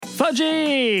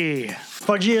Fudgy!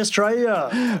 Fudgy Australia.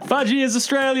 Fudgy is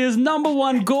Australia's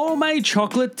 #1 gourmet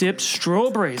chocolate-dipped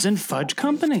strawberries and fudge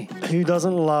company. Who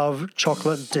doesn't love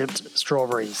chocolate-dipped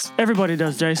strawberries? Everybody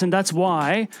does, Jason. That's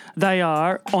why they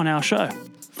are on our show.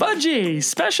 Fudgy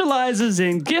specializes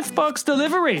in gift box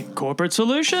delivery, corporate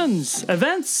solutions,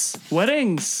 events,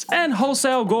 weddings, and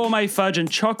wholesale gourmet fudge and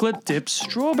chocolate-dipped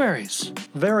strawberries.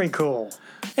 Very cool.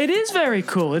 It is very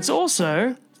cool. It's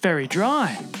also very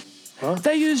dry. Huh?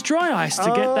 They use dry ice to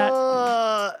get that.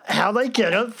 How they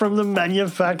get it from the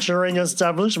manufacturing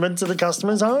establishment to the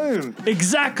customer's home.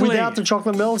 Exactly. Without the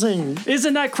chocolate melting.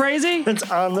 Isn't that crazy? It's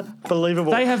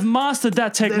unbelievable. They have mastered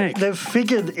that technique. They've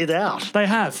figured it out. They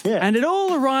have. Yeah. And it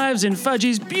all arrives in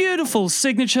Fudgy's beautiful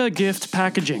signature gift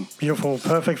packaging. Beautiful.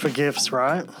 Perfect for gifts,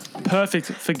 right? Perfect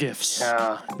for gifts.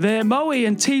 Yeah. Their Moe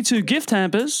and T2 gift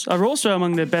hampers are also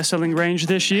among their best-selling range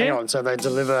this year. Hang on. So they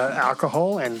deliver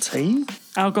alcohol and tea?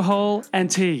 Alcohol and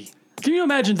tea. Can you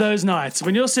imagine those nights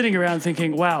when you're sitting around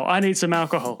thinking, wow, I need some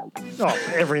alcohol Oh,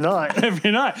 every night. every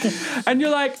night? And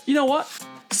you're like, you know what?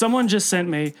 Someone just sent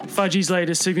me Fudgy's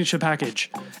latest signature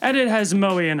package, and it has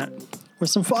Moe in it. With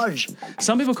some fudge.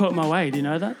 Some people call it Moe. Do you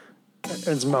know that?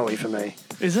 It's Moe for me.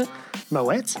 Is it?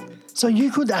 Moet? So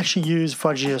you could actually use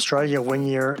Fudgy Australia when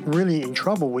you're really in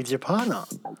trouble with your partner.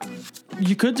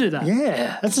 You could do that.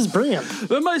 Yeah, this is brilliant.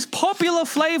 The most popular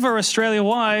flavour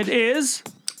Australia-wide is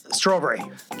Strawberry.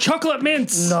 chocolate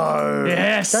mints. No.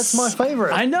 Yes. That's my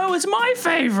favourite. I know, it's my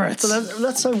favourite.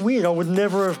 That's so weird. I would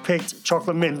never have picked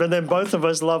chocolate mint, but then both of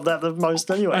us love that the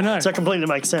most anyway. I know. So it completely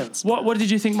makes sense. What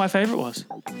did you think my favourite was?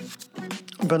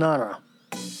 Banana.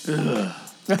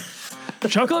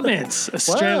 Chocolate mints,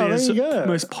 Australia's there you go.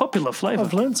 most popular flavour.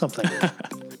 I've learned something.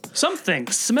 Something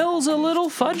smells a little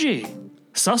fudgy.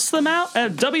 Suss them out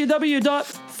at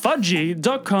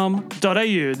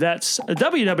www.fudgy.com.au. That's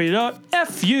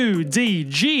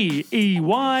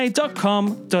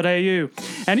www.fudgey.com.au.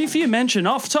 And if you mention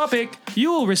Off Topic,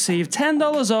 you will receive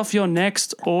 $10 off your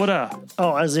next order.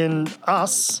 Oh, as in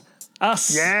us.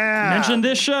 Us. Yeah. Mention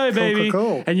this show, baby.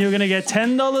 cool. And you're going to get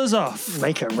 $10 off.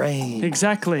 Make it rain.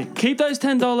 Exactly. Keep those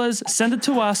 $10. Send it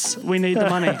to us. We need the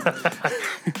money.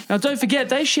 Now, don't forget,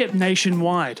 they ship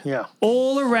nationwide. Yeah.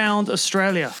 All around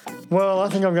Australia. Well, I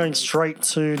think I'm going straight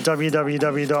to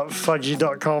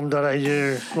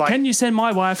www.fudgy.com.au. Can you send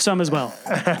my wife some as well?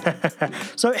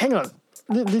 So hang on.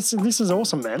 This is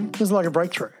awesome, man. This is like a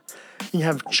breakthrough. You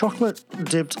have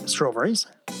chocolate-dipped strawberries,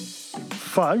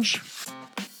 fudge,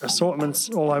 assortments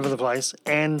all over the place,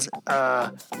 and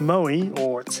Moe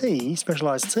or tea,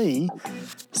 specialised tea,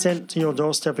 sent to your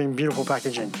doorstep in beautiful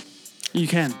packaging You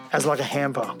can. as like a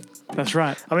hamper. That's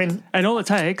right. I mean, And all it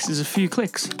takes is a few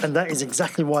clicks. and that is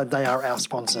exactly why they are our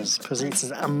sponsors, because it's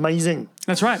amazing.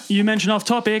 That's right. You mentioned Off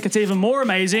Topic. It's even more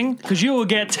amazing because you will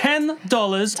get $10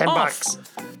 $10. off.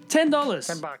 $10.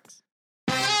 $10.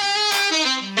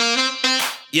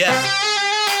 Yeah.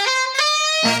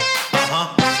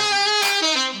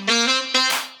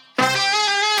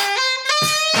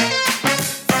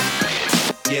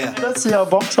 Yeah. Let's see our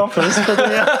box office for the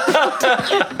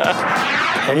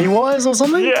Pennywise or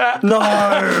something? Yeah. No.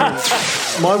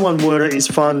 My one word is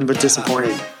fun but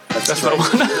disappointing. That's the one.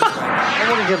 I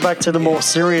want to get back to the more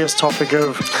serious topic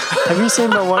of, have you seen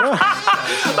Moana?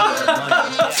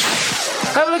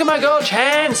 Have a look at my gorge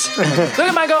hands. Look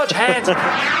at my gorge hands.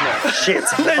 Shit,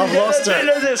 I've lost it.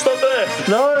 That's it. Stop there.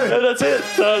 No. That's it.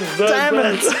 Damn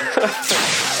it.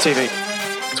 TV.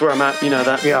 That's where I'm at. You know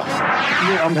that. Yeah,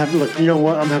 I'm happy. Look, you know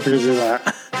what? I'm happy to do that.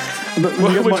 But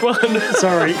Which one?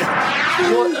 Sorry.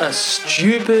 What a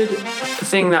stupid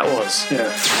thing that was.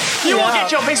 Yeah. You will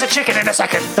get your piece of chicken in a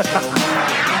second. Show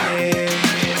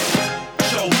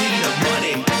me the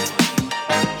money.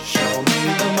 Show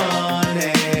me the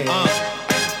money.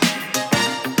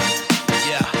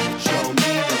 Yeah. Show me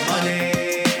the money.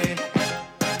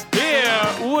 Here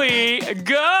we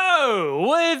go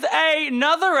with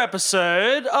another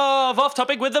episode of Off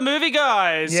Topic with the Movie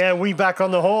Guys. Yeah, we back on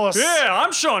the horse. Yeah,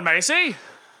 I'm Sean Macy.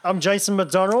 I'm Jason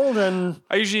McDonald, and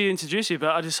I usually introduce you,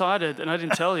 but I decided, and I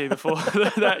didn't tell you before,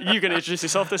 that you can introduce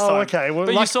yourself this time. okay. Well,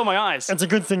 but you like- saw my eyes. it's a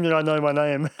good thing that I know my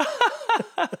name.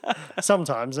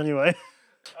 Sometimes, anyway.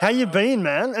 How you been,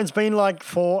 man? It's been like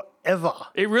forever.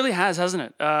 It really has, hasn't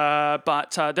it?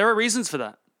 But there are reasons for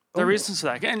that. There are reasons for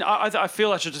that. And I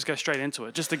feel I should just go straight into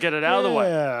it, just to get it out of the way.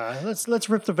 Yeah, let's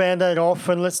rip the Band-Aid off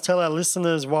and let's tell our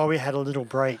listeners why we had a little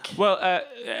break. Well,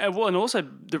 and also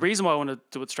the reason why I want to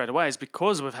do it straight away is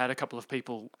because we've had a couple of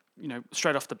people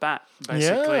straight off the bat,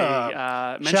 basically.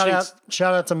 Yeah. Mentioning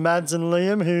Shout out to Mads and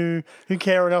Liam who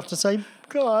care enough to say,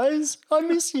 guys, I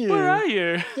miss you. where are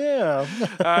you? Yeah.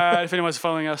 If anyone's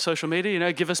following our social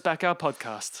media, give us back our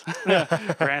podcast.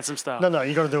 Ransom style. No,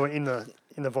 you got to do it in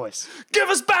the voice. Give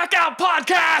us back our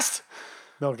podcast!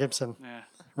 Mel Gibson. Yeah.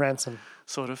 Ransom.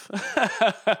 Sort of.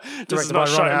 This Directed is by not Ron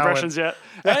shot Howard. impressions yet.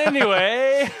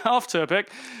 Anyway, off topic.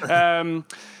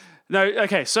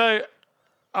 So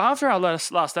after our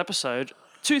last episode,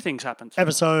 two things happened.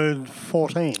 Episode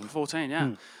 14. 14,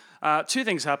 yeah. Two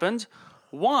things happened.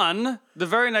 One, the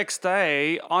very next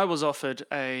day, I was offered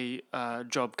a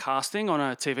job casting on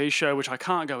a TV show, which I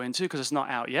can't go into because it's not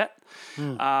out yet.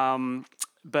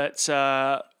 But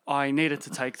I needed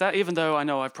to take that, even though I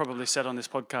know I've probably said on this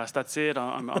podcast, that's it,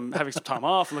 I'm having some time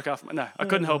off, look after No, I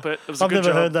couldn't help it. It was a I've good never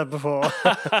job. heard that before.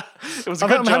 It was a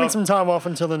good I'm job. having some time off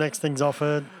until the next thing's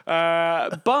offered.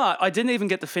 But I didn't even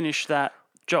get to finish that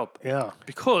job. Yeah.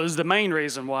 Because the main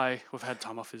reason why we've had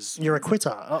time off is... You're a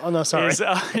quitter. Oh, no, sorry.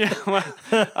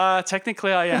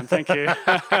 Technically I am, thank you.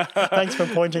 Thanks for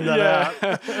pointing that out.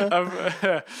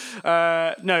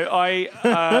 My...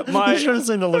 You should have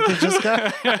seen the look he just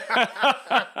gave.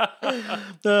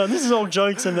 This is all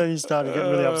jokes, and then he started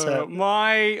getting really upset.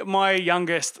 My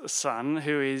youngest son,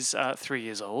 who is 3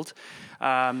 years old,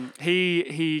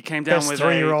 he came down Best with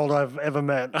 3-year-old I've ever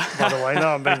met, by the way. No,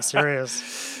 I'm being serious.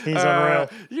 He's unreal.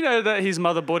 You know that his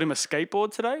mother bought him a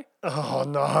skateboard today? Oh,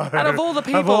 no. And of all the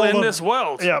people in this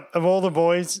world. Yeah, of all the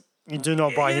boys, you do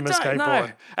not buy him a don't know.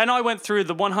 skateboard. And I went through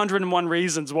the 101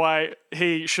 reasons why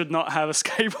he should not have a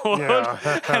skateboard. Yeah.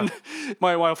 And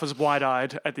my wife was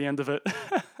wide-eyed at the end of it.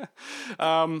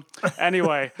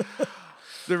 Anyway,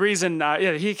 the reason,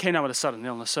 he came down with a sudden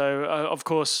illness. So, of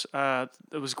course,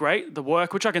 it was great. The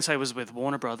work, which I can say was with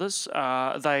Warner Brothers,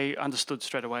 they understood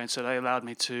straight away. And so they allowed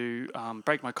me to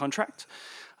break my contract.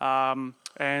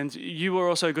 And you were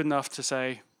also good enough to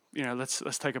say,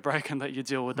 let's take a break and let you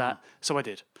deal with that. So I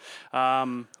did.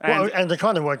 And it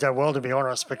kind of worked out well, to be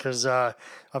honest, because I've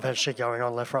had shit going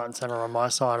on left, right, and centre on my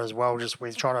side as well, just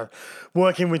with trying to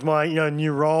work in with my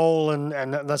new role, and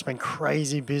that's been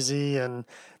crazy busy, and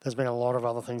there's been a lot of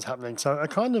other things happening. So I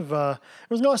kind of it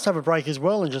was nice to have a break as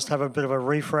well, and just have a bit of a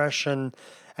refresh and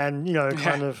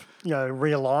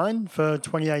realign for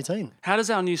 2018. how does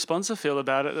our new sponsor feel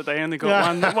about it, that they only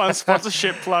got one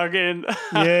sponsorship plug in?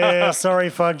 Yeah,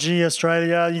 sorry, Fudgy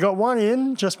Australia. You got one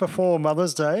in just before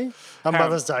Mother's Day.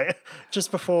 Mother's Day. Just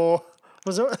before,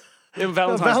 was it?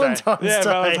 Valentine's Day. Yeah, Day.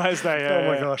 Valentine's Day. Yeah, Oh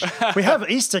my gosh. We have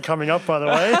Easter coming up, by the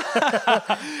way.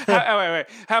 Wait.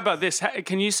 How about this?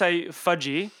 Can you say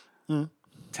fudgy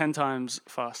 10 times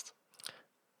fast?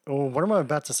 Oh, what am I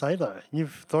about to say though?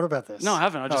 You've thought about this? No, I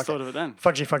haven't. I just thought of it then.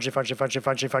 Fudgy, fudgy, fudgy, fudgy,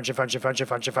 fudgy, fudgy, fudgy, fudgy, fudgy,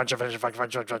 fudgy, fudgy, fudgy,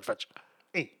 fudgy, fudgy, fudgy.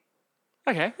 E.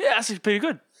 Okay. Yeah, that's pretty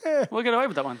good. Yeah. We'll get away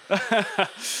with that one. But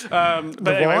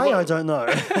The anyway, why? I don't know.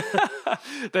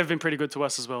 they've been pretty good to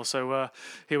us as well. So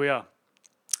here we are.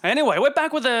 Anyway, we're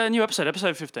back with a new episode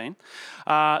 15.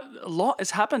 A lot has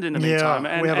happened in the meantime.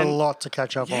 Yeah, we have a lot to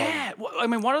catch up on. Yeah, I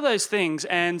mean, one of those things,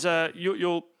 and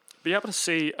you'll be able to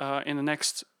see in the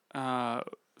next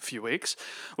few weeks,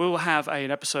 we will have an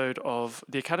episode of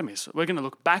the Academies. We're going to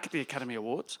look back at the Academy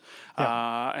Awards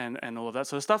and all of that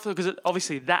sort of stuff, because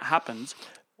obviously that happened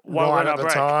while we're Right on at our the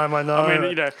break. time, I know. I mean,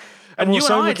 and you and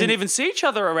also I looking- didn't even see each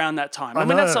other around that time. I mean,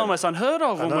 know. that's almost unheard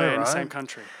of when know, we're in the right? same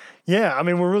country. Yeah, I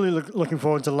mean, we're really looking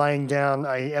forward to laying down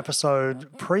a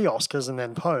episode pre-Oscars and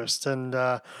then post, and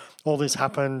all this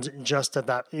happened just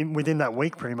within that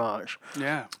week, pretty much.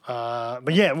 Yeah.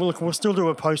 But yeah, we'll still do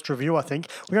a post review. I think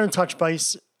we're going to touch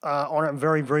base on it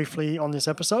very briefly on this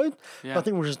episode. Yeah. I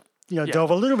think we'll just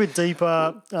delve a little bit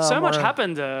deeper. So much on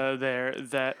happened there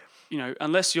that,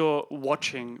 unless you're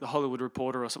watching The Hollywood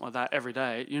Reporter or something like that every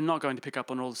day, you're not going to pick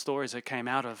up on all the stories that came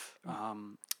out of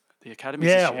the Academy.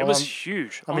 Yeah, it well, was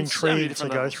huge. I'm on so many intrigued to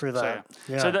different go levels. through that.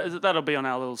 So, Yeah. so that'll be on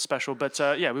our little special. But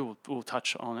we'll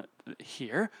touch on it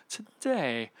here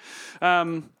today.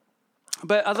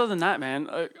 But other than that, man,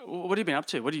 what have you been up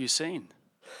to? What have you seen?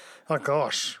 Oh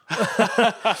gosh.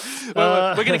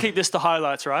 Well, we're going to keep this to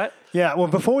highlights, right? Yeah, well,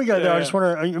 before we go there, I Yeah. just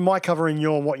want to, am I covering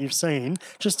what you've seen?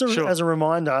 Just Sure. as a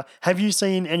reminder, have you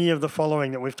seen any of the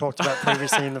following that we've talked about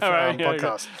previously in the All right, yeah,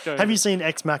 podcast? go Have you seen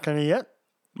Ex Machina yet?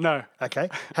 No. Okay.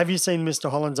 Have you seen Mr.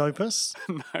 Holland's Opus?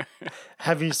 No.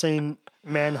 Have you seen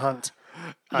Manhunt,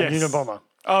 Yes. Unabomber?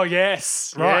 Oh,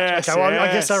 yes. Right. Yes, okay. Well, I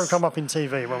guess yes. that'll come up in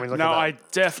TV when we look No, at that. I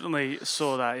definitely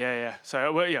saw that. Yeah.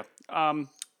 So,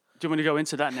 Do you want me to go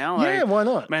into that now? Yeah, why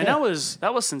not? Man, Yeah.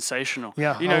 that was sensational.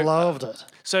 Yeah, you I loved it.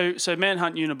 So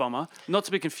Manhunt Unabomber, not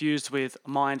to be confused with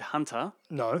Mind Hunter,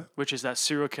 No, which is that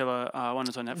serial killer one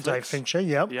that's on Netflix. Dave Fincher,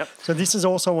 yep. Yep. So this is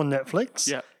also on Netflix.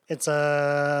 Yep. It's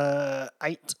a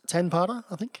 10-parter,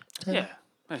 I think. 10, Yeah,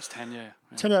 it's 10. Yeah.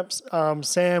 10 eps.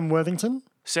 Sam Worthington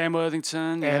Sam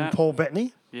Worthington. and Yeah. Paul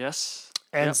Bettany. Yes.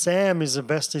 And Yep. Sam is the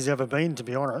best he's ever been, to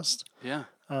be honest. Yeah.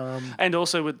 And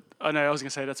also with, I know I was going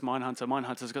to say that's Mindhunter.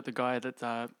 Mindhunter's got the guy that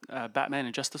Batman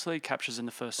and Justice League captures in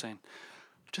the first scene.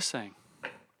 Just saying.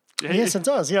 Yeah, Yes, it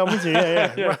does. Yeah, I'm with you.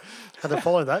 Yeah. Yeah. Had to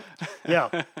follow that. Yeah.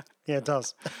 Yeah, it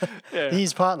does. Yeah.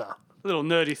 His partner. Little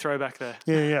nerdy throwback there.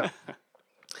 Yeah.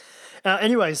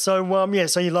 Anyway, so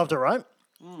so you loved it, right?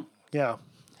 Yeah.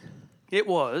 It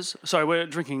was. So we're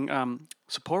drinking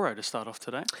Sapporo to start off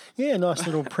today. Yeah, nice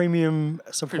little premium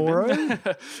Sapporo.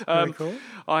 Very cool.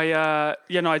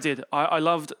 I did. I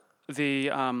loved the,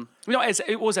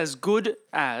 it was as good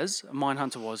as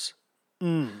Mindhunter was.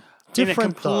 In a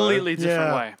Different, completely though. different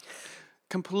Yeah. way.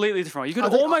 Completely different way. You could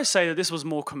think- almost say that this was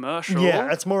more commercial.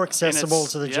 Yeah, it's more accessible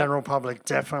it's- to the yep. general public,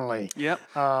 definitely. Yep.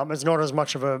 It's not as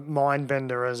much of a mind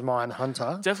bender as Mind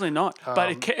Hunter. Definitely not.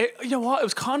 But you know what? It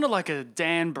was kind of like a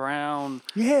Dan Brown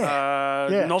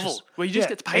Yeah. novel just- where you just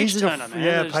get the page easy to turner, man.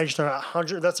 Yeah, It's- page turner.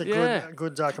 100. That's a Yeah.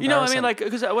 good comparison. You know what I mean? Like,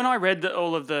 because when I read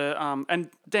all of the, and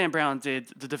Dan Brown did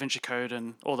the Da Vinci Code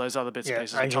and all those other bits and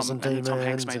pieces. Angels and then Tom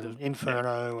Hanks Demons made and the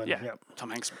Inferno. yeah. And, yep.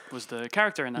 Tom Hanks was the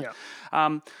character in that.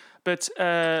 Yeah. But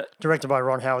Directed by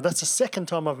Ron Howard. That's the second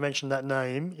time I've mentioned that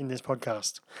name in this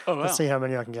podcast. oh wow. Let's see how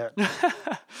many I can get.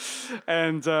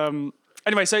 And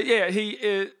anyway, so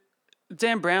yeah,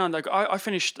 Dan Brown, like I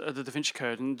finished the Da Vinci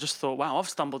Code and just thought, wow,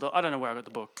 I don't know where I got the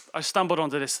book. I stumbled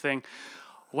onto this thing.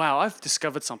 Wow, I've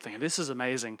discovered something. This is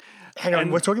amazing. Hang on,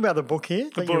 And we're talking about the book here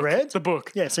that you book, read? the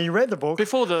book. Yeah, so you read the book.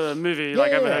 Before the movie, yeah,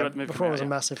 like yeah, I yeah. heard the movie Before it came was out, a yeah.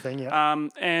 massive thing, yeah.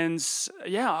 And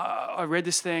yeah, I read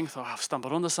this thing. Thought, I've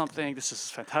stumbled onto something. This is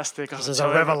fantastic. This is a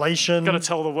revelation. Got to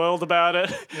tell the world about it.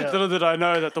 Little did I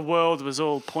know that the world was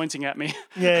all pointing at me.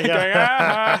 Yeah, Going,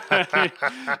 yeah.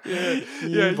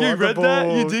 You bought the read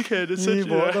that, you book. dickhead. It's You such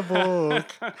bought a... the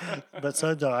book. But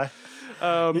so did I.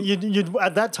 You'd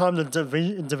at that time the Da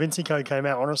Vinci Code came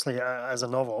out, honestly, as a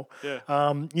novel. Yeah.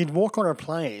 You'd walk on a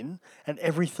plane and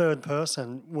every third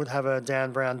person would have a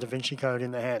Dan Brown Da Vinci Code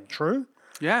in their hand. True?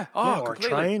 Yeah. Oh, Yeah, or a completely.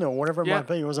 train or whatever it Yeah. might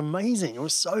be. It was amazing. It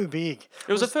was so big.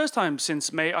 It was the first time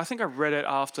since May. I think I read it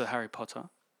after Harry Potter.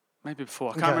 Maybe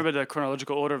before. I can't remember the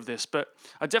chronological order of this, but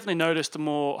I definitely noticed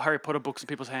more Harry Potter books in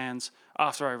people's hands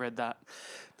after I read that.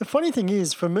 The funny thing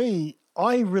is, for me,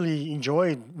 I really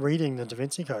enjoyed reading the Da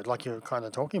Vinci Code, like you're kind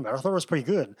of talking about. I thought it was pretty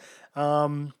good.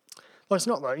 Like it's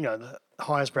not like, the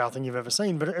highest brow thing you've ever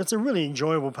seen, but it's a really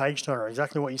enjoyable page turner,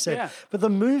 exactly what you said. Yeah. But the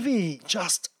movie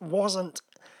just wasn't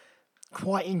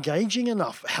quite engaging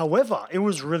enough. However, it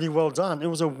was really well done. It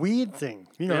was a weird thing,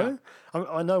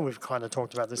 I know we've kind of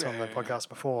talked about this on the podcast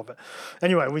before, but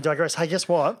anyway, we digress. Hey, guess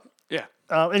what? Yeah.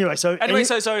 Anyway, so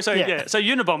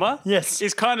Unabomber Yes.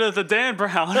 is kind of the Dan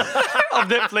Brown of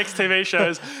Netflix TV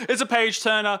shows. It's a page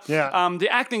turner. Yeah. The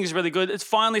acting is really good. It's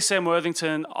finally Sam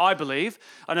Worthington, I believe.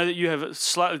 I know that you have a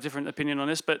slightly different opinion on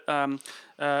this, but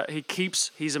he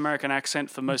keeps his American accent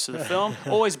for most of the film.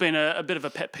 Always been a bit of a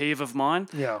pet peeve of mine.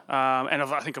 Yeah. And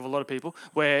I think of a lot of people,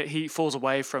 where he falls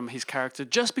away from his character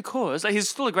just because he's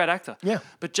still a great actor. Yeah.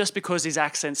 But just because his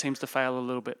accent seems to fail a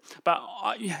little bit. But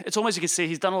it's almost, you can see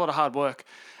he's done a lot of hard work.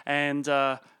 And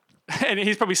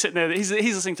he's probably sitting there. He's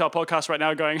listening to our podcast right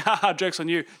now, going, "Ha, joke's on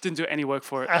you! Didn't do any work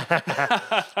for it."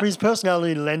 But his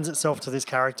personality lends itself to this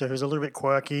character who's a little bit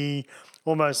quirky,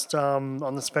 almost on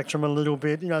the spectrum a little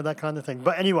bit, that kind of thing.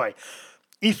 But anyway,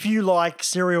 if you like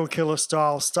serial killer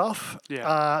style stuff,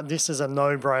 this is a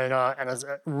no-brainer and it's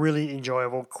really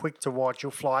enjoyable, quick to watch.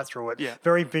 You'll fly through it. Yeah.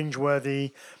 Very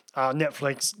binge-worthy.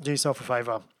 Netflix, do yourself a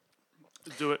favor.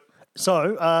 Do it.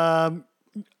 So,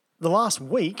 the last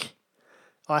week,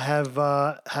 I have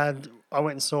I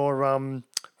went and saw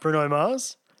Bruno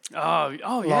Mars. Oh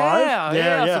Live? yeah.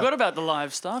 Yeah, I yeah. forgot about the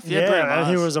live stuff. Yeah, Bruno and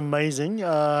he Mars. was amazing.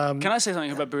 Can I say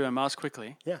something about Bruno Mars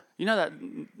quickly? Yeah. You know that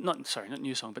not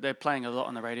new song, but they're playing a lot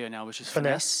on the radio now, which is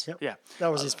Finesse. Yep. Yeah. That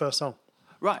was his first song.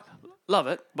 Right. Love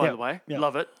it, by Yeah, the way. yeah.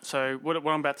 Love it. So what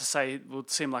I'm about to say will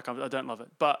seem like I don't love it,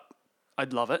 but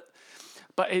I'd love it.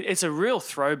 But it's a real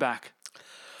throwback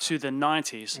to the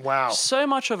 90s. Wow. So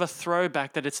much of a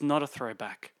throwback that it's not a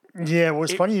throwback. Yeah, well,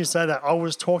 it's funny you say that. I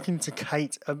was talking to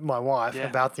Kate, my wife, Yeah.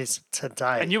 about this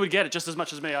today. And you would get it just as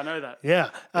much as me. I know that. Yeah,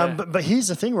 Yeah. But here's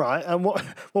the thing, right? And what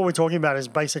we're talking about is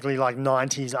basically like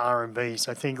 '90s R&B.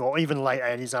 So or even late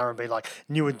 '80s R&B, like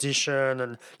New Edition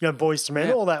and Boyz II Men,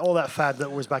 Yeah. all that fad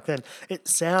that was back then. It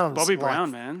sounds Bobby like,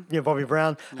 Brown, man. Yeah, Bobby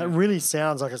Brown. It really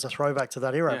sounds like it's a throwback to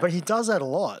that era. Yeah. But he does that a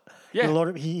lot. Yeah. A lot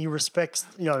of he respects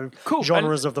Cool.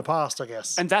 genres of the past, I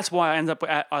guess. And that's why I end up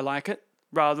I like it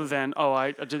rather than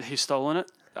he's stolen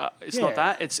it. It's Yeah. not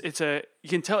that. It's you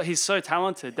can tell he's so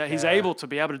talented that he's able to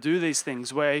be able to do these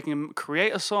things where he can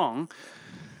create a song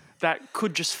that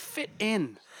could just fit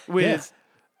in with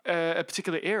a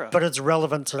particular era. But it's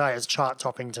relevant today. It's chart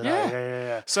topping today.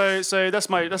 Yeah. Yeah. So that's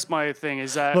my thing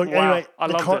is that Look, wow, anyway, I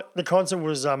loved it. the concert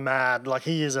was mad. Like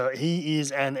he is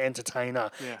an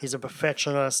entertainer. Yeah. He's a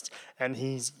perfectionist, and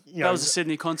he's That was a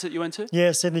Sydney concert you went to?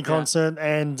 yeah, Sydney concert,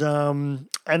 and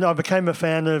I became a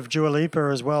fan of Dua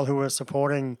Lipa as well, who were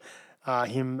supporting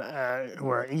him, who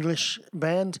are an English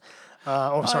band.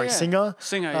 yeah. Singer.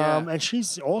 Singer, yeah. And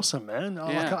she's awesome, man.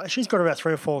 Yeah. She's got about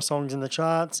 3 or 4 songs in the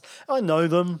charts. I know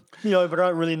them, but I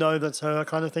don't really know that's her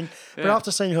kind of thing. But Yeah. after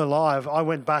seeing her live, I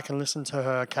went back and listened to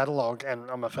her catalogue,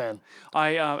 and I'm a fan.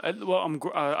 I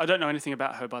don't know anything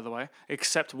about her, by the way,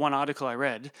 except one article I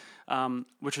read,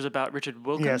 which was about Richard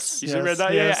Wilkins. Yes, You read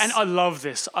that? yes. Yeah. And I love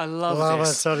this. I love Love it,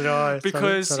 this. so did I.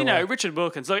 Because So did I. Richard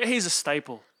Wilkins, look, he's a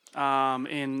staple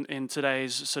in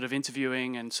today's sort of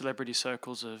interviewing and celebrity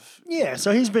circles of Yeah,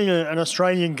 so he's been an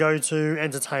Australian go-to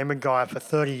entertainment guy for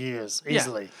 30 years,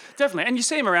 easily. Yeah, definitely. And you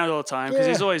see him around all the time because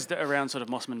Yeah. he's always around sort of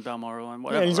Mossman, Balmoral, and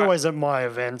whatever. Yeah, he's right? always at my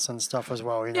events and stuff as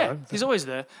well, Yeah, he's always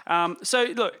there. So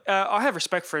look, I have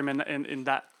respect for him in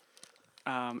that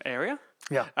area.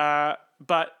 Yeah,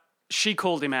 But she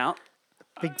called him out,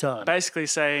 big time. basically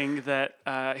saying that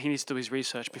he needs to do his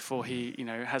research before he,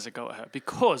 has a go at her.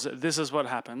 Because this is what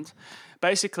happened.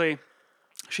 Basically,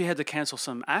 she had to cancel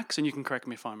some acts, and you can correct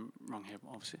me if I'm wrong here,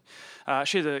 obviously.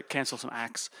 She had to cancel some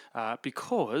acts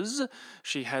because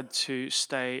she had to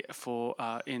stay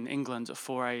in England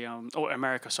for or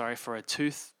America, sorry, for a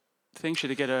tooth thing. She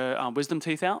had to get her wisdom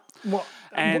teeth out. Well,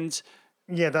 And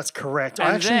yeah, that's correct. I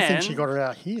and actually think then- she got it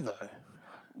out here, though.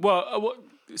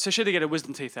 so she had to get her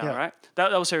wisdom teeth out, Yeah. right?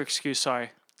 That was her excuse.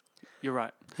 Sorry, you're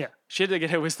right. Yeah. She had to get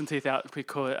her wisdom teeth out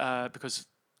because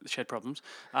she had problems.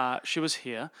 She was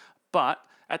here, but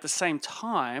at the same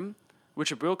time,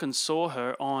 Richard Wilkins saw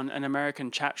her on an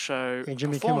American chat show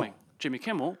Jimmy performing. Jimmy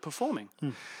Kimmel performing.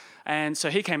 And so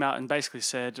he came out and basically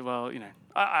said, well,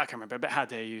 I can't remember, but how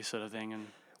dare you sort of thing. And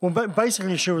Well, but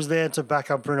basically, she was there to back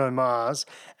up Bruno Mars,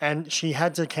 and she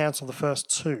had to cancel the first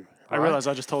 2. I realised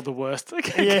I just told the worst Yeah,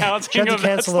 she accounting had to of that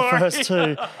cancel the story. first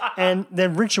 2. And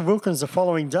then Richard Wilkins, the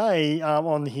following day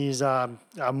on his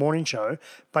morning show,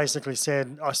 basically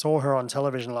said, I saw her on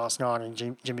television last night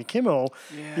in Jimmy Kimmel.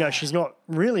 Yeah. She's not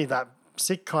really that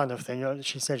sick kind of thing.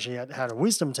 She said she had her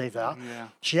wisdom teeth out. Yeah.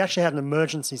 She actually had an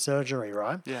emergency surgery,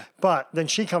 right? Yeah. But then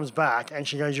she comes back and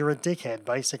she goes, "You're a dickhead,"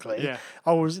 basically. Yeah.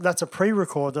 That's a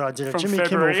pre-record that I did at From Jimmy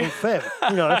February. Kimmel from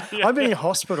Feb. I've been in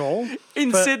hospital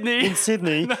In Sydney. In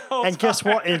Sydney, whole and guess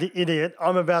what, idiot?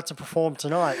 I'm about to perform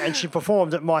tonight, and she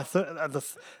performed at my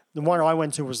the one I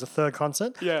went to was the 3rd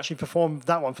concert. Yeah. She performed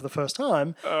that one for the first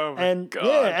time. Oh, my and God.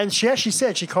 Yeah, and she actually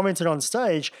said, she commented on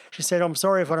stage, she said, "I'm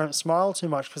sorry if I don't smile too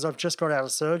much because I've just got out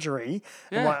of surgery.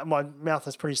 Yeah. And my mouth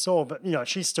is pretty sore," but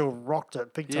she still rocked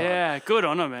it big time. Yeah, good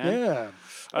on her, man. Yeah.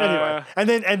 Anyway,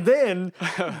 and then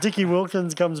Dickie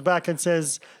Wilkins comes back and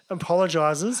says,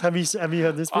 apologizes. Have you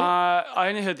heard this bit? I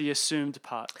only heard the assumed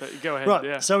part, but go ahead. Right.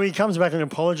 Yeah. So he comes back and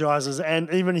apologizes,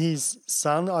 and even his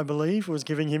son, I believe, was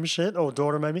giving him shit, or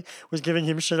daughter maybe, was giving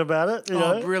him shit about it. You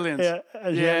know? Brilliant. Yeah.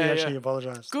 And he Yeah, actually yeah.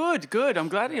 apologized. Good. I'm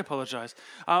glad he apologized.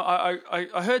 I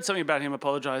heard something about him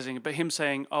apologizing, but him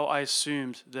saying, "Oh, I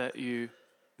assumed that you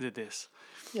did this."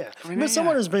 Yeah. mean, But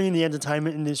someone yeah. who's been in the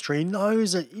entertainment industry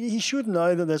knows that he should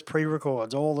know that there's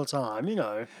pre-records all the time.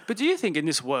 But do you think in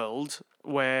this world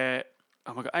where,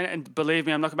 oh my God, and believe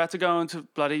me, I'm not about to go into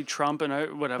bloody Trump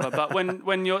and whatever, but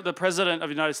when you're the president of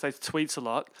the United States tweets a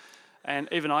lot, and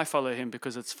even I follow him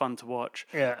because it's fun to watch.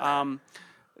 Yeah.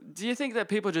 Do you think that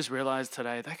people just realize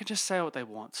today they can just say what they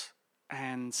want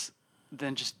and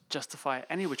then just justify it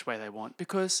any which way they want?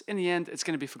 Because in the end, it's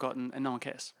going to be forgotten and no one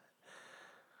cares.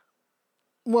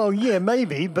 Well, yeah,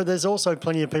 maybe, but there's also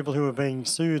plenty of people who are being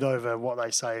sued over what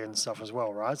they say and stuff as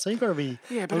well, right? So you've got to be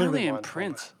Yeah, a but little only bit in mindful of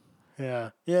print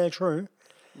it. Yeah, true.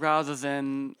 rather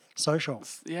than, Social.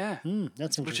 yeah.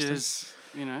 That's Which interesting.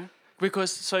 is,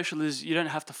 because social is you don't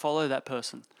have to follow that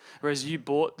person. Whereas you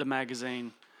bought the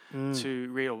magazine to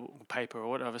read, or paper or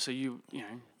whatever. So you know,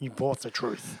 You bought the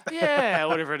truth. yeah,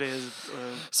 whatever it is.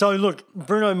 So look,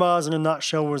 Bruno Mars in a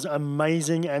nutshell was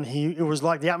amazing, and it was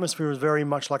like the atmosphere was very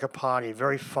much like a party,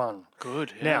 very fun.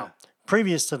 Good. Yeah. Now,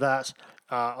 previous to that,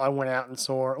 I went out and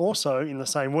saw also in the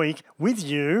same week with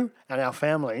you and our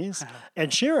families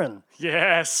Ed Sheeran.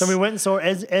 Yes. So we went and saw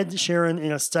Ed Sheeran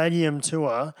in a stadium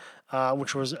tour,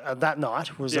 which was that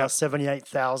night was Yeah.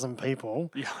 78,000 people.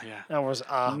 Yeah, yeah. That was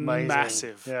amazing.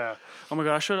 Massive. Yeah. Oh my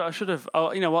god, I should have.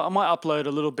 Oh, you know what? I might upload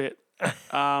a little bit.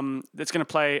 That's going to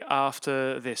play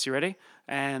after this. You ready?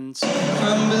 And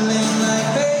Crumbling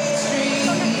like pastry,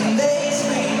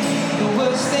 the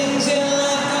worst things in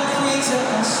life come free to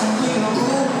us, and we go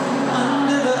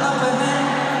under the upper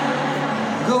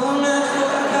hand, going out for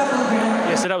a couple grand.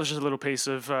 yeah, so that was just a little piece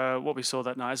of what we saw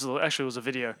that night. Actually, it was a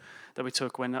video that we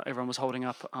took when everyone was holding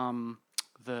up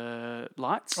the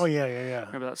lights. Oh yeah, yeah, yeah.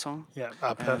 Remember that song? Yeah,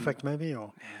 perfect maybe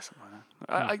or Yeah, something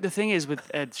like that. The thing is with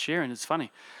Ed Sheeran, it's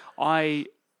funny. I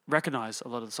recognize a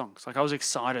lot of the songs. Like I was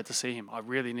excited to see him. I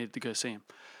really needed to go see him.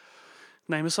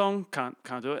 Name a song, can't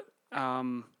do it.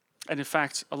 And in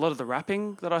fact, a lot of the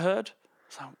rapping that I heard,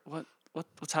 I was like,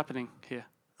 what's happening here?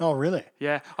 oh really?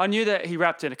 Yeah, I knew that he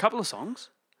rapped in a couple of songs,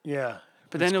 Yeah.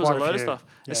 but There's then there was a quite load of few. stuff.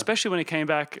 Yeah. Especially when he came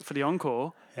back for the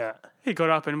encore, Yeah. he got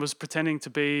up and was pretending to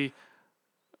be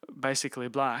basically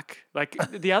black. Like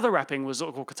the other rapping was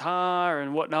all guitar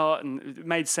and whatnot, and it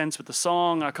made sense with the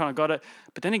song. I kind of got it,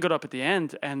 but then he got up at the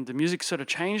end, and the music sort of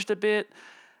changed a bit,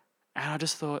 and I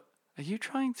just thought, are you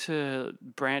trying to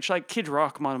branch? Like Kid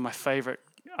Rock, one of my favorite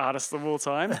artists of all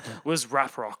time, was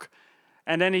rap rock,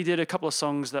 and then he did a couple of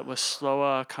songs that were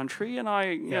slower country, and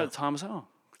you know, at the time I was like, oh,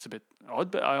 it's a bit odd,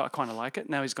 but I kind of like it.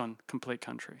 Now he's gone complete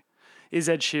country. Is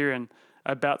Ed Sheeran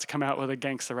about to come out with a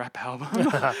gangster rap album?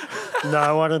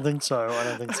 No, I don't think so.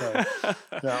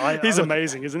 No, He's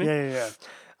amazing, isn't he? Yeah.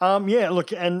 Yeah,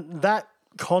 look, and that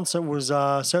concert was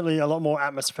certainly a lot more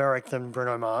atmospheric than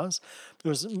Bruno Mars. It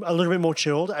was a little bit more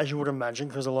chilled, as you would imagine,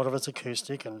 because a lot of it's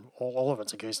acoustic, and all of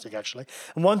it's acoustic, actually.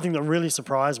 And one thing that really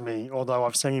surprised me, although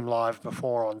I've seen him live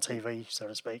before on TV, so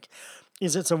to speak,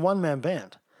 is it's a one-man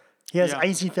band. He has Yeah.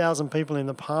 80,000 people in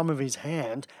the palm of his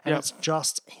hand, and Yeah. it's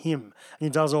just him. And he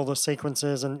does all the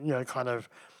sequences and, you know, kind of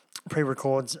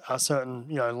pre-records certain,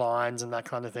 you know, lines and that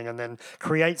kind of thing, and then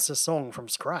creates a song from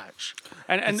scratch.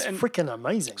 And It's freaking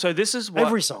amazing. so this is what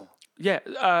Every song. yeah.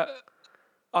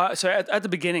 So at the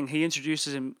beginning, he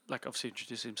introduces him, like obviously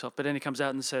introduces himself, but then he comes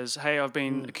out and says, "Hey, I've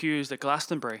been accused at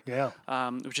Glastonbury, Yeah.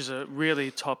 which is a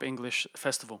really top English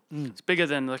festival. It's bigger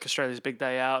than like Australia's Big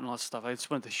Day Out and all that stuff. It's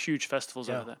one of the huge festivals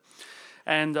over there."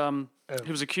 And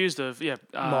he was accused of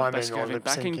Miming basically or having lip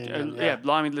backing, syncing and,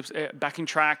 liming lips, backing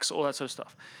tracks, all that sort of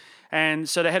stuff. And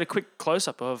so they had a quick close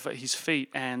up of his feet,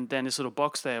 and then this little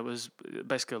box there was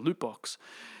basically a loop box,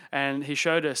 and he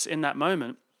showed us in that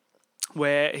moment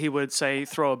where he would say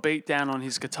throw a beat down on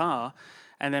his guitar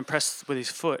and then press with his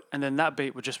foot, and then that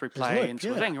beat would just replay loop,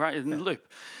 into a yeah. thing, right, in the loop.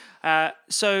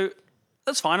 So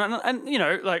that's fine, and you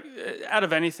know, like out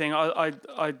of anything,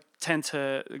 I tend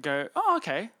to go, oh,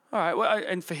 okay, all right, well,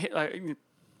 and for him, like,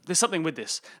 there's something with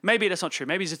this. Maybe that's not true.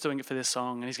 Maybe he's just doing it for this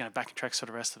song, and he's going to backing tracks for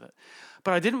the rest of it.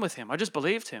 But I didn't with him. I just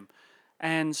believed him,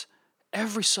 and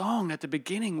every song at the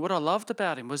beginning, what I loved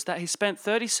about him was that he spent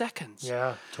 30 seconds.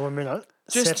 Yeah, to a minute.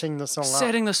 Just setting the song up.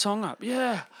 Setting the song up,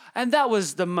 yeah. And that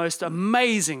was the most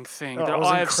amazing thing Oh, it that was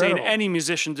I have seen incredible. any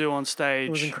musician do on stage.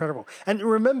 It was incredible. And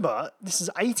remember, this is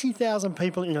 80,000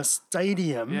 people in a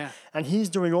stadium, Yeah. and he's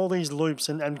doing all these loops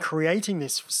and creating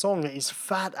this song that is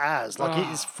fat as, like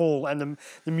it is full, and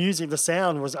the music, the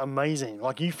sound was amazing.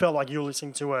 Like you felt like you were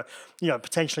listening to a, you know,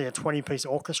 potentially a 20-piece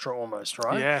orchestra almost,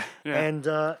 right? Yeah,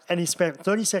 yeah. And he spent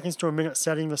 30 seconds to a minute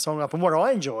setting the song up. And what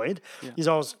I enjoyed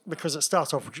is because it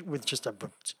starts off with just a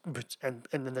and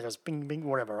then there goes bing, bing,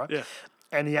 whatever, right? Yeah.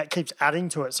 And he keeps adding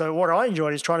to it. So what I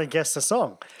enjoyed is trying to guess the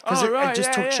song because Oh, it right, just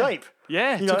yeah, took yeah. shape.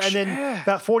 Yeah, You know, took and then yeah.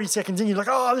 about 40 seconds in, you're like,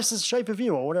 oh, this is Shape of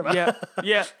You or whatever. Yeah,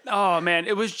 yeah. Oh man,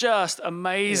 it was just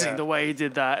amazing Yeah. the way he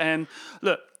did that. And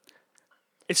look,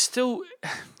 it's still,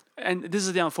 and this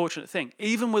is the unfortunate thing.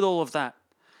 Even with all of that,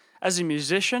 as a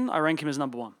musician, I rank him as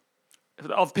number one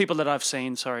of people that I've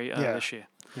seen. This year.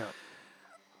 Yeah.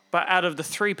 But out of the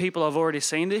 3 people I've already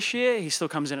seen this year, he still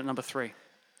comes in at number 3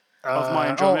 of my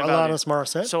enjoyment value. Alanis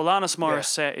Morissette. So Alanis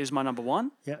Morissette is my number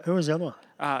 1. yeah, who was the other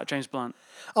one? James Blunt.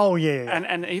 Oh, yeah.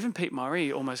 And even Pete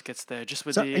Murray almost gets there just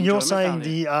with So the you're enjoyment saying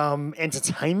value. the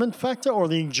entertainment factor or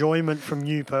the enjoyment from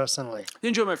you personally? The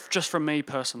enjoyment just from me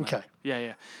personally. Okay.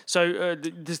 Yeah. So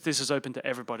this is open to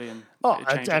everybody, and Oh, it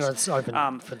and changes. it's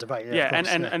open for debate. Yeah, Yeah, of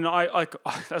course, and I,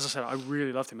 as I said, I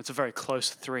really loved him. It's a very close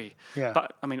 3. Yeah.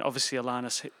 But I mean, obviously,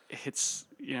 Alanis hits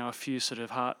a few sort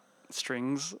of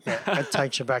heartstrings. It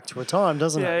takes you back to a time,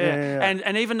 doesn't it? Yeah.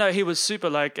 And even though he was super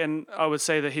and I would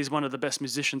say that he's one of the best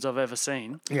musicians I've ever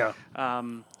seen. Yeah.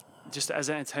 Just as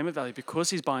an entertainment value,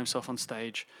 because he's by himself on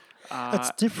stage.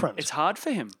 It's different. It's hard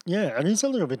for him. Yeah, and he's a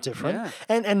little bit different.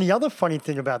 Yeah. And the other funny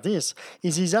thing about this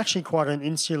is he's actually quite an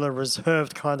insular,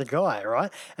 reserved kind of guy,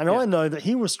 right? And I know that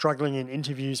he was struggling in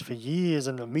interviews for years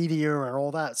and the media and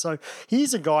all that. So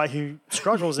he's a guy who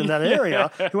struggles in that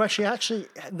area, who actually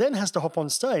then has to hop on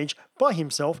stage by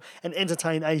himself and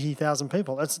entertain 80,000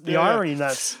 people. That's the irony in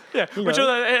that. Yeah,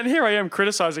 and here I am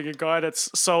criticizing a guy that's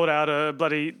sold out a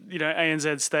bloody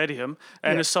ANZ stadium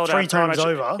and has sold three out times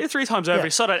over. Yeah, 3 times over. Yeah. He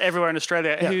sold out everywhere in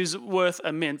Australia. Who's worth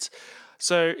a mint.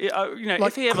 So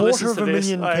if he ever quarter listens of to a this,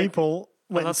 million people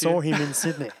went and love saw you. him in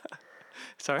Sydney.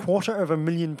 Sorry.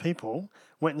 250,000 people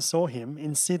went and saw him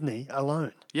in Sydney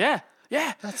alone. Yeah.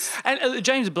 And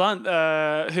James Blunt,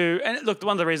 look,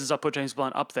 one of the reasons I put James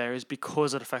Blunt up there is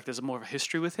because of the fact there's more of a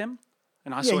history with him.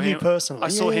 And I saw him personally. I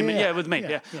saw him. With me.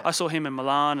 Yeah. I saw him in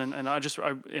Milan, and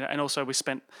and also we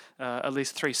spent at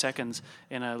least 3 seconds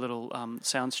in a little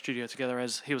sound studio together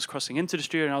as he was crossing into the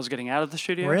studio and I was getting out of the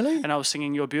studio. Really? And I was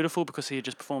singing "You're Beautiful" because he had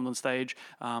just performed on stage.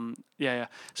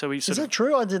 So we Is that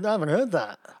true? I haven't heard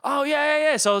that. Oh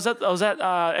yeah. So I was at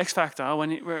X Factor when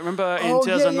remember in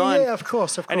 2009. Yeah, of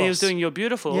course. And he was doing "You're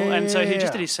Beautiful," so he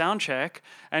just did his sound check,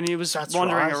 and he was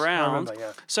wandering around. I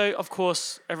remember. So of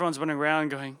course everyone's wandering around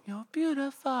going, "You're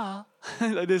beautiful,"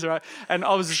 like this, right? And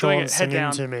I was just doing it head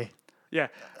down. To me. Yeah,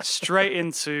 straight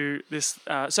into this.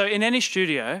 So in any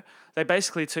studio, they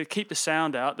basically, to keep the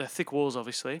sound out, they're thick walls,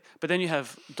 obviously, but then you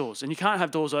have doors. And you can't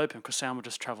have doors open because sound will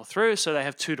just travel through, so they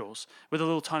have 2 doors with a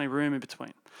little tiny room in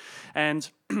between. And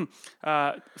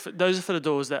those are for the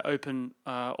doors that open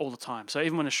all the time. So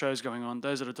even when a show's going on,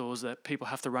 those are the doors that people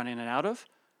have to run in and out of.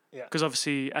 Yeah. Because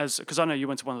obviously, because I know you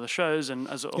went to one of the shows, and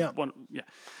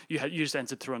you just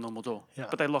entered through a normal door. Yeah.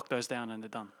 But they lock those down and they're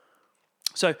done.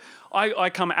 So I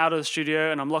come out of the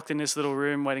studio and I'm locked in this little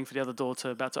room waiting for the other door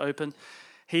about to open.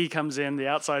 He comes in the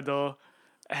outside door,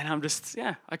 and I'm just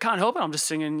I can't help it. I'm just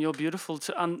singing "You're Beautiful"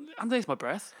 underneath my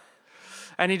breath,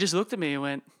 and he just looked at me and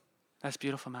went, "That's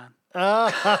beautiful, man."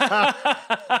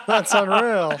 That's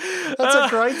unreal. That's a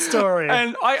great story.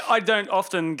 And I don't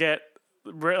often get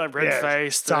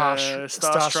red-faced,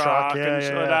 starstruck, and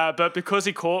shit like that. But because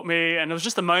he caught me, and it was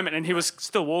just a moment, and he was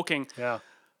still walking. Yeah.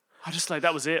 I just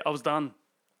that was it. I was done.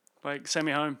 Send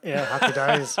me home. Yeah, happy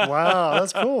days. Wow,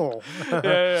 that's cool.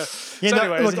 Yeah. So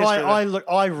anyway,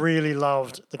 I really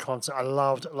loved the concert. I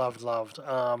loved.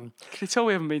 Can you tell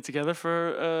we haven't been together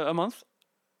for a month?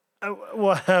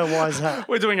 Why is that?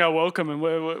 We're doing our welcome, and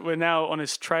we're now on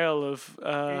this trail of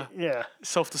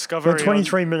self-discovery. We're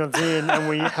 23 minutes in, and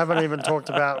we haven't even talked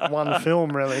about one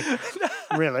film, really.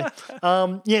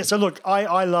 So look,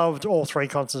 I loved all 3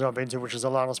 concerts I've been to, which is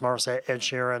Alanis Morissette, Ed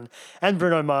Sheeran, and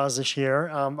Bruno Mars this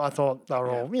year. I thought they were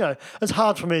all, it's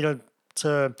hard for me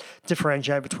to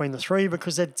differentiate between the 3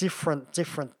 because they're different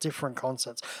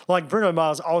concerts. Like Bruno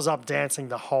Mars, I was up dancing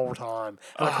the whole time,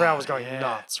 and the crowd was going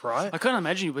nuts, right? I can't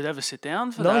imagine you would ever sit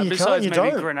down for No, that. you Besides can't, you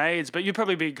maybe don't. grenades, but you'd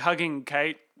probably be hugging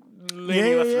Kate,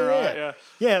 leaning left and right.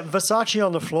 Yeah, Versace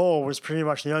on the floor was pretty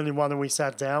much the only one that we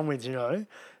sat down with,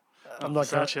 I'm not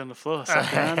Versace on the floor.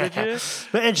 Sat down, did you?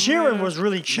 But Ed Sheeran was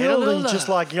really chilled and love. just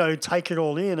take it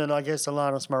all in. And I guess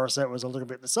Alanis Morissette was a little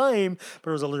bit the same,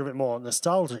 but it was a little bit more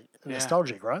nostalgic,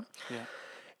 right? Yeah.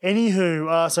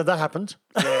 Anywho, so that happened.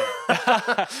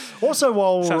 Yeah. Also,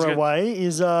 while Sounds we're good. away,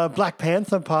 is Black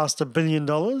Panther passed $1 billion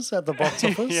at the box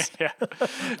office? Yeah.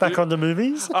 Back on the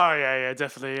movies. Oh yeah,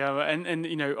 definitely. And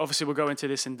obviously we'll go into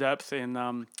this in depth in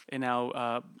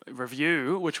our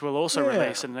review, which we'll also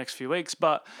release in the next few weeks.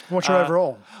 But What's your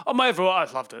overall? My overall, I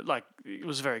loved it. It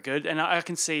was very good, and I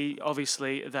can see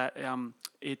obviously that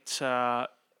it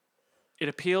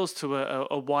appeals to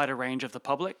a wider range of the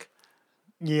public.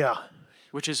 Yeah.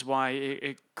 Which is why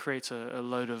it creates a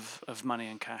load of money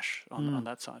and cash on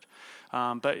that side.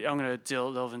 But I'm going to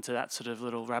delve into that sort of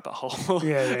little rabbit hole.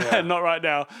 Yeah. Not right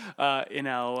now in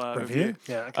our review.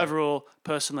 Yeah, okay. Overall,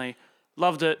 personally,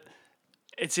 loved it.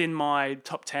 It's in my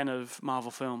top 10 of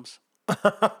Marvel films.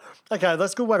 Okay,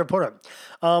 that's a good way to put it.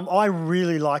 I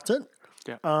really liked it.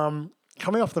 Yeah.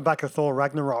 Coming off the back of Thor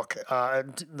Ragnarok,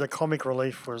 the comic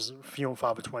relief was few and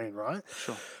far between, right?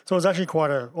 Sure. So it was actually quite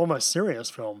a almost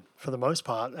serious film for the most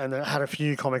part, and it had a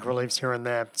few comic reliefs here and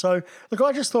there. So look,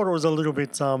 I just thought it was a little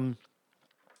bit slow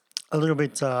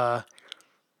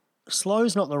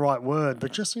is not the right word,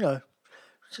 but just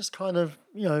just kind of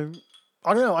I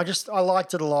don't know. I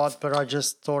liked it a lot, but I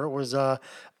just thought it was. Oh,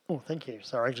 thank you.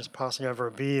 Sorry, just passing over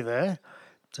a beer there.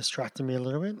 Distracted me a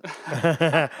little bit.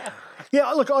 Yeah,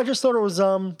 look, I just thought it was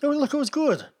it was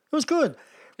good. It was good.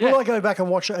 Yeah. Will I go back and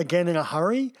watch it again in a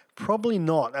hurry? Probably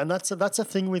not. And that's a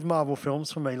thing with Marvel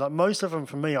films for me. Like most of them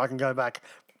for me, I can go back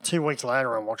 2 weeks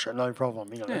later and watch it, no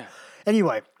problem. Yeah.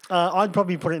 Anyway, I'd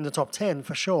probably put it in the top 10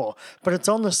 for sure. But it's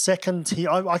on the second tier.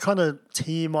 I kind of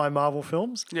tier my Marvel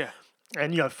films. Yeah.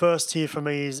 And, first tier for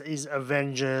me is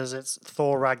Avengers, it's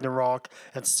Thor Ragnarok,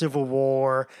 it's Civil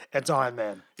War, it's Iron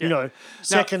Man. Yeah.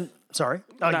 Second, and sorry,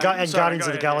 Guardians go of the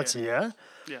ahead, Galaxy, yeah?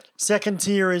 Yeah. Second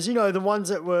tier is, the ones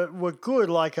that were good,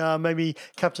 like maybe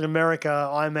Captain America,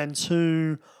 Iron Man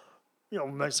 2,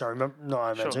 sorry, not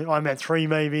Iron Man 2, Iron Man 3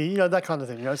 maybe, that kind of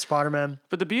thing, Spider-Man.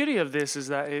 But the beauty of this is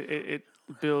that it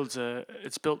built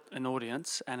an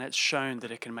audience, and it's shown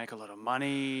that it can make a lot of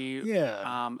money.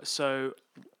 Yeah. So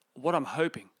what I'm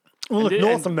hoping. Well, look, and-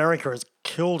 North America has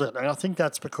killed it, and I think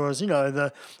that's because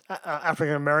the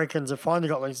African Americans have finally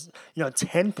got this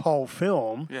tentpole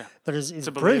film that is To believe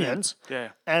in. brilliant, Yeah.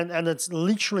 and it's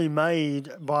literally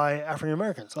made by African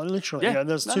Americans. Like literally, Yeah.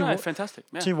 there's Fantastic.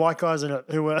 Yeah. two white guys in it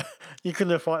who were you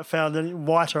couldn't have found any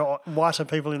whiter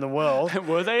people in the world.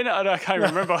 Were they in it? I can't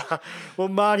remember. Well,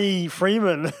 Marty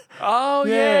Freeman. Oh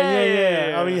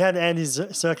yeah. I mean, he had Andy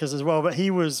Serkis as well, but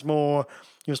he was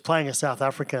playing a South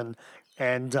African.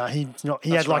 And he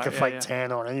had like a fake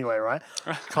tan on anyway, right?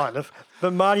 Kind of.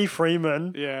 But Marty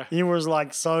Freeman, he was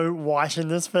like so white in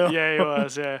this film. Yeah, he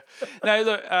was. Yeah. No,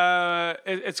 look,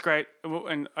 it's great,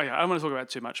 and I don't want to talk about it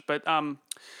too much, but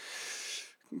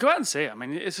go out and see it. I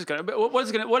mean, it's just going. What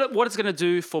it's going to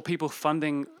do for people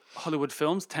funding Hollywood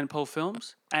films, tentpole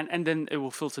films, and then it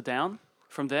will filter down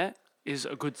from there is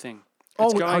a good thing.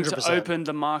 It's going 100%. to open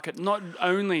the market not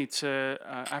only to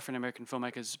African American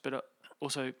filmmakers, but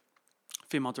also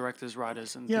female directors,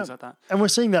 writers, and things like that. And we're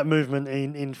seeing that movement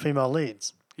in female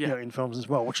leads, in films as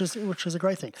well, which is a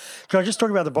great thing. Can I just talk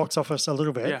about the box office a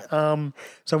little bit? Yeah.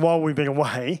 So while we've been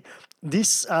away,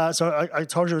 this I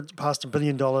told you it passed $1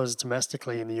 billion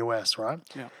domestically in the US, right?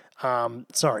 Yeah.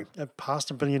 It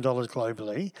passed $1 billion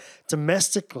globally.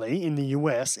 Domestically in the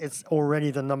US, it's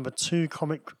already the number 2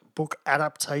 comic book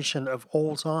adaptation of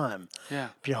all time. Yeah.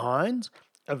 Behind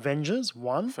Avengers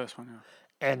 1 First one.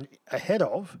 and ahead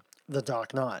of The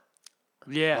Dark Knight.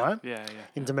 Yeah. Right? Yeah.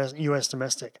 In US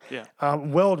domestic. Yeah.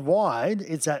 Worldwide,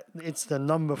 it's the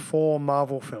number 4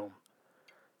 Marvel film.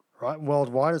 Right?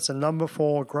 Worldwide, it's the number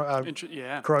 4 gross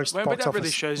But box that really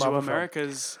office shows Marvel you film.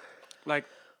 America's like.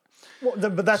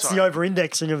 But that's Sorry. the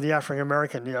over-indexing of the African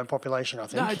American population, I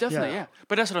think. No, definitely, yeah.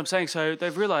 But that's what I'm saying. So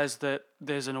they've realised that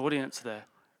there's an audience there.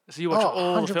 So you watch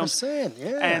all the films. 100%,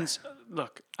 yeah. And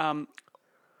look,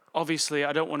 obviously,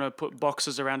 I don't want to put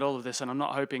boxes around all of this, and I'm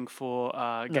not hoping for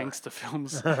gangster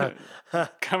films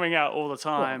coming out all the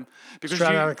time because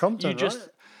Straight Outta Compton, you just right?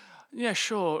 yeah,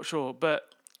 sure, but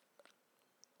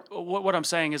what I'm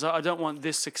saying is I don't want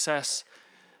this success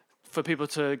for people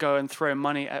to go and throw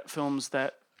money at films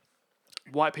that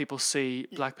white people see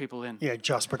black people in. Yeah,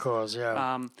 just because,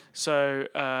 yeah.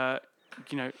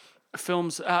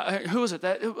 Films. Who was it?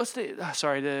 What's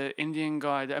the Indian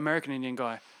guy, the American Indian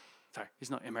guy? Sorry, he's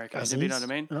not American. Aziz? You know what I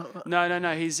mean?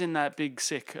 No. He's in that Big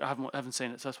Sick. I haven't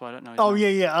seen it, so that's why I don't know. His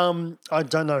name. Yeah. I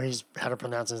don't know how to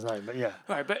pronounce his name, but yeah.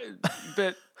 Right, but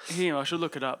I should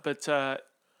look it up. But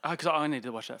because I need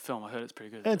to watch that film. I heard it's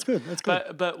pretty good. Yeah, it's good. It's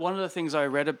good. But one of the things I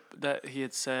read that he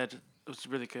had said was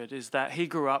really good is that he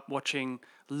grew up watching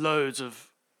loads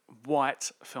of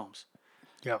white films.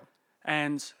 Yeah.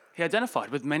 And he identified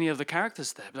with many of the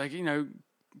characters there, like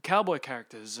cowboy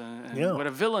characters and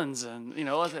whatever villains and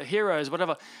heroes,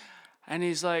 whatever. And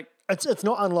he's like, It's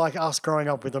not unlike us growing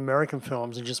up with American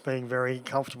films and just being very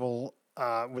comfortable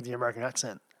with the American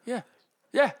accent. yeah.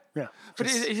 Yeah. But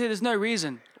he said there's no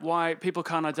reason why people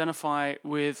can't identify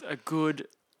with a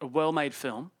well-made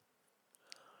film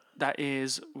that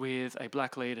is with a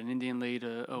black lead, an Indian lead,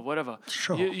 or whatever.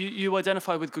 Sure. You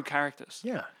identify with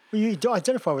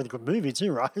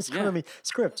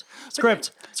script.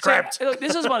 So, look,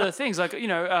 this is one of the things. Like you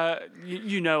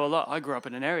know a lot. I grew up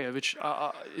in an area which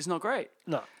is not great.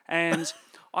 No. And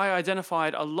I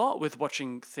identified a lot with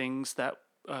watching things that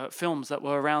films that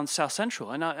were around South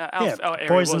Central, and our area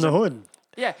Boys in the wasn't- Hood.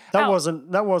 Yeah, That was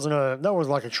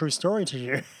like a true story to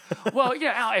you. well,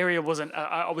 our area wasn't,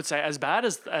 I would say, as bad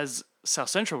as South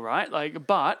Central, right? Like,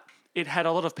 but it had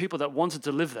a lot of people that wanted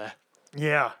to live there.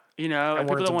 Yeah. And wanted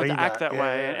people to that wanted be to act that, that yeah,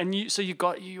 way, yeah.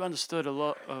 and you understood a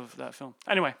lot of that film.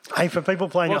 Anyway, Hey, for people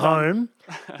playing Well at home,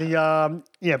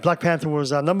 the Black Panther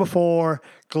was number 4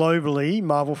 globally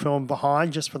Marvel film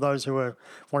behind. Just for those who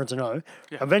wanted to know,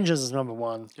 Avengers is number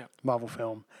 1 Marvel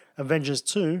film. Avengers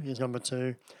 2 is number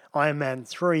 2. Iron Man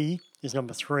 3 is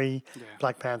number 3.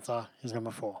 Black Panther is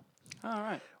number 4. all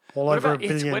right. all What over a about it?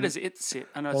 billion. Where does it sit?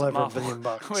 I know all it's over a a Marvel. billion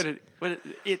bucks.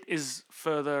 It is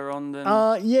further on than.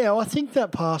 Yeah, I think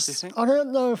that passed. think? I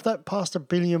don't know if that passed $1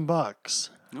 billion.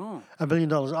 Oh. $1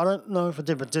 billion. I don't know if it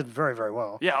did, but it did very, very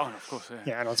well. Yeah, oh, of course. Yeah.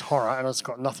 Yeah, and it's horror, and it's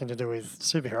got nothing to do with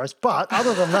superheroes. But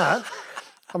other than that,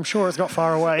 I'm sure it's not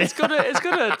far away. It's got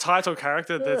a title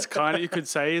character that's kind of, you could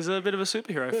say, is a bit of a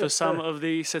superhero for some of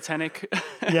the satanic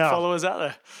followers out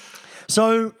there.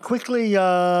 So quickly,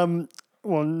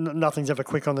 nothing's ever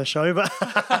quick on the show, but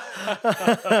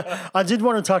I did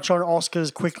want to touch on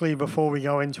Oscars quickly before we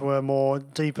go into a more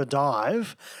deeper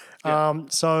dive. Yeah.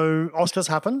 So Oscars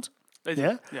happened. They Yeah,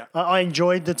 did, yeah. I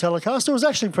enjoyed the telecast. It was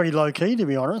actually pretty low key, to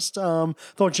be honest.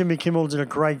 Thought Jimmy Kimmel did a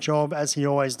great job, as he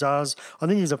always does. I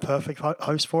think he's a perfect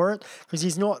host for it because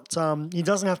he's not. He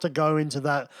doesn't have to go into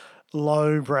that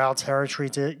low-brow territory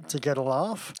to get a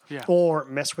laugh or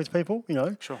mess with people. You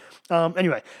know. Sure.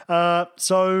 Anyway,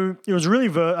 so it was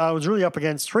really up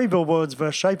against Three Billboards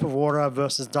versus Shape of Water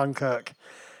versus Dunkirk.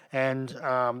 And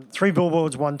Three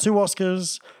Billboards won 2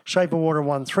 Oscars, Shape of Water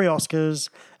won 3 Oscars,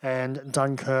 and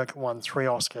Dunkirk won 3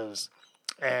 Oscars.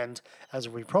 And as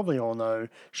we probably all know,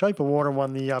 Shape of Water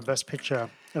won the Best Picture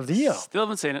of the year. Still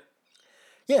haven't seen it.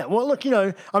 Yeah, well, look,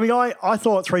 I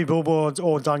thought Three Billboards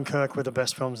or Dunkirk were the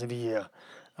best films of the year,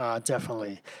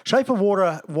 definitely. Shape of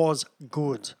Water was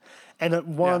good, and it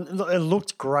won. It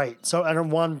looked great. And it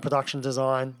won production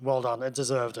design. Well done. It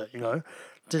deserved it.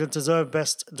 Did it deserve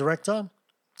Best Director?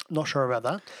 Not sure about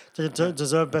that. Did it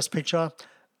deserve Best Picture?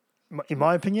 In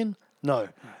my opinion, no.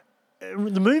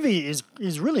 The movie is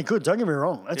really good. Don't get me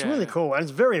wrong. It's really cool and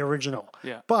it's very original.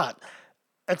 Yeah. But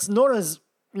it's not as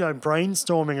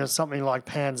brainstorming as something like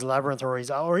Pan's Labyrinth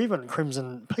or even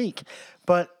Crimson Peak.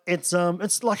 But it's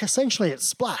like essentially it's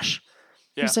Splash.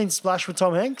 Yeah. You've seen Splash with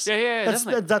Tom Hanks? Yeah,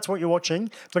 definitely. That's what you're watching,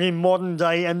 but in modern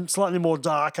day and slightly more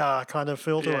darker kind of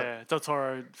feel to it. Yeah, Del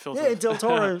Toro filter. Yeah, Del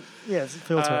Toro. Yeah, it's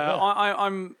feel to it.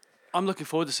 Yeah. I'm looking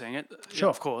forward to seeing it. Sure. Yeah,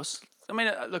 of course. I mean,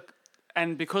 look,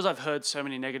 and because I've heard so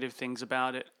many negative things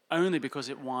about it, only because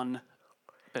it won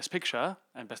Best Picture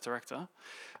and Best Director.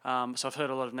 So I've heard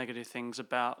a lot of negative things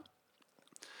about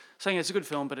saying it's a good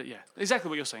film, but exactly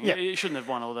what you're saying. Yeah. It shouldn't have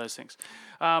won all those things.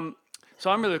 So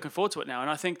I'm really looking forward to it now,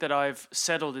 and I think that I've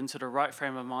settled into the right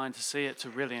frame of mind to see it, to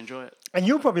really enjoy it. And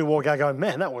you'll probably walk out going,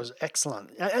 man, that was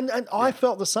excellent. And I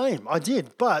felt the same. I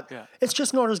did. But it's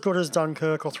just not as good as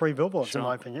Dunkirk or Three Billboards, in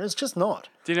my opinion. It's just not.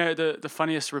 Do you know the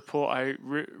funniest report I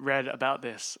read about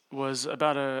this was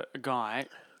about a guy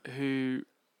who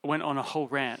went on a whole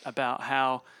rant about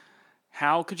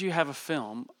how could you have a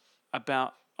film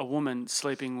about a woman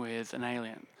sleeping with an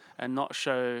alien and not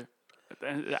show...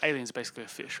 And the alien's basically a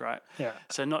fish, right? Yeah.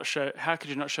 So how could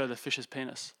you not show the fish's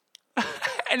penis?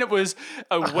 And it was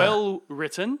a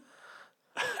well-written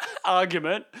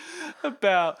argument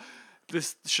about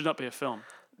this should not be a film.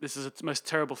 This is the most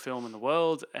terrible film in the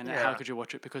world, and how could you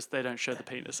watch it? Because they don't show the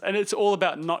penis. And it's all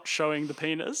about not showing the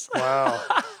penis. Wow.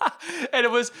 And it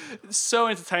was so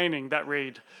entertaining, that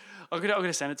read. I'm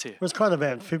gonna send it to you. It was kind of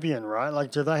amphibian, right?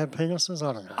 Like, do they have penises?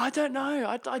 I don't know. I don't know.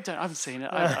 I haven't seen it.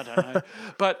 I don't know.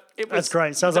 But it was... That's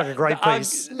great. Sounds like a great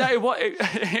piece.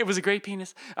 It was a great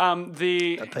penis. A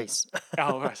piece.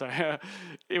 Oh, right, sorry.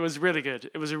 It was really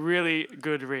good. It was a really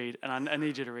good read, and I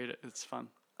need you to read it. It's fun.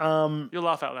 You'll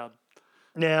laugh out loud.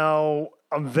 Now,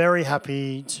 I'm very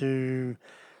happy to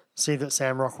see that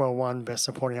Sam Rockwell won Best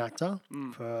Supporting Actor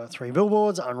for Three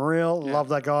Billboards. Unreal. Love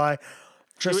that guy.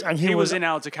 He was in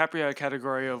our DiCaprio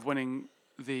category of winning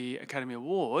the Academy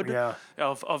Award. Yeah.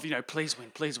 Of please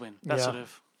win. That sort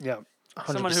of... Yeah.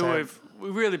 100%. Someone who we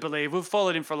really believe, we've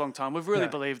followed him for a long time. We've really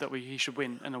believed that he should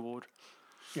win an award.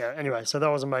 Yeah, anyway, so that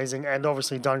was amazing. And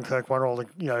obviously Dunkirk won all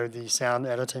the sound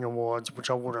editing awards,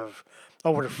 which I would have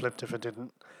flipped if it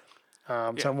didn't.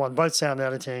 So it won both sound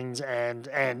editings and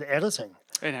editing.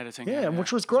 In editing. Yeah,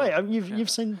 which was great. You've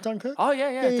seen Dunkirk? Oh,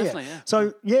 yeah, definitely, yeah.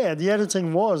 So, the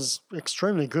editing was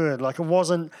extremely good. Like, it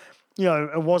wasn't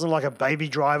like a Baby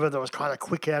Driver that was kind of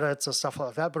quick edits or stuff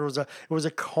like that, but it was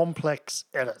a complex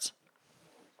edit.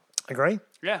 Agree?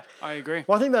 Yeah, I agree.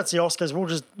 Well, I think that's the Oscars. We'll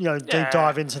just, deep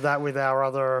dive into that with our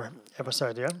other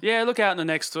episode, yeah? Yeah, look out in the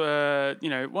next,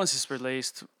 once it's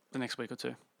released, the next week or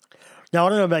two. Now, I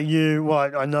don't know about you.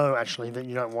 Well, I know, actually, that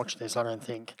you don't watch this, I don't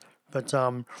think. But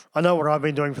I know what I've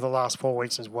been doing for the last 4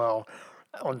 weeks as well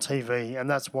on TV, and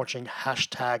that's watching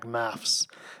 #MAFS,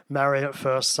 Married at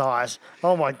First Sight.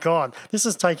 Oh, my God. This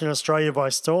has taken Australia by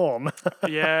storm.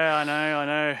 Yeah, I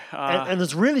know. And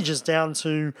it's really just down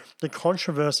to the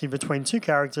controversy between two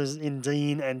characters in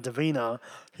Dean and Davina,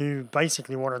 who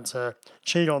basically wanted to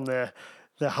cheat on their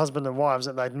husband and wives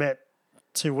that they'd met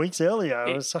 2 weeks earlier.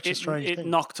 It was such a strange It thing.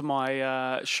 knocked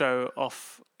my show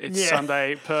off its Yeah.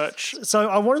 Sunday perch. So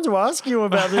I wanted to ask you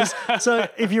about this. So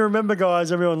if you remember,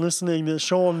 guys, everyone listening, that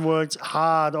Sean worked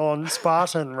hard on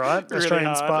Spartan, right? Really Australian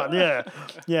hard. Spartan. Yeah.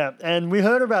 Yeah. And we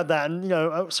heard about that.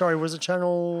 And, sorry, was it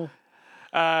Channel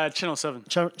 7.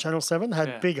 Channel 7? Had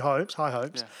Yeah. big hopes, high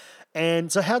hopes. Yeah.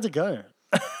 And so how'd it go?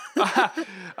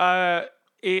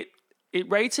 It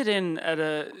raked in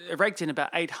about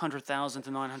 800,000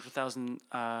 to 900,000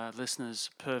 listeners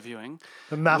per viewing.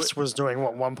 The Maths was doing,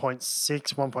 what,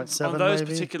 1.6, 1.7 On those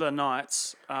maybe? particular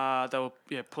nights, they were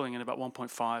pulling in about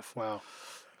 1.5, Wow.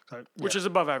 So, which is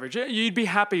above average. You'd be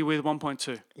happy with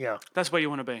 1.2. yeah. That's where you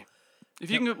want to be. If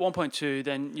you can get 1.2,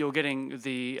 then you're getting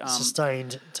the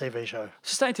Sustained TV show.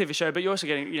 sustained TV show, but you're also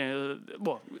getting,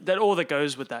 that all that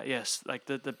goes with that, yes, like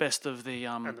the best of the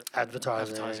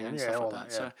Advertising. and yeah, stuff all like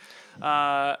that.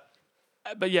 that.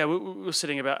 So, but yeah, we were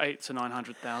sitting about 800,000 to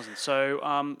 900,000.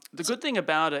 So the good thing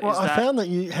about it is Well, I that. found that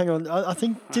you, hang on, I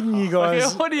think, didn't you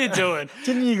guys, What are you doing?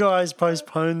 didn't you guys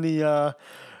postpone the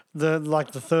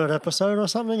third episode or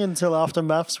something until after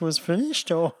Maths was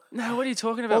finished? Or No, what are you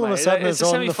talking about? All of a mate? sudden It's it's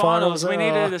the on the semi-finals. finals. We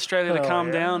needed Australia to Oh, calm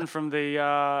yeah. down from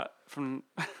the from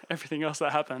everything else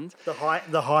that happened.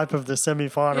 the hype of the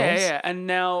semi-finals? Yeah. And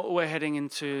now we're heading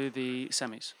into the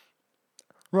semis.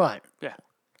 Right. Yeah.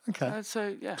 Okay.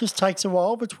 So yeah. Just takes a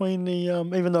while between the,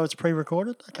 even though it's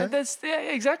pre-recorded. Okay.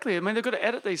 Exactly. I mean, they've got to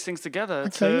edit these things together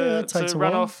Okay, yeah, it takes to a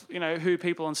run while. off, who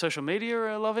people on social media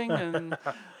are loving. And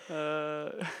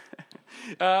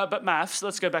but maths.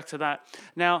 Let's go back to that.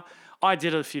 Now, I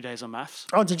did a few days on maths.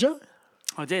 Oh, did you?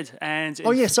 I did, and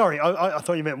Oh, yeah, sorry. I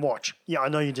thought you meant watch. Yeah, I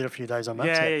know you did a few days on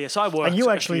Maths. yeah. So I worked And you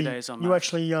a actually, few days on you maths.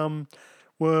 actually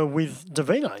were with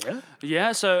Davina, yeah?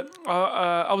 Yeah, so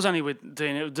I was only with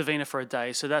Davina for a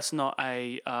day, so that's not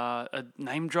a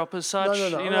name drop as such. No.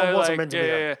 You It know, wasn't like, meant to be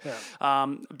yeah, that.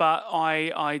 yeah. But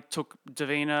I took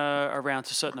Davina around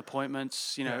to certain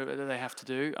appointments, that they have to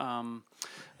do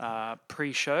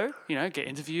pre-show. Get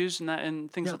interviews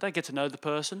and things like that. Get to know the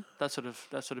person, that sort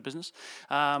of business.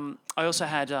 I also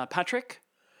had Patrick.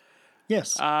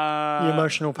 Yes. The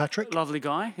emotional Patrick, Lovely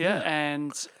guy,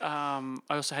 and I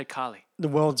also had Carly. the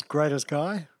world's greatest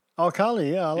guy. Oh,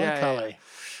 Carly, yeah, I like Yeah, yeah, Carly.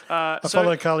 I I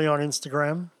follow Carly on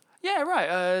Instagram. Yeah,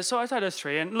 right. So I had those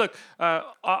three, and look,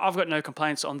 I've got no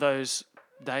complaints on those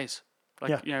days.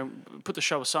 Like put the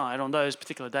show aside, on those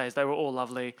particular days, they were all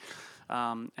lovely,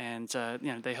 and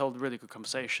they held really good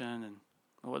conversation and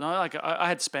whatnot. Like I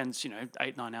had to spend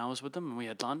 8-9 hours with them, and we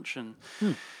had lunch and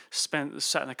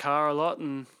sat in the car a lot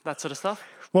and that sort of stuff.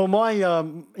 Well,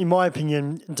 in my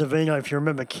opinion, Davina, if you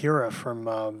remember Kira from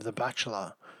The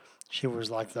Bachelor, she was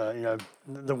like the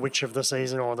witch of the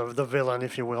season, or the villain,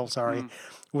 if you will. Sorry.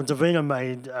 Well, Davina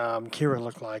made Kira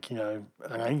look like an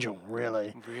angel,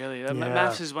 really. Really, Yeah.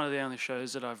 Maths is one of the only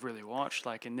shows that I've really watched,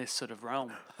 like in this sort of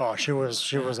realm. Oh, she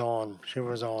was on,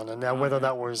 and now whether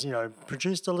that was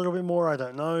produced a little bit more, I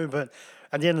don't know. But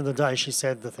at the end of the day, she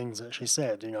said the things that she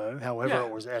said. However Yeah.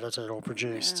 it was edited or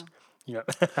produced.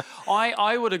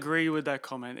 I would agree with that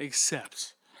comment,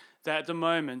 except that at the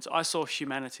moment I saw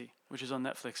Humanity, which is on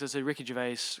Netflix. It's a Ricky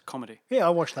Gervais comedy. Yeah, I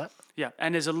watched that. Yeah,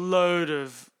 and there's a load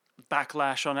of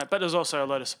backlash on it, but there's also a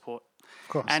load of support. Of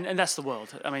course. And that's the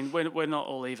world. I mean, we're not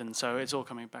all even, so it's all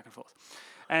coming back and forth.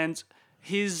 And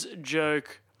his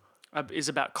joke is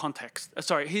about context.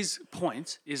 His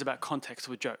point is about context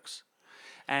with jokes.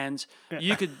 And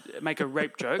you could make a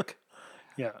rape joke,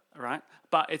 Yeah. right?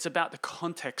 But it's about the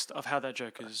context of how that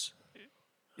joke is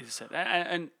said.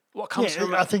 And what comes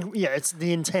from I think it's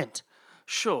the intent.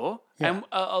 Sure. Yeah. And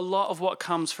a lot of what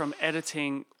comes from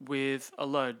editing with a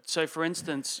load. So, for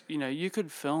instance, you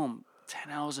could film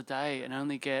 10 hours a day and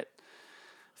only get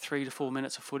 3 to 4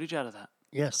 minutes of footage out of that.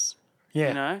 Yes.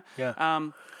 Yeah. Yeah.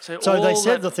 So So they all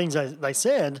said that- the things they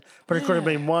said, but it could have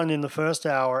been one in the first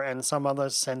hour and some other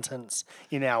sentence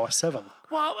in hour 7.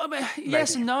 Well, I mean,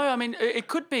 yes and no. I mean, it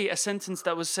could be a sentence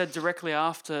that was said directly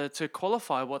after to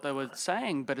qualify what they were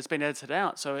saying, but it's been edited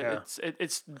out. So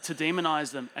it's to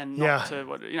demonize them and not Yeah. to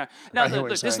what. I hear Now, what you're look,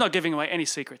 this is saying. not giving away any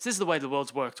secrets. This is the way the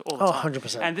world's worked all the Oh, time.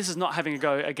 100%. And this is not having a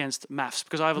go against maths,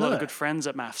 because I have a lot No. of good friends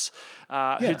at maths who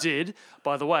Yeah. did,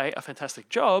 by the way, a fantastic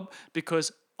job,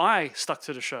 because I stuck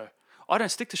to the show. I don't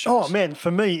stick to shows. Oh, man,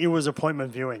 for me, it was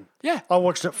appointment viewing. Yeah. I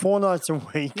watched it 4 nights a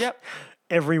week. Yep.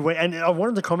 Every week. And I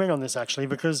wanted to comment on this, actually,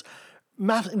 because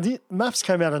Maths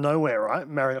came out of nowhere, right?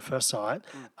 Married at First Sight.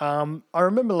 I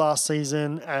remember last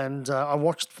season, and I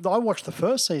watched the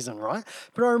first season, right?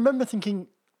 But I remember thinking,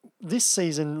 this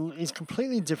season is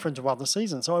completely different to other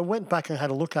seasons. So I went back and had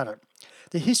a look at it.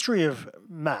 The history of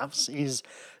Maths is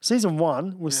season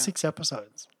 1 was 6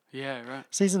 episodes. Yeah, right.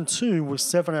 Season 2 was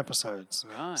 7 episodes.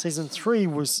 Right. Season 3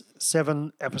 was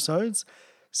 7 episodes.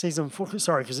 Season 4,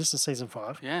 sorry, because this is season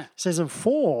 5. Yeah. Season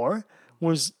 4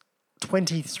 was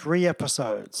 23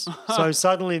 episodes. So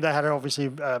suddenly they had obviously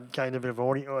gained a bit of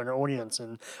an audience,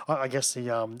 and I guess the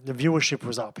viewership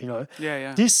was up.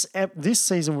 Yeah. This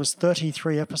season was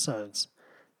 33 episodes.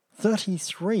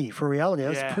 33 for reality.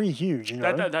 That's Yeah. pretty huge.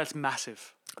 That's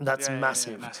massive. That's Yeah,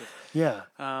 massive. Yeah, massive.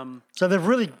 Yeah. So they've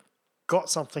really got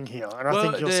something here, and I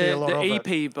think you'll see a lot the of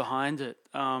EP it. behind it,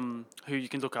 who you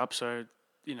can look up, so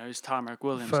is Tarmac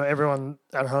Williams. For everyone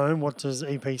at home, what does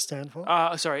EP stand for?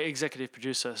 Sorry, executive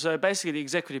producer. So basically, the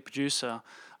executive producer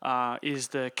is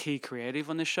the key creative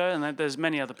on this show, and there's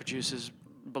many other producers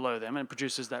below them and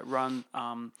producers that run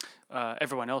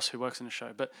everyone else who works in the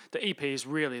show. But the EP is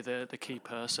really the key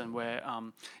person. Where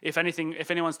if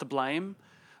anyone's to blame,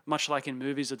 much like in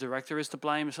movies, the director is to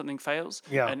blame if something fails.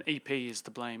 Yeah. An EP is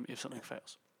to blame if something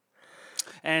fails.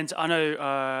 And I know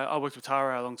I worked with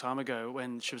Tara a long time ago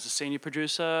when she was a senior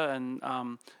producer and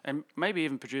maybe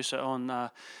even producer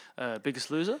on Biggest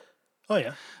Loser. Oh,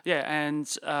 yeah. Yeah, and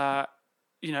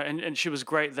and she was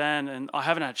great then. And I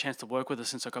haven't had a chance to work with her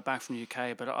since I got back from the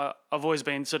UK. But I've always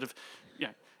been sort of,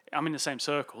 I'm in the same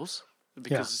circles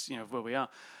because of where we are.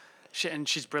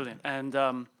 She's brilliant,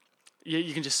 and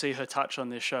you can just see her touch on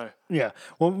this show. Yeah.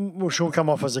 Well, she'll come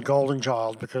off as a golden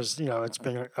child because, it's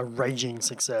been a raging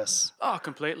success. Oh,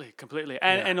 completely.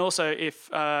 And also, if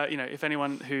if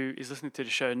anyone who is listening to the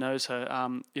show knows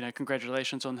her,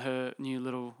 congratulations on her new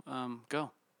little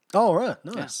girl. Oh, right.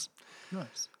 Nice.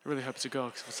 Nice. I really hope it's a girl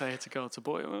because we'll say it's a girl, it's a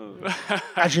boy.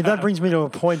 Actually, that brings me to a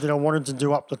point that I wanted to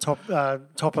do up the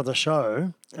top of the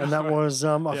show, and that was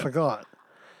I forgot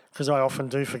because I often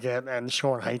do forget, and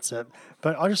Sean hates it.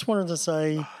 But I just wanted to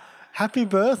say, happy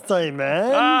birthday,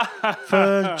 man!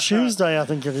 For Tuesday, I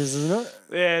think it is, isn't it?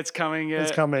 Yeah, it's coming.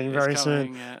 It's coming very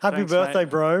soon. Yeah. Happy Thanks, birthday, mate.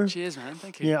 bro! Cheers, man.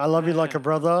 Thank you. Yeah, I love you like a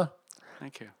brother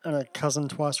Thank you. and a cousin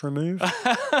twice removed.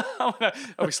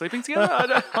 Are we sleeping together? I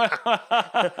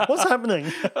don't. What's happening?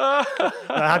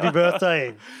 Happy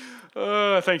birthday!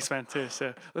 Thanks, man. Cheers.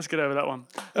 Yeah. Let's get over that one.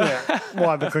 Yeah.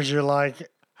 Why? Because you're like,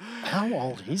 how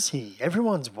old is he?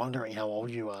 Everyone's wondering how old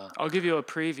you are. I'll give you a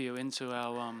preview into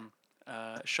our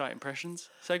Shite Impressions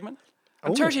segment.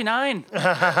 I'm Ooh. 39.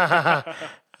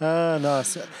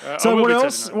 Nice. I So will what be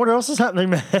else? 39. What else is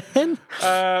happening, man?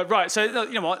 Right. So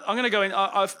you know what? I'm going to go in.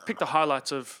 I've picked the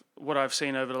highlights of what I've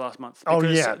seen over the last month. Oh,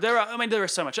 because yeah. there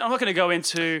is so much. I'm not going to go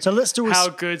into So let's do how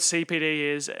good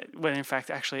CPD is, when in fact,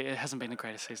 actually, it hasn't been the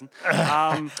greatest season.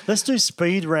 let's do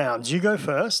speed rounds. You go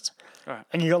first, Right.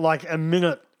 and you got like a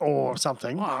minute or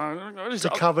something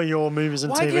to cover your movies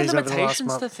and Why TVs give over the last limitations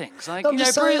month. to things? Like, No, I'm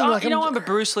just saying, like, I'm a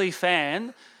Bruce Lee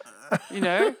fan.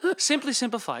 Simply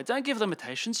simplify. Don't give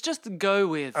limitations. Just go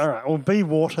with. All right, well, be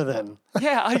water then.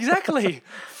 Yeah, exactly.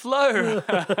 Flow.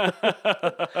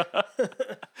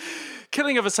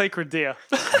 Killing of a sacred deer.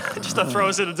 Just to throw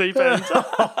us in the deep end.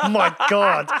 Oh my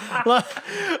God! like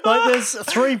there's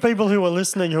 3 people who are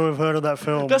listening who have heard of that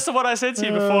film. That's what I said to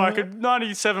you before. I could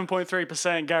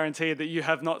 97.3% guarantee that you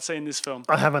have not seen this film.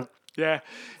 I haven't. Yeah.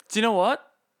 Do you know what?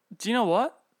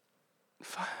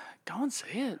 Go and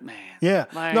see it, man. Yeah.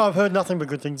 Like- No, I've heard nothing but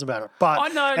good things about it. But Oh,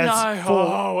 no. as for-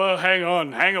 Oh, well, hang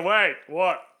on. Wait.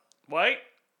 What? Wait?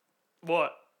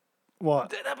 What?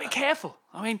 What? Be careful.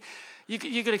 I mean, you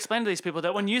could explain to these people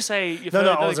that when you say you've No, heard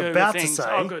I really was good about to things. say.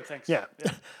 Oh, good, thanks. Yeah.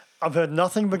 I've heard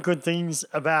nothing but good things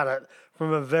about it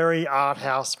from a very art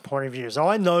house point of view. So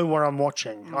I know what I'm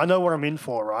watching. I know what I'm in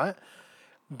for, right?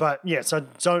 But yeah, so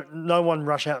no one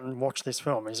rush out and watch this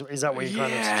film. Is that what you're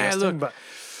kind of Yeah, suggesting? look, But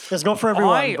it's not for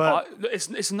everyone. But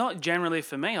it's not generally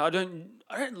for me. I don't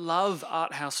love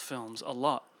art house films a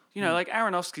lot. Like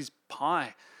Aronofsky's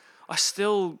Pi. I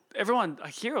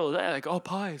hear all that like, oh,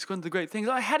 Pi, it's one of the great things.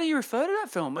 Like, how do you refer to that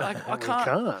film? Like, I you can't.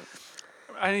 can't.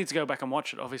 I need to go back and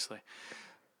watch it. Obviously,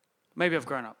 maybe I've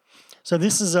grown up. So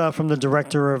this is from the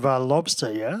director of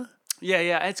Lobster, yeah?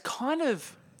 Yeah. It's kind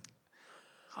of.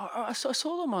 I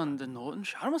saw them on the Norton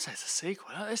show. I don't want to say it's a sequel.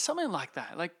 It's something like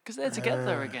that. Like, because they're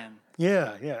together again.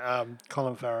 Yeah.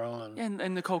 Colin Farrell And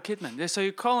Nicole Kidman. Yeah,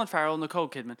 so Colin Farrell, Nicole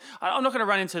Kidman. I'm not going to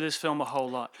run into this film a whole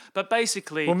lot, but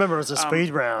basically, Well, remember, it's a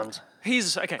speed round.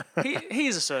 he's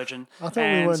he's a surgeon. I thought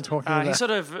we weren't talking about He that.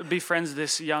 sort of befriends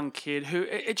this young kid who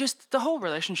it just the whole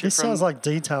relationship. This sounds like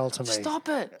detail to me. Stop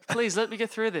it, please. Let me get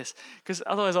through this, because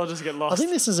otherwise I'll just get lost. I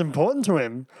think this is important to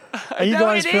him. Are you No,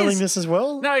 guys it feeling is. this as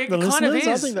well? No, it the kind of listeners?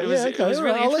 I is. think that, It was- yeah, it okay. was all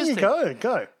really right, I'll let you interesting.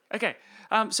 go. Okay.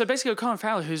 So basically, Colin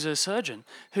Farrell, who's a surgeon,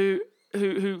 who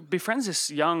who befriends this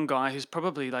young guy who's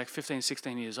probably like 15,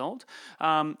 16 years old,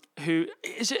 who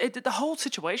is the whole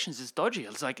situation is dodgy.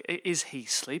 It's like, is he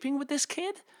sleeping with this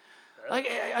kid? Like,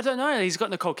 I don't know. He's got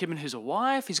Nicole Kidman, who's a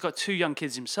wife. He's got 2 young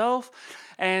kids himself.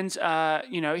 And,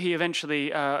 he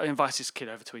eventually invites this kid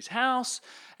over to his house.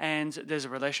 And there's a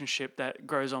relationship that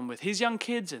grows on with his young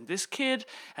kids and this kid.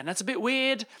 And that's a bit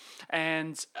weird.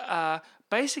 And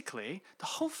basically, the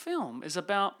whole film is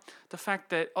about the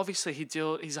fact that obviously he's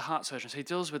a heart surgeon. So he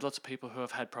deals with lots of people who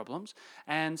have had problems.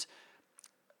 And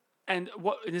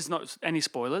what, it is not any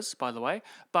spoilers, by the way,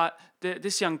 but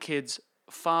this young kid's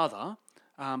father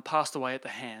passed away at the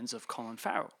hands of Colin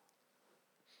Farrell.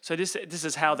 So this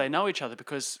is how they know each other,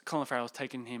 because Colin Farrell's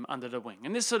taken him under the wing,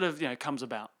 and this sort of comes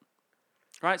about,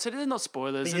 right? So these are not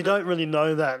spoilers. But you don't really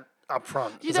know that up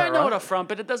front. You don't know it up front,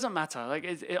 but it doesn't matter. Like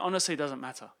it honestly doesn't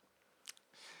matter,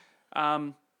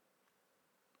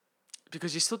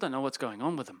 because you still don't know what's going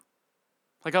on with them.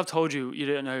 Like I've told you, you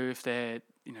don't know if they're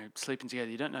sleeping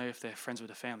together. You don't know if they're friends with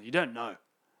the family. You don't know,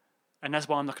 and that's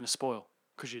why I'm not going to spoil.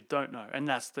 Because you don't know, and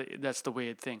that's the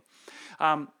weird thing.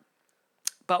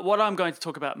 But what I'm going to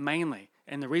talk about mainly,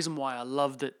 and the reason why I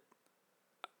loved it,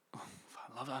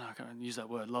 I can't use that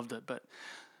word, loved it, but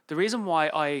the reason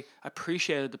why I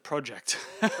appreciated the project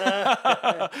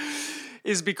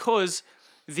is because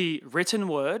the written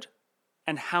word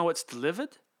and how it's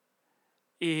delivered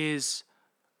is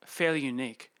fairly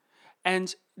unique.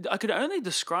 And I could only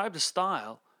describe the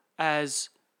style as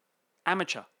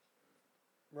amateur.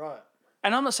 Right.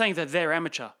 And I'm not saying that they're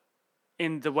amateur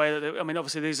in the way that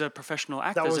obviously these are professional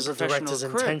actors. That was the professional director's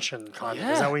crew. intention, kind of.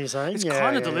 Is that what you're saying? It's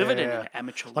kind of delivered in an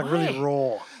amateur way. Like really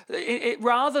raw.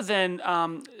 Rather than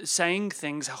saying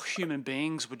things how human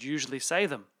beings would usually say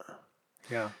them.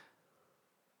 Yeah.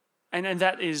 And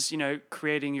that is,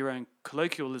 creating your own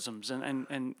colloquialisms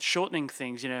and shortening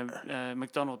things.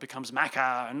 McDonald becomes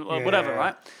Macca and whatever,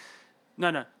 right?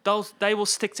 No. They will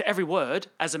stick to every word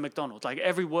as a McDonald's. Like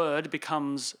every word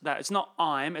becomes that. It's not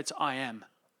I'm, it's I am.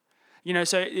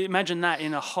 So imagine that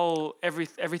in a whole,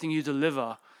 everything you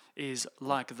deliver is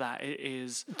like that. It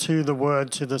is... To the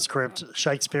word, to the script,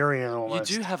 Shakespearean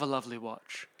almost. You do have a lovely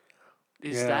watch.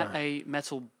 Is that a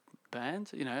metal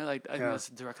band? I think that's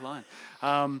a direct line.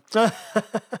 From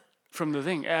the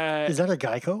thing. Is that a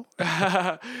Geico?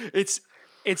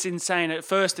 It's insane. At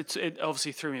first, it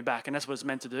obviously threw me back, and that's what it's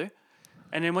meant to do.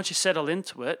 And then once you settle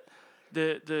into it,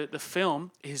 the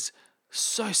film is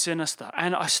so sinister,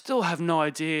 and I still have no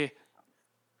idea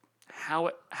how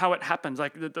it happens.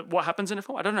 Like what happens in the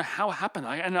film, I don't know how it happened,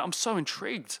 and I'm so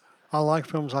intrigued. I like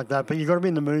films like that, but you got to be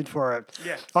in the mood for it.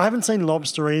 Yeah. I haven't seen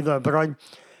Lobster either, but I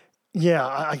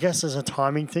guess as a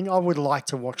timing thing, I would like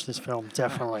to watch this film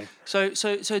definitely. So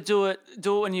do it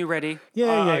when you're ready.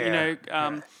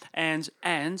 And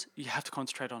you have to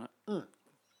concentrate on it.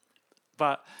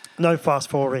 But no fast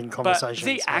forwarding but conversations.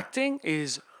 the acting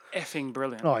is effing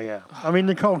brilliant. Oh yeah, I mean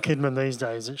Nicole Kidman these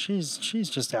days, she's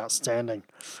just outstanding.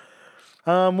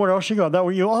 What else you got? That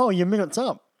were you? Oh, your minute's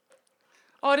up.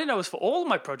 Oh, I didn't know it was for all of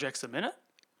my projects a minute.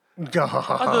 God. I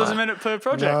thought it was a minute per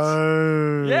project.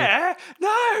 No. Yeah,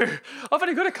 no. I've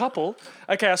only got a couple.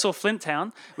 Okay, I saw Flint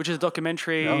Town, which is a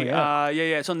documentary. Oh, yeah.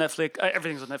 It's on Netflix.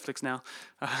 Everything's on Netflix now,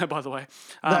 by the way.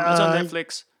 It's on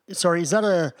Netflix. Sorry, is that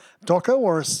a doco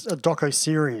or a doco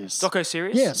series? Doco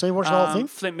series. Yeah, so you watched the whole thing?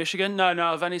 Flint, Michigan. No,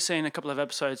 I've only seen a couple of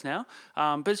episodes now.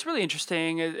 But it's really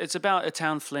interesting. It's about a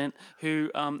town, Flint, who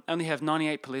only have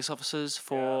 98 police officers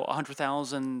for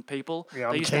 100,000 people. Yeah, they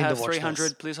I'm used to keen to have watch 300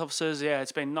 this. police officers. Yeah,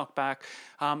 it's been knocked back.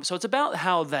 So it's about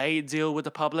how they deal with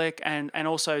the public and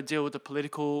also deal with the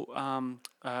political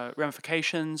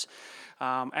ramifications.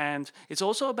 And it's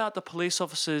also about the police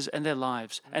officers and their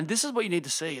lives. And this is what you need to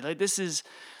see. Like this is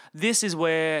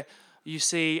where you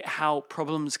see how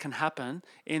problems can happen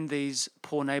in these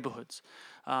poor neighborhoods.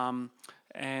 I'm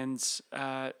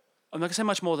not going to say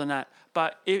much more than that,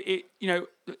 but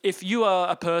if you are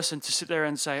a person to sit there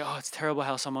and say, oh, it's terrible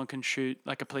how someone can shoot,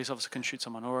 like a police officer can shoot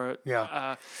someone, or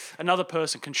another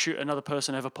person can shoot another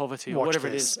person over poverty, or whatever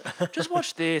this. it is, just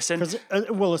watch this. And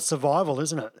it's survival,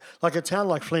 isn't it? Like a town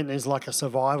like Flint is like a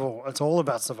survival. It's all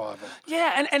about survival.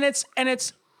 Yeah, and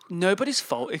it's nobody's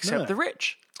fault except the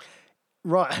rich.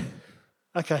 Right.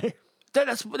 Okay.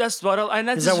 That's what this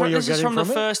is from the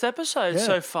first episode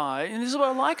so far, and this is what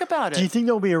I like about it. Do you think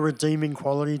there'll be a redeeming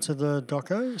quality to the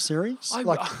doco series?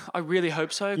 I really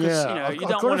hope so, because I've you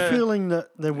don't got want a feeling that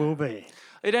there will be.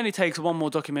 It only takes one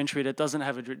more documentary that doesn't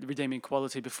have a redeeming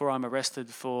quality before I'm arrested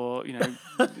for I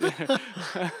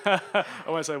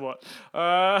won't say what.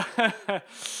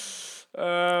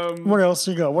 What else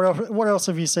you got? What else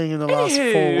have you seen in the last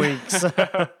 4 weeks?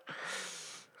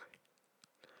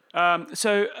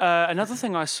 So another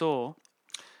thing I saw,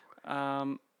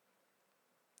 oh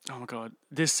my God,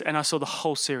 and I saw the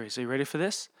whole series. Are you ready for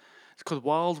this? It's called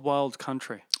Wild Wild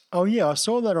Country. Oh, yeah, I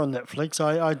saw that on Netflix.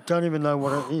 I don't even know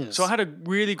what it is. So I had a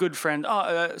really good friend.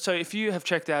 So if you have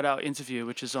checked out our interview,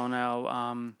 which is on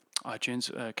our iTunes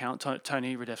account,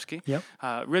 Tony Radevsky, Yep.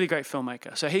 Really great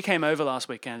filmmaker. So he came over last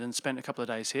weekend and spent a couple of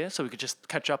days here, so we could just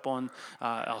catch up on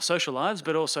our social lives,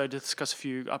 but also discuss a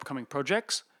few upcoming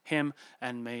projects, him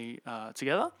and me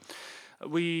together.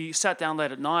 We sat down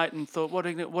late at night and thought, what are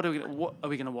we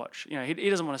going to watch? You know, he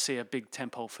doesn't want to see a big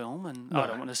tentpole film, and I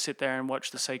don't want to sit there and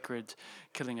watch the sacred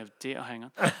killing of deer. Oh, hang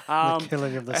on, The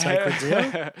killing of the sacred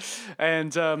deer.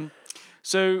 and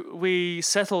so we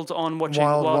settled on watching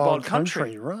Wild Wild Wild Country.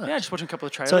 Country, right. Yeah, just watching a couple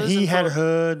of trailers. So he and had thought-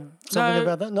 heard something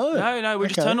about that? No. We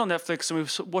just Okay. turned on Netflix and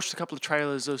we watched a couple of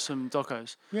trailers of some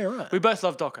docos. Yeah, right. We both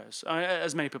love docos,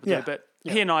 as many people Yeah. do, but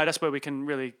he and I, that's where we can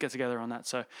really get together on that.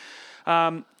 So,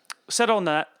 set on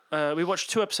that. We watched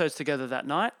 2 episodes together that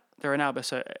night. They're an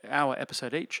hour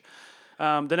episode each.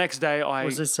 The next day,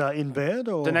 Was this in bed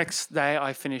or? the next day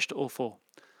I finished all 4.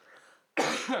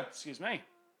 Excuse me.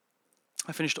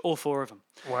 I finished all 4 of them.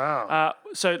 Wow.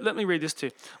 So let me read this to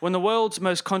you. When the world's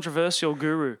most controversial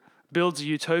guru builds a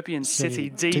utopian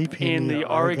city deep in the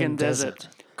Oregon desert,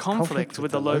 conflict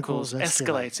with the locals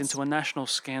escalates into a national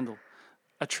scandal.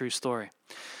 A true story.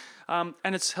 And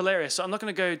it's hilarious. So I'm not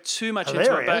going to go too much into it.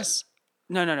 Hilarious.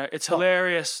 No. It's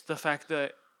hilarious, the fact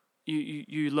that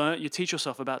you teach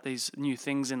yourself about these new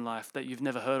things in life that you've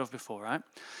never heard of before, right?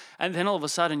 And then all of a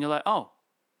sudden you're like, oh,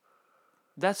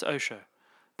 that's Osho.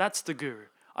 That's the guru.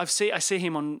 I see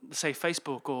him on, say,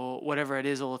 Facebook or whatever it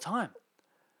is all the time.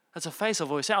 That's a face I've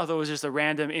always seen. I thought it was just a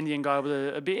random Indian guy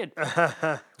with a beard.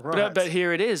 Right. But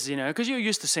here it is, you know, because you're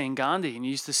used to seeing Gandhi and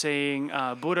you're used to seeing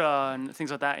Buddha and things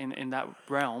like that in that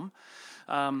realm.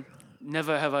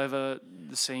 Never have I ever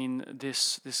seen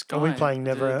this guy. Are we playing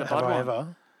Never the Have Bud I one.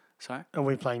 Ever? Sorry? Are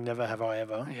we playing Never Have I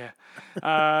Ever? Yeah.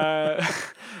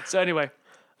 So anyway,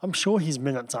 I'm sure his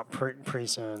minute's up pretty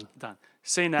soon. done.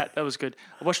 Seen that. That was good.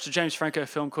 I watched a James Franco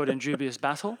film called Indubious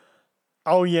Battle.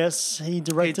 Oh, yes. He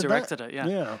directed directed that? it,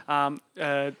 yeah.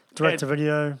 Yeah. Direct to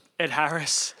video. Ed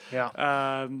Harris. Yeah.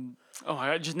 Oh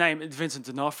my God, just name it. Vincent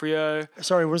D'Onofrio.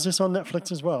 Sorry, was this on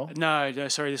Netflix as well? No,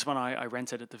 sorry, this one I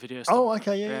rented at the video store. Oh,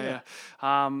 okay. Yeah.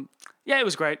 Yeah, it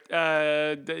was great.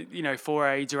 For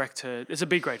a director, it's a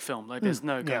big, great film. Like, there's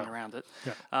no going around it.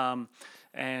 Yeah.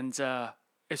 And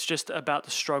it's just about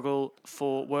the struggle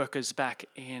for workers back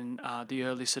in the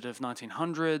early sort of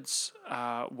 1900s,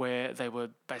 where they were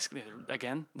basically,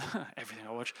 again, everything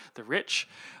I watch, the rich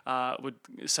would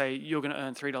say, you're going to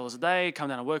earn $3 a day, come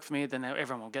down and work for me. Then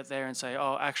everyone will get there and say,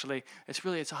 oh, actually,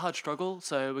 it's a hard struggle,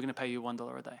 so we're going to pay you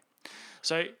 $1 a day.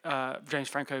 So James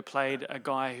Franco played a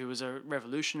guy who was a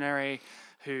revolutionary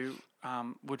who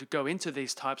would go into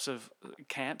these types of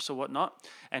camps or whatnot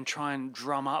and try and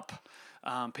drum up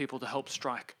people to help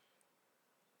strike.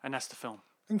 And that's the film.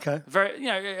 Okay.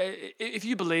 Very, if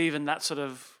you believe in that sort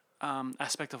of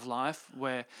aspect of life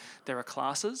where there are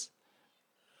classes,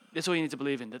 that's all you need to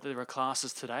believe in, that there are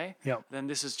classes today. Yeah. Then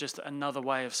this is just another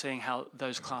way of seeing how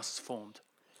those classes formed.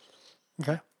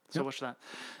 Okay. So watch that.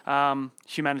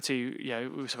 Humanity,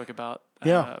 we spoke about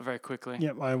very quickly.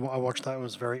 Yeah, I watched that. It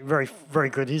was very, very, very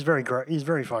good. He's very great. He's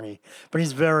very funny. But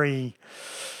he's very...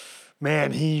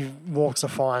 Man, he walks a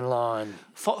fine line.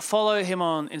 Follow him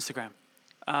on Instagram.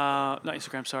 Not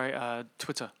Instagram, sorry,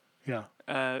 Twitter. Yeah.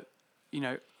 I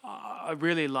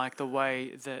really like the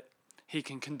way that he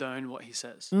can condone what he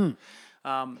says.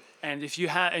 And if you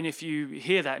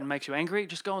hear that and it makes you angry,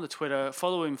 just go on to Twitter,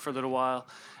 follow him for a little while,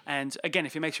 and again,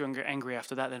 if he makes you angry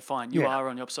after that, then fine, you are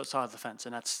on the opposite side of the fence,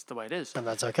 and that's the way it is. And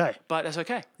that's okay. But that's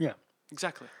okay. Yeah.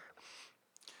 Exactly.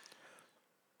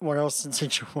 What else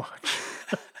did you watch?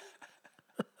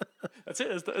 That's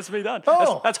it. It's me done.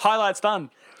 Oh. That's highlights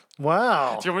done.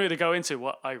 Wow. Do you want me to go into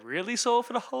what I really saw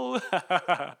for the whole?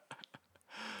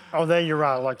 Oh, there you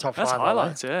are, like top That's 5.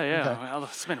 highlights. Yeah. Okay. Well,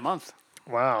 it's been a month.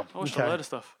 Wow. I watched a load of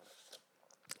stuff.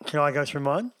 Can I go through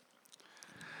mine?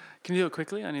 Can you do it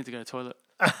quickly? I need to go to the toilet.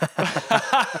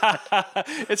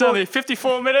 It's only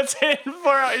 54 minutes in for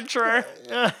our intro.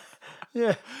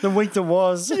 Yeah. The week that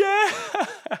was. Yeah.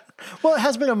 Well, it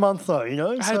has been a month though, you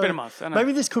know. It has been a month, I know.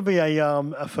 Maybe this could be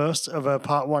a first of a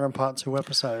part 1 and part 2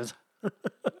 episode.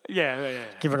 Yeah.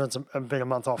 Given it's been a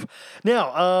month off.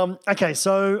 Now, okay,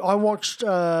 so I watched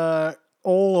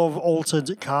all of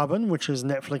Altered Carbon, which is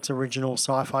Netflix original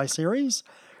sci-fi series,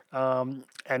 and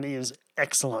it is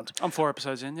excellent. I'm 4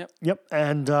 episodes in, yep. Yep,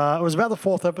 and it was about the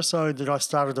 4th episode that I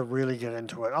started to really get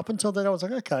into it. Up until then, I was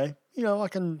like, okay, I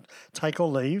can take or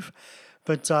leave.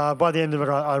 But by the end of it,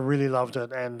 I really loved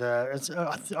it, and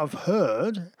I've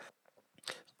heard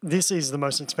this is the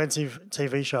most expensive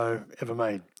TV show ever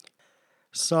made.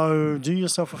 So do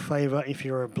yourself a favour if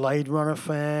you're a Blade Runner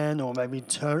fan or maybe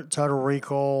Total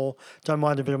Recall, don't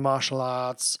mind a bit of martial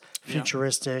arts,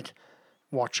 futuristic,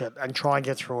 watch it and try and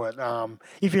get through it.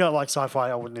 If you don't like sci-fi,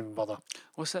 I wouldn't even bother.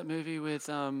 What's that movie with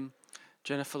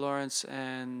Jennifer Lawrence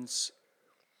and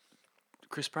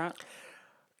Chris Pratt?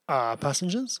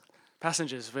 Passengers?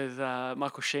 Passengers with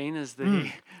Michael Sheen as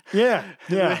the... Yeah.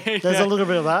 There's a little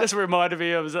bit of that. That's what reminded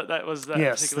me of that was that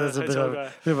Yes, particular there's a hotel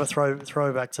guy. bit of a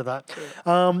throwback to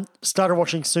that. Started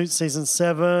watching Suits season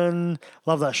 7.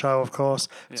 Love that show, of course.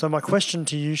 So my question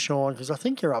to you, Sean, because I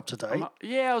think you're up to date.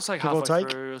 Yeah, I was like Give or halfway take.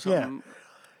 through or something.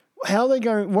 How are they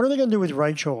going? What are they going to do with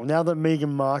Rachel now that Meghan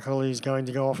Markle is going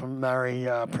to go off and marry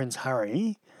Prince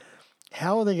Harry?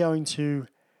 How are they going to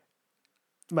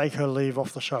make her leave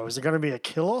off the show? Is it going to be a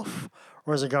kill-off,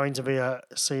 or is it going to be a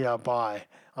see ya bye?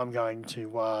 I'm going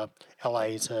to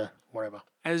LA to whatever.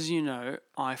 As you know,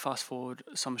 I fast forward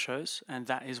some shows, and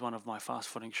that is one of my fast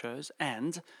forwarding shows.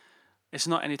 And it's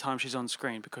not any time she's on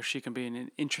screen because she can be in an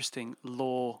interesting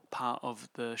lore part of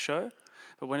the show.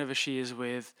 But whenever she is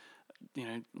with,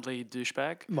 lead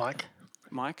douchebag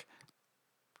Mike,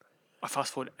 I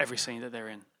fast forward every scene that they're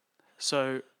in.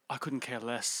 So I couldn't care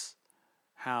less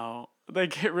how they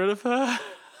get rid of her.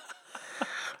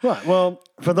 Right. Well,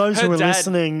 for those Her who are dad-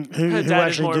 listening Her who dad is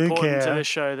actually more do important to care, this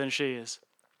show than she is.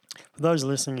 for those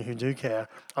listening who do care,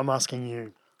 I'm asking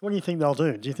you, what do you think they'll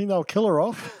do? Do you think they'll kill her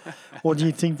off, or do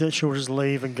you think that she'll just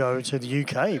leave and go to the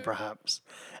UK perhaps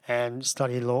and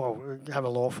study law, or have a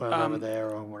law firm over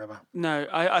there or whatever? No,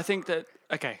 I think that,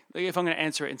 okay, if I'm going to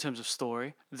answer it in terms of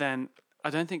story, then I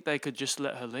don't think they could just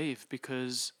let her leave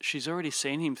because she's already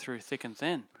seen him through thick and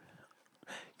thin.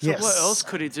 So Yes. what else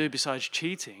could he do besides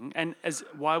cheating? And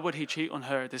why would he cheat on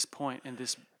her at this point in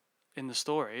the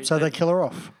story? So they kill her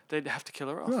off. They'd have to kill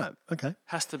her off. Right. Okay.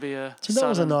 Has to be a So that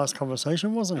was a sudden- nice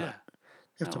conversation, wasn't it? Yeah.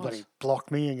 You have to That bloody was.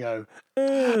 block me and go,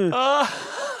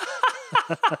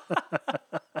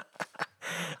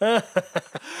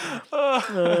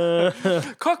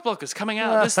 Cock blockers coming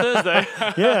out this Thursday.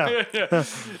 yeah.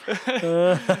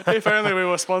 If only we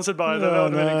were sponsored by them, that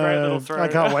would have been a great little throw. I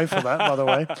can't wait for that, by the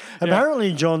way.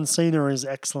 Apparently, John Cena is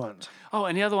excellent. Oh,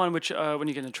 and the other one, which when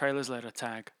you get in the trailers later,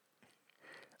 tag.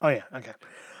 Oh, yeah. Okay.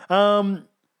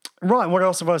 Right. What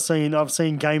else have I seen? I've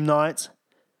seen Game Night,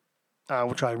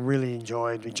 which I really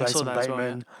enjoyed with Jason that as well,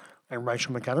 Bateman and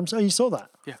Rachel McAdams. Oh, you saw that?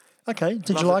 Yeah. Okay. Did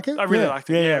you Loved like it? I really liked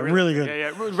it. Yeah, really good.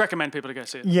 Yeah. Would recommend people to go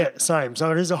see it. Yeah, same.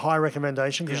 So it is a high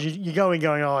recommendation because you go in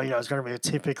going, it's going to be a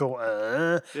typical,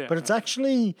 but it's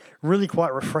actually really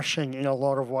quite refreshing in a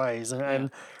lot of ways, and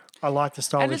I like the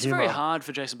style And of it's humor. very hard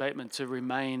for Jason Bateman to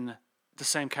remain the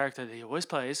same character that he always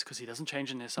plays because he doesn't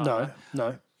change in this either.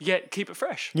 No. Yet keep it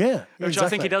fresh. Yeah, Which I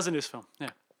think he does in this film. Yeah.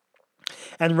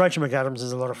 And Rachel McAdams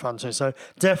is a lot of fun too. So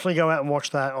definitely go out and watch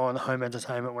that on home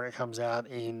entertainment when it comes out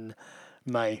in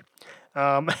May.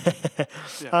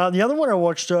 The other one I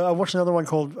watched another one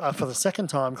called, for the second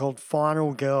time, called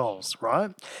Final Girls,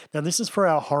 right? Now, this is for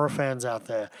our horror fans out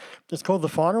there. It's called The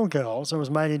Final Girls. It was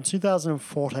made in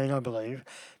 2014, I believe.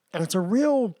 And it's a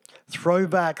real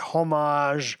throwback,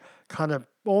 homage, kind of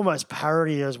almost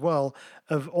parody as well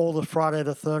of all the Friday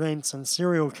the 13th and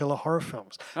serial killer horror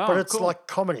films. But it's cool. like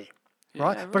comedy.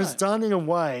 Right? But it's done in a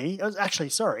way. It's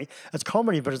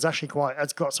comedy, but it's actually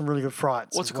it's got some really good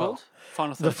frights. What's as it well. called?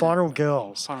 Final The 13. Final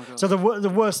Girls. Final Girls. So the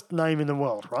worst name in the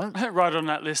world, right? Right on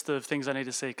that list of things I need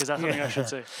to see because that's something I should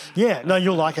see. Yeah, no,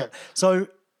 you'll like it. So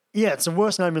yeah, it's the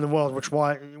worst name in the world, which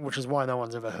is why no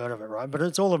one's ever heard of it, right? But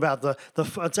it's all about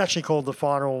it's actually called the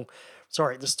final.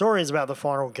 Sorry, the story is about the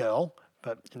final girl,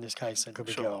 but in this case it could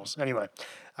be girls. Anyway,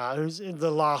 who's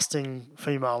the lasting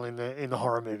female in the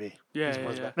horror movie? Yeah, is what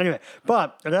it's yeah. about. Anyway,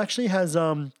 but it actually has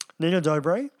Nina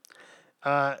Dobrev,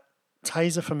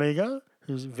 Taser Farmiga,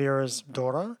 who's Vera's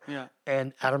daughter, Yeah.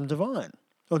 and Adam Devine.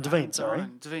 Or Devine, sorry.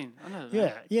 Devine. I know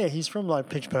that. Yeah, he's from like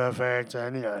Pitch Perfect,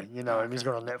 and you know him. He's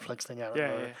got a Netflix thing out.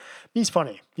 Yeah. He's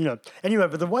funny, Anyway,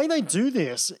 but the way they do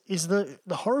this is the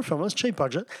horror film. It's cheap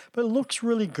budget, but it looks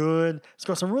really good. It's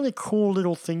got some really cool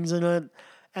little things in it,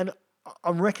 and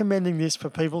I'm recommending this for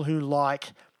people who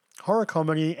like horror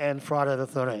comedy and Friday the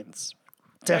 13th.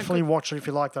 Definitely watch it if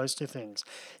you like those two things.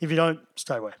 If you don't,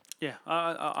 stay away. Yeah.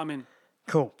 I'm in.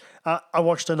 Cool. I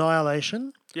watched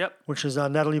Annihilation, Yep. which is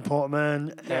Natalie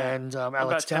Portman and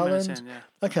Alex About 10 minutes Garland. in, yeah.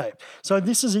 Okay, so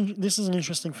this is an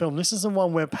interesting film. This is the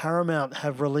one where Paramount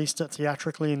have released it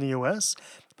theatrically in the US,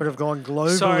 but have gone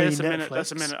globally. Sorry, Netflix.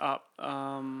 that's a minute up.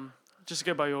 Just to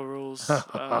go by your rules.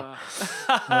 Keep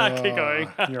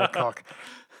going. You're a cock.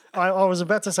 I was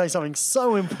about to say something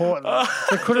so important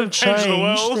that could have Change the changed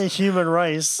world. the human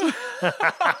race.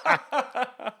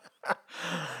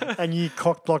 And you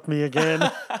cock-blocked me again.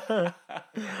 No,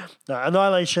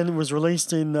 Annihilation was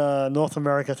released in North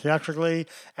America theatrically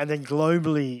and then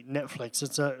globally Netflix.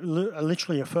 It's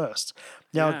literally a first.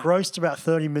 Now, it Yeah. grossed about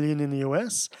 30 million in the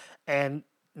US and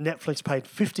Netflix paid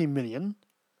 50 million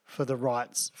for the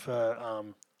rights for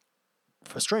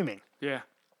streaming. Yeah.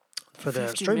 For the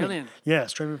 50 streaming. million? Yeah,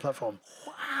 streaming platform.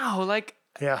 Wow, like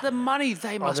Yeah. the money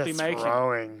they must they're be making.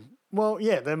 throwing. Well,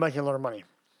 yeah, they're making a lot of money.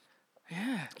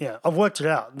 Yeah. Yeah, I've worked it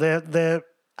out. Their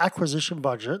acquisition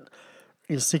budget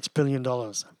is $6 billion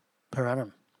per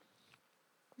annum.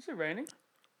 Is it raining?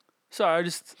 Sorry,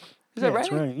 is that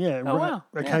It's raining? raining. Yeah, Oh, wow.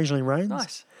 Yeah. occasionally rains.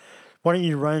 Nice. Why don't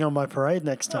you rain on my parade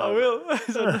next time? I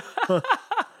will.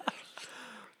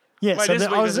 Yeah, Wait, so this then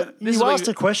week I is was, it- this you week- asked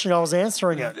a question, I was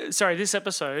answering it, Sorry, this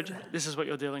episode, this is what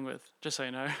you're dealing with, just so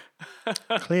you know.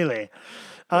 clearly.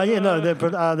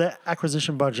 Their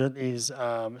acquisition budget is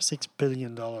 $6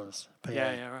 billion per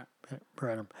Yeah, year. yeah, right. Per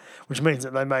annum, which means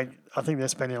that I think they're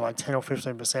spending like 10 or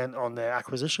 15% on their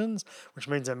acquisitions, which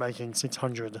means they're making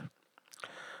 600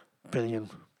 billion,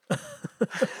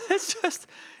 It's just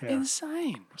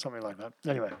insane. something like that.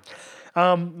 Anyway,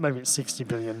 maybe it's 60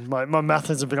 billion. My math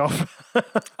is a bit off.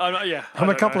 Yeah. I'm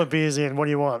a couple of beers in. What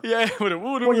do you want? Yeah, what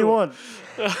What do you want?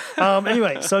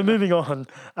 Anyway, so moving on.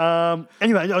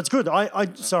 Anyway, no, it's good.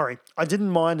 Sorry, I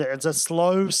didn't mind it. It's a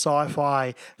slow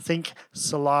sci-fi. Think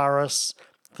Solaris.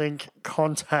 Think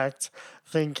Contact.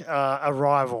 Think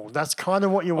Arrival. That's kind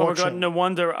of what you're Oh my watching. god, no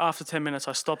wonder after 10 minutes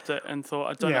I stopped it and thought,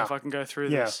 I don't know Yeah. if I can go through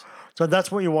Yeah. this. So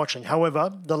that's what you're watching. However,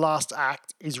 the last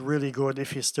act is really good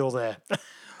if you're still there.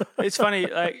 It's funny,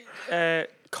 like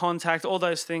Contact, all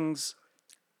those things,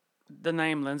 the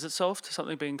name lends itself to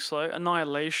something being slow.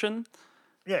 Annihilation.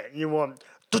 Yeah, you want.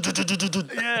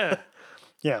 Yeah.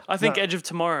 Yeah. I think no. Edge of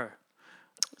Tomorrow.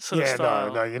 Sort of Yeah,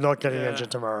 style. no, you're not getting Yeah. Edge of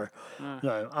Tomorrow.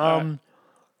 No.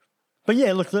 But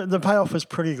yeah, look, the payoff was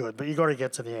pretty good, but you got to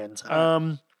get to the end.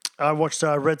 I watched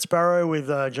Red Sparrow with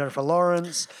Jennifer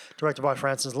Lawrence, directed by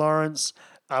Francis Lawrence.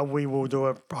 We will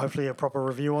do hopefully a proper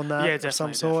review on that Yeah, of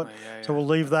some definitely, sort. definitely. Yeah, So we'll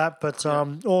leave that. But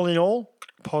all in all,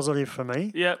 positive for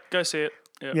me. Yep, go see it.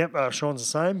 Yep. Yep, Sean's the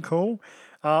same. Cool.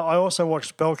 I also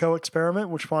watched Belko Experiment,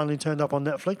 which finally turned up on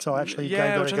Netflix. I actually gave Yeah,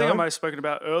 that which a I think I go. might have spoken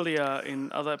about earlier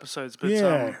in other episodes. But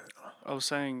Yeah. I was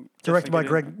saying. Directed by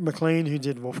definitely get Greg McLean, who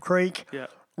did Wolf Creek. in. Yeah.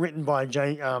 Written by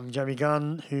Jamie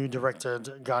Gunn, who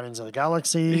directed Guardians of the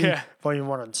Galaxy, Yeah. Volume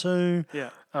 1 and 2. Yeah.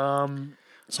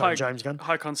 Sorry, James Gunn.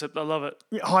 High concept. I love it.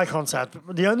 Yeah, high concept.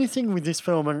 But the only thing with this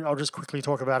film, and I'll just quickly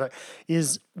talk about it,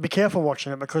 is be careful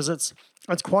watching it because it's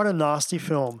quite a nasty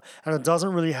film and it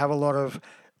doesn't really have a lot of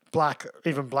black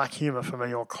humor for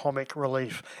me or comic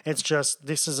relief. It's just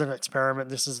this is an experiment.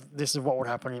 This is what would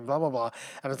happen in blah blah blah,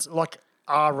 and it's like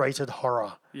R-rated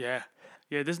horror. Yeah.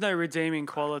 Yeah, there's no redeeming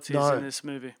qualities No. in this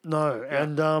movie. No,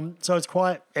 and so it's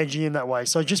quite edgy in that way.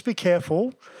 So just be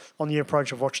careful on the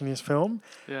approach of watching this film.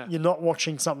 Yeah. You're not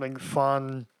watching something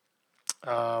fun.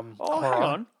 Oh, horror. hang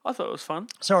on. I thought it was fun.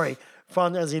 Sorry,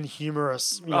 fun as in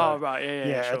humorous. You know. Oh, right. Yeah,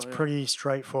 Yeah, sure, it's pretty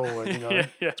straightforward. You know, Yeah,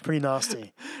 yeah. it's pretty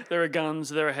nasty. There are guns,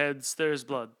 there are heads, there is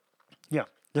blood. Yeah,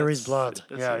 there is blood.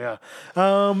 that's Yeah, it.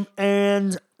 yeah.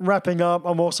 And wrapping up,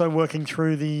 I'm also working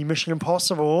through the Mission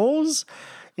Impossibles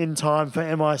in time for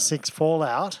MI6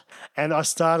 Fallout, and I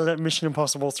started at Mission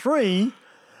Impossible 3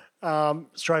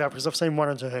 straight up because I've seen 1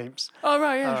 and 2 heaps. Oh,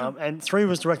 right, yeah. sure. And 3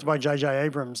 was directed by J.J.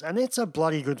 Abrams, and it's a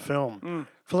bloody good film. Mm.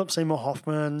 Philip Seymour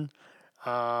Hoffman,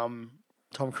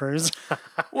 Tom Cruise.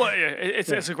 Well, yeah,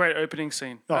 it's a great opening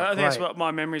scene. I think that's great. what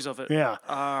my memories of it Yeah.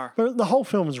 are. But the whole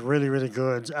film is really, really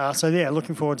good. So, yeah,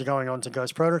 looking forward to going on to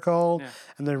Ghost Protocol Yeah.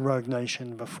 and then Rogue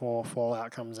Nation before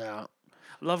Fallout comes out.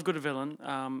 Love Good Villain.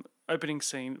 Opening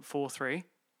scene 4-3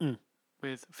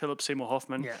 with Philip Seymour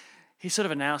Hoffman. Yeah. He sort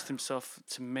of announced himself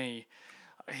to me.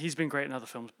 He's been great in other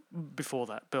films before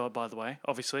that, by the way,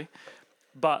 obviously.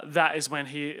 But that is when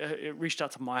he it reached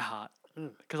out to my heart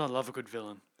because I love a good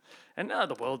villain. And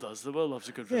the world does. The world loves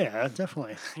a good villain. Yeah,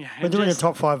 definitely. Yeah, We're and doing just- a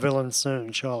top 5 villains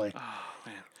soon, surely.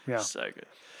 Man, Yeah. so good.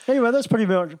 Anyway, that's pretty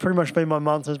much been my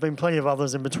month. There's been plenty of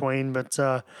others in between, but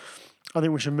I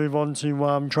think we should move on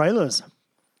to trailers.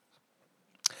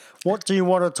 What do you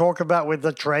want to talk about with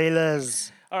the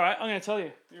trailers? All right, I'm going to tell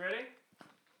you. You ready?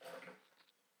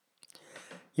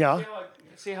 Yeah.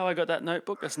 See how I got that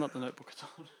notebook? That's not the notebook it's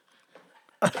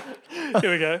on.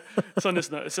 Here we go. It's on this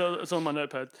note. It's on my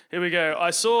notepad. Here we go. I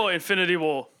saw Infinity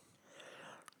War.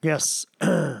 Yes.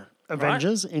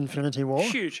 Avengers, Infinity War.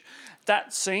 Huge.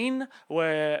 That scene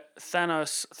where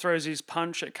Thanos throws his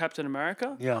punch at Captain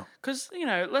America. Yeah. Because,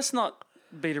 let's not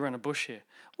beat around a bush here.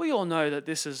 We all know that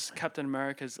this is Captain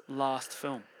America's last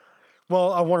film.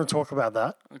 Well, I want to talk about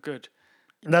that. Oh, good.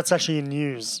 And that's actually in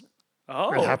news.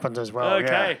 Oh, It happened as well.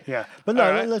 Okay. Yeah. But no,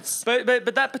 All right. let's. But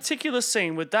that particular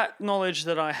scene, with that knowledge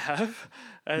that I have,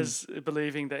 as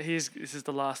believing that this is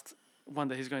the last one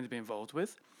that he's going to be involved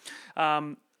with,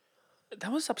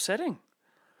 that was upsetting.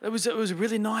 It was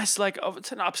really nice. Like,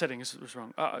 it's not upsetting. Was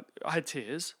wrong. I had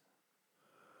tears.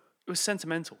 It was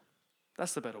sentimental.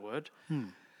 That's the better word.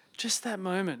 Just that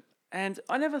moment. And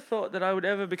I never thought that I would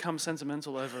ever become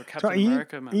sentimental over a Captain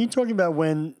America Are moment. you talking about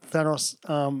when Thanos,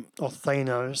 or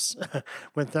Thanos,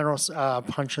 when Thanos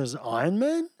punches Iron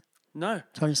Man? No.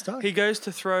 Tony Stark? He goes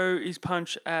to throw his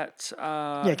punch at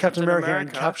Captain America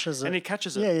and captures it. And he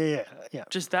catches it. Yeah.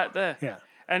 Just that there. Yeah.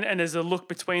 And there's a look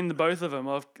between the both of them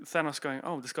of Thanos going,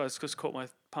 oh, this guy's just caught my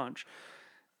punch.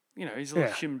 You know, he's a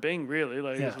little human being, really.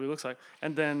 Like, that's what he looks like.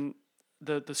 And then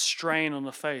the strain on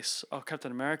the face of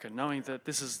Captain America, knowing that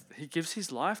he gives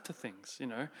his life to things, you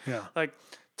know? Yeah. Like,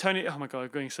 Tony, oh my God,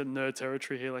 going to nerd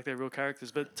territory here, like they're real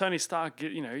characters. But Tony Stark,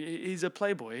 you know, he's a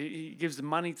playboy. He gives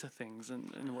money to things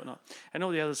and whatnot. And all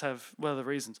the others have other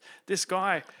reasons. This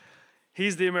guy,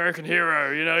 he's the American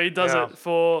hero, you know, he does it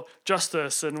for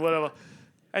justice and whatever.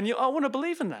 And I want to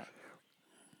believe in that.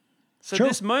 So Sure.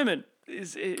 this moment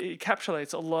it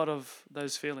encapsulates a lot of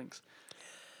those feelings.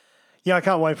 Yeah, I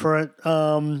can't wait for it.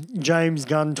 James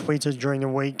Gunn tweeted during the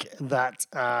week that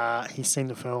he's seen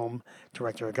the film,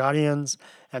 director of Guardians,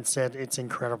 and said it's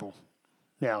incredible.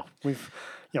 Now we've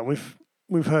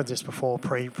heard this before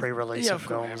pre-release Yeah, of of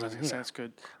course, films. everything And, sounds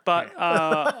good. But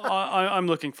I'm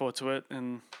looking forward to it,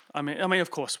 and I mean,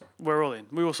 of course, we're all in.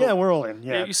 We also we're all in.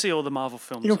 Yeah, you see all the Marvel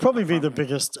films. it'll probably be the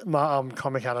biggest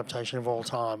comic adaptation of all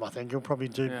time. I think it'll probably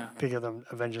do Yeah. bigger than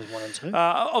Avengers 1 and 2.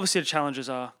 Obviously, the challenges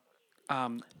are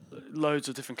loads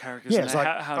of different characters. Yeah, and it's like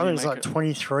how I do you think it's make like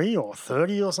it? 23 or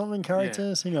 30 or something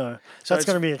characters. You know, So that's it's-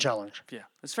 going to be a challenge. Yeah,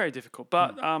 it's very difficult.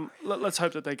 But let's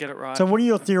hope that they get it right. So, what are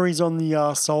your theories on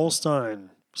the Soul Stone?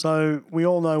 So, we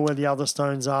all know where the other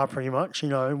stones are pretty much. You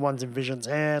know, one's in Vision's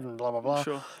head and blah, blah, blah.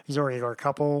 Sure. He's already got a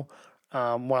couple.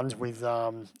 One's with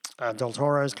Del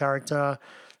Toro's character.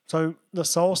 So, the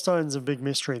Soul Stone's a big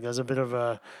mystery. There's a bit of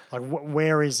a, like,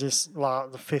 where is this,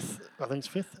 the fifth, I think it's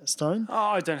fifth stone?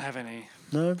 I don't have any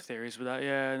No? theories with that.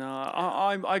 Yeah, no.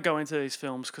 I go into these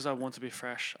films because I want to be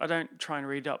fresh. I don't try and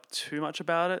read up too much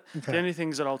about it. Okay. The only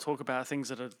things that I'll talk about are things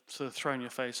that are sort of thrown in your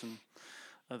face and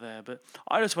are there. But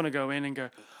I just want to go in and go,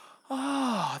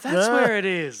 oh, that's where it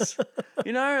is.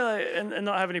 You know, like, and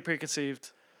not have any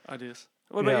preconceived ideas.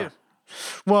 What about Yeah. you?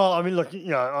 Well, I mean, look, you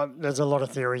know, there's a lot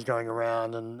of theories going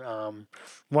around, and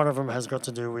one of them has got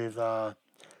to do with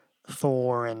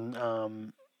Thor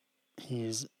and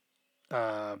his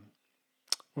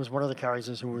was one of the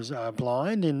characters who was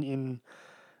blind in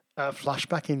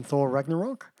flashback in Thor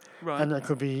Ragnarok, Right. and it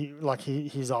could be like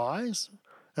his eyes.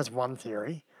 That's one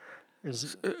theory.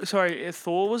 Is Sorry, if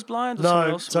Thor was blind or someone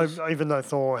no, else so was? even though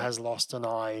Thor has lost an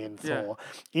eye in Yeah. Thor,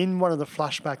 in one of the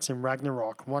flashbacks in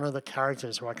Ragnarok, one of the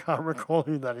characters, who I can't recall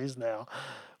who that is now,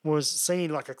 was seen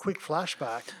like a quick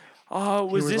flashback. Oh,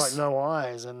 He was was this... like no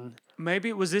eyes, and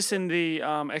Maybe was this in the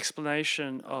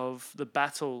explanation of the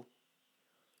battle?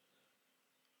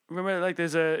 Remember, like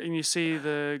and you see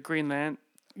the Green Lantern.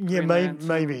 yeah, Green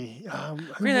maybe. Lantern.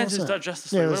 Who Green was Lantern's it?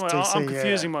 Justice Yeah, League. it was What am I- I'm DC, yeah.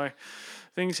 confusing my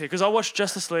things here because I watched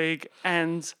Justice League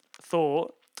and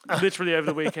Thor literally over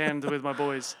the weekend with my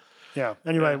boys. Yeah.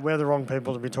 Anyway, we're the wrong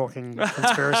people to be talking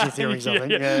conspiracy theories. I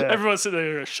think. Yeah. Everyone's sitting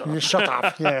there. Shut up. Yeah, shut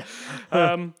up.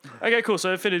 Yeah. Okay, cool.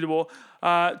 So Infinity War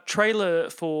trailer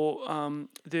for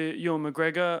the Ewan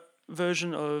McGregor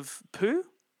version of Pooh.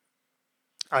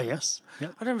 Ah, yes.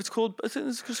 Yep. I don't know if it's called. I think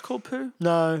it's just called Pooh.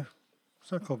 No,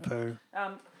 it's not called poo.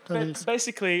 But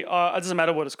basically, it doesn't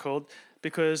matter what it's called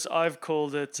because I've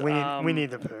called it. We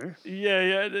need the poo.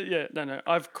 Yeah. No.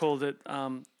 I've called it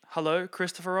 "Hello,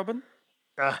 Christopher Robin,"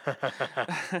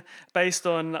 based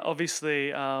on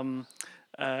obviously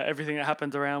everything that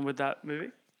happened around with that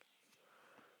movie.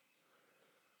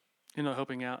 You're not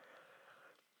helping out.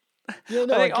 Yeah,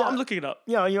 no, I'm looking it up.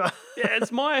 Yeah, you. Yeah,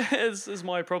 it's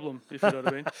my problem, if you know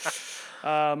what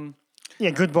I mean. Yeah,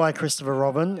 goodbye, Christopher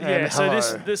Robin. And Yeah. So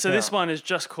hello. this one is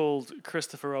just called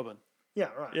Christopher Robin. Yeah,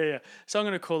 right. Yeah. So I'm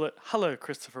going to call it "Hello,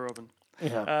 Christopher Robin."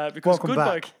 Yeah. Because Welcome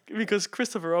back. because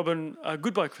Christopher Robin,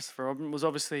 Goodbye Christopher Robin was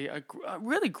obviously a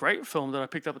really great film that I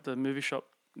picked up at the movie shop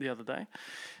the other day.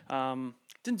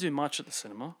 Didn't do much at the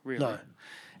cinema, really. No.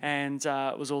 And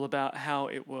it was all about how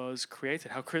it was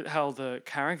created, how the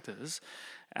characters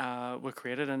were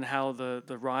created, and how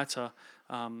the writer,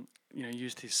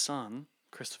 used his son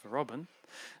Christopher Robin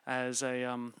as a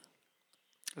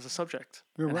as a subject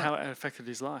You're and right. how it affected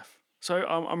his life. So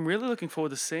I'm really looking forward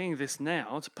to seeing this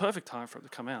now. It's a perfect time for it to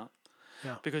come out.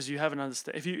 Yeah. Because you haven't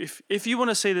understood. If you want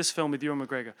to see this film with Ewan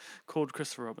McGregor called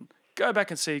Christopher Robin, go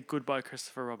back and see Goodbye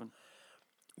Christopher Robin.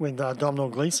 With Domhnall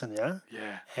Gleeson, yeah?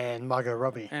 Yeah. And Margot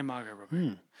Robbie. And Margot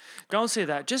Robbie. Go and see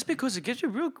that just because it gives you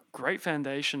a real great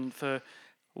foundation for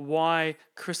why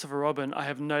Christopher Robin, I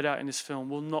have no doubt in this film,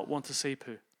 will not want to see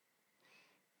Pooh.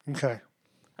 Okay.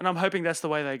 And I'm hoping that's the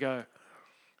way they go.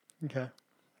 Okay.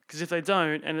 Because if they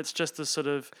don't, and it's just a sort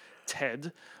of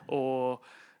Ted or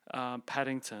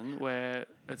Paddington where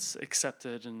it's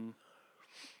accepted and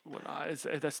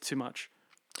that's too much.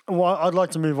 Well, I'd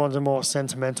like to move on to more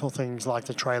sentimental things like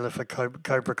the trailer for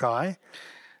Cobra Kai.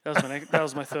 That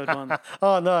was my third one.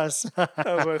 Oh, nice. That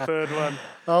was my third one.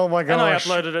 Oh, my And I gosh.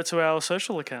 uploaded it to our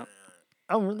social account.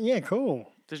 Oh, yeah,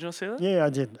 cool. Did you not see that? Yeah, I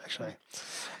did, actually.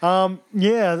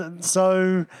 Yeah,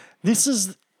 so this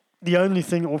is the only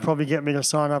thing that will probably get me to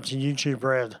sign up to YouTube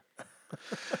Red.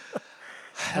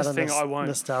 That's the thing I won't.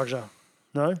 Nostalgia.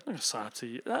 No? I'm going to sign up to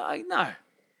you. No.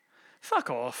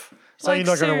 Fuck off. So you're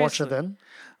not going to watch it seriously. then?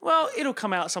 Well, it'll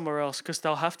come out somewhere else because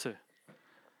they'll have to.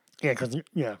 Yeah, because,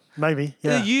 maybe.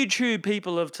 Yeah. The YouTube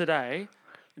people of today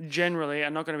generally are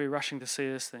not going to be rushing to see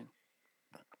this thing.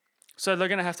 So they're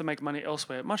going to have to make money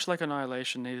elsewhere, much like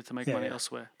Annihilation needed to make money yeah.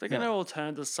 elsewhere. They're going to all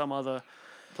turn to some other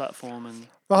platform. And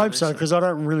I hope so, because I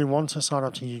don't really want to sign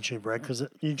up to YouTube Red because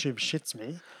YouTube shits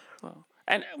me.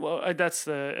 That's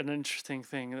an interesting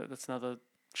thing. That's another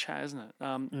chat, isn't it?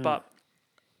 But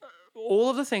all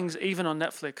of the things, even on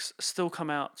Netflix, still come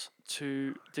out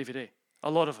to DVD. A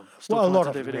lot of them still Well, a come lot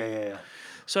out of to them, DVD. yeah.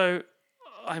 So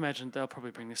I imagine they'll probably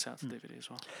bring this out to DVD as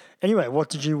well. Anyway, what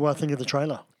did you think of the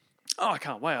trailer? Oh, I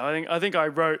can't wait. I think I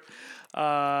wrote,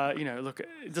 look,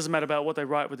 it doesn't matter about what they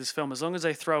write with this film. As long as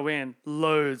they throw in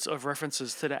loads of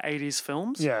references to the 80s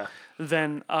films, Yeah.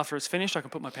 then after it's finished, I can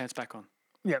put my pants back on.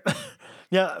 Yeah.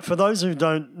 Yeah, for those who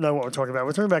don't know what we're talking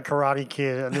about Karate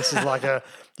Kid, and this is like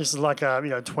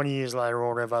a 20 years later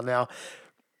or whatever. Now,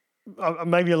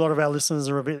 maybe a lot of our listeners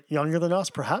are a bit younger than us,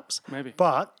 perhaps. Maybe.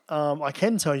 But I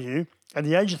can tell you, at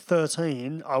the age of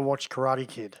 13, I watched Karate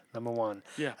Kid, number one.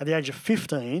 Yeah. At the age of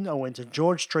 15, I went to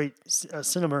George Street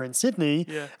Cinema in Sydney.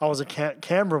 Yeah. I was a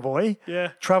Canberra boy.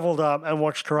 Yeah. Travelled up and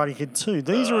watched Karate Kid 2.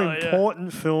 These are yeah.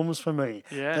 important films for me.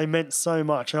 Yeah. They meant so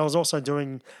much. And I was also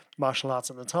doing martial arts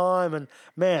at the time. And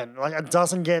man, like it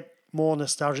doesn't get more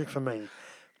nostalgic for me.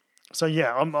 So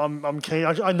yeah, I'm keen.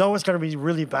 I know it's going to be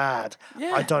really bad.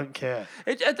 Yeah. I don't care.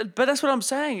 But that's what I'm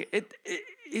saying.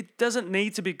 It doesn't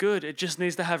need to be good. It just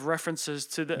needs to have references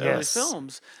to the early Yes.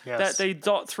 films Yes. that they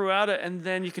dot throughout it, and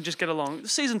then you can just get along.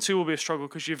 Season 2 will be a struggle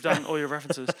because you've done all your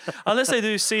references. Unless they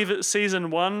do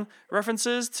season 1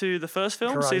 references to the first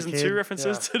film, Karate season 2 Kid,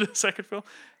 references to the second film.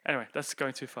 Anyway, that's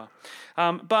going too far.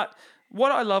 But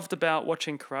what I loved about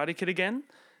watching Karate Kid again,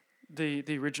 the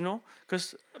original,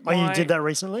 because You did that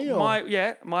recently? Or?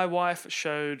 my wife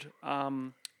showed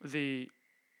the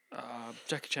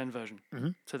Jackie Chan version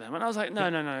to them, and I was like, no.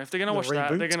 If they're gonna watch that,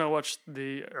 they're reboot? gonna watch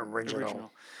the Original.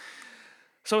 original.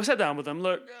 So I sat down with them.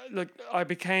 Look. I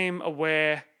became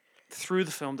aware through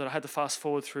the film that I had to fast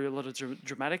forward through a lot of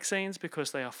dramatic scenes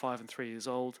because they are 5 and 3 years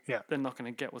old. Yeah. They're not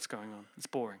going to get what's going on. It's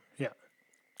boring. Yeah.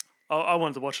 I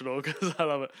wanted to watch it all because I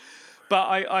love it. But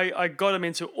I got them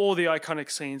into all the iconic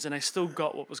scenes, and I still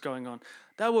got what was going on.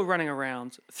 They were running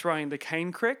around throwing the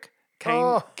cane kick.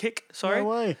 Sorry, No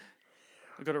way.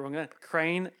 I got it wrong there.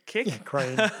 Crane kick.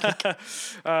 Crane.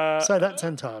 Say that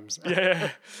 10 times.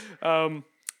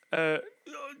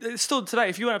 Still today,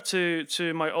 if you went up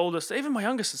to my oldest, even my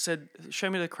youngest, and said, "Show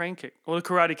me the crane kick or the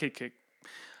Karate Kid kick,"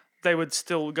 they would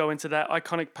still go into that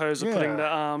iconic pose of putting Yeah. their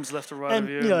arms left or right And,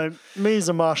 of you. you know, me as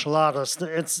a martial artist,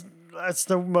 it's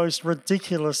the most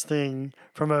ridiculous thing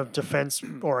from a defense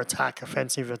or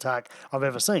offensive attack I've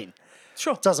ever seen.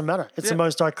 Sure. It doesn't matter. It's the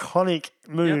most iconic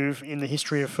move in the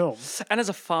history of film. And as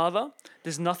a father,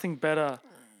 there's nothing better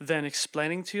than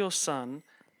explaining to your son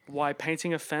why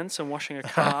painting a fence and washing a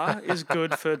car is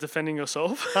good for defending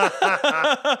yourself.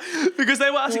 Because they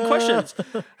were asking questions.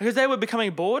 Because they were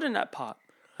becoming bored in that part.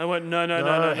 I went, no.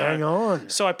 Hang on.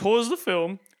 So I paused the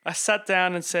film. I sat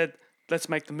down and said, let's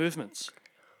make the movements.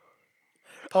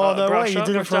 Oh, no way. Brush You up,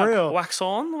 did it brush for down, real. Wax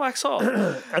on, wax off.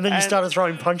 And then you started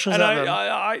throwing punches And at them.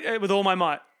 I with all my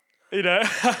might, you know,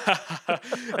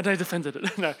 and they defended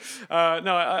it. No,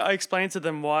 I explained to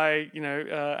them why,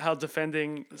 how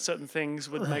defending certain things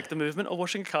would make the movement, or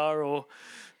washing a car, or,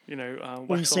 Well, you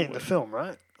wax see on. it in the film,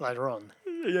 right? Later on.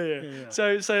 Yeah.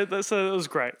 So it was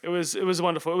great. It was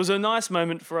wonderful. It was a nice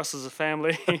moment for us as a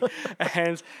family.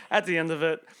 And at the end of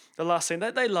it, the last scene,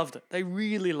 they loved it. They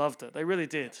really loved it. They really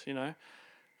did,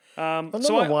 Another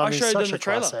So one I is showed such them the a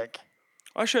trailer. classic.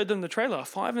 I showed them the trailer, a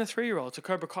 5 and a 3-year-old to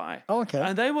Cobra Kai. Oh, okay.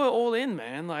 And they were all in,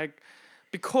 man, like,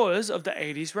 because of the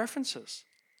 80s references.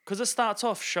 Because it starts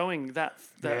off showing that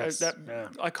Yes, that yeah.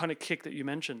 iconic kick that you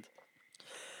mentioned.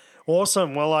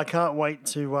 Awesome. Well, I can't wait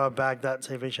to bag that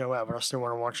TV show out, but I still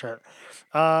want to watch it.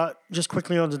 Just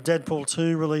quickly on to Deadpool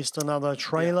 2 released another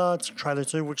trailer. It's trailer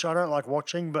 2, which I don't like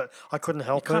watching, but I couldn't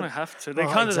help Kind it. of have to. They're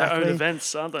Oh, kind of their exactly. own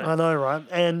events, aren't they? I know, right?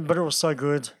 But it was so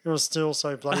good. It was still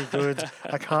so bloody good.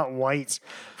 I can't wait.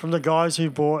 From the guys who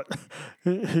bought,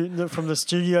 from the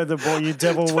studio that bought you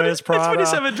Devil Wears Prada.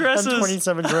 27 dresses. And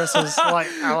 27 dresses. Like,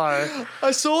 hello.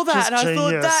 I saw that Just and I thought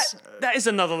genius. that is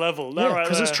another level. That Yeah, right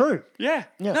because it's there. true. Yeah.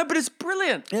 Yeah. No, but it's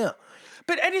brilliant. Yeah.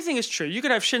 But anything is true. You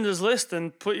could have Schindler's List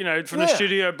and put, from the Yeah.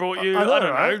 studio brought you, I I, know,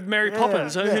 don't right? know, Mary Yeah,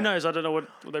 Poppins. yeah. Who knows? I don't know what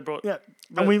they brought. Yeah.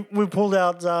 But- And we pulled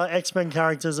out X-Men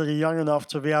characters that are young enough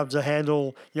to be able to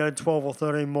handle, 12 or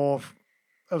 13 more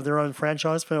of their own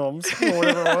franchise films or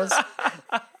whatever it was.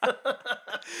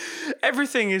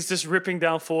 Everything is just ripping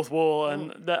down fourth wall,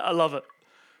 and I love it.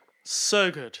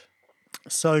 So good.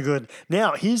 So good.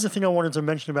 Now, here's the thing I wanted to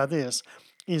mention about this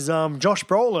is Josh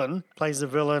Brolin plays the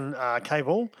villain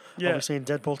Cable, Yeah. obviously in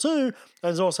Deadpool 2,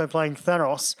 and is also playing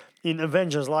Thanos in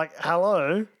Avengers. Like,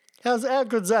 hello. How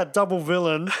good's that? Double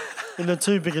villain in the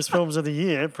two biggest films of the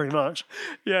year, pretty much.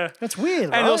 Yeah. That's weird,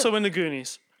 And right? also in the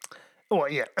Goonies. Oh,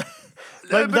 yeah.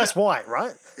 But that's why,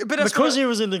 right? But that's because what- he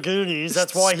was in the Goonies,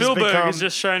 that's why he's Spielberg become... has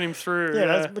just shown him through. Yeah,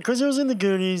 that's because he was in the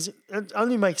Goonies. It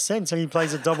only makes sense, and he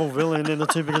plays a double villain in the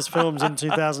two biggest films in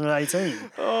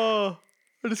 2018. Oh,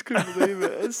 I just couldn't believe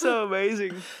it. It's so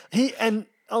amazing. And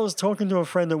I was talking to a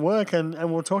friend at work, and we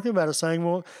were talking about it, saying,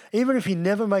 well, even if he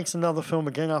never makes another film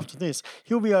again after this,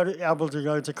 he'll be able to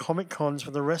go to Comic Cons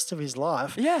for the rest of his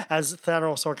life Yeah. as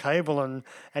Thanos or Cable and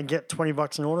get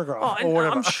 $20 an autograph Oh, or and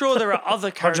whatever. I'm sure there are other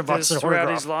 $100 characters an throughout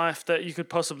autograph. his life that you could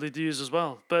possibly use as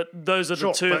well. But those are the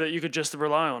Sure, two but- that you could just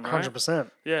rely on, right?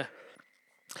 100%. Yeah.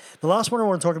 The last one I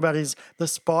want to talk about is The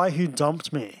Spy Who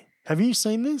Dumped Me. Have you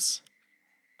seen this?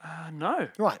 No.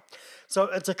 Right. So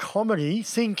it's a comedy.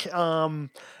 Think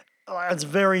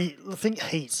think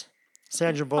Heat.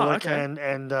 Sandra Bullock okay.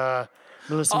 and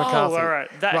Melissa Oh, McCarthy. all right.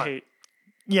 That Right. heat.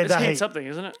 Yeah, It's that heat Heat. something,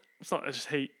 isn't it? It's not just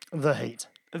heat. The Heat.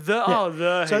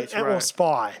 The So, heat, or right.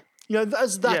 Spy.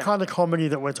 That's that Yeah. kind of comedy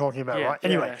that we're talking about, Yeah, right? yeah,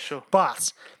 Anyway, yeah, sure.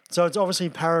 But, so it's obviously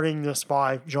parodying the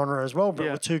spy genre as well, but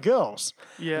Yeah. with two girls.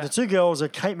 Yeah. The two girls are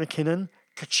Kate McKinnon,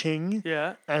 Ka-ching,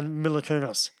 Yeah. and Mila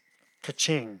Kunis.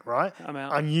 Ka-ching, right? I'm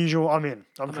out. Unusual, I'm in.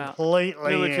 I'm out.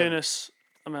 completely Mila in. Kunis,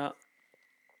 I'm out.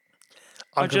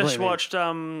 I'm I just completely in.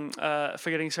 watched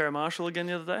Forgetting Sarah Marshall again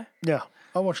the other day. Yeah,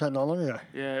 I watched that not long ago.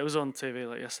 Yeah, it was on TV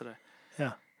like yesterday.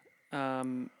 Yeah.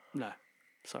 No,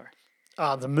 sorry.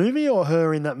 The movie or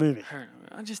her in that movie?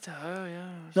 I just yeah.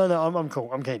 No, I'm cool.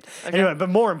 I'm keen. Anyway, but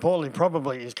more importantly,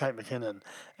 probably is Kate McKinnon,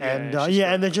 and she's great.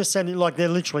 and they're just sending they're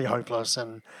literally hopeless,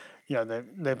 and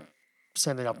they're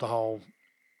sending up the whole.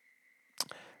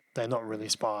 They're not really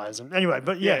spies, and anyway,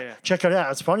 but Yeah. check it out.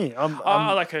 It's funny.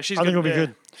 I like her. She's I good. think it'll be yeah.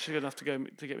 good. She's good enough to get me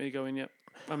to go in. Yep,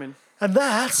 I'm in. And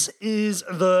that is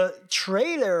the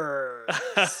trailer.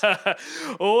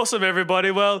 Awesome,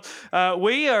 everybody. Well,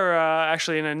 we are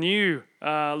actually in a new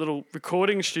little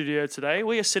recording studio today.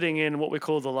 We are sitting in what we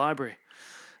call the library.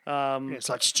 It's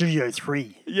like Studio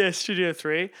 3. Yeah, Studio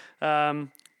 3.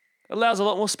 Allows a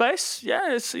lot more space.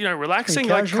 Yeah, it's relaxing.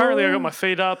 Pretty Like currently, I casual. got my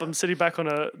feet up. I'm sitting back on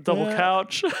a double Yeah.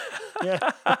 couch. Yeah,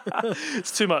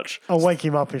 It's too much. I'll wake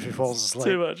him up if he falls asleep.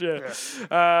 Too much.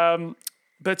 Yeah.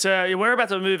 But we're about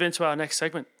to move into our next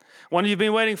segment. One you've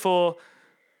been waiting for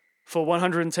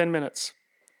 110 minutes.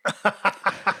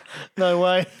 No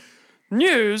way.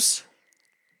 News.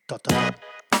 Dot, dot.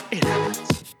 It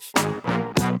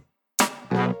happens.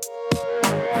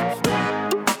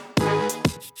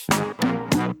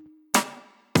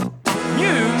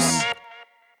 News.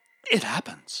 It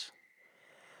happens.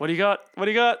 What do you got? What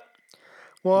do you got?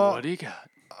 Well, What do you got?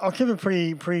 I'll keep it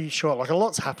pretty short. Like a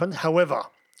lot's happened. However,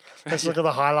 let's look at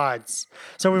the highlights.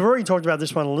 So we've already talked about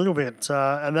this one a little bit,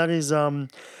 and that is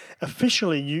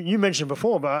officially, you mentioned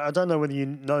before, but I don't know whether you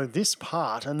know this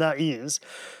part, and that is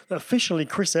officially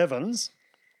Chris Evans,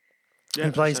 Yeah,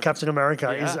 who plays so- Captain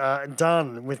America, Yeah. is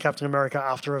done with Captain America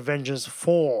after Avengers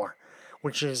 4,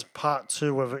 which is part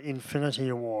 2 of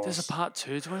Infinity Wars. There's a part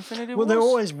 2 to Infinity Well, Wars? there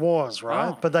always was, right?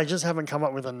 Oh. But they just haven't come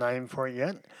up with a name for it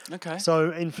yet. Okay. So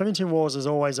Infinity Wars is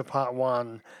always a part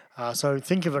 1. So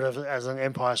think of it as an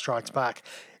Empire Strikes Back.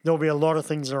 There'll be a lot of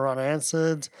things that are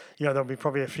unanswered. There'll be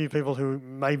probably a few people who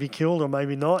may be killed or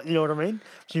maybe not. You know what I mean?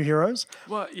 A few heroes.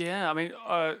 Well, yeah. I mean,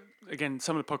 again,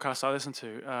 some of the podcasts I listen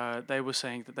to, they were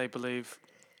saying that they believe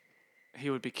he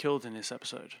would be killed in this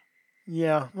episode.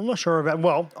 Yeah, I'm not sure about.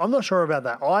 Well, I'm not sure about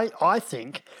that. I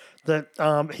think that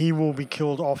he will be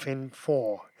killed off in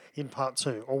 4, in part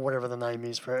 2, or whatever the name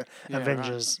is for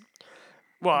Avengers.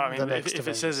 Well, I mean, next if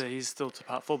it says Avengers. that he's still to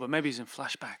part 4, but maybe he's in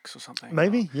flashbacks or something.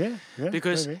 Maybe, yeah.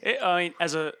 Because maybe.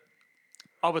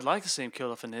 I would like to see him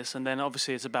killed off in this, and then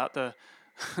obviously it's about the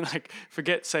like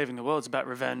forget saving the world. It's about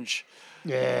revenge.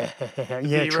 Yeah, The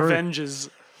yeah, true. Revengers.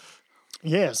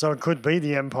 Yeah, so it could be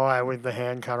the Empire with the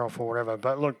hand cut off or whatever.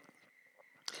 But look,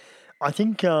 I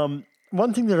think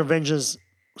one thing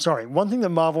that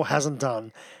Marvel hasn't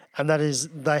done, and that is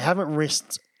they haven't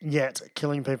risked yet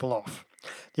killing people off.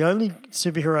 The only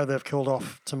superhero they've killed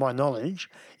off, to my knowledge,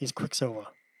 is Quicksilver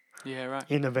Yeah, right.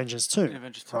 in Avengers 2.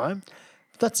 Avengers 2. Right?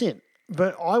 That's it.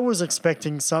 But I was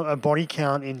expecting a body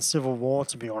count in Civil War,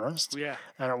 to be honest. Yeah.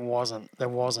 And it wasn't. There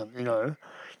wasn't,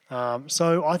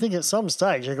 So I think at some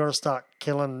stage you've got to start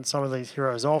killing some of these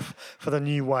heroes off for the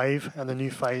new wave and the new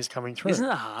phase coming through. Isn't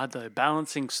it hard though,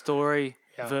 balancing story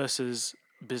Yeah. versus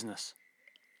business?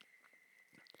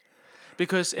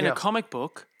 Because in Yeah. a comic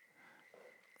book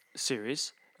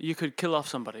series, you could kill off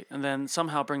somebody and then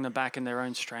somehow bring them back in their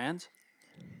own strand.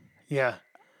 Yeah.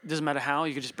 It doesn't matter how,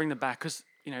 you could just bring them back because,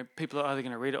 people are either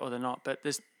going to read it or they're not. But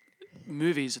there's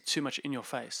movies are too much in your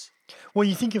face. Well,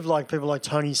 you think of people like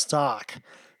Tony Stark,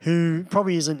 who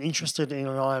probably isn't interested in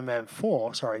an Iron Man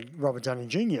 4, Robert Downey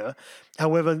Jr.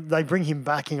 However, they bring him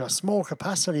back in a small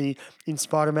capacity in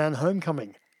Spider-Man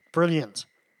Homecoming. Brilliant.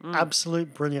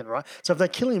 Absolute brilliant, right? So if they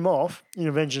kill him off in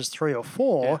Avengers 3 or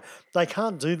 4, they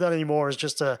can't do that anymore as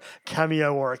just a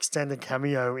cameo or extended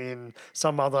cameo in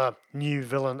some other new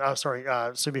villain,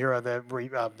 superhero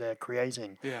they're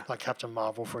creating, Yeah. like Captain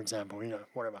Marvel, for example,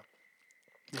 whatever.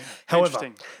 Yeah. However,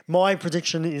 Interesting. my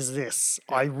prediction is this.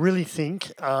 I really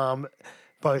think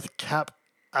both Cap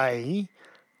A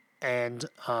and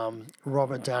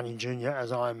Robert Downey Jr.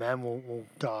 as Iron Man will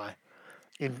die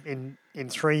in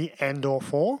 3 and or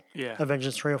 4, Yeah.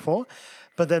 Avengers 3 or 4.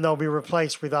 But then they'll be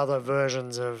replaced with other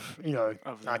versions of,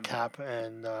 Of them. Cap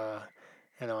and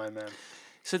Iron Man.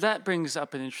 So that brings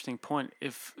up an interesting point.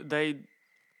 If they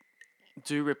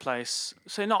do replace,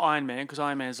 say not Iron Man, because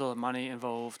Iron Man has a lot of money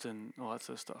involved and all that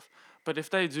sort of stuff. But if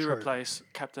they do True. replace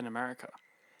Captain America,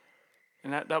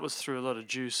 and that was through a lot of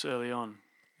juice early on,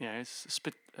 it's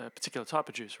a particular type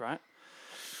of juice, right?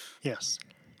 Yes.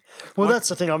 Well, that's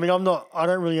the thing. I mean, I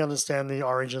don't really understand the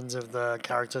origins of the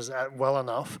characters well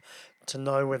enough to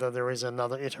know whether there is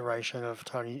another iteration of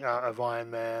of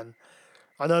Iron Man.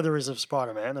 I know there is of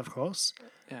Spider-Man, of course.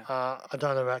 Yeah. I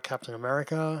don't know about Captain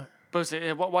America. But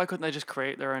why couldn't they just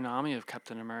create their own army of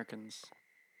Captain Americans?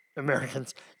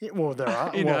 Americans. Yeah, well, there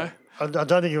are. You well, I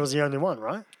don't think it was the only one,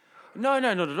 right? No,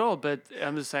 not at all. But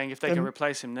I'm just saying, if they can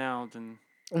replace him now, then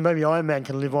And maybe Iron Man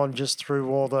can live on just through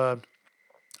all the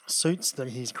suits that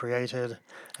he's created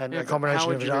and a but combination how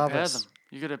would of you repair Jarvis. them?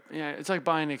 You gotta, it's like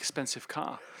buying an expensive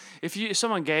car. If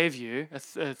someone gave you a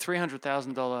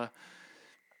 $300,000,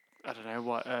 I don't know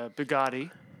what,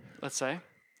 Bugatti, let's say,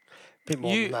 Bit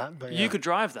more than that, but you could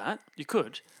drive that. You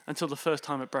could until the first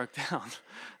time it broke down,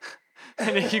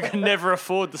 and then you could never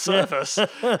afford the service.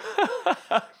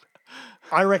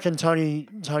 I reckon Tony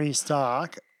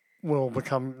Stark will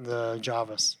become the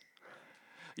Jarvis.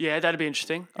 Yeah, that'd be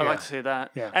interesting. I'd like to see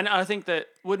that. Yeah. And I think that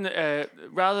wouldn't it,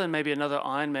 rather than maybe another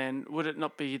Iron Man, would it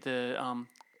not be the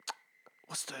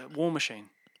what's the War Machine?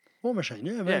 War Machine,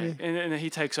 yeah, Yeah, maybe. and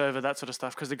he takes over that sort of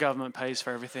stuff because the government pays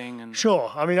for everything. And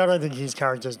Sure. I mean, I don't think his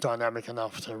character's dynamic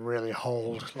enough to really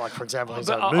hold, like, for example, his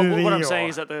but own movie. what I'm or- saying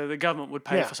is that the government would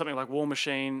pay Yeah. for something like War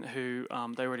Machine, who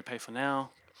they already pay for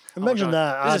now. Imagine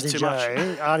God, that, this is too much.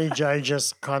 RDJ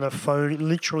just kind of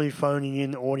literally phoning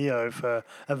in audio for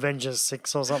Avengers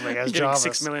 6 or something as Getting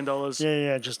Jarvis. $6 million.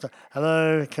 Yeah, just,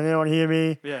 hello, can anyone hear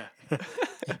me? Yeah.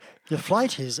 Your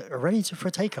flight is ready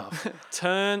for takeoff.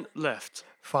 Turn left.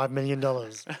 $5 million.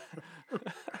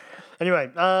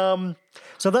 Anyway,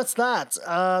 so that's that.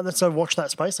 So watch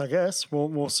that space, I guess.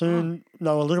 We'll soon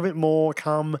know a little bit more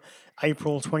come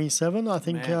April 27. I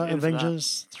think Man, in for that.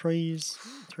 Avengers 3's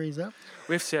out.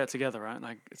 We have to see that together, right?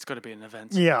 Like, it's got to be an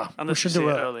event. Yeah, Unless you see it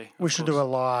early. We of should course. do a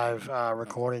live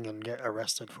recording and get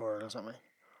arrested for it or something.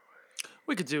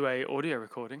 We could do a audio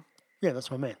recording. Yeah, that's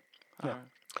what I mean. Yeah. Alright.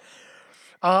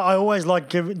 I always like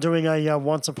doing a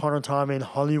Once Upon a Time in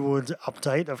Hollywood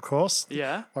update, of course.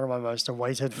 Yeah. One of my most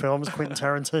awaited films, Quentin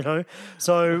Tarantino.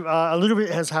 So a little bit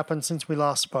has happened since we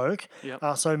last spoke.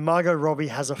 Yep. So Margot Robbie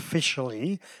has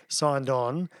officially signed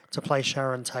on to play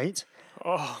Sharon Tate.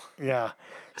 Oh, Yeah.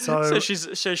 So,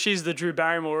 so she's the Drew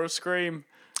Barrymore of Scream.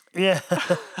 yeah.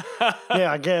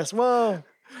 Yeah, I guess. Well,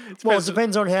 it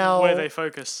depends on how. Where they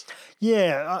focus.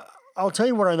 Yeah. I'll tell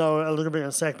you what I know a little bit in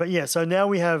a sec. But yeah, so now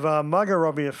we have Margot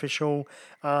Robbie official,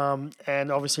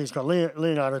 and obviously he's got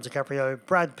Leonardo DiCaprio,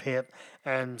 Brad Pitt,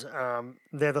 and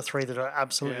they're the three that are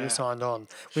absolutely signed on.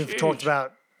 We've talked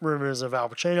about rumors of Al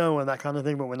Pacino and that kind of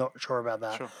thing, but we're not sure about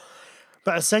that. Sure.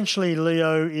 But essentially,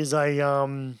 Leo is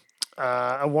a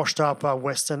washed-up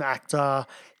Western actor.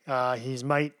 His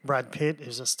mate Brad Pitt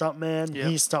is a stuntman. Yep.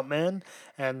 He's stuntman,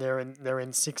 and they're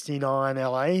in 69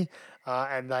 LA,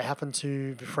 and they happen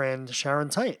to befriend Sharon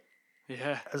Tate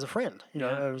Yeah. as a friend. You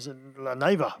know, it was a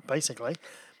neighbor basically,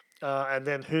 and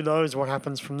then who knows what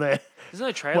happens from there? There's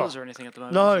no trailers or anything at the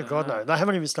moment. No, is there? God no, they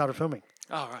haven't even started filming.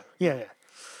 Oh, right. Yeah.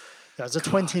 It's a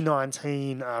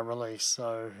 2019 release,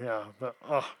 so yeah, but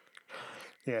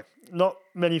yeah, not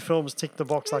many films tick the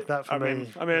box like that for me.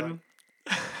 I'm in.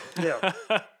 Yeah,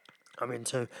 I'm in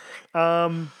too.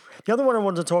 The other one I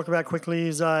wanted to talk about quickly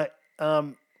is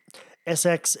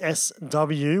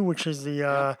SXSW, which is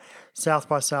the South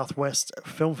by Southwest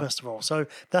Film Festival. So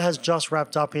that has just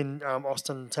wrapped up in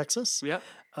Austin, Texas. Yep.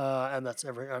 And that's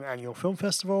an annual film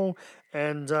festival.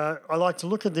 And I like to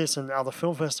look at this and other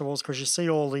film festivals because you see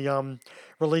all the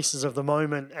releases of the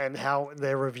moment and how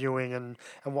they're reviewing and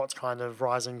what's kind of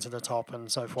rising to the top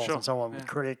and so forth and so on with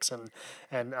critics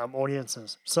and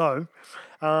audiences. So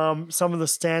some of the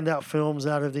standout films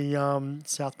out of the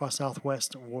South by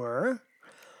Southwest were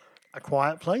A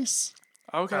Quiet Place,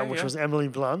 Okay. which was Emily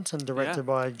Blunt and directed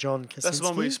by John Krasinski. That's the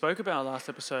one we spoke about last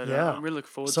episode. Yeah. I'm really looking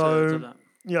forward So, to that.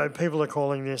 you know, people are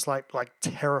calling this like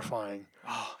terrifying.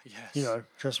 Oh, yes. You know,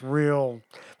 just real,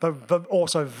 but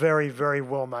also very, very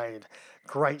well made.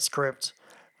 Great script,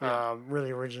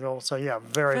 really original. So yeah,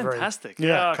 very, Fantastic.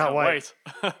 very I can't wait.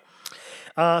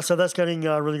 So that's getting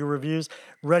really good reviews.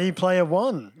 Ready Player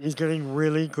One is getting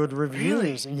really good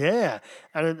reviews. Really? Yeah,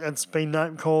 and it's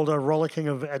been called a rollicking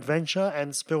of adventure.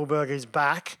 And Spielberg is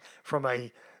back from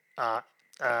a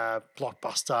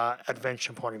blockbuster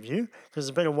adventure point of view because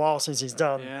it's been a while since he's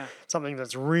done something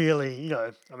that's really, you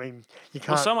know, I mean, you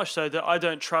can't. Well, so much so that I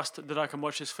don't trust that I can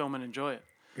watch this film and enjoy it.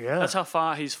 Yeah, That's how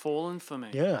far he's fallen for me.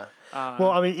 yeah.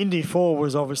 Well, I mean, Indy 4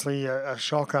 was obviously a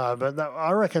shocker, but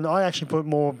I reckon I actually put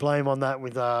more blame on that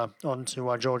with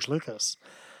onto George Lucas.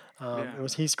 It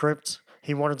was his script.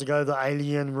 He wanted to go the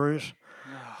alien route.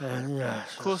 And,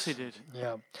 Of course he did.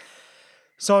 Yeah.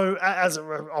 So, as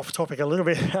off topic a little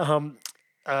bit,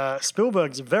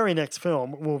 Spielberg's very next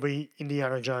film will be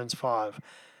Indiana Jones 5.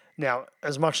 Now,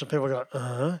 as much as people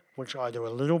go, which I do a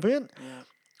little bit,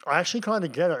 I actually kind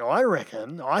of get it.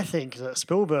 I think that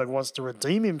Spielberg wants to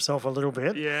redeem himself a little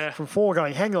bit from 4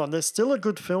 going, hang on, there's still a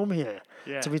good film here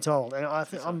to be told. And I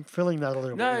think I'm feeling that a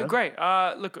little bit. No, you know? great.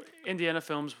 Look, Indiana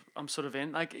films, I'm sort of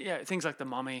in. Like, things like The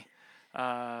Mummy.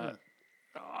 I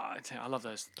love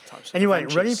those types of Anyway,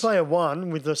 adventures. Ready Player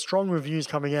One, with the strong reviews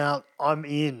coming out, I'm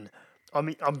in.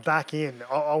 I'm back in.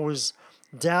 I was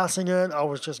dousing it. I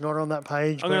was just not on that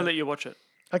page. I'm going to let you watch it.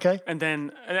 Okay. And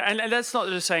then, and that's not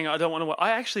just saying I don't want to watch.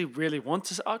 I actually really want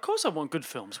to. Of course, I want good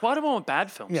films. Why do I want bad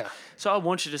films? Yeah. So I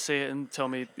want you to see it and tell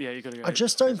me, you got to go. I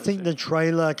just don't think the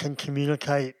trailer can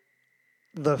communicate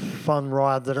the fun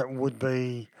ride that it would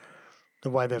be the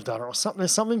way they've done it. Or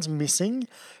something's missing,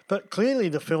 but clearly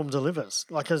the film delivers.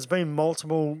 Like there's been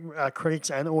multiple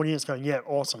critics and audience going, yeah,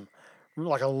 awesome.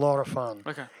 Like a lot of fun.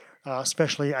 Okay.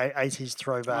 Especially 80s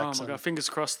throwbacks. Oh my god! Fingers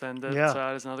crossed. Then that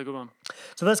is another good one.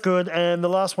 So that's good. And the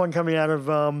last one coming out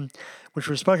of, which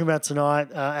we've spoken about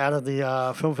tonight, out of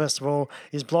the film festival,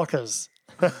 is Blockers.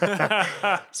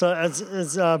 So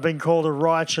it's been called a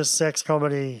righteous sex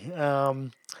comedy. So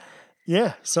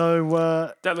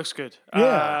That looks good.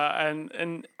 Yeah.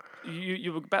 And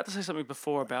you were about to say something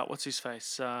before about what's his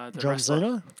face, the John wrestler.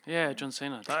 Cena. Yeah, John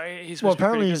Cena. He's Well, supposed to be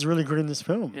apparently pretty he's really good in this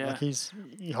film. Yeah. Like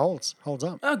he holds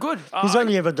up. Oh, good. He's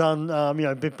only ever done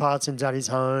bit parts in Daddy's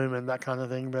Home and that kind of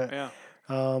thing, but Yeah.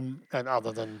 and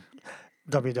other than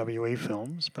WWE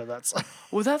films, but that's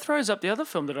Well, that throws up the other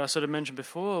film that I sort of mentioned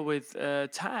before with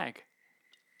Tag,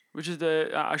 which is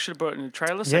I should have brought it in the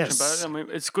trailer section, Yes. but I mean,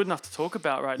 it's good enough to talk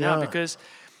about right now Yeah. because,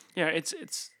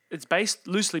 it's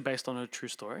loosely based on a true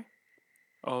story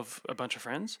of a bunch of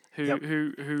friends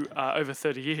who over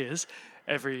 30 years,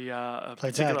 every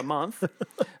particular tag. month,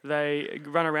 they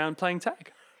run around playing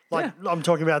tag. like I'm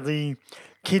talking about the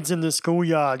kids in the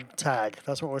schoolyard tag.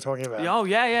 That's what we're talking about. Oh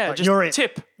yeah. Like, Just you're it.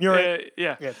 tip. You're it.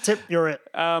 Yeah. Yeah, Tip, you're it.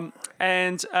 And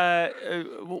is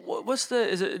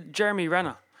it Jeremy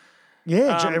Renner?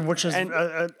 Yeah, which is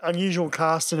an unusual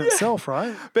cast in itself,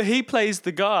 right? But he plays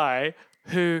the guy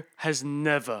who has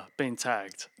never been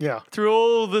tagged. Yeah. Through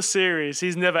all the series,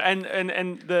 he's never. And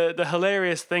the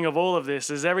hilarious thing of all of this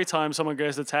is every time someone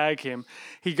goes to tag him,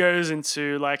 he goes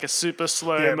into like a super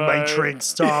slow Yeah, mo Matrix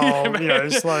style,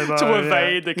 slow mo. to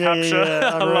evade the capture.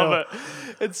 I unreal. love it.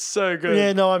 It's so good.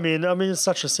 Yeah, no, I mean, it's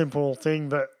such a simple thing,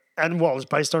 but it's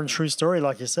based on a true story,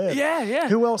 like you said. Yeah, yeah.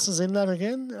 Who else is in that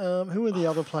again? Who are the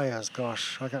other players?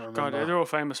 Gosh, I can't remember. God, they're all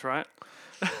famous, right?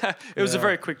 It was a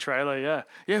very quick trailer, yeah.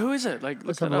 Yeah, who is it? Like,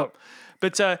 look have that a up.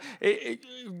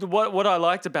 But what I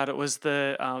liked about it was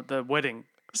the wedding.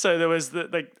 So there was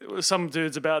some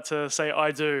dude's about to say "I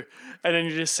do," and then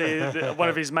you just see one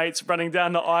of his mates running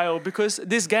down the aisle because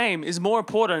this game is more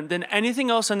important than anything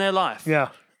else in their life. Yeah.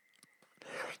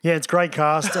 Yeah, it's great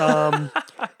cast.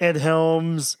 Ed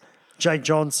Helms, Jake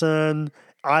Johnson,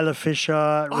 Isla Fisher,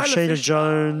 Rashida Fisher,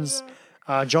 Jones,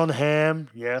 John Hamm,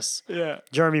 yes. Yeah.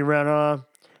 Jeremy Renner,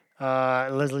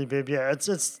 Leslie Bibb. Yeah, it's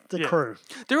the crew.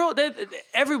 They're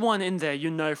everyone in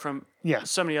there from Yeah.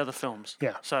 so many other films.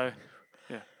 Yeah. So,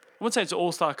 yeah. I wouldn't say it's an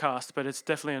all-star cast, but it's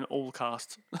definitely an all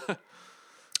cast.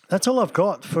 That's all I've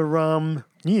got for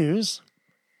news.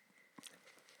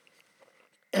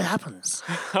 It happens.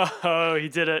 Oh, he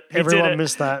did it. Everyone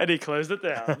missed that. And he closed it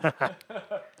down.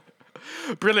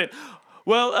 Brilliant.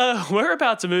 Well, we're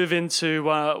about to move into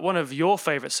one of your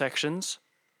favorite sections,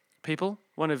 people.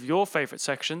 One of your favorite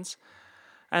sections.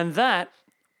 And that...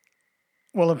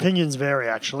 Well, opinions vary,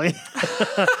 actually.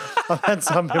 I've had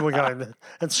some people going,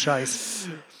 that's shite.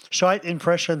 Shite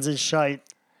impressions is shite.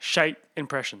 Shite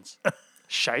impressions.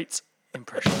 Shite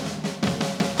impressions.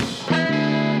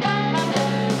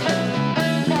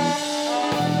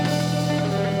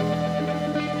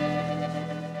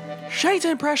 Shite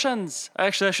impressions.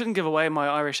 Actually, I shouldn't give away my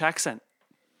Irish accent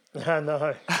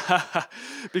No.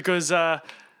 because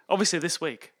obviously this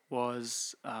week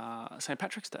was St.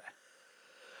 Patrick's Day.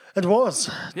 It was.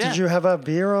 Yeah. Did you have a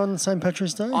beer on St.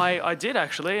 Patrick's Day? I did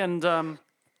actually, and I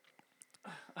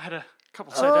had a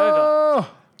couple sent over.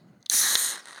 Oh,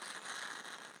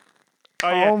 Oh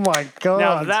yeah. oh my God.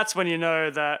 Now that's when you know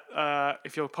that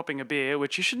if you're popping a beer,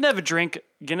 which you should never drink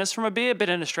Guinness from a beer, but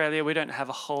in Australia we don't have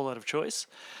a whole lot of choice.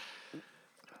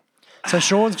 So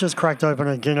Sean's just cracked open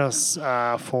a Guinness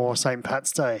for St.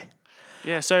 Pat's Day.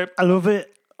 Yeah, so I love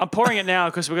it. I'm pouring it now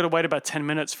because we've got to wait about 10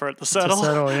 minutes for it to settle.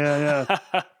 Yeah.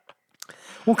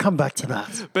 We'll come back to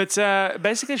that. But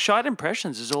basically, Shite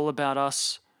Impressions is all about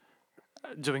us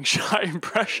doing shite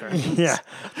impressions Yeah.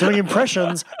 Doing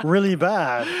impressions really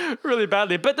bad. really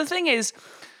badly. But the thing is,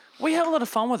 we have a lot of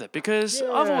fun with it because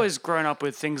I've Yeah. always grown up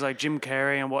with things like Jim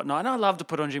Carrey and whatnot, and I love to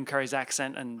put on Jim Carrey's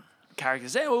accent and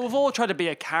characters. Yeah, we've all tried to be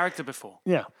a character before.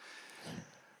 Yeah.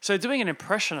 So doing an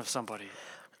impression of somebody.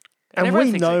 And everyone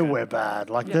we thinks they're know good. we're bad.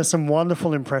 Like, there's some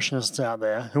wonderful impressionists out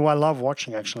there who I love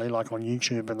watching, actually, like on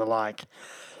YouTube and the like.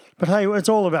 But hey, it's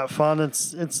all about fun.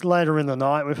 It's later in the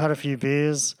night. We've had a few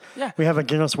beers. Yeah. We have a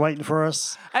Guinness waiting for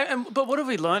us. But what have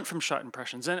we learned from Shite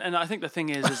Impressions? And I think the thing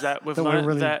is that we've That we're learned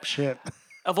really that shit.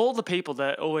 of all the people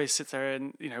that always sit there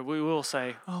and, we will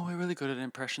say, oh, we're really good at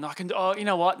impression. I can do, oh, you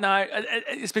know what? No,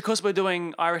 it's because we're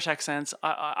doing Irish accents.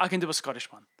 I can do a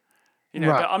Scottish one. Right.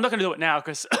 But I'm not going to do it now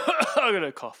because I'm going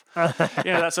to cough.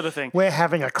 That sort of thing. We're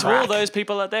having a To crack. all those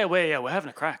people out there, we're having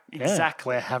a crack.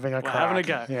 Exactly. We're having a We're crack. having a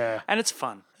go. Yeah. And it's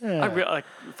fun. Yeah. Like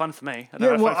fun for me.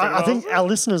 Yeah, well, I think our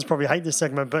listeners probably hate this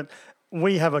segment, but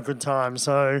we have a good time.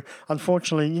 So,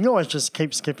 unfortunately, you can always just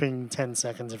keep skipping 10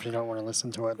 seconds if you don't want to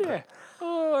listen to it. But- Yeah.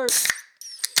 Or,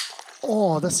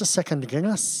 oh, that's the second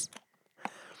Guinness.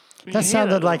 you That hear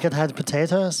sounded that? like it had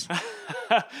potatoes.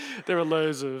 There are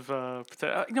loads of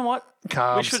potato. You know what?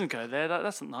 Carbs. We shouldn't go there.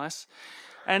 That's not nice.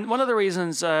 And one of the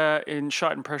reasons in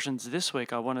Shite Impressions this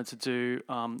week I wanted to do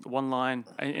one line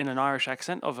in an Irish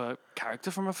accent of a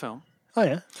character from a film Oh,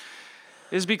 yeah.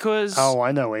 is because Oh,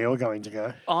 I know where you're going to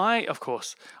go. I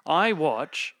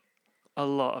watch a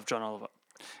lot of John Oliver.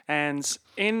 And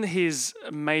in his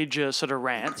major sort of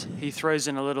rant, he throws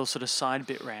in a little sort of side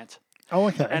bit rant. Oh,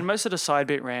 okay. And most of the side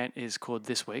bit rant is called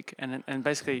This Week, and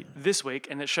basically This Week,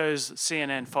 and it shows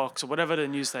CNN, Fox, or whatever the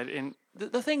news they in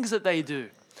the things that they do.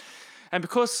 And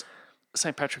because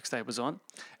St. Patrick's Day was on,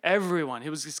 he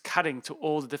was just cutting to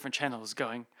all the different channels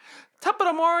going, top of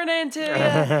the morning to you,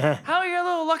 how are your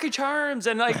little Lucky Charms?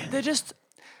 And like, they're just,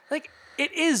 like,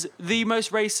 it is the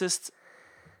most racist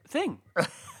thing.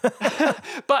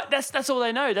 But that's all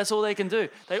they know. That's all they can do.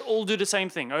 They all do the same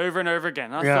thing over and over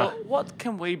again. And I Yeah. thought, what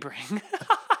can we bring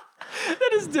that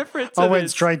is different to I went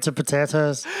this? straight to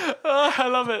potatoes. Oh, I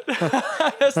love it.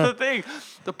 That's the thing.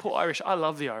 The poor Irish. I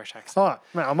love the Irish accent. Oh,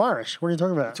 mate, I'm Irish. What are you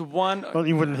talking about? To one, Well,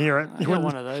 you wouldn't hear it. You You're wouldn't,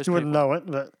 one of those You wouldn't know it,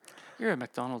 but you're a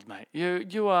McDonald, mate.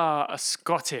 You are a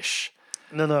Scottish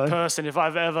No. person if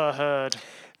I've ever heard.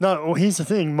 No, well, here's the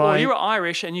thing. Well, you were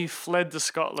Irish and you fled to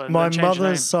Scotland. My and changed your name.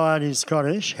 mother's side is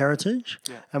Scottish heritage,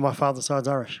 and my father's side's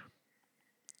Irish.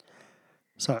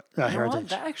 So, You know what? heritage.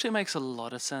 That actually makes a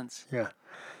lot of sense. Yeah.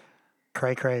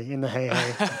 Cray cray in the hay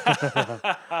hay.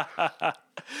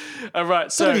 All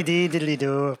right, so Diddly dee, diddly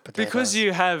do. because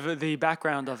you have the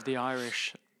background of the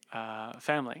Irish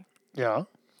family, Yeah.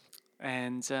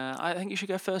 and I think you should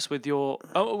go first with your.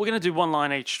 Oh, we're going to do one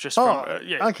line each, just Oh, from.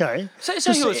 Yeah. okay. So Just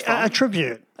he was fine. a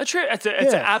tribute. It's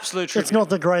an absolute tribute. It's not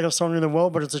the greatest song in the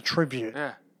world, but it's a tribute.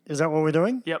 Yeah. Is that what we're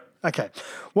doing? Yep. Okay.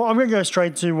 Well, I'm going to go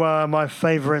straight to my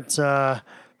favourite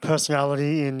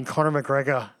personality in Conor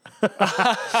McGregor.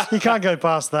 You can't go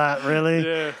past that, really,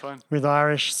 Yeah, fine. with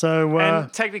Irish. So,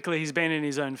 And technically, he's been in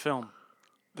his own film,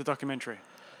 the documentary.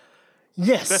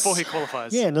 yes. Therefore, he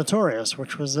qualifies. Yeah, Notorious,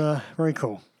 which was very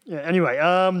cool. Yeah. Anyway,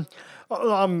 I'm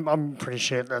pretty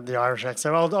shit at the Irish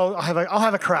accent. I'll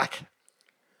have a crack.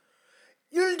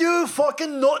 You'll do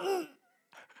fucking nothing.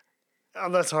 Oh,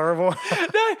 that's horrible.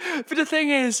 No, but the thing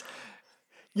is,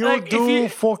 You'll Like, if do you-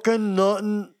 fucking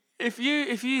nothing. if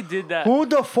you did that, Who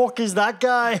the fuck is that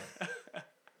guy?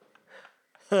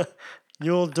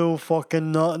 You'll do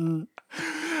fucking nothing.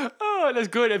 oh, that's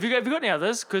good. Have you got any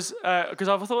others? Because I've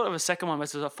thought of a second one, but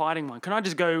it's a fighting one. Can I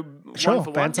just go Sure, one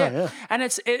for banter, one? yeah. And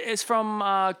it's from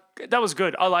that was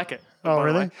good. I like it. Oh, by the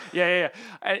really? way. Yeah.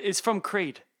 It's from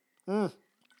Creed.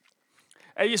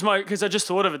 It's because I just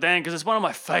thought of it then because it's one of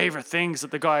my favorite things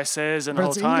that the guy says and But the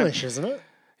it's whole time. English, isn't it?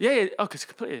 Yeah. Oh, 'cause it's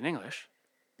completely in English,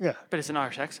 Yeah. but it's an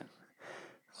Irish accent.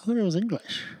 I thought it was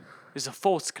English. It's a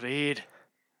false Creed.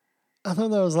 I thought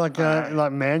that was like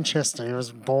Manchester. He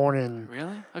was born in.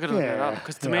 Really? I gotta look it Yeah, up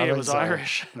because to yeah, me I it think was so.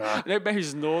 Irish. No. Maybe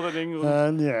it's Northern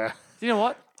England. Yeah. You know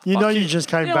what? You Fuck know you just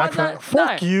came You know back what? from. No,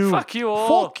 Fuck no. you. Fuck you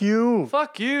all. Fuck you.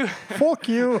 Fuck you. Fuck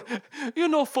you. You're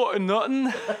no fucking nothing.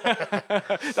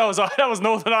 that was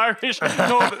Northern Irish.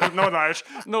 Northern Irish.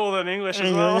 Northern English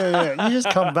as well. Yeah. You just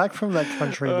come back from that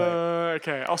country, mate.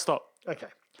 Okay, I'll stop. Okay.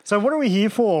 So what are we here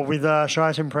for with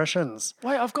Shite Impressions?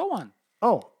 Wait, I've got one.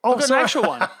 Oh, I've got sorry. an extra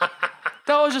one.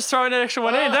 That was just throwing an extra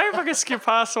one in. Don't fucking skip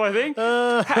past my thing.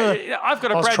 Hey, I've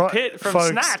got a Brad Pitt from folks,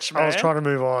 Snatch, man. I was trying to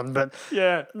move on, but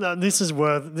Yeah. no, this is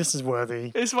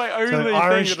worthy. It's my only So thing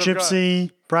Irish that I've got.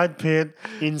 Gypsy, Brad Pitt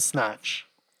in Snatch.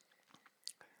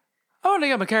 I want to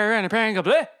get my carry around a pair and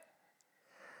bleh.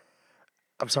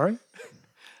 I'm sorry?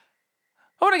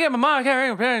 I want to get my mom carry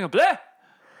around a pair and bleh.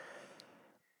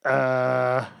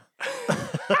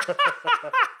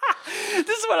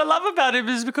 This is what I love about him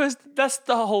is because that's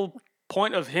the whole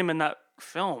point of him in that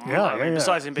film. Yeah, I mean, yeah.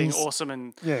 besides him being He's- awesome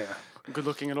and Yeah. good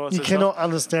looking and all that You sort of stuff. cannot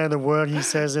understand a word he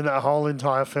says in that whole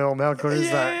entire film. How good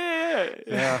is that?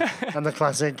 Yeah. Yeah. And the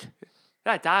classic,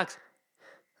 That dogs.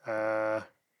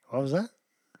 what was that?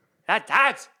 That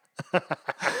dogs.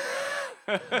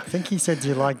 I think he said, do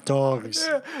you like dogs?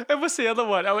 And what's the other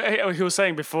one? He was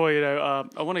saying before,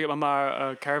 I want to get my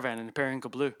Mara caravan in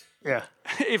Periwinkle Blue. Yeah.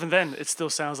 Even then, it still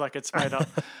sounds like it's made up.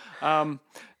 And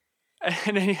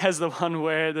then he has the one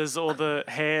where there's all the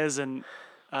hares and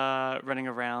running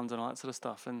around and all that sort of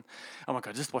stuff. And oh my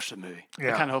God, just watch the movie. I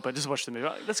Yeah. can't help it. Just watch the movie.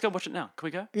 Let's go watch it now. Can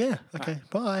we go? Yeah. Okay.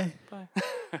 Bye.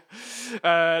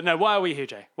 No, why are we here,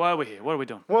 Jay? Why are we here? What are we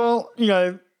doing? Well,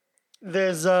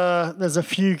 there's a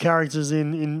few characters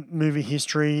in movie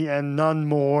history, and none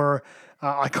more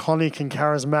iconic and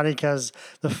charismatic as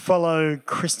the fellow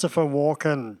Christopher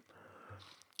Walken.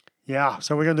 Yeah,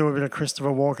 so we're going to do a bit of Christopher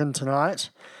Walken tonight.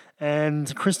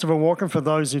 And Christopher Walken, for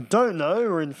those who don't know,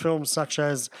 are in films such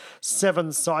as Seven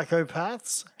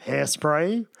Psychopaths,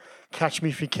 Hairspray, Catch Me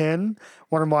If You Can,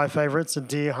 one of my favourites, A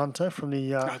Deer Hunter from the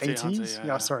Deer Hunter, 80s.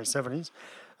 yeah. Sorry, 70s.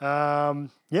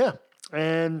 Yeah,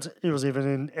 and he was even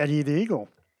in Eddie the Eagle.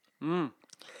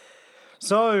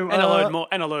 So And a load more.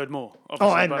 And a load more. Oh,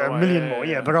 obviously, and by the a way. million more,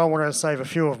 yeah. But I want to save a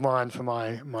few of mine for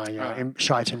my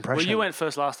shite impression. Well, you went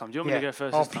first last time. Do you want me to go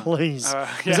first Oh, this time? please.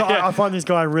 'Cause yeah. I find this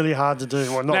guy really hard to do.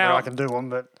 Well, not that Now- I can do one,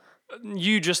 but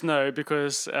You just know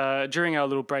because during our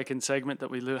little break-in segment that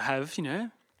we have,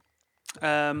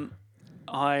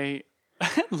 I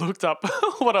looked up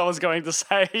what I was going to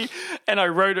say and I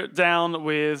wrote it down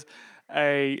with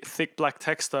a thick black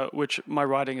texter, which my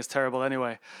writing is terrible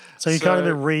anyway. so you can't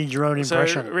even read your own So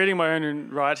impression. reading my own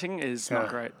writing is not Yeah.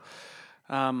 great.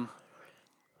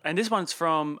 And this one's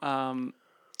from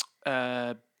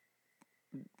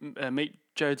Meet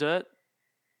Joe Dirt.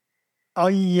 Oh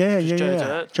yeah, Joe yeah.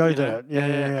 Dirt, Joe you know?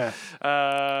 Dirt.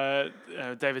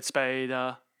 Yeah. David Spade.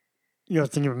 You're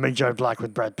thinking of Me Joe Black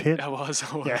with Brad Pitt. I was.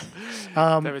 Yeah.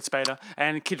 David Spader.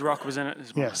 And Kid Rock was in it.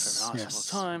 It's one Yes, of my favorite yes.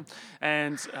 artists of all time.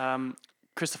 And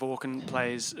Christopher Walken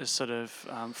plays a sort of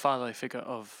fatherly figure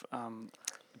of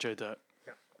Joe Dirt.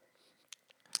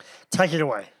 Take it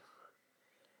away.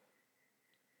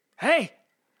 Hey,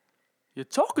 you're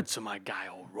talking to my guy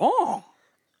all wrong.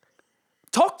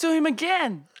 Talk to him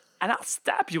again, and I'll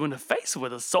stab you in the face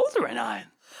with a soldering iron.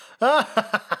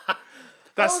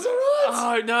 That's was all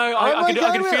right. Oh no, I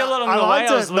could feel it on the way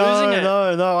liked I was losing it.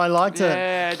 No, I liked it.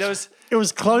 Yeah, there was. It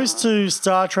was close to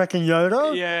Star Trek and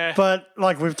Yoda. Yeah. But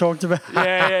like we've talked about.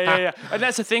 Yeah. And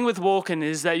that's the thing with Walken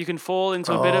is that you can fall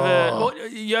into a bit of a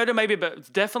Yoda maybe,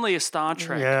 but definitely a Star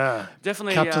Trek. Yeah.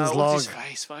 Definitely. Captain's what's his log.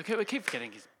 face? I keep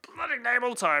forgetting his bloody name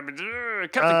all the time.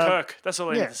 Captain Kirk. That's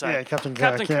all I need to say. Yeah, Captain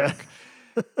Kirk. Yeah.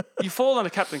 You fall into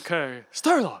Captain Kirk.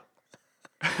 Starlord.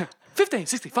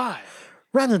 1565.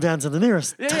 Round it down to the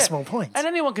nearest Yeah, decimal point. And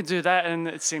anyone can do that, and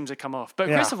it seems to come off. But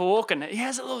Yeah. Christopher Walken, he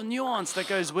has a little nuance that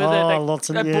goes with it. Lots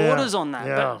of- That yeah, borders on that.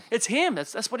 yeah. But it's him.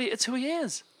 It's what it's who he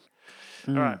is.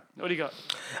 All right, what do you got?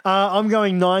 I'm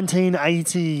going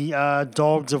 1980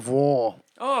 Dogs of War.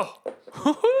 Oh,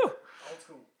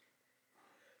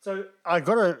 So I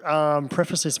got to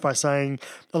preface this by saying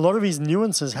a lot of his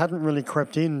nuances hadn't really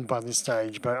crept in by this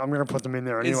stage, but I'm going to put them in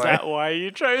there anyway. is that why you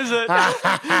chose it?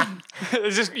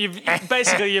 It's just you've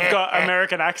got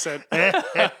American accent.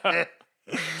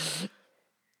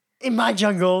 In my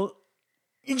jungle,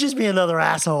 you'd just be another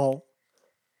asshole.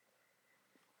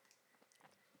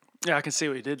 Yeah, I can see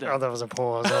what you did there. Oh, that was a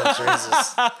pause. Oh,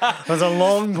 Jesus. There was a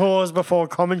long pause before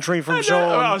commentary from Sean.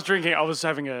 Well, I was drinking. I was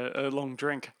having a long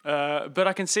drink. But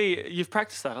I can see you've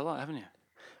practiced that a lot, haven't you?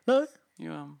 No, You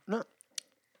no.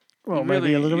 Well, you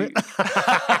maybe a little you- bit.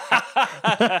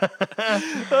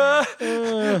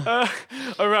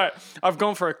 All right, I've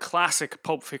gone for a classic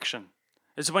Pulp Fiction.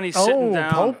 It's when he's sitting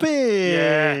down. Pulpy.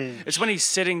 Yeah, it's when he's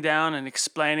sitting down and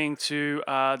explaining to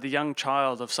the young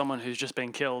child of someone who's just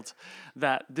been killed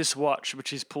that this watch, which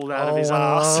he's pulled out of his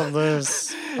I ass, love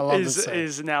this. I love this scene.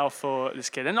 is now for this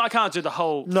kid. And I can't do the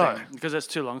whole No. thing because it's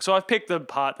too long. So I've picked the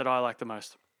part that I like the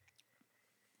most.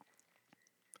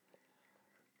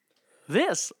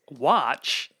 This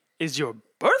watch is your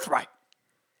birthright.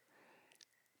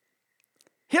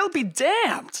 He'll be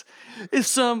damned if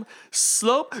some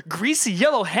slope, greasy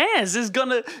yellow hands is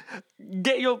gonna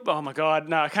get your. Oh my God!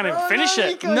 No, I can't even finish no,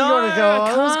 it. you gotta go. I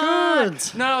That was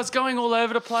can't. good. No, it's going all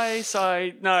over the place.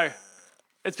 No.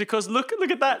 It's because look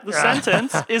at that. The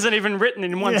sentence isn't even written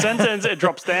in one sentence. It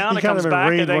drops down, You it can't comes even back,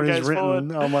 read and then what he's goes written.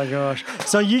 forward. Oh my gosh.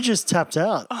 So you just tapped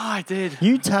out. Oh, I did.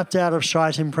 You tapped out of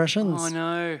shite impressions. Oh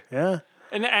no. Yeah.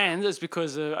 And it's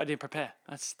because I didn't prepare.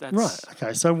 That's Right.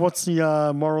 Okay. So what's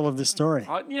the moral of this story?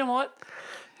 You know what?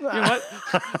 You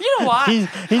know what? He's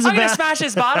I'm gonna about- smash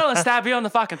this bottle and stab you on the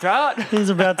fucking throat. He's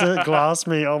about to glass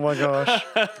me. Oh my gosh.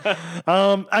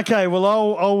 Okay. Well,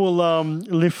 I will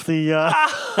lift the.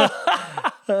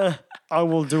 I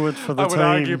will do it for the I would team.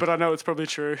 argue, but I know it's probably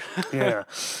true. Yeah.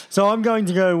 So I'm going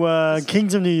to go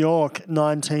Kings of New York,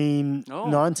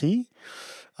 1990.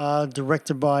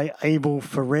 Directed by Abel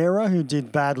Ferreira, who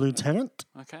did Bad Lieutenant.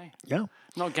 Okay. Yeah.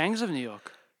 Not Gangs of New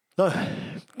York. No,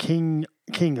 King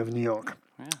of New York.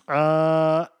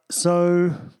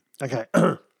 So, okay.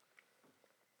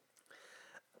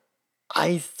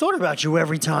 I thought about you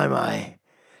every time I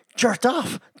jerked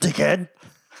off, dickhead.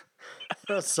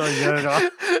 That's so Yoda.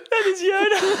 That is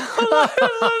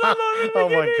Yoda. Oh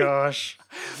my gosh.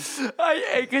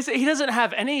 I guess he doesn't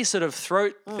have any sort of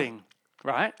throat thing,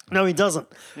 right? No, he doesn't.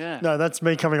 Yeah. No, that's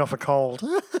me coming off a cold.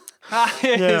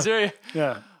 Is there-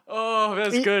 Yeah. Oh,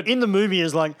 that's good. In the movie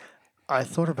is like, I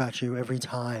thought about you every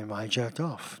time I jerked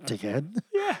off, dickhead.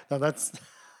 Yeah. No, that's...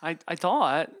 I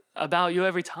thought about you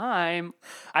every time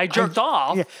I jerked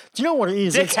off. Yeah. Do you know what it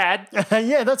is? It's- Dickhead.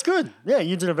 Yeah, that's good. Yeah,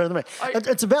 you did it better than me.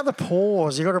 It's about the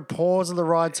pause. You got to pause at the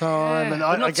right time, Yeah, and but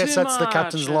I not guess too that's the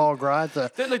captain's much. log, right?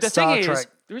 The The Star thing Trek. is,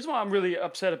 the reason why I'm really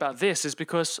upset about this is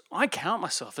because I count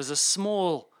myself as a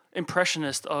small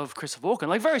impressionist of Christopher Walken,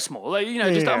 like very small. Like,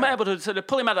 just Yeah. I'm able to sort of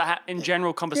pull him out of the hat in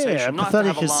general conversation. Yeah, not have to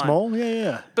pathetic have a is line. small.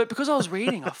 Yeah. But because I was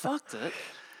reading, I fucked it.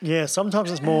 Yeah,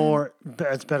 sometimes it's more.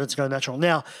 It's better to go natural.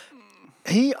 Now,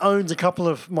 he owns a couple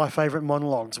of my favorite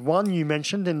monologues. One you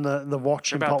mentioned in the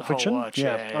watch in About Pulp the whole Fiction. watch.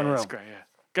 Yeah, unreal. It's great. Yeah,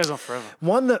 goes on forever.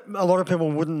 One that a lot of people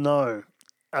wouldn't know,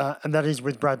 and that is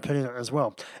with Brad Pitt in it as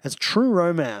well. It's True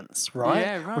Romance, right?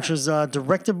 Yeah, right. Which is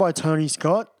directed by Tony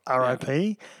Scott,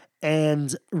 R.I.P.,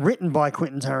 and written by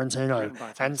Quentin Tarantino, by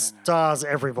and Tarantino. stars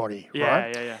everybody,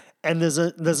 right? Yeah. And there's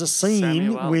a scene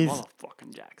Samuel L. with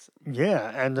motherfucking Jackson.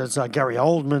 and there's Gary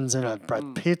Oldman's in it, Mm.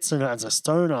 Brad Pitt's in it as a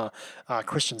stoner,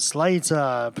 Christian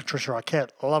Slater, Patricia Arquette.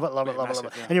 Love it. massive,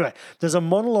 yeah. Anyway, there's a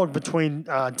monologue between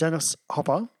Dennis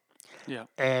Hopper Yeah.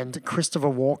 and Christopher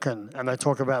Walken, and they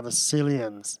talk about the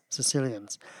Sicilians,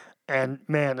 and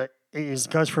man, it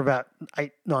goes for about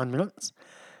 8-9 minutes,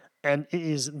 and it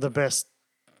is the best.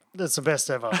 It's the best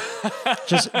ever.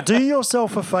 Just do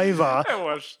yourself a favor.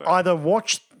 Either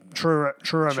watch True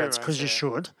Romance because you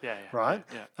should, Yeah, right?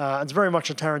 yeah. It's very much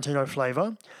a Tarantino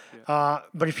flavor.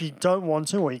 But if you don't want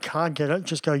to or you can't get it,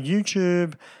 just go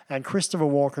YouTube and Christopher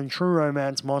Walken True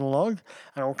Romance monologue,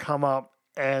 and it'll come up.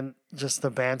 And just the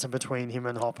banter between him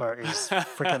and Hopper is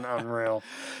freaking unreal.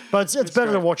 But it's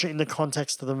better to watch it in the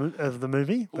context of the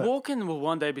movie. But, Walken will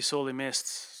one day be sorely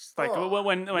missed. Like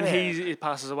when he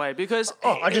passes away, because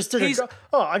I just did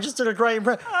a great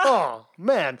impression. Oh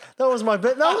man, that was my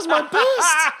best.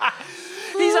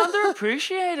 He's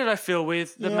underappreciated, I feel,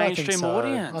 with the Yeah, I think mainstream so.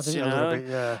 audience. I think you a little know? bit,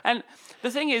 yeah. And the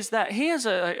thing is that he has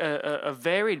a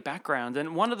varied background,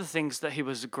 and one of the things that he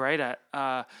was great at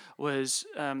was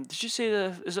did you see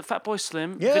is it Fatboy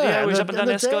Slim Yeah, video and where he's the- up and down and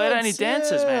the the escalator and he dance.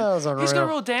 dances, Yeah, man. that was He's got a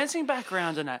unreal. real dancing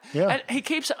background in that, Yeah. and he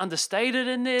keeps it understated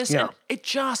in this, Yeah. and it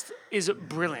just is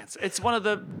brilliant. It's one of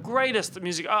the greatest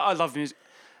music. I love music.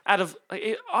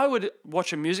 I would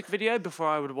watch a music video before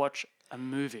I would watch a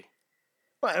movie.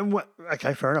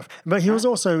 Okay, fair enough. But he was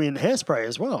also in Hairspray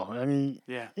as well. I mean,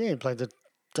 Yeah. he played the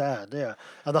dad. Yeah,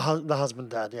 the husband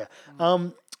dad. Yeah.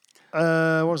 What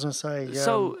was I going to say?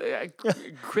 So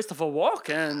Christopher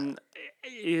Walken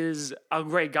is a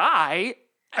great guy,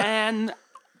 and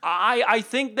I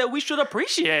think that we should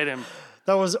appreciate him.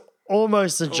 that was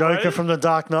almost a Joker Right? from The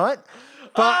Dark Knight.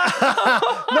 But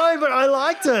no, but I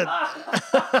liked it.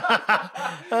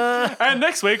 And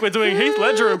next week we're doing Heath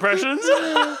Ledger impressions.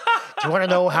 Do you want to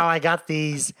know how I got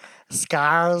these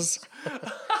scars?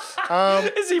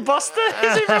 Is he Boston?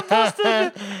 Is he from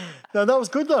Boston? No, that was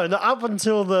good though. No, up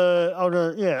until the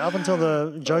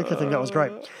Joker thing, that was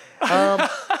great.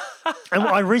 And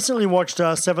I recently watched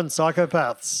Seven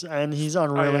Psychopaths, and he's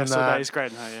unreal in so that. he's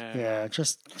great in that. Yeah. Yeah,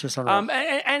 just unreal.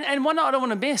 And one I don't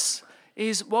want to miss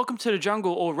is Welcome to the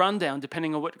Jungle or Rundown,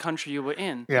 depending on what country you were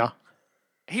in. Yeah.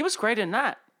 He was great in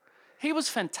that. He was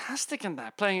fantastic in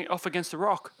that, playing off against the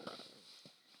Rock.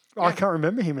 I can't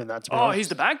remember him in that. To be Oh, honest. he's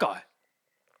the bad guy.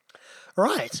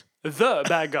 Right. The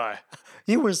bad guy.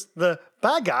 He was the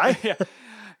bad guy Yeah.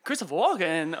 Christopher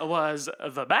Walken was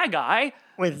the bad guy.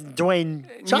 with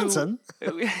Dwayne Johnson.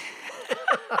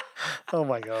 Oh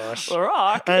my gosh. The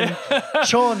Rock. And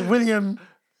Sean William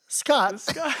Scott.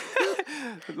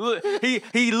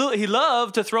 He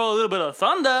loved to throw a little bit of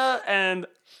thunder and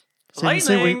So you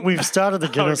see, lightning. we've started the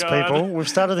Guinness, God. people. We've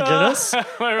started the Guinness.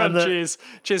 We're on And the- cheers.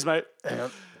 Cheers, mate.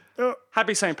 Oh,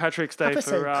 Happy St. Patrick's Day Happy for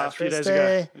St. a few Patrick's days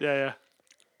Day. ago. Yeah.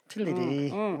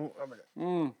 tiddly-dee.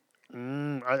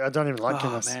 I don't even like Oh,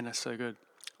 Guinness. man, that's so good.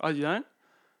 Oh, you don't?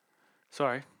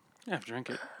 Sorry. You have to drink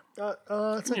it. It's You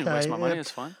okay. didn't waste my money. yeah.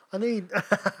 It's fine. I need.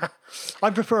 I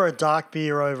prefer a dark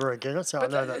beer over a Guinness. So I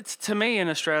know that. It's, to me, in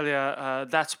Australia,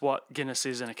 that's what Guinness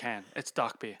is in a can. It's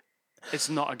dark beer. It's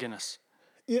not a Guinness.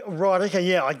 Yeah, right. Okay.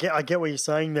 Yeah, I get what you're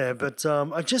saying there, but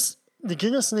the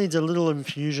Guinness needs a little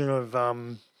infusion of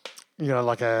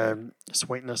like a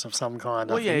sweetness of some kind.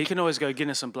 Well, I yeah, you think. can always go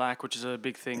Guinness and black, which is a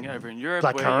big thing over in Europe.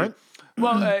 Black where currant?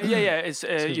 It's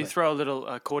you me. throw a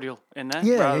little cordial in there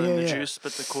Yeah, rather than yeah, the yeah. juice,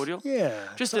 but the cordial. Yeah.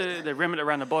 Just they rim it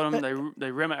around the bottom.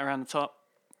 They rim it around the top.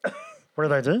 What do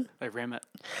they do? They rim it.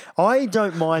 I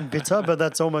don't mind bitter, but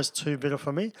that's almost too bitter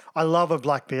for me. I love a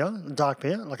dark beer.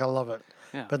 Like I love it.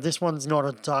 Yeah. But this one's not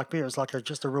a dark beer. It's like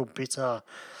just a real bitter.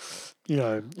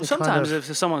 It's Sometimes kind of,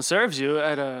 if someone serves you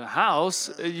at a house,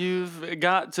 you've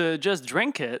got to just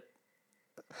drink it.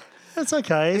 it's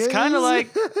okay. It's kind of like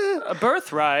a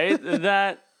birthright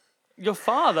that your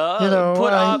father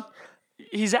put I- up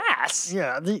his ass.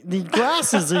 Yeah, the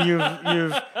glasses that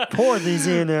you've poured these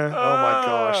in. Oh my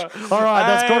gosh! All right,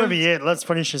 that's got to be it. Let's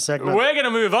finish this segment. We're going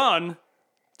to move on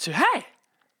to, hey,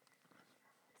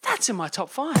 that's in my top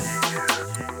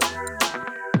 5.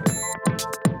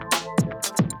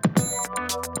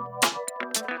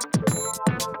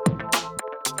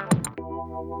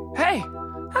 Hey,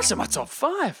 that's in my top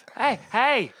 5.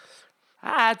 Hey,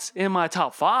 that's in my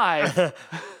top 5.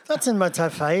 That's in my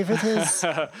top 5. It is.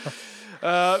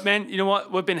 Man, you know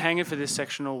what? We've been hanging for this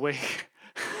section all week.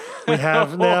 We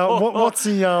have now. What's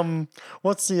the genre?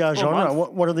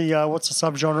 month. What are the what's the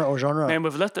subgenre or genre? Man,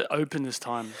 we've left it open this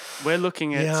time. We're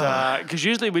looking at Yeah. because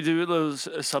usually we do little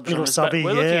subgenres. Little but subby,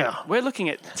 we're looking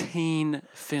at teen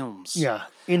films. Yeah,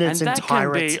 in its and that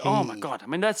entirety. can be, oh my god! I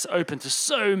mean, that's open to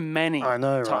so many I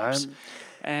know, types. right?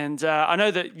 And I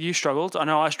know that you struggled. I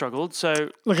know I struggled. So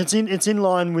Look, it's in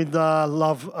line with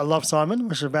Love Simon,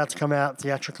 which is about to come out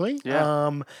theatrically.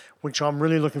 Yeah. Which I'm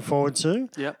really looking forward to.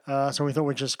 Yep. So we thought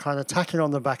we'd just kind of tack it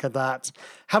on the back of that,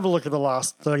 have a look at the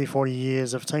last 30, 40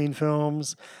 years of teen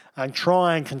films, and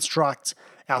try and construct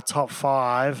our top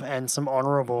 5 and some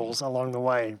honourables along the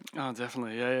way. Oh,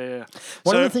 definitely. Yeah.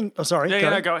 One So- of the things. Oh, sorry.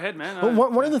 Go ahead, man. Well,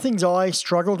 one of the things I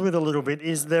struggled with a little bit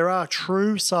is there are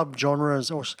true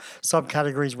subgenres or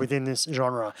subcategories within this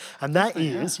genre, and that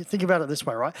is, think about it this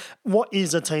way, right? What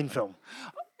is a teen film?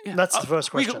 That's the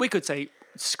first question. We could say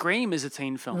Scream is a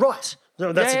teen film. Right.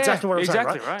 No, that's Yeah, exactly what I'm saying,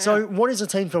 exactly right? right, So yeah. what is a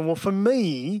teen film? Well, for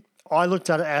me, I looked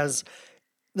at it as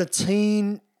the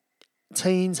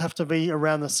teens have to be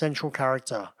around the central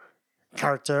character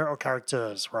or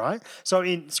characters, right? So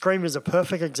in Scream is a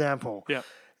perfect example. Yeah.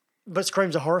 But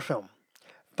Scream's a horror film.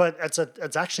 But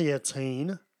it's actually a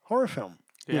teen horror film.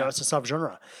 You know, Yeah. it's a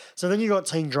subgenre. So then you got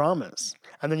teen dramas,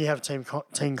 and then you have teen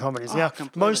comedies. Now,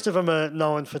 completely. most of them are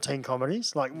known for teen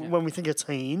comedies. Like when we think of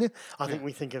teen, I think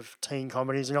we think of teen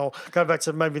comedies. And I'll go back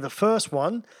to maybe the first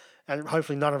one, and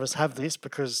hopefully none of us have this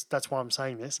because that's why I'm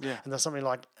saying this. Yeah. And there's something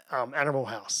like Animal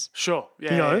House. Sure.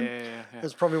 Yeah. You know, Yeah.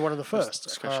 It's probably one of the first.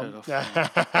 scratch that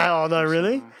off. Oh no,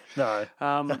 really? No.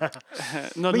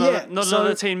 Not yeah, another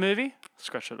so- teen movie.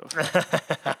 Scratch it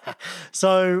off.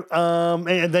 So,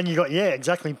 and then you got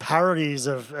exactly parodies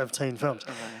of teen films.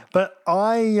 But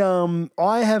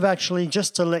I have actually,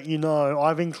 just to let you know,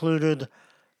 I've included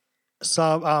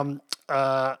some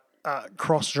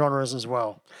cross genres as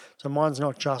well. So mine's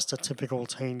not just a typical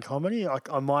teen comedy.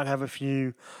 I might have a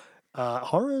few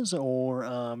horrors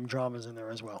or dramas in there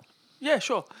as well. Yeah,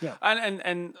 sure. Yeah.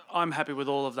 And I'm happy with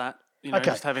all of that. You know,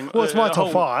 Okay. just having Well, it's my a top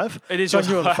whole- 5. It is so I your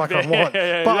can do what the top fuck five. I want.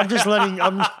 Yeah, but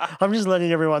I'm just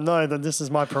letting everyone know that this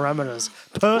is my parameters.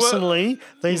 Personally,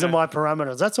 these are my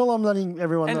parameters. That's all I'm letting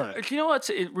everyone know. And you know what's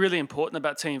really important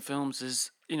about teen films is,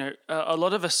 you know, a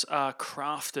lot of us are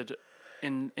crafted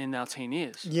in our teen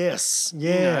years. Yes,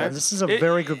 yeah, You know? this is a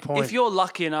very good point. If you're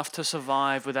lucky enough to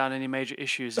survive without any major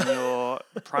issues in your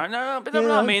prime, but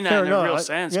Yeah, I mean that fair in a real enough.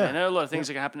 sense, Yeah. man. There are a lot of things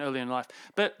that can happen early in life,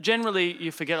 but generally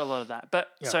you forget a lot of that.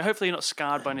 But so hopefully you're not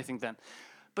scarred by anything then.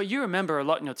 But you remember a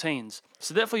lot in your teens,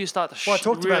 so therefore you start to well, I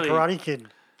talked really, about Karate Kid.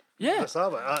 yeah.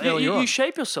 Earlier You on.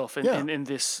 shape yourself in, Yeah. in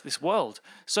this world.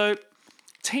 So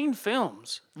teen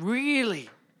films really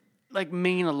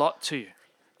mean a lot to you.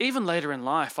 Even later in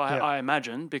life, I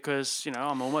imagine, because, you know,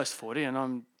 I'm almost 40 and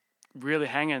I'm really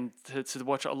hanging to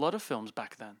watch a lot of films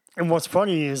back then. And what's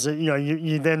funny is that, you know,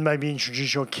 you then maybe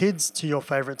introduce your kids to your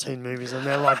favourite teen movies and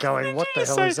they're like going, what the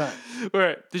hell is that?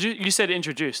 Wait, you said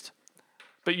introduced,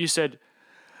 but you said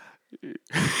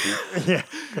Yeah,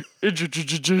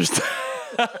 introduced.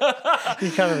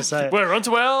 you can't even say it. We're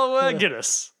onto our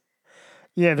Guinness.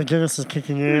 Yeah, the Guinness is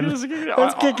kicking in. Guinness is kicking in.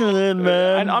 It's kicking in,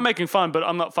 man. And I'm making fun, but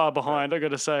I'm not far behind, I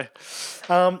gotta say.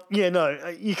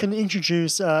 You can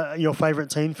introduce your favourite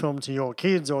teen film to your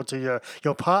kids or to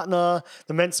your partner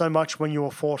that meant so much when you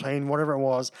were 14, whatever it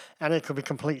was, and it could be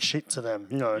complete shit to them,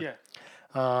 you know. Yeah.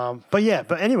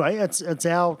 But anyway, it's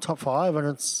our top 5 and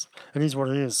it is what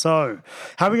it is. So,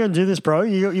 how are we going to do this, bro?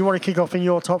 You want to kick off in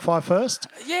your top 5 first?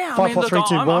 Yeah, I 5, mean, 4, look, 3,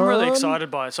 2, I'm really 1.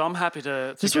 excited by it, so I'm happy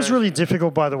to This go. was really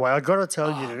difficult, by the way. I got to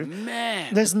tell you.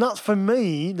 Man. There's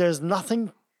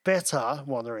nothing better.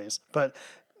 Well, there is, but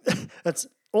it's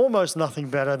almost nothing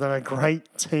better than a great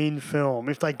teen film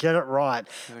if they get it right.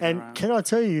 And can I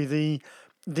tell you,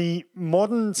 the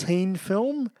modern teen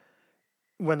film,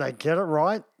 when they get it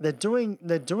right, they're doing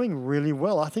really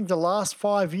well. I think the last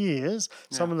 5 years,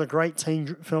 some of the great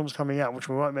teen films coming out, which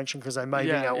we won't mention because they may be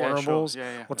Yeah, our yeah, sure. honorables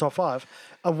Yeah. or top 5,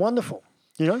 are wonderful.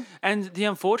 You know. And the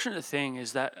unfortunate thing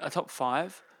is that a top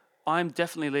 5, I'm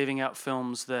definitely leaving out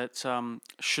films that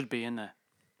should be in there.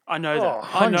 I know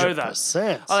that. I know that.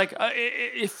 100%.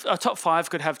 If a top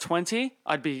 5 could have 20,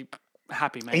 I'd be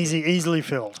happy, maybe. Easily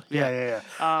filled. Yeah.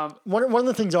 One of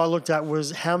the things I looked at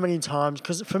was how many times,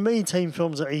 because for me, teen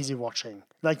films are easy watching.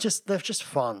 They're just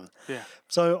fun. Yeah.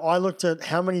 So I looked at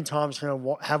how many times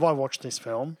have I watched this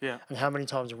film, Yeah. and how many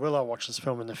times will I watch this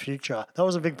film in the future. That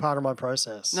was a big part of my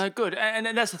process. No, good. And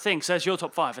that's the thing. So that's your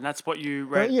top 5, and that's what you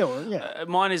rate. yeah.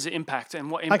 Mine is impact,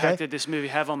 and what impact did this movie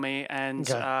have on me, and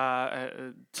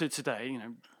to today, you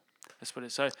know, that's what it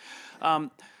is. So,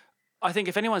 I think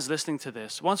if anyone's listening to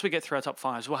this, once we get through our top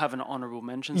 5s, we'll have an honourable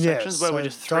mention sections where we're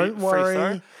just don't free worry.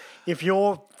 throw. If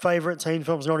your favourite teen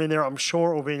film's not in there, I'm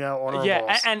sure it will be in our honourables.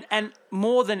 Yeah, and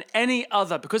more than any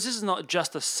other, because this is not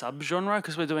just a subgenre,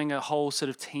 because we're doing a whole sort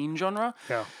of teen genre.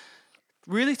 Yeah.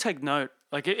 Really take note.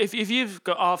 Like if you've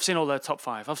got, I've seen all the top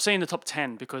 5. I've seen the top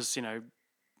 10 because, you know,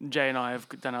 Jay and I have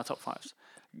done our top fives.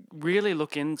 Really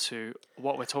look into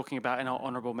what we're talking about in our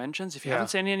honorable mentions. If you haven't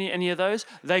seen any of those,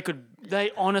 they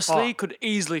honestly could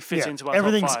easily fit into our top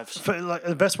everything's fives. like,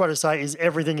 the best way to say is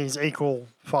everything is equal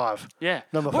 5. Yeah.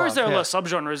 Number Or is 5, there a yeah. lot of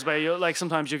subgenres where you're like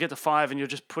sometimes you get to 5 and you're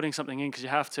just putting something in because you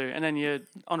have to, and then your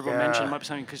honorable mention might be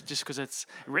something just because it's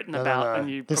written about and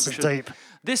you This probably is should. deep.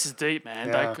 This is deep, man.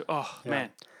 Yeah. Like, man.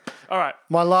 All right.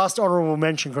 My last honourable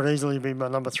mention could easily be my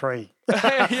number 3.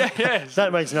 yeah. That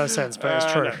makes no sense, but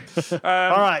it's true. No.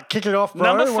 All right, kick it off, bro.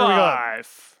 Number What do we got?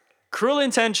 5. Cruel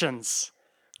Intentions.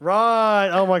 Right.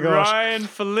 Oh my gosh. Ryan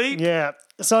Philippe. Yeah.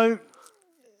 So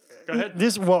Go ahead.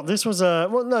 this was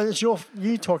no, it's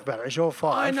you talk about it. It's your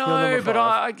 5. I Your know, number but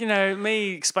 5.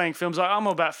 me explaining films, I'm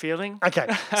all about feeling. Okay,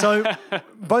 so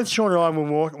both Sean and I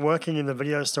were working in the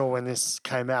video store when this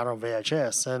came out on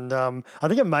VHS, and I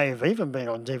think it may have even been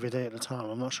on DVD at the time.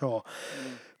 I'm not sure,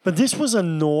 but this was a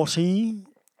naughty,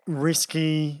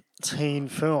 risky teen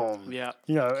film. Yeah.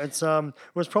 You know, it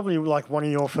was probably like one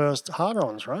of your first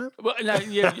hard-ons, right? Well,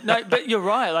 no, but you're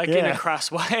right. Like in Yeah. a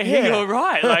crass way, Yeah. you're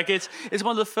right. Like it's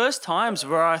one of the first times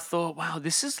where I thought, wow,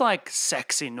 this is like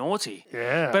sexy naughty.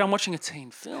 Yeah. But I'm watching a teen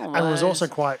film, And it was like, also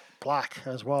quite black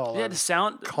as well. the and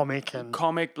sound, comic and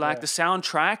comic black. The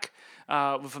soundtrack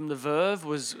from The Verve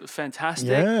was fantastic.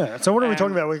 yeah. So what are we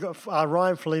talking Um, about? We've got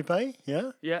Ryan Felipe,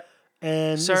 yeah, Yeah.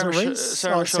 and is Sarah it Mich- Reese?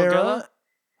 Sarah Michelle Gellar?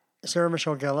 Sarah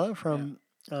Michelle Gellar from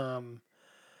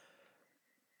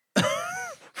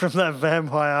from that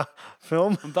vampire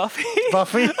film, Buffy.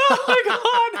 Buffy. Oh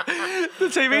my god, the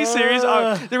TV series.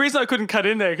 The reason I couldn't cut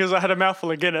in there because I had a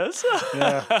mouthful of Guinness.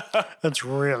 Yeah, it's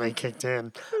really kicked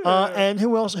in. And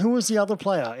who else? Who was the other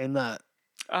player in that?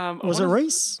 Was it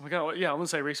Reese? Oh my god, yeah, I want to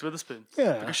say Reese Witherspoon.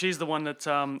 Yeah. because she's the one that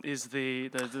is the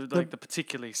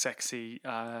particularly sexy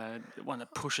one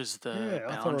that pushes the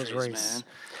Yeah, I thought it was boundaries, Reese. man.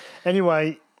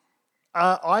 Anyway,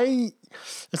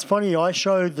 it's funny. I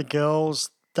showed the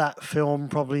girls that film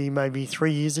probably maybe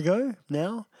 3 years ago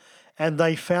now, and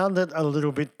they found it a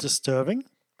little bit disturbing.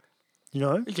 You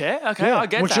know? Yeah, okay, I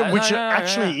get which that. Which No, it no,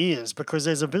 actually is, because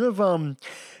there's a bit of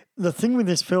the thing with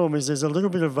this film is there's a little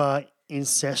bit of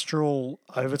ancestral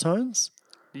overtones.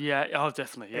 yeah, oh,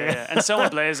 definitely, yeah. And Selma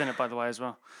Blair's in it, by the way, as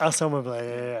well. Selma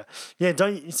Blair, yeah.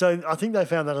 So I think they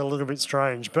found that a little bit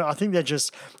strange, but I think they're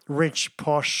just rich,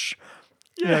 posh,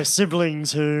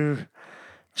 siblings who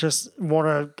just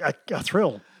want a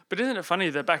thrill. But isn't it funny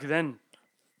that back then,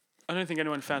 I don't think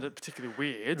anyone found it particularly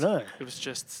weird. No. It was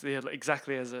just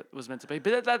exactly as it was meant to be.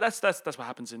 But that's what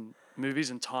happens in movies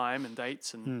and time and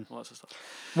dates and all that sort of stuff.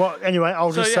 Well, anyway,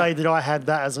 I'll just yeah. say that I had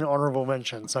that as an honourable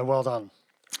mention, so well done.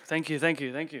 Thank you.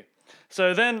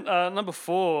 So then number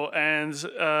 4, and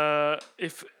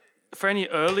if for any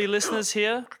early listeners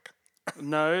here,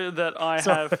 know that I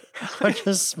have. I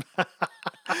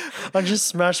just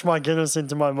smashed my Guinness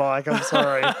into my mic. I'm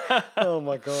sorry. Oh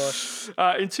my gosh.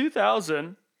 In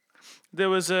 2000, there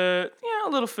was a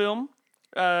little film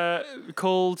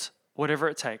called Whatever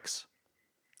It Takes,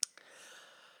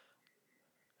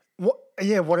 What?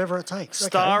 Yeah, whatever it takes. Okay.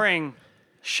 starring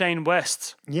Shane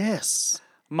West, Yes.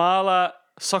 Marla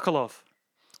Sokolov,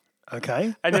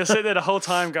 Okay. and you're sitting there the whole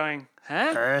time going, "Huh?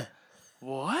 Uh,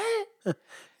 What?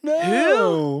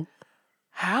 no.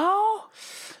 How?"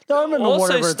 No, I remember Also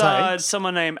whatever it starred takes.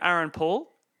 someone named Aaron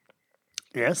Paul.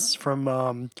 Yes,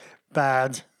 from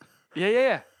Bad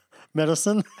Yeah.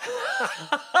 Medicine.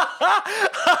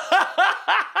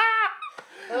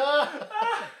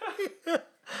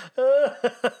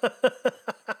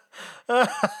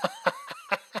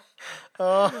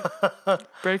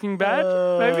 Breaking Bad,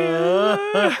 maybe.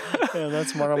 Yeah,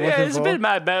 that's what I'm looking Yeah, it's for. a bit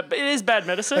mad, but it is Bad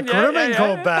Medicine. It could have been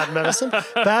called Bad Medicine.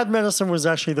 Bad Medicine was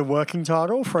actually the working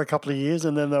title for a couple of years,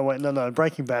 and then they went, no,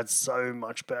 Breaking Bad's so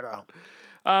much better.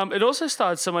 It also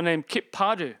starred someone named Kip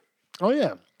Pardue, Oh,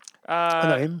 yeah. I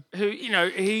know him. who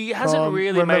he hasn't From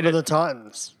really Remember made it. the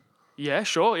Titans. Yeah,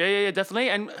 sure. Yeah, definitely.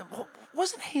 And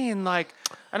wasn't he in like?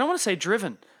 I don't want to say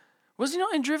Driven. Was he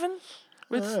not in Driven?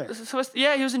 With No. Sylvester?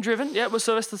 Yeah, he was in Driven. Yeah, with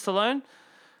Sylvester Stallone.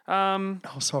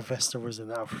 Oh, Sylvester was in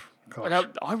that. Gosh.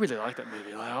 And I really liked that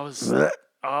movie. Like, I was.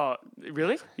 Oh,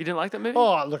 really? You didn't like that movie?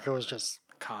 Oh, look, it was just...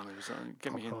 Calm. It was,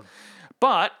 get me in.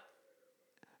 But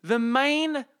the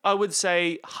main, I would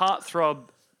say, heartthrob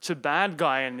to bad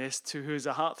guy in this, to who's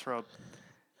a heartthrob.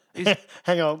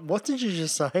 Hang on, what did you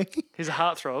just say? He's a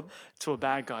heartthrob to a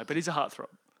bad guy, but he's a heartthrob.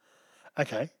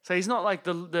 Okay. So he's not like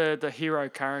the hero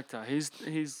character. He's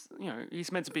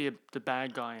meant to be the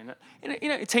bad guy in it.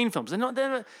 In teen films,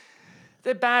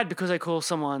 they're bad because they call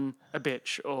someone a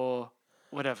bitch or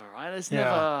whatever, right? It's Yeah.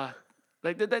 never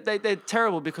like they're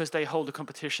terrible because they hold a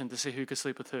competition to see who could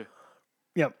sleep with who.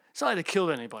 Yep. It's not like they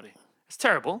killed anybody. It's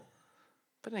terrible,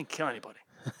 but it didn't kill anybody.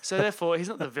 So therefore, he's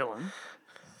not the villain.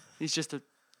 He's just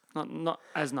not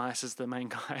as nice as the main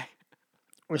guy.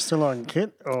 We're still on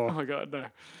Kit? Oh Or my god, no.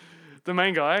 The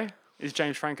main guy is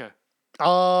James Franco.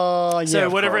 oh yeah. So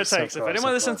of whatever course, it takes. of If course,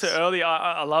 anyone of listened to course. early,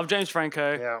 I love James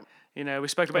Franco. Yeah. You know, we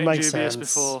spoke about It makes Injubious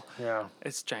sense. before. Yeah.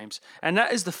 It's James, and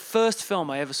that is the first film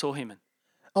I ever saw him in.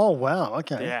 Oh wow.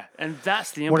 Okay. Yeah, and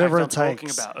that's the impact Whatever I'm it talking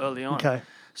takes. about early on. Okay.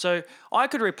 So I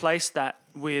could replace that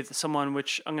with someone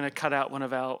which I'm going to cut out one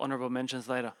of our honourable mentions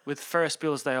later, with Ferris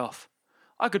Bueller's Day Off.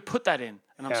 I could put that in,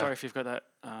 and I'm Yeah. sorry if you've got that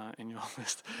in your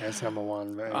list. That's number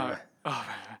one. But anyway.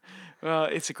 Well,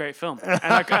 it's a great film, and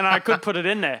I could put it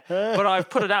in there, but I've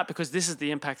put it out because this is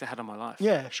the impact it had on my life.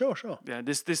 Yeah. Sure. Yeah,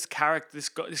 this character, this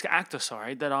actor,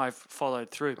 that I've followed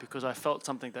through because I felt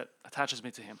something that attaches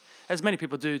me to him, as many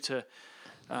people do to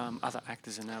other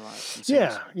actors in their lives. and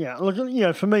singers. Yeah.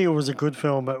 Look, for me, it was a good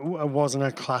film, but it wasn't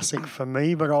a classic for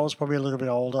me. But I was probably a little bit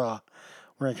older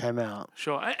when it came out.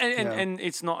 Sure, and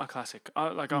it's not a classic.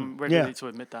 I'm ready Yeah. to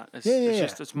admit that. It's, Yeah. it's Yeah.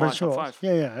 just it's But my sure. top 5.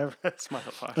 Yeah. It's my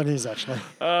top 5. It is actually.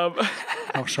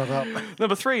 I'll shut up.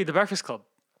 Number 3, The Breakfast Club.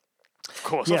 Of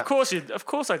course, Yeah. of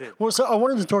course I did. Well, so I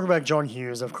wanted to talk about John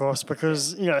Hughes, of course,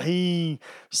 because he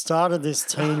started this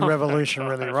teen revolution,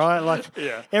 really, right? Like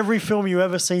Yeah. every film you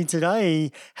ever see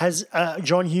today has a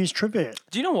John Hughes tribute.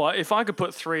 Do you know what? If I could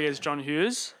put 3 as John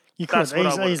Hughes, You could that's what I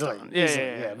would've easily, done.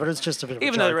 yeah. But it's just a bit of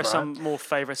Even a though joke, there are right? some more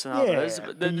favourites than others,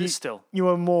 but there's still. You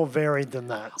were more varied than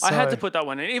that. I had so- to put that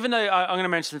one in, even though I'm going to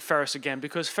mention Ferris again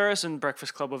because Ferris and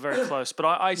Breakfast Club were very close. But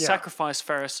I sacrificed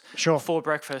Ferris Sure. for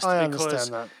Breakfast I because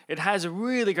understand that. it has a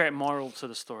really great moral to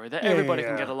the story that everybody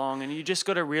can yeah. get along, and you just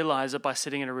got to realize that by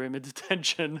sitting in a room in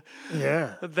detention,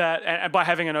 Yeah. that and by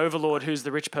having an overlord who's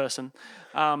the rich person.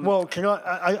 Well, can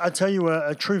I tell you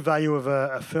a true value of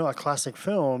a classic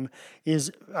film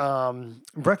is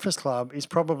Breakfast Club is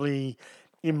probably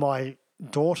in my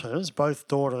both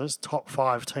daughters' top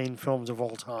 5 teen films of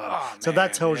all time. So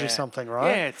that tells you something,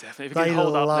 right? Yeah, definitely. If you They can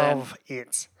hold up then. love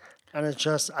it. And it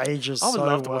just ages I would so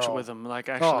love to watch it well. with them. Like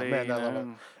Oh, actually, man, they love it.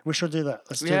 We should do that.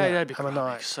 Let's do yeah, that. that'd be Have a great.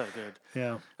 night. So good.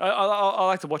 Yeah. I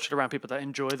like to watch it around people that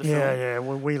enjoy the film. Yeah,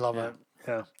 we love it.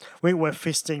 Yeah. We're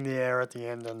fisting the air at the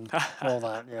end and all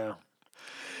that, yeah.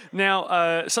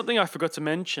 Now, something I forgot to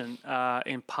mention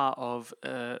in part of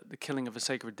the killing of a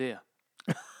sacred deer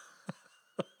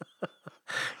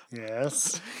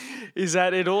Yes. is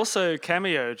that it also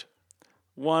cameoed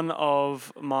one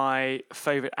of my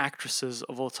favorite actresses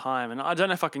of all time. And I don't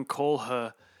know if I can call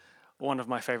her one of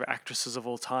my favorite actresses of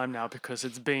all time now because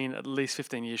it's been at least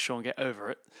 15 years. Sean, get over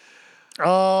it.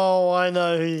 Oh, I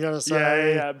know who you're going to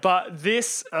say. Yeah. But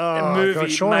this Oh, movie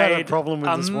God, Sean made had a problem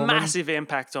with this woman. massive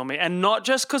impact on me. And not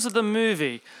just because of the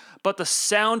movie, but the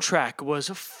soundtrack was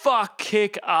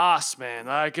kick ass, man.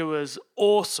 Like, it was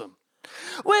awesome.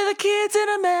 We're the kids in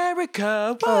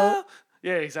America. Whoa. Oh.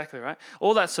 Yeah, exactly, right?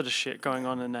 All that sort of shit going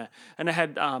on in there. And they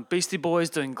had Beastie Boys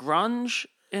doing grunge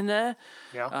in there.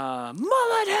 Yeah.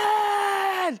 Mullet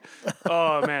Head!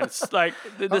 Oh, man. It's like,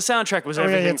 the soundtrack was We're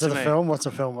going to everything get to to the me. film. What's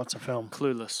a film?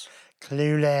 Clueless.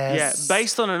 Clueless. Yeah,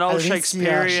 based on an old Alicia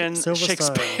Shakespearean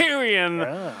Silverstone. story.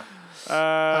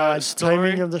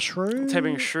 Taming of the Shrew?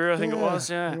 Taming of Shrew, I think it was.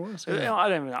 Yeah, it was, You know, I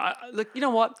don't even know. Look, you know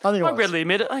what? I think it I was. readily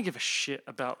admit it. I don't give a shit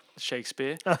about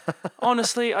Shakespeare.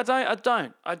 Honestly, I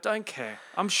don't care.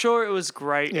 I'm sure it was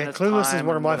great. Yeah, in its Clueless is time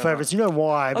one of and my whatever. favourites. You know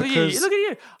why? Look at Because you. Look at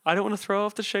you. I don't want to throw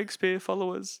off the Shakespeare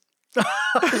followers.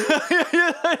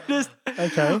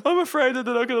 okay. I'm afraid that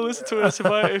they're not going to listen to us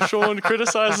if Sean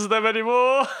criticizes them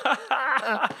anymore.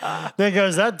 There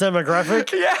goes that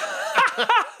demographic.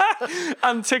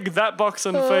 Untick that box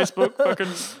on Facebook. Fucking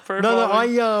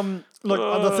profiling. No,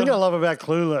 look, the thing I love about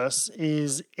Clueless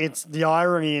is it's the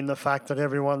irony in the fact that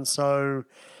everyone's so,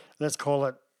 let's call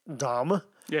it dumb,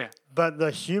 Yeah. but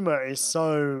the humor is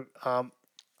so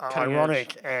Cutting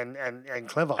ironic and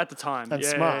clever. At the time. And Yeah,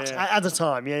 smart. yeah, yeah. At the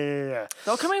time, yeah.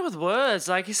 They'll come in with words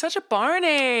like, he's such a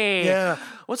Barney. Yeah.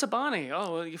 What's a Barney?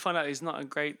 Oh, well, you find out he's not a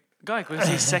great guy because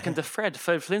he's second to Fred.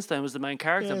 Fred Flintstone was the main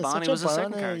character. Yeah, Barney such a was the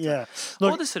second Barney, character. Yeah. All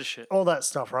Look, this sort of shit. all that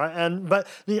stuff, right? But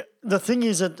the thing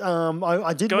is that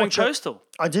I did Going watch it. coastal.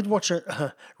 I did watch it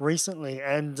recently,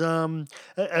 and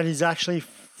he's actually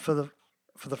for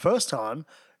the first time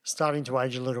starting to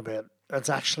age a little bit. It's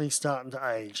actually starting to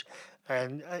age,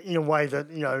 and in a way that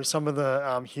some of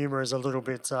the humor is a little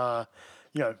bit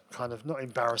kind of not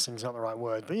embarrassing is not the right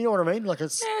word, but you know what I mean? Like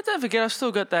it's Yeah, don't forget, I've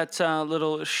still got that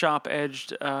little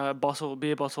sharp-edged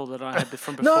beer bottle that I had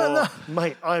from before. no,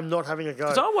 mate, I'm not having a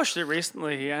go. So I watched it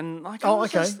recently, and like, Oh, I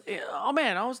was okay. oh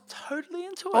man, I was totally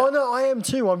into it. Oh no, I am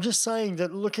too. I'm just saying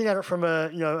that looking at it from a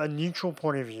neutral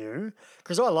point of view,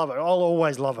 because I love it. I'll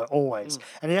always love it, always.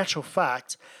 And in actual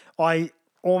fact, I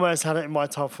almost had it in my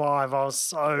top 5. I was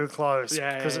so close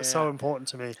Yeah, because yeah, it's yeah. so important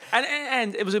to me.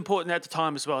 And it was important at the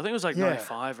time as well. I think it was like Yeah.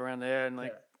 95 around there, and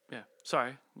like, yeah.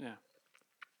 Sorry, yeah.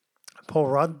 Paul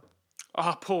Rudd.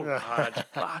 Oh, Paul Rudd.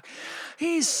 Fuck.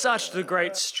 He's such the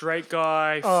great straight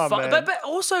guy. Oh, man. But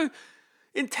also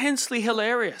intensely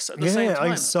hilarious at the same Yeah,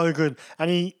 time. he's so good, and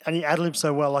he ad-libs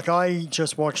so well. Like I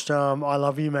just watched "I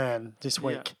Love You, Man" this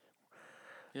week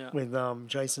Yeah. with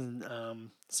Jason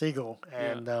Segel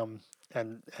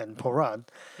and Paul Rudd,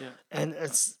 Yeah. and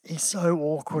he's so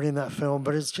awkward in that film,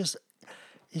 but he's just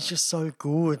so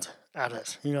good at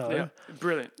it, Yeah,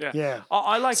 brilliant. Yeah, Yeah.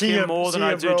 I like See him ya- more than see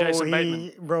I ya, do bro, Jason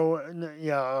Bateman.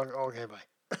 Okay,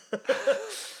 bye.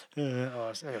 Anyway, And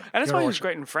that's you why wanna he was watch it?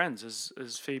 great in Friends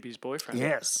as Phoebe's boyfriend.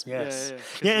 Yes. yeah.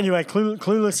 Yeah. Anyway,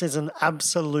 Clueless is an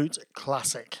absolute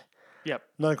classic, Yep.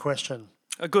 no question.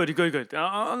 Good.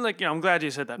 I'm like, I'm glad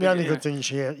you said that. The but, only yeah. good thing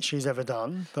she's ever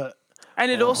done, but And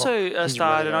it also he's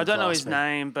started, and really I don't know his outclassed me.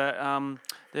 name, but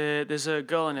there's a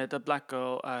girl in it, the black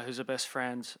girl, who's a best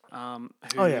friend, who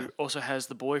Oh, yeah. also has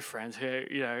the boyfriend who,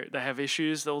 they have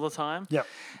issues all the time. Yep.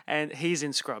 And he's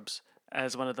in Scrubs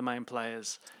as one of the main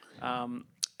players.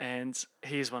 And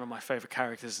he's one of my favorite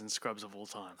characters in Scrubs of all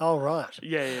time. Oh right.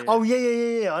 Yeah. Oh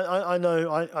yeah. I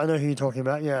know who you're talking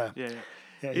about. Yeah.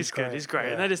 Yeah, he's good. great, He's great.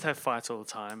 yeah. And they just have fights all the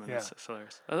time, and Yeah. it's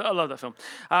hilarious. I love that film.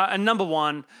 And number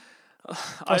one,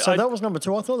 So that was number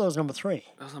 2. I thought that was number 3.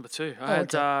 that was number 2. I Oh,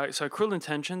 had so Cruel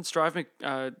Intentions, Drive Me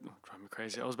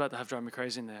Crazy. I was about to have Drive Me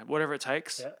Crazy in there. Whatever It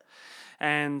Takes, Yeah.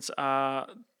 and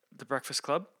The Breakfast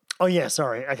Club, Oh yeah.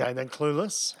 Sorry. Okay. And then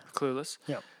Clueless. Clueless.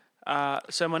 Yeah.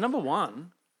 So my number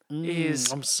 1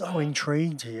 is. I'm so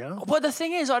intrigued here. But the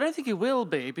thing is, I don't think it will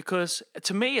be, because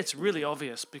to me it's really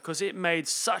obvious, because it made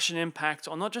such an impact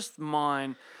on not just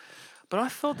mine, but I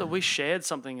felt that we shared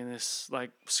something in this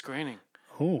screening.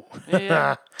 Ooh.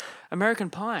 Yeah. American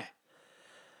Pie.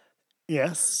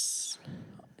 Yes.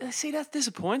 See, that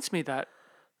disappoints me. That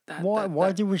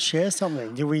Why did we share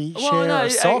something? Did we Well, share no, a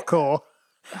sock or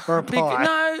a pie?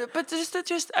 No, but just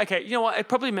okay. You know what? It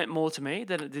probably meant more to me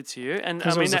than it did to you. And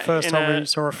Because it was the first time we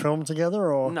saw a film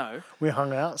together, or No. we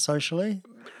hung out socially.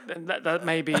 that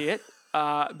may be it.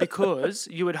 Because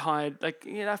you would hide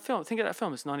that film. Think of that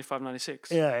film. It's 95,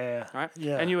 96. Yeah. Right.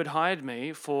 Yeah. And you had hired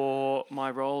me for my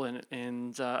role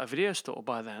in a video store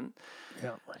by then.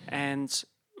 Yeah. And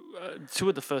 2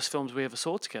 of the first films we ever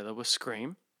saw together were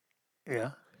Scream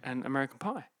Yeah. and American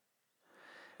Pie.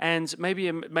 And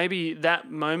maybe that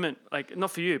moment,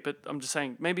 not for you, but I'm just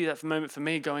saying, maybe that moment for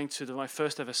me going to my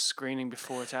first ever screening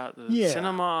before it's out at the Yeah.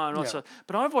 cinema, and Yeah. also,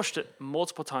 but I've watched it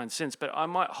multiple times since. But I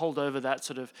might hold over that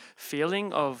sort of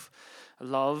feeling of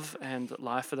love and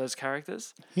life for those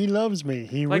characters. He loves me.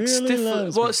 He really Stifler.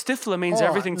 loves Well, me. Stifler means Oh,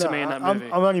 everything to no, me in that I'm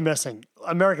movie. only messing.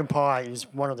 American Pie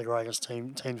is one of the greatest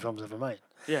teen films ever made.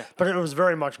 Yeah. But it was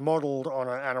very much modelled on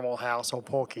an Animal House or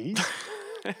Porky's.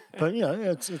 But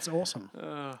it's awesome. I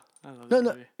love No, that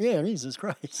no, movie. yeah, it is. It's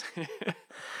great.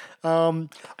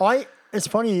 It's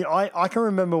funny. I can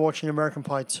remember watching American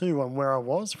Pie 2 on where I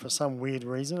was for some weird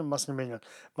reason. It must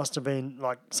have been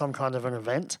like some kind of an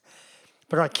event,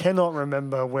 but I cannot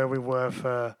remember where we were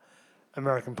for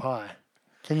American Pie.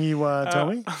 Can you tell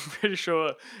me? I'm pretty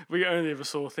sure we only ever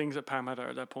saw things at Parramatta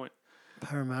at that point.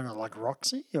 Parramatta, like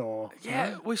Roxy, or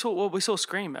Yeah, we saw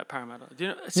Scream at Parramatta. Do you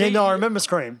know? yeah, see, no, I remember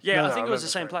Scream. Yeah, No, I no, think it was remember the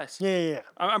same Scream. place. Yeah.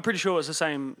 I'm pretty sure it was the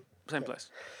same place.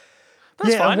 But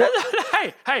that's Yeah, fine.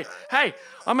 and Hey,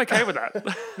 I'm okay with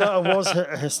that. No, it was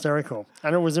hysterical,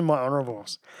 and it was in my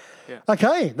honorables. Yeah.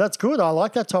 Okay, that's good. I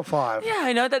like that top 5. Yeah,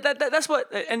 I know that's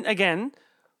what. And again,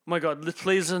 my God,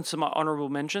 please listen to my honorable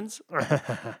mentions,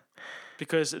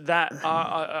 because that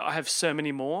I have so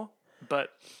many more. But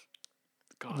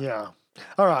God, Yeah.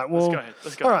 All right. Well,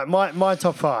 Let's go. All right. My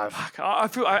top 5.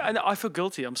 I feel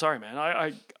guilty. I'm sorry, man.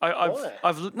 Why?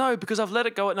 Because I've let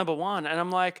it go at number 1, and I'm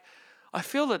like, I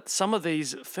feel that some of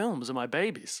these films are my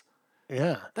babies.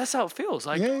 Yeah. That's how it feels.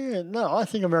 Like, Yeah. No, I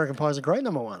think American Pie is a great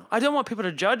number 1. I don't want people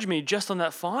to judge me just on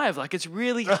that 5. Like, it's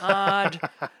really hard.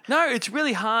 No, it's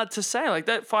really hard to say. Like,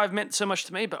 that 5 meant so much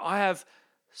to me, but I have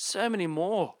so many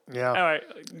more. Yeah. All right,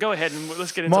 go ahead and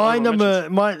let's get into My honorable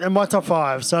mentions. my top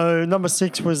 5. So number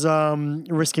 6 was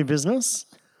Risky Business.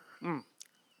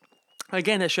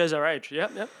 Again, it shows our age.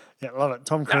 Yep. Yeah, love it.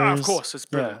 Tom Cruise. Ah, of course, it's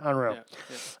brilliant. Yeah, unreal.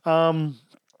 Yeah.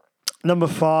 Number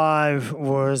 5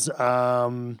 was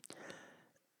 10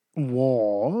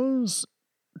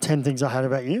 Things I Hate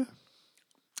About You.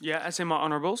 Yeah, that's in my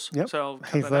honourables. Yep. So I'll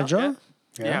cut Heath that out, Ledger.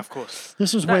 Yeah, of course.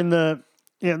 This was when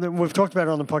we've talked about it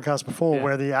on the podcast before, Yeah.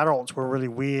 where the adults were really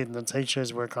weird and the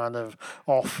teachers were kind of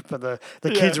off, but the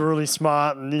kids were really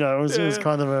smart, and it was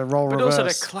kind of a role But reverse. also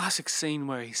that classic scene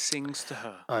where he sings to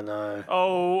her. I know.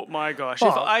 Oh my gosh! Oh.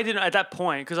 If I didn't at that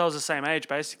point, because I was the same age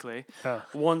basically, Yeah.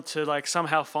 want to like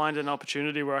somehow find an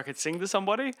opportunity where I could sing to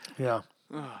somebody. Yeah.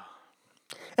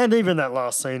 And even that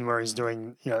last scene where he's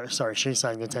doing, she's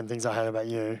saying the 10 Things I Hate About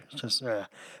You. It's just,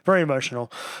 very emotional.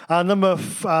 Number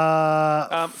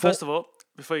First of all,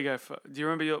 before you go, do you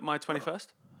remember my 21st?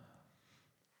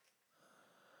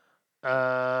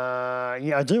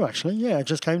 Yeah, I do actually. Yeah, it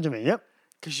just came to me. Yep.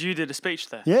 Because you did a speech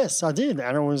there. Yes, I did.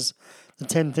 And it was the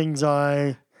 10 things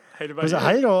I... Hate about Was you. it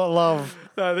hate or love?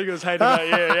 No, I think it was hate about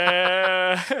you.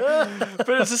 Yeah.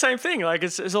 But it's the same thing. Like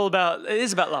it is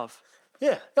about love.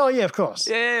 Yeah. Oh, yeah, of course.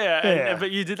 Yeah.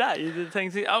 But you did that. You did the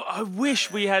thing. I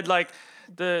wish we had like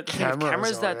the thing of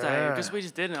cameras that day yeah. because we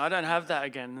just didn't. I don't have that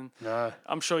again. And No.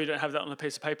 I'm sure you don't have that on a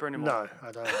piece of paper anymore. No,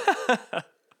 I don't.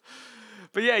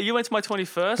 But yeah, you went to my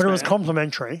 21st. But it was man.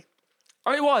 complimentary.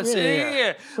 Oh, it was. Yeah.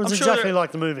 It was I'm exactly sure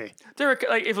like the movie. there are,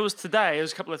 like if it was today,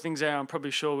 there's a couple of things there I'm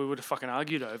probably sure we would have fucking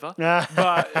argued over. Yeah.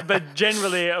 But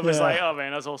generally it was Yeah. like, oh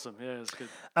man, that's awesome. Yeah, it's good.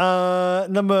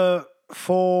 Number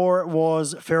 4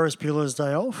 was Ferris Bueller's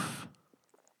Day Off.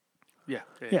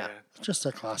 Yeah. Just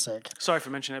a classic. Sorry for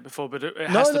mentioning it before, but it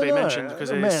has to be mentioned because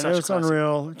it is such it a was classic.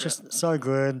 unreal. Just so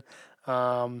good.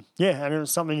 And it was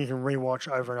something you can rewatch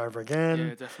over and over again.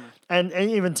 Yeah, definitely. And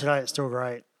even today, it's still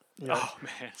great. Oh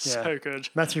man, so good.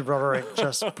 Matthew Broderick,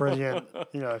 just brilliant.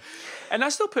 And I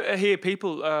still hear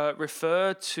people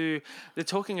refer to, they're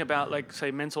talking about like say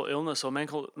mental illness or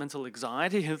mental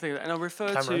anxiety and things, and I'll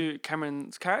refer to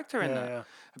Cameron's character in that yeah.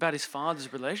 about his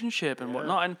father's relationship and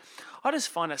whatnot. And I just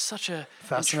find it such a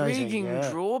Fascinating, intriguing yeah.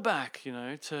 drawback,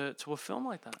 to a film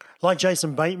like that. Like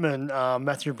Jason Bateman,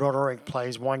 Matthew Broderick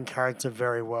plays one character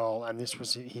very well, and this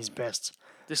was his best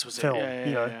This was film. it.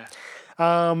 Yeah.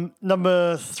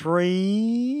 Number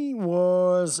 3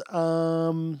 was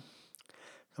I'm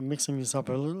mixing this up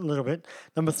a little bit.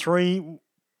 Number 3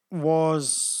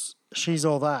 was She's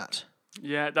All That.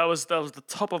 Yeah, that was the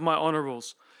top of my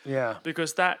honorables Yeah,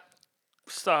 because that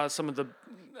stars some of the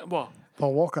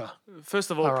Paul Walker.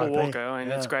 first of all, Paul R.I.P. Walker. I mean,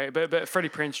 that's Yeah. great. But Freddie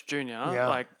Prinze Jr. Yeah,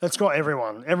 like it's got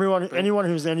everyone. Anyone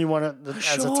who's anyone as a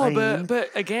sure, teen. but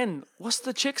again, what's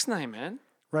the chick's name, man?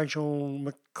 Rachel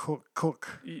McCook.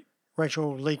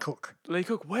 Rachel Lee Cook. Lee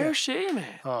Cook. Where is she,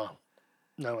 man? Oh,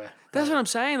 nowhere. That's what I'm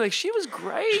saying. Like she was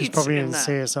great. She's probably in that.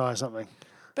 CSI or something.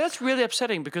 But that's really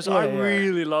upsetting because I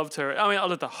really loved her. I mean, I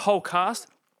loved the whole cast.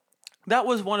 That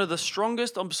was one of the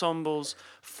strongest ensembles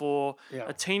for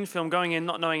a teen film going in,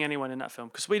 not knowing anyone in that film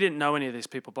because we didn't know any of these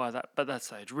people by that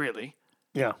stage, really.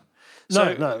 Yeah.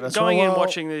 So No, that's going right. in Well,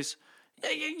 watching these,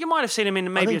 you might have seen him in I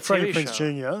maybe think a Freddie TV Prinze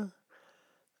show. Jr.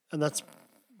 And that's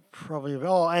probably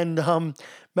and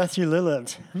Matthew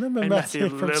Lillard. Remember And Matthew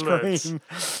Matthew from Lillard,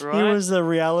 Scream? right? He was the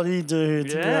reality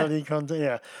dude. Yeah. Reality content.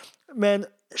 Yeah, man.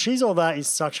 She's All That is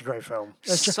such a great film.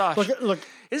 It's just, Such. look.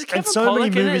 Is Kevin And so Pollak many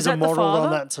in it? movies Is are that the modeled father?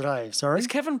 on that today. Sorry. Is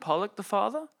Kevin Pollak the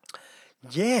father?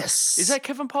 Yes. Is that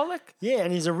Kevin Pollak? Yeah,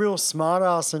 and he's a real smart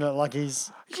ass in it. Like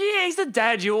he's Yeah, he's the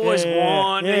dad you always Yeah,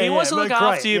 want. yeah, He wants to yeah, look but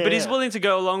great, after you, but he's yeah. willing to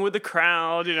go along with the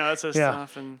crowd, that sort of Yeah.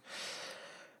 stuff.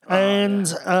 And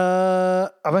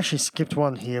I've actually skipped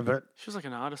one here, but she was like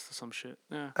an artist or some shit.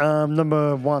 Yeah.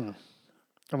 number 1.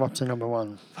 I'm up to number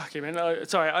 1. Fuck you, man.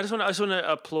 Sorry, I just want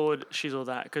to applaud She's All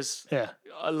That because Yeah.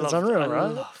 I love unreal, I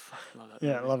right? fucking love that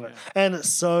Yeah, I movie, love it. And it's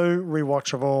so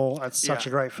rewatchable. It's such a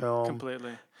Yeah. great film.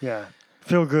 completely. Yeah.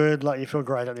 Feel good, like you feel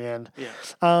great at the end. Yeah.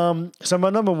 So my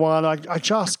number 1, I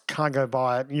just can't go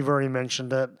by it. You've already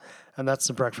mentioned it, and that's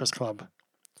The Breakfast Club.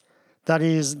 That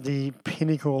is the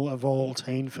pinnacle of all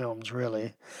teen films,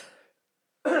 really.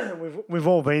 We've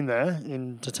all been there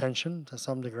in detention to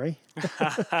some degree.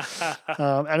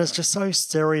 And it's just so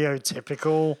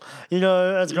stereotypical.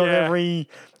 It's got Yeah.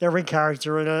 every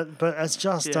character in it, but it's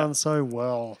just done so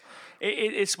well.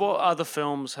 It's what other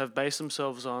films have based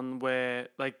themselves on, where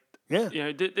like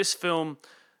Yeah. this film.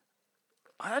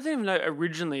 I don't even know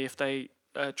originally if they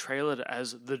trailered it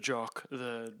as The Jock,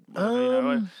 the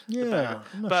whatever, Yeah,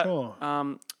 I'm not but sure.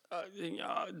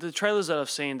 the trailers that I've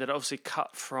seen that are obviously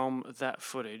cut from that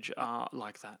footage are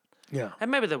like that. Yeah. And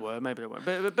maybe they weren't,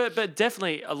 but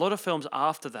definitely a lot of films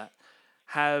after that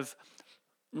have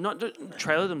not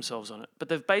trailered themselves on it, but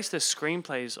they've based their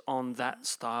screenplays on that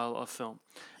style of film,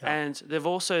 and they've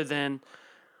also then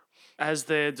as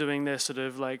they're doing their sort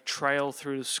of like trail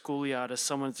through the schoolyard as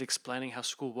someone's explaining how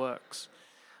school works.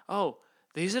 Oh,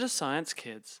 these are the science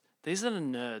kids. These are the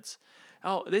nerds.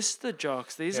 Oh, this is the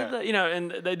jocks. These are the,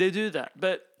 and they do that.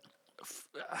 But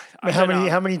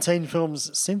How many teen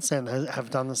films since then have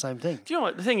done the same thing? do you know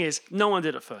what? The thing is, no one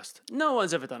did it first. No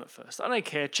one's ever done it first. I don't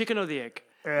care, chicken or the egg.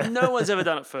 No one's ever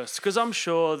done it first. Because I'm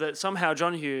sure that somehow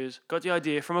John Hughes got the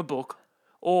idea from a book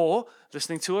or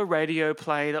listening to a radio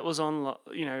play that was on,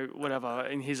 whatever,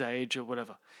 in his age or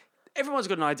whatever. Everyone's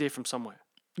got an idea from somewhere.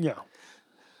 Yeah.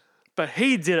 But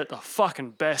he did it the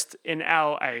fucking best in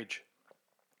our age.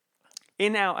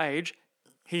 In our age,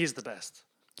 he is the best.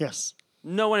 Yes.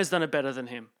 No one has done it better than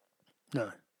him.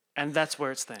 No. And that's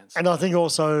where it stands. And I think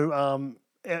also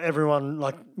everyone,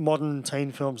 like modern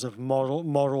teen films, have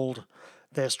modelled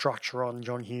their structure on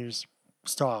John Hughes'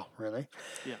 style, really.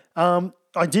 Yeah.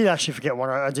 I did actually forget one.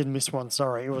 I did miss one.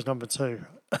 Sorry. It was number 2.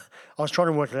 I was trying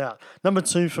to work it out. Number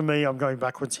 2 for me, I'm going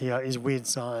backwards here, is Weird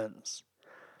Science.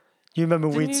 Do you remember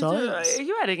Weird Science? Are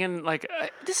you adding in,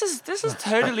 this is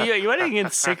totally you. Are you adding in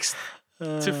 6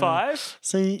 to 5?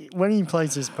 See, when he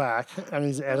plays his back and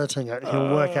he's editing it, he'll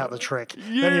work out the trick.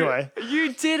 Anyway.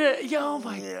 You did it. Oh,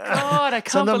 my God. I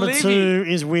can't So number believe 2 you.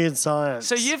 is Weird Science.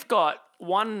 So you've got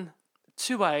 1,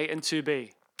 2A and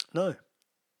 2B. No.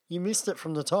 You missed it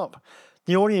from the top.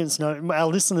 The audience our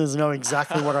listeners know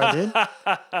exactly what I did.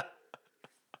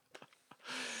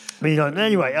 But you don't.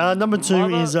 Anyway, number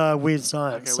 2 is Weird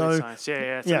Science. Okay, Weird Science.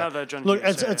 Yeah. It's another John Look,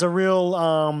 Hughes. it's a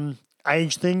real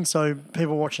age thing, so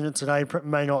people watching it today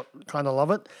may not kind of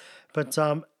love it. But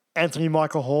Anthony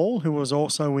Michael Hall, who was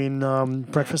also in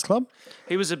Breakfast Club.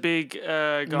 He was a big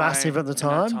guy. Massive at the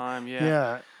time.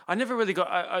 Yeah. I never really got...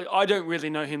 I don't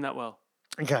really know him that well.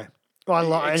 Okay.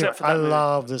 Well, I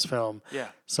love this film. Yeah.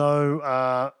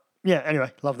 So,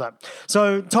 anyway, love that.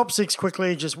 So, top 6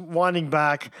 quickly, just winding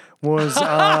back, was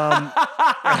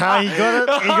how he got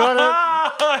it. He got it.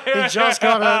 He just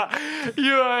got it.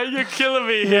 You're killing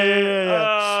me.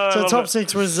 Yeah. So, top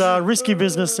 6 was Risky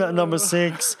Business at number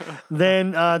 6.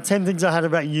 Then 10 Things I Hate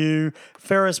About You,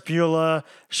 Ferris Bueller,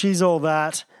 She's All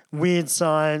That, Weird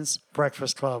Science,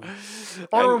 Breakfast Club.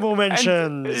 Honourable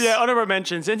mentions. Honourable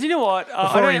mentions. And you know what?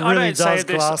 Before I don't say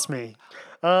this. class me.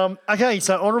 Okay,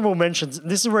 so honourable mentions.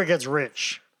 This is where it gets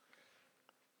rich.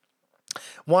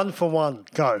 1 for 1.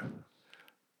 Go.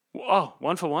 Oh,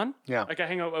 1 for 1? Yeah. Okay,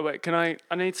 hang on. Wait. I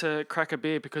need to crack a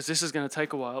beer because this is going to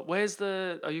take a while. Where's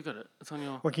the... Oh, you got it. It's on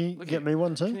your... Well, can you get me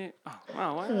one too?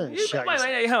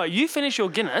 Wait. You finish your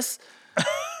Guinness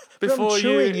before I'm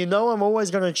chewing. You know I'm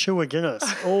always going to chew a Guinness.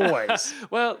 Always.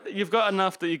 Well, you've got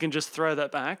enough that you can just throw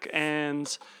that back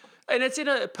and it's in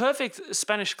a perfect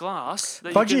Spanish glass.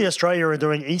 Fudgy Australia are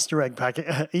doing Easter egg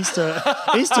Easter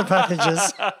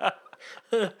packages.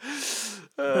 Did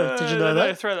you know that?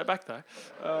 No, throw that back though.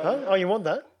 Huh? Oh, you want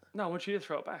that? No, I want you to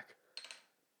throw it back.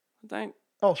 Don't.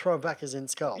 Oh, throw it back as in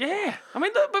skull. Yeah, I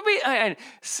mean,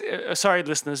 sorry,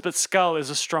 listeners, but skull is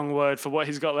a strong word for what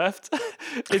he's got left.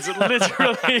 It's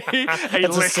literally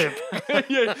It's a sip.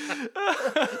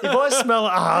 If I smell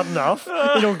it hard enough,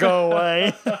 it'll go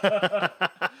away.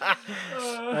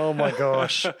 Oh my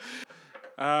gosh.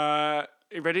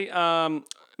 You ready?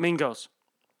 Mean Girls.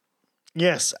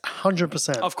 Yes,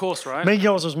 100%. Of course, right? Mean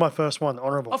Girls was my first one,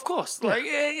 honourable. Of course. Like,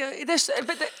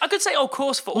 I could say, of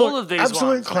course, for Look, all of these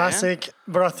absolute ones, classic,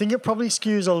 but I think it probably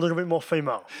skews a little bit more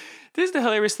female. This is the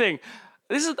hilarious thing.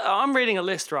 I'm reading a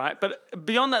list, right? But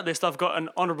beyond that list, I've got an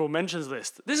honourable mentions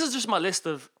list. This is just my list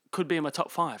of could be in my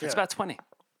top 5. It's about 20.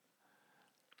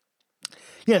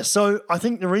 Yeah, so I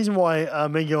think the reason why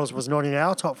Mean Girls was not in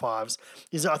our top 5s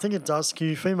is that I think it does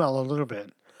skew female a little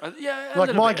bit.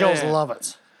 Like my girls love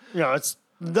it.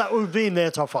 That would be in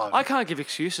their top 5. I can't give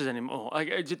excuses anymore.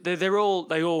 They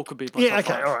all could be my top 5.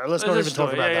 Okay, all right. Let's not even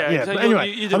talk about that. So but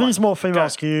anyway, I think it's more female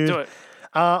skewed. Do it.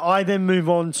 I then move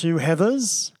on to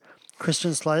Heathers,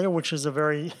 Christian Slater, which is a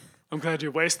very... I'm glad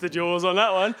you wasted yours on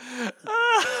that one.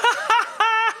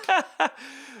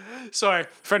 Sorry,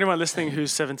 for anyone listening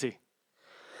who's 70.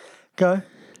 Go.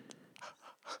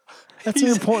 That's an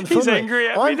important film. He's angry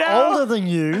at me now. I'm older than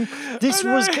you. This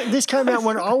came out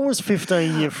when I was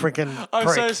 15. You freaking prick. I'm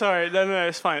so sorry. No,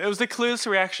 it's fine. It was the clueless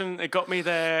reaction. It got me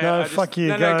there. No, fuck you.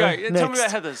 No, go. Tell Next. me about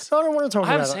Heathers. I don't want to talk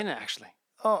about it. I haven't seen it actually.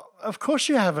 Oh, of course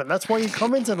you haven't. That's why you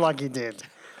commented like you did.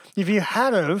 If you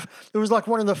had have, it was like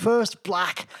one of the first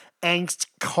black angst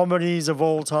comedies of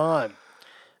all time.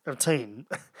 Of teen.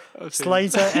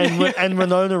 Slater and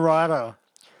Winona Ryder.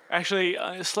 Actually,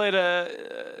 Slater,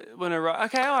 when I write,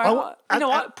 okay, all right. Oh, you know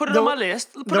what? Put it there on my wa-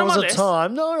 list. Put it There on was my a list.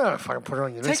 time. No, fucking put it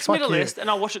on your list. Text me Fuck the you. list, and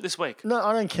I'll watch it this week. No,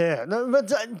 I don't care. No,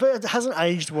 but it hasn't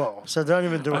aged well, so don't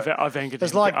even do it. I've angered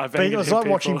It's him. like I've angered it's him, like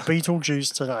watching people.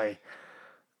 Beetlejuice today.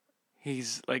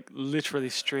 He's like literally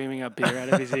streaming a beer out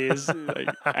of his ears, like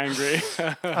angry.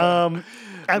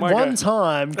 At My one go.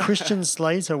 time, Christian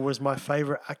Slater was my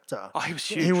favorite actor. Oh, he was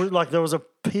He huge. was like there was a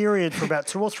period for about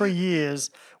 2 or 3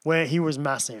 years where he was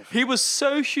massive. He was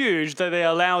so huge that they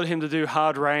allowed him to do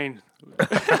Hard Rain. Which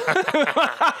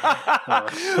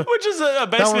is That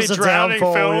basically was a the drowning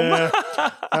downfall. film. Yeah.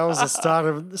 That was the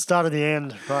start of the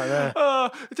end right there.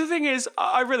 The thing is,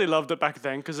 I really loved it back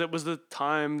then because it was the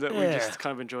time that we Yeah. just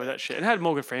kind of enjoyed that shit. It had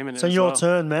Morgan Freeman in So it as your well.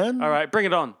 turn, man. All right, bring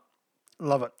it on.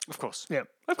 Love it. Of course. Yeah.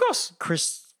 Of course.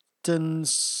 Kristen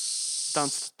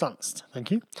Dunst. Dunst.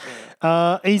 Thank you.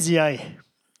 Easy A.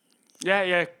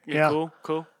 Yeah. Yeah.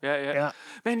 Cool. Yeah. Yeah.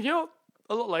 Man, you're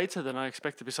a lot later than I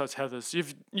expected. Besides Heather's,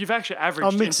 you've actually I'll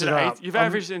averaged mix into it the up. You've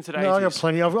averaged into the No, I got 80s.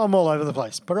 plenty. I'm all over the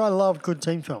place, but I love good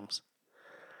team films.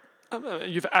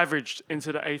 You've averaged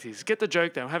into the 80s. Get the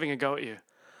joke down. I'm having a go at you.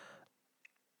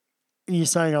 You're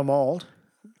saying I'm old?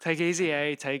 Take Easy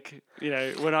A. Take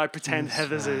when I pretend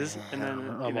Heather's is, and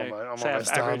then I'm say I've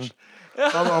almost done. averaged.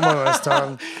 I'm almost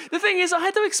done. The thing is, I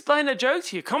had to explain a joke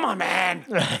to you. Come on, man.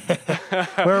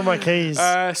 Where are my keys?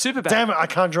 Superbad. Damn it, I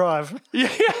can't drive. Yeah,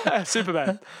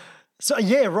 Superbad. So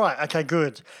yeah, right. Okay,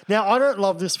 good. Now I don't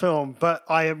love this film, but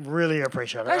I really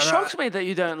appreciate it. That And shocks me that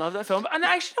you don't love that film. And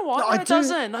actually, you know what? No, No, I it do.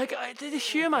 doesn't. Like, the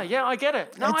humor. Yeah, I get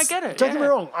it. No, I It's- get it. Don't yeah. get me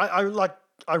wrong.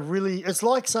 I really. It's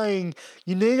like saying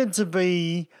you needed to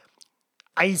be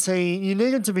 18. You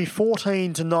needed to be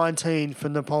 14 to 19 for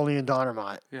Napoleon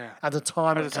Dynamite. Yeah. At the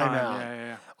time At it the came time, out.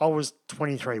 yeah. I was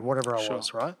 23, whatever I Sure.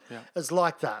 was. Right. Yeah. It's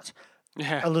like that.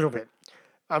 Yeah. A little bit.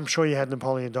 I'm sure you had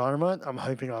Napoleon Dynamite. I'm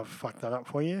hoping I've fucked that up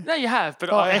for you. No, you have,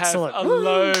 but Oh, I excellent. have a Woo!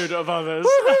 load of others.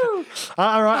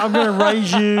 All right, I'm going to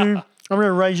raise you. I'm going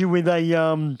to raise you with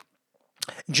a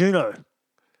Juno.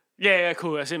 Yeah,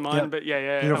 cool. That's in mine, Yeah. but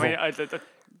yeah. Beautiful. I mean,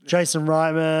 Jason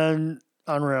Reitman,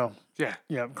 unreal. yeah.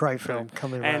 Yeah, great film.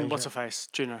 Coming And what's her face?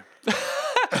 Juno.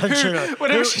 Juno.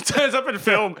 Whenever she turns up in a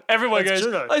film, everyone It's goes,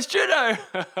 Juno. "Oh, it's Juno."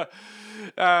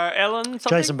 Ellen something.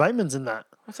 Jason Bateman's in that.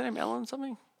 What's her name? Ellen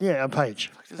something? Yeah,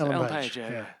 Page. Ellen Page,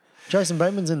 yeah. Jason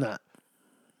Bateman's in that.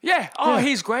 Yeah. Oh, Yeah.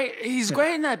 he's great. He's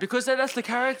great in that because that's the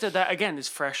character that again is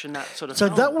fresh in that sort of. So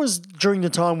film. that was during the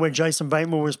time where Jason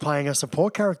Bateman was playing a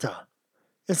support character.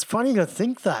 It's funny to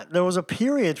think that there was a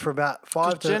period for about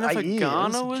 5 to Jennifer 8 years.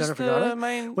 Garner was the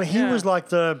main- where he yeah. was like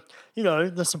the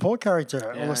support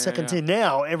character on Yeah, the second yeah. tier.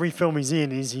 Now every film he's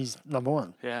in he's number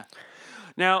one. Yeah.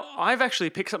 Now I've actually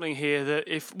picked something here that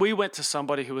if we went to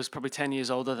somebody who was probably 10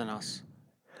 years older than us,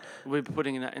 we'd be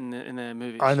putting that in the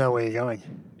movies. I know where you're going.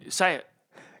 Say it.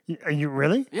 Are you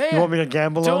really? Yeah. You want me to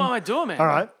gamble Do on? it, do it, man. All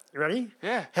right. You ready?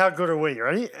 Yeah. How good are we? You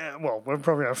ready? Well, we're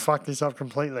probably going to fuck this up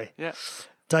completely. Yeah.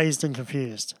 Dazed and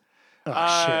Confused.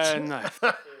 Oh, shit. No.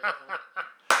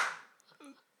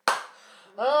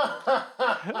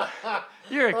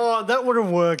 Oh, that would have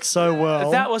worked so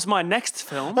well. That was my next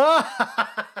film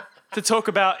to talk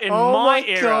about in oh my my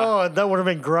era. God, that would have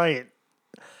been great.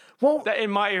 Well, That in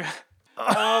my era.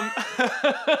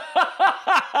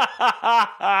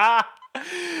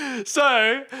 So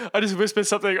I just whispered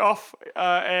something off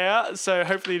air, so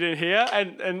hopefully you didn't hear.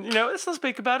 And let's not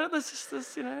speak about it.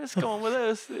 Let's go on with it.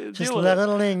 Let's deal with let it. it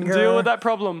linger. Deal with that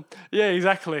problem. Yeah,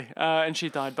 exactly. And she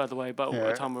died, by the way, by Yeah.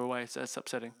 the time we were away. So it's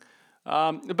upsetting.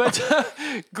 But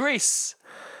Grease.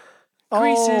 oh,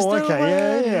 Grease is the okay,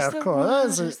 word, yeah, is of the course. word,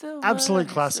 That's is an the absolute word.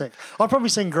 classic. I've probably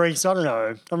seen Grease, I don't know,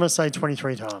 I'm going to say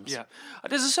 23 times. Yeah.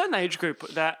 There's a certain age group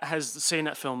that has seen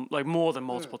that film like more than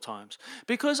multiple times.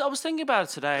 Because I was thinking about it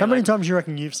today. How many like, times do you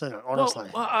reckon you've seen it, honestly?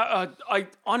 Well, I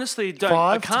honestly don't.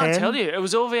 5, I can't 10, tell you. It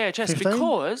was all VHS 15?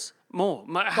 because more.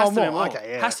 It has to be more, more.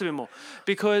 okay, yeah. Has to be more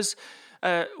because.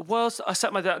 I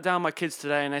sat down my kids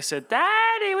today and they said,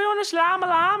 "Daddy, we want to Llama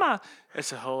Llama."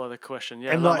 It's a whole other question.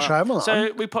 Yeah, M. Night Shyamalan?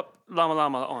 So we put Llama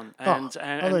Llama on, and I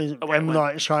thought away it M. went.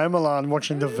 Night Shyamalan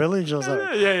watching The Village or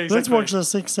something. Yeah, Let's exactly. watch The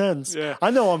Sixth Sense. Yeah. I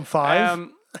know I'm 5.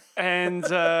 And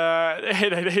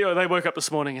they woke up this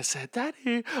morning and said,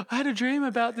 "Daddy, I had a dream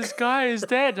about this guy who's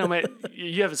dead." And I'm like,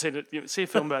 "You haven't seen it? You see a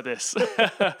film about this?"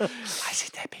 I see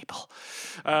dead people.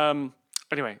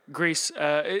 Anyway, Grease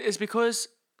is because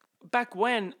back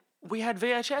when we had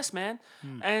VHS, man,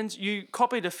 and you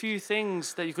copied a few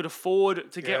things that you could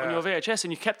afford to get on Yeah. your VHS,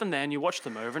 and you kept them there and you watched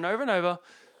them over and over and over.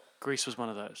 Grease was one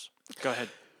of those. Go ahead.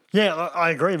 Yeah,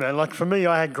 I agree, man. Like for me,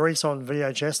 I had Grease on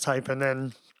VHS tape, and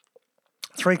then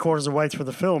 3/4 of the way through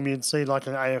the film, you'd see like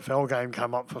an AFL game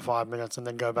come up for 5 minutes and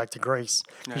then go back to Greece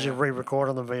because you re-record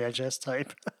on the VHS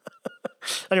tape.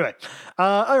 Anyway,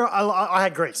 I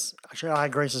had Grease. Actually, I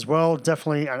had Grease as well.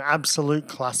 Definitely an absolute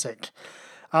classic.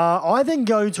 I then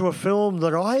go to a film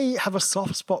that I have a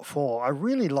soft spot for. I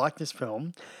really like this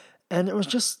film, and it was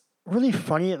just really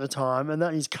funny at the time, and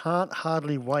that is Can't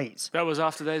Hardly Wait. That was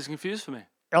after Days Confused for me.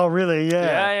 Oh, really?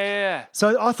 Yeah.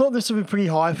 So I thought this would be pretty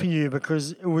high for you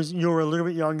because you were a little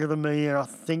bit younger than me, and I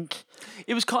think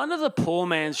It was kind of the poor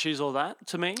man's She's All That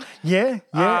to me. I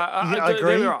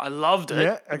agree. I loved it.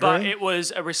 Yeah, But agree. it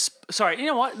was sorry, you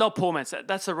know what? Not poor man's.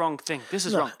 That's the wrong thing. This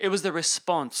is wrong. It was the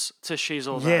response to She's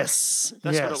All That. Yes,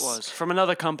 That's what it was. From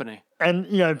another company. And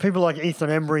people like Ethan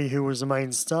Embry, who was the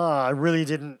main star, really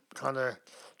didn't kind of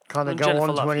go Jennifer on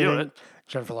to Love anything. Hewitt.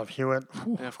 Jennifer Love Hewitt.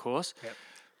 Whew. Yeah, of course.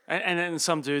 And then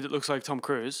some dude that looks like Tom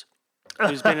Cruise,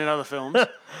 who's been in other films.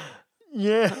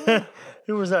 Yeah,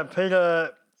 who was that?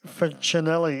 Peter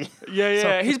Facinelli.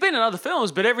 Yeah. He's been in other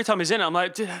films, but every time he's in it, I'm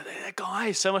like, dude, that guy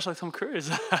is so much like Tom Cruise.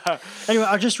 Anyway,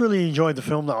 I just really enjoyed the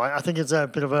film, though. I think it's a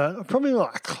bit of probably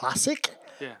not a classic,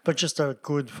 Yeah. but just a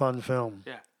good, fun film.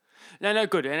 Yeah. No,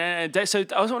 good. So I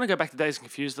also want to go back to Days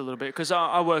Confused a little bit because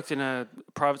I worked in a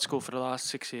private school for the last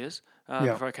 6 years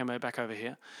before I came back over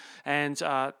here. And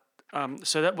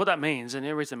so what that means, and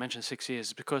the reason I mentioned 6 years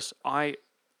is because I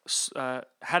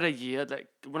had a year that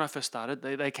when I first started,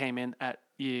 they came in at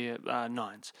year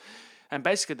 9s. And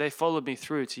basically they followed me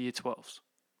through to year 12s.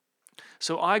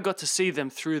 So I got to see them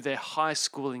through their high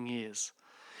schooling years.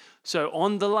 So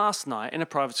on the last night in a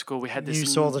private school, we had this. You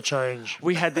saw the change.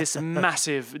 We had this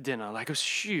massive dinner, like it was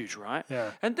huge, right?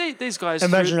 Yeah. And these guys.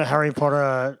 Imagine a Harry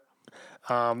Potter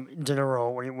dinner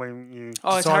roll when you it's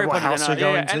decide Harry what Potter house dinner.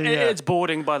 you're going to. And it's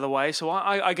boarding, by the way. So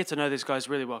I get to know these guys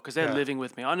really well because they're Yeah. living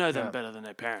with me. I know them Yeah. better than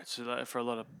their parents for a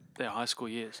lot of their high school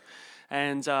years.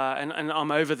 And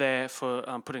I'm over there for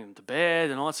putting them to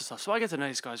bed and all that sort of stuff. So I get to know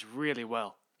these guys really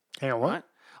well, Hang on, what?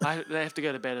 right? They have to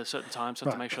go to bed at a certain time, so I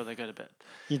have to make sure they go to bed.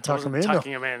 You I tuck wasn't them in?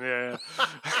 tucking them in, yeah.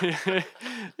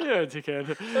 Yeah,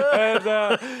 dickhead.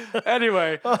 And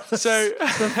anyway, so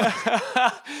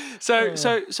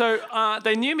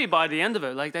they knew me by the end of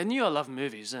it. Like they knew I love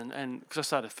movies, and because I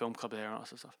started a film club there and all that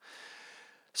sort of stuff.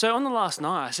 So on the last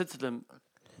night, I said to them,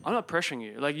 I'm not pressuring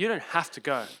you. Like, you don't have to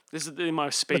go. This is in my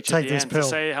speech But at take the this end pill. to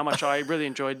say how much I really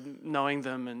enjoyed knowing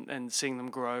them and seeing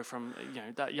them grow from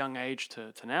that young age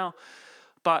to now.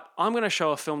 But I'm going to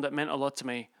show a film that meant a lot to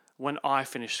me when I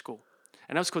finished school.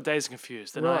 And that was called Dazed and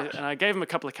Confused. And, Right. I gave him a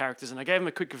couple of characters and I gave him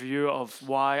a quick review of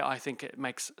why I think it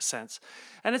makes sense.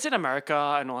 And it's in America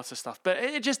and all that sort of stuff. But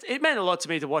it meant a lot to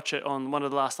me to watch it on one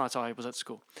of the last nights I was at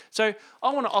school. So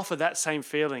I want to offer that same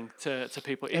feeling to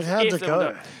people. how'd it they would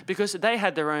go? know. Because they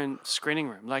had their own screening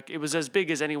room. Like, it was as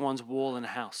big as anyone's wall in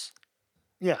a house.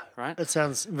 Yeah. Right? It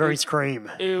sounds very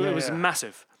Scream. It was yeah.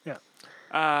 massive.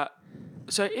 Yeah.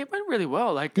 So it went really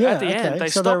well. Like Yeah, at the okay. end, they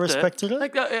So they stopped respected it?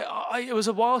 Like it was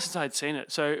a while since I'd seen it,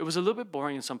 so it was a little bit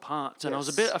boring in some parts, and I was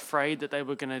a Yes. bit afraid that they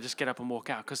were going to just get up and walk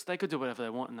out because they could do whatever they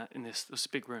want in this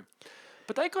big room.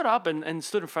 But they got up and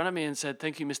stood in front of me and said,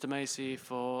 "Thank you, Mr. Macy,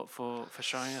 for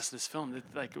showing us this film.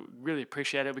 Like, really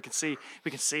appreciate it. We can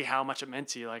see how much it meant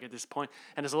to you. Like at this point,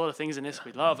 and there's a lot of things in this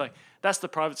we love. Like that's the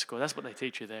private school. That's what they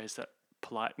teach you there. Is that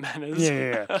polite manners.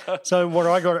 Yeah. So what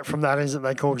I got from that is that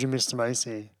they called you Mr.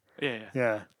 Macy. Yeah.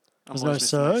 Yeah. There's no always Mr.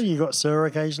 sir. Macy. You got sir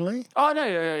occasionally. Oh no,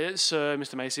 yeah, it's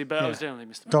Mr. Macy, but I was definitely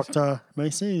Mr. Macy. Dr.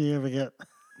 Macy, you ever get?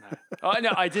 Oh,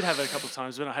 no, I did have it a couple of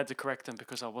times when I had to correct them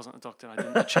because I wasn't a doctor and I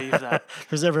didn't achieve that.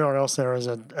 Because everyone else there has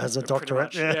a Pretty doctorate.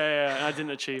 much. Yeah, and I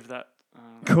didn't achieve that.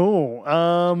 Cool.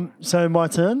 So my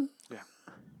turn. Yeah.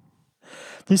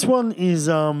 This one is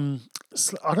I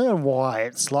don't know why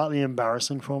it's slightly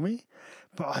embarrassing for me,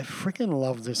 but I freaking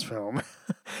love this film,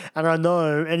 and I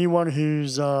know anyone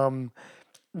who's the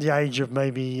age of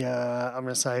maybe I'm going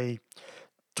to say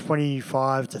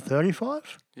 25 to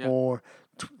 35 Yeah. or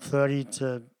 30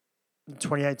 to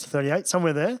 28 to 38,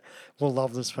 somewhere there, will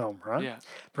love this film, right? Yeah.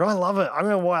 But I love it. I don't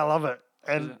know why I love it,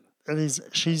 and it is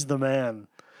She's the Man.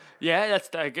 Yeah,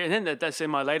 that's in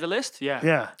my later list. Yeah.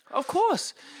 Yeah. Of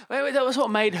course. Wait, that was what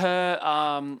made her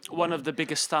one of the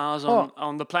biggest stars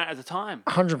on the planet at the time.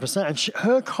 100%. And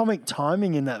her comic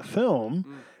timing in that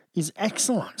film is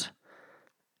excellent.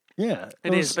 Yeah.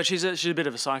 It is, but she's a bit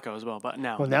of a psycho as well. But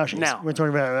now, Well, now we're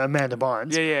talking about Amanda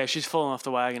Bynes. yeah, she's fallen off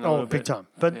the wagon a Oh, little big bit. time.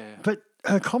 But Yeah. but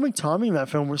her comic timing in that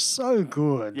film was so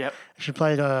good. Yep. She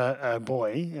played a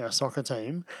boy in a soccer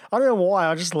team. I don't know why.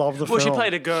 I just love the film. Well, she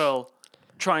played a girl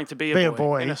trying to be a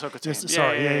boy in a soccer team. Yes,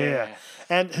 sorry, yeah.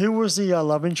 And who was the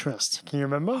love interest? Can you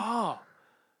remember? Oh,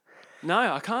 no,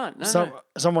 I can't. No, no.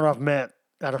 Someone I've met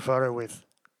had a photo with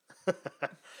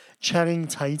Channing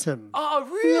Tatum. Oh,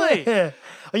 really? Yeah.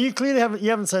 Are you clearly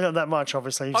haven't seen it that much,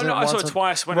 obviously. You've Oh, seen no, I saw it once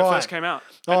twice when it Right. first came out.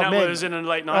 And that man. was in the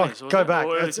late 90s. Oh, go wasn't it? back.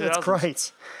 Or early It's 2000s.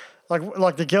 great.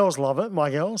 Like the girls love it,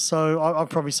 my girls. So I've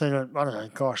probably seen it, I don't know,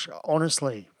 gosh,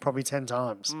 honestly, probably 10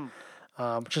 times.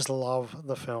 Just love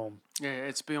the film. Yeah,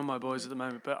 it's beyond my boys at the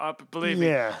moment. But believe me,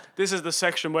 Yeah. this is the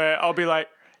section where I'll be like,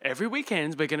 every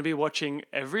weekend we're going to be watching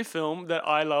every film that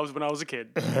I loved when I was a kid.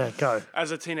 Yeah, go.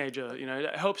 As a teenager,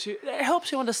 that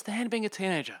helps you understand being a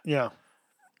teenager. Yeah.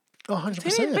 Oh,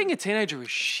 100%. Being a teenager is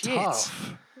shit.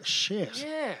 Tough. Shit.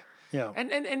 Yeah. Yeah.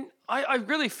 And I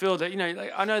really feel that,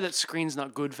 like, I know that screen's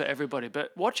not good for everybody,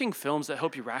 but watching films that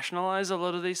help you rationalize a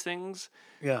lot of these things.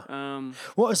 Yeah. Um,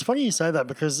 Well, it's funny you say that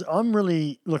because I'm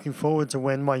really looking forward to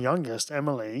when my youngest,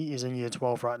 Emily, is in year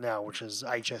 12 right now, which is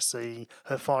HSC,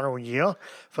 her final year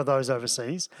for those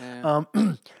overseas. Yeah.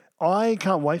 I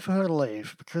can't wait for her to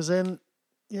leave because then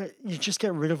you just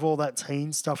get rid of all that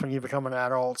teen stuff and you become an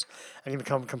adult and you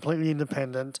become completely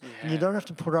independent and you don't have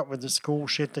to put up with the school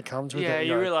shit that comes with yeah, it.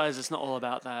 you realize it's not all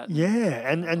about that. Yeah,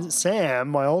 and Sam,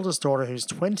 my oldest daughter, who's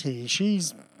 20,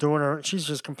 she's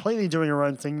just completely doing her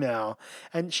own thing now,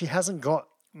 and she hasn't got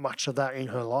much of that in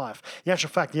her life. In actual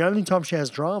fact, the only time she has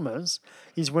dramas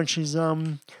is when she's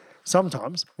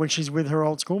sometimes when she's with her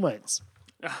old schoolmates.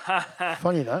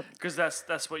 Funny that. Because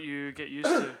that's what you get used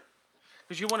to.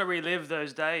 Because you want to relive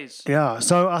those days. Yeah.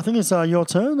 So I think it's your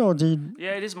turn, or did?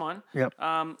 Yeah, it is mine. Yep.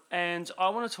 And I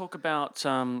want to talk about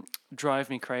Drive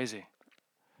Me Crazy.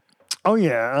 Oh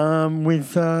yeah.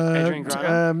 With Adrian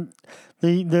Grenier?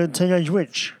 The Teenage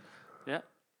Witch. Yeah.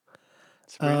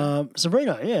 Sabrina.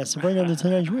 Sabrina, Sabrina the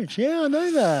Teenage Witch. Yeah, I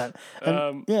know that.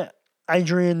 And,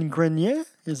 Adrian Grenier,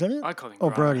 is that it? I call him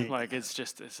or Grenier. Brody. Like, it's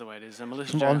the way it is. And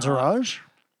Melissa From Joan Hart. Entourage.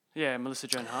 Yeah, Melissa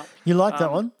Joan Hart. You like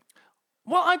that one?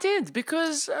 Well, I did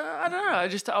because I don't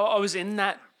know. I was in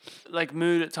that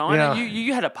mood at time. Yeah. And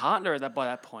you had a partner by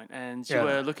that point, and you Yeah.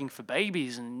 were looking for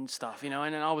babies and stuff, and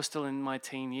then I was still in my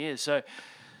teen years. So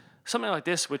something like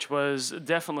this, which was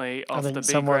definitely off the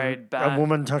B grade bad. A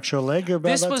woman touched your leg about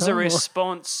This that was time, a or-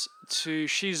 response to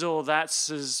She's All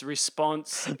That's'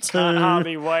 response. Can't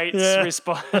hardly wait's Yeah.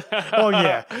 response. Oh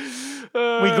yeah,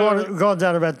 we got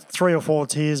down about 3 or 4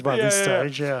 tears by this yeah.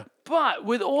 stage. Yeah. But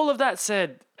with all of that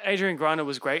said, Adrian Grenier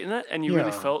was great in it, and you really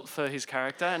Yeah. felt for his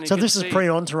character. And you So could this is see-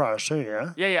 pre-Entourage too,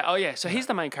 yeah. Yeah. Oh, yeah. So he's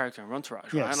the main character in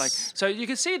Entourage, right? Yes. So you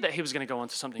could see that he was going to go on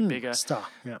to something bigger. Star.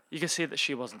 Yeah. You could see that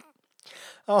she wasn't,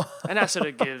 Oh, and that sort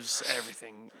of gives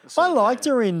everything. I liked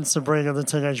her in Sabrina the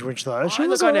Teenage Witch though. She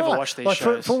was I never alright. watched these Like,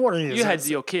 shows. for what it is. You had it's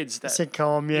your kids that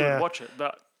sitcom, you yeah. would watch it,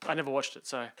 but I never watched it.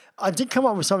 So I did come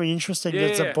up with something interesting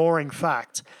that's Yeah. a boring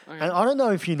fact. And I don't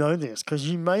know if you know this because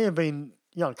you may have been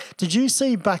young. Did you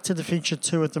see Back to the Future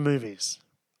 2 at the movies?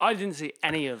 I didn't see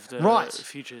any of the Right.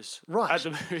 futures Right. at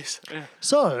the movies. Yeah.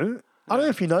 So, I don't know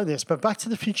if you know this, but Back to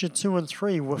the Future 2 and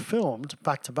 3 were filmed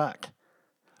back to back.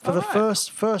 For the right.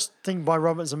 first thing by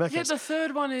Robert Zemeckis. Yeah, the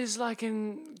third one is like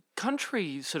in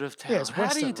country sort of town. Yeah, it's How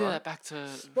do you Western, do right? that back to?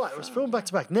 Right, it was filmed back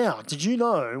to back. Now, did you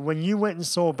know when you went and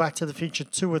saw Back to the Future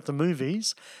 2 at the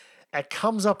movies, it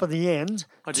comes up at the end,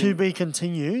 to didn't. be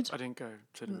continued? I didn't go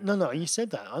to the. No, you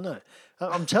said that. I know.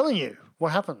 I'm telling you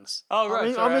what happens. Oh, right,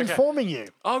 I'm sorry, okay. informing you.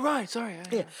 Oh right, sorry.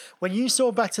 Yeah. When you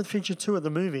saw Back to the Future 2 at the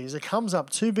movies, it comes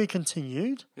up to be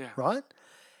continued, Yeah. right?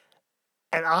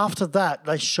 And after that,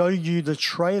 they show you the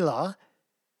trailer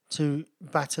to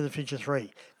Back to the Future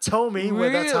 3. Tell me where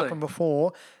that's Really? happened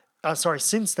before.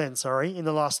 Since then, in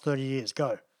the last 30 years.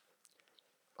 Go.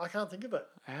 I can't think of it.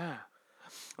 Yeah.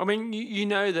 I mean, you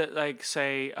know that, like,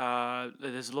 say,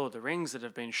 there's Lord of the Rings that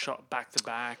have been shot back to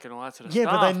back and all that sort of Yeah,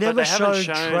 stuff. but they never haven't showed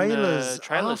shown trailers,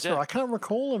 trailers after. yet. I can't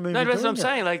recall a movie No, that's what doing I'm that.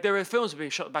 saying. Like, there are films being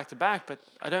shot back to back, but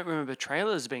I don't remember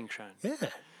trailers being shown. Yeah.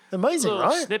 Amazing, Little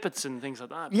right? snippets and things like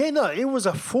that. Yeah, no, it was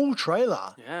a full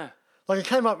trailer. Yeah. Like it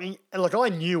came up, like I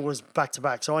knew it was back to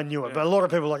back, so I knew it. But a lot of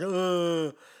people were like,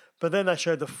 ugh. But then they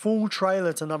showed the full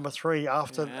trailer to number 3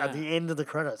 at the end of the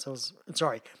credits.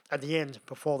 At the end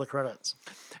before the credits.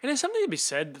 And there's something to be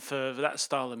said for that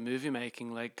style of movie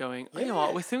making, like going, you know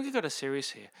what, we think we've got a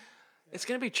series here. It's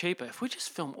going to be cheaper if we just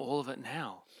film all of it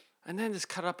now and then just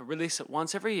cut up and release it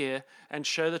once every year and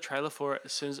show the trailer for it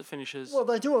as soon as it finishes. Well,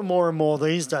 they do it more and more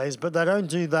these days, but they don't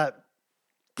do that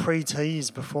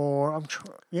pre-tease before.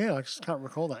 I just can't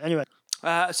recall that. Anyway.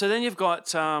 So then you've got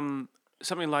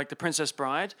something like The Princess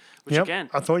Bride, which Yep, again...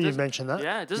 I thought you does- mentioned that.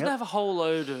 Yeah, it doesn't Yep. have a whole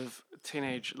load of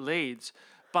teenage leads,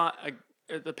 but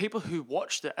the people who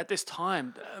watched it at this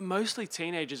time, mostly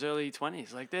teenagers, early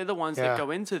 20s. Like, they're the ones Yeah. that go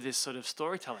into this sort of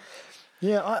storytelling.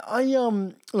 Yeah, I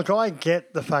look, I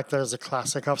get the fact that it's a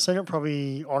classic. I've seen it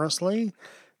probably, honestly,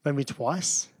 maybe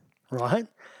twice, right?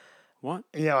 What?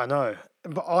 Yeah, I know.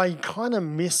 But I kind of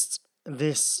missed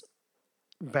this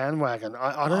bandwagon.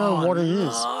 I don't know what it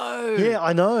is. No. Yeah,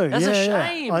 I know. That's a yeah,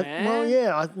 shame, yeah. man. Well,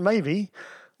 yeah, maybe.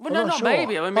 Well, I'm no, not sure.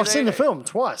 maybe. I mean, I've seen the film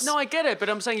twice. No, I get it, but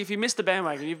I'm saying if you missed the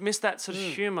bandwagon, you've missed that sort of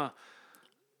humour.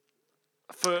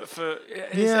 It's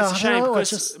Yeah, a I shame don't know, because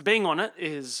just- being on it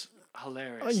is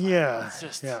hilarious. yeah, It's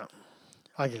just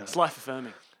I get it's it. life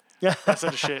affirming. Yeah, That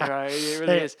sort of shit, right? It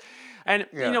really Yeah. is. And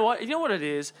Yeah. you know what? You know what it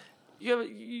is.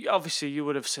 You obviously you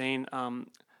would have seen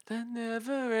the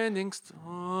never-ending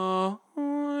story.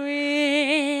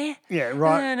 yeah,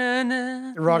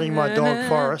 right. Riding my dog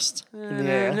Forrest in the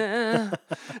air.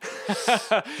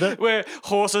 Where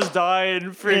horses die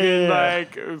in friggin' Yeah.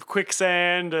 like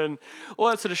quicksand and all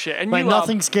that sort of shit. And Mate, you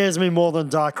nothing scares me more than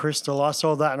Dark Crystal. I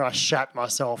saw that and I shat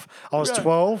myself. I was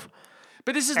 12.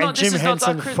 but this is and not. Jim This is not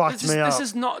Henson Dark fucked Crystal. me This up.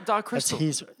 is not Dark That's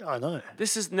Crystal. I know.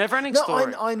 This is Neverending No,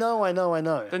 Story. I know.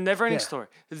 The Neverending Yeah. Story.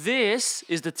 This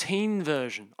is the teen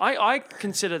version. I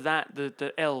consider that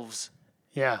the elves.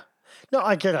 Yeah. No,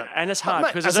 I get it. And it's hard,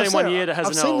 Mate, 'cause as there's I only one said, year that has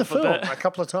I've an seen the elf, film but- a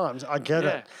couple of times. I get Yeah.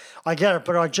 it. I get it,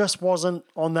 but I just wasn't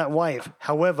on that wave.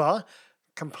 However,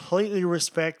 completely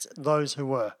respect those who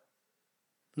were.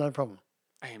 No problem.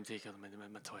 AMD killed me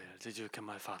with Matoya. Did you become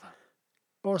my father?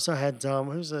 Also had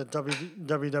who's a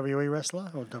WWE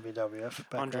wrestler or WWF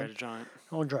back Andre then? the Giant.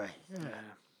 Andre. Yeah.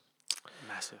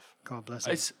 Massive. God bless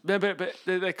him. It's but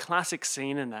the classic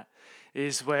scene in that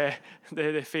is where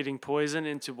they're feeding poison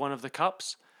into one of the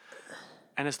cups,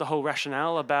 and it's the whole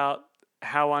rationale about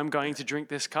how I'm going to drink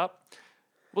this cup.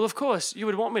 Well, of course, you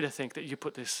would want me to think that you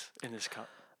put this in this cup.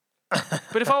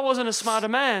 But if I wasn't a smarter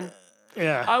man,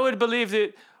 Yeah. I would believe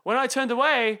that when I turned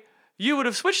away, you would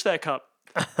have switched that cup.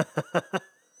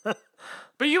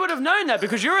 But you would have known that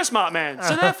because you're a smart man.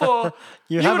 So therefore,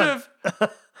 you would haven't.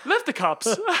 have left the cups.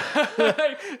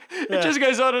 It just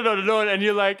goes on and on and on. And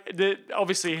you're like,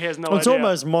 obviously he has no It's idea.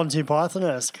 almost Monty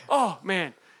Python-esque. Oh,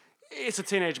 man. It's a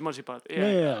teenage Monty Python.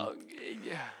 Yeah.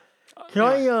 Yeah. Can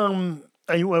I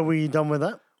are we done with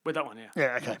that? With that one, yeah.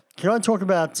 Yeah, okay. Can I talk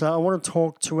about, I want to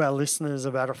talk to our listeners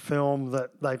about a film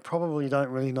that they probably don't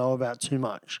really know about too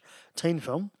much. Teen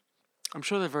film. I'm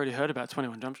sure they've already heard about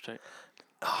 21 Jump Street.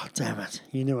 Oh, damn it.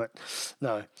 You knew it.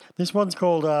 No. This one's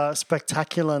called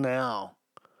Spectacular Now.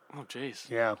 Oh, jeez.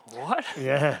 Yeah. What?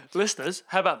 Yeah. Listeners,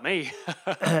 how about me?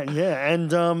 Yeah.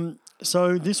 And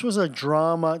so this was a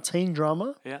drama, teen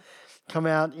drama, Yeah. come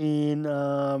out in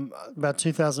about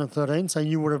 2013. So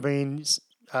you would have been,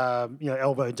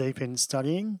 elbow deep in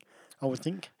studying, I would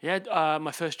think. Yeah,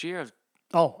 my first year of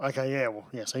Oh, okay, yeah, well,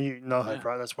 yeah. So you know Hope,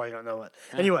 right? That's why you don't know it.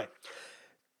 Anyway,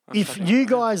 if you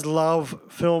guys love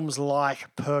films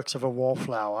like Perks of a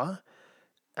Wallflower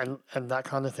and that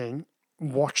kind of thing,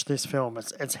 watch this film.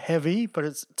 It's heavy, but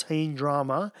it's teen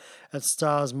drama. It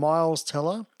stars Miles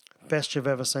Teller, best you've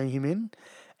ever seen him in,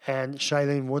 and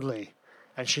Shailene Woodley,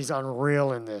 and she's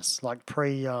unreal in this, like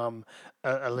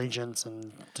Allegiance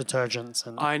and Detergents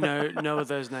and. I know of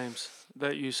those names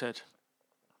that you said.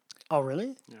 Oh,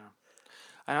 really? Yeah.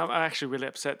 And I'm actually really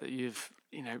upset that you've,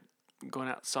 gone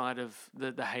outside of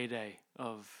the heyday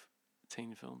of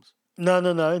teen films.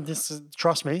 No.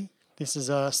 Trust me, this is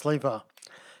a sleeper.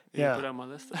 You Yeah. put it on my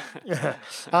list.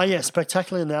 Yeah,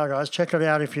 Spectacular Now, guys. Check it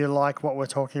out if you like what we're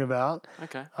talking about.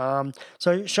 Okay.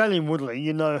 So Shailene Woodley,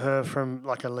 you know her from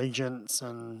like Allegiance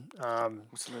and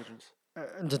What's Allegiance?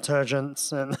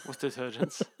 Detergents and What's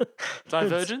Detergents?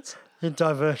 Divergence?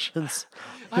 Divergence.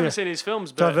 I haven't seen his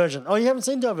films, but... Divergent. Oh, you haven't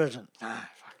seen Divergent?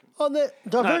 Oh,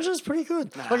 Divergent's pretty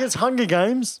good. Like it's Hunger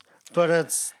Games, but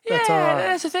that's Yeah, all right.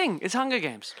 that's the thing. It's Hunger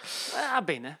Games. I've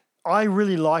been there. I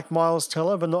really like Miles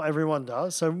Teller, but not everyone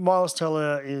does. So Miles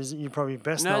Teller is you're probably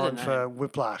best Know the known for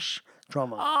Whiplash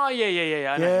drama. Oh,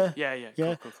 yeah. I know him. Yeah.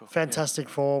 Yeah, Cool. Fantastic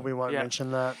Four. We won't Yeah.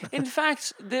 mention that. In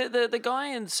fact, the guy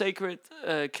in Sacred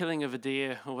Killing of a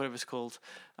Deer, or whatever it's called,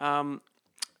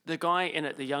 the guy in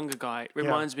it, the younger guy,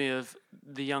 reminds me of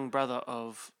the young brother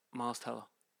of Miles Teller.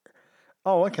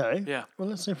 Oh, okay. Yeah. Well,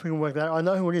 let's see if we can work that out. I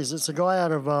know who it is. It's a guy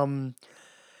out of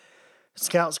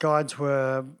Scout's Guide to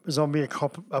a Zombie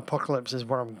Apocalypse is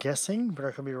what I'm guessing, but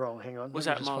I could be wrong. Hang on. Was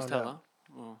Let me that just Miles find out.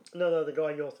 Teller? Or No, the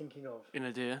guy you're thinking of. in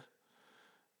a deer?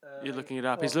 You're looking it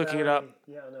up. Oh, He's looking it up. Barry.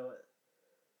 Yeah, I know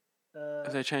it.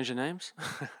 Have they changed the names?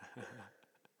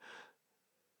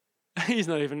 He's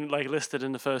not even listed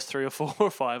in the first 3 or 4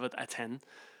 or 5 at 10.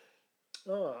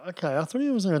 Oh, okay. I thought he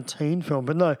was in a teen film,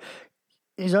 but no.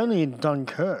 He's only in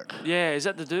Dunkirk. Yeah, is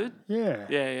that the dude? Yeah.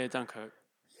 Yeah, Dunkirk.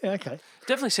 Yeah, okay.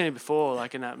 Definitely seen it before,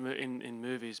 in that in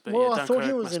movies. But Well, yeah, I Dunkirk thought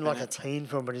he was must in have a been teen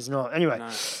film, but he's not. Anyway. No.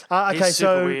 Okay, He's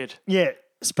super so weird. yeah,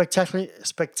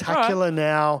 Spectacular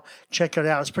Now. Check it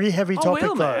out. It's a pretty heavy I topic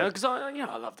will, man, though. because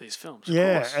I love these films. Of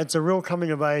Yeah, course. it's a real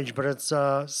coming of age, but it's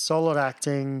solid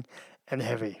acting and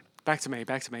heavy. Back to me.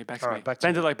 Back to me. Back to me. right, back to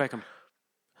Bend you. it like Beckham.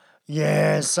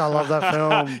 Yes, I love that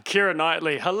film. Keira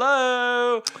Knightley.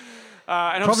 Hello.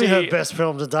 And Probably her obviously, best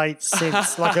film to date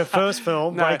since like her first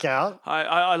film, No, Breakout,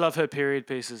 I love her period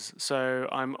pieces, so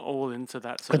I'm all into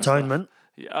that sort of Atonement.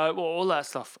 stuff. Well, all that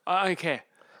stuff. I don't care.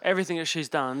 Everything that she's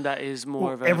done, that is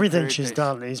more of a Everything period she's piece.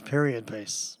 done is period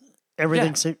piece. Everything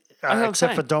Yeah, that's what I'm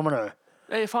except for saying. Domino.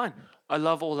 Yeah, fine. I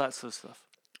love all that sort of stuff.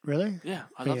 Really? Yeah,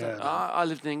 I love that. Yeah. I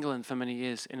lived in England for many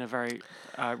years in a very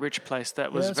rich place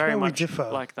that was that's very where we much differ.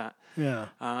 like that. Yeah.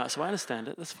 So I understand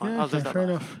it. That's fine. Yeah, I'll live okay, that fair life.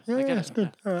 enough. Yeah, I get it's it,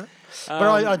 good. All right.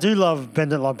 But I do love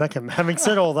Bend It Like Beckham. Having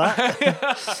said all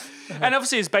that, And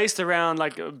obviously, it's based around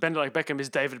like Bend It Like Beckham is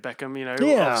David Beckham. You know,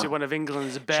 Yeah. obviously one of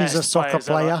England's best. she's a soccer players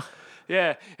ever. player.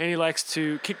 Yeah, and he likes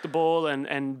to kick the ball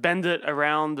and bend it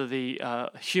around the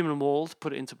human wall to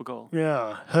put it into a goal.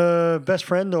 Yeah. Her best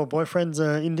friend or boyfriend's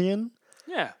Indian.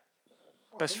 Yeah,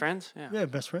 best friends. Yeah. Yeah,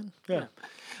 best friend.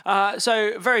 Yeah.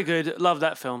 So very good. Love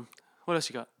that film. What else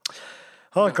you got?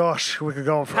 Oh gosh, we could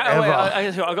go on Oh, forever.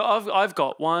 wait, I've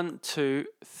got 1, 2,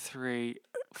 3,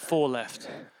 4 left.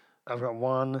 I've got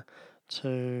 1,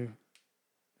 2,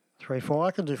 3, 4.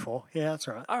 I can do 4. Yeah, that's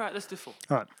all right. All right, let's do 4.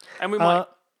 All right. And we might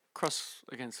cross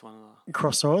against one another.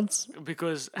 Cross swords.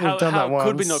 Because done that how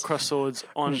could we once. not cross swords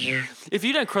on? If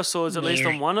you don't cross swords at least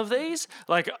on one of these,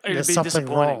 like it'd There's be something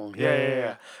disappointing. wrong.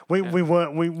 Yeah. We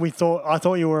weren't. We thought. I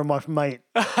thought you were my mate.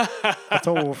 I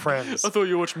thought we were friends. I thought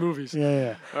you watched movies.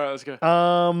 Yeah. All right, let's go.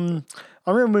 I'm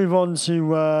going to move on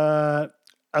to a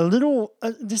little.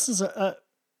 This is a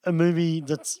movie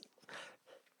that's.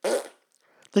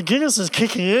 The Guinness is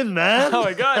kicking in, man. Oh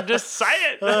my god, just say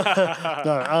it.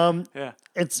 No, Yeah.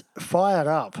 it's Fired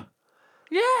Up.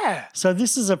 Yeah. So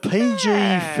this is a PG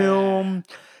Yeah. film,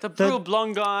 The real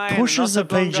blonde guy and pushes not a so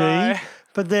blonde PG, guy.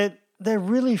 but they're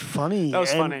really funny. That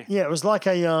was And, funny. Yeah, it was like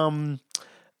a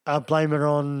Blame It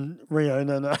on Rio.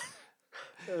 No.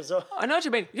 It was I know what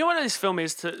you mean. You know what this film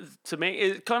is to me?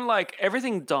 It's kind of like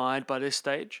everything died by this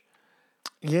stage.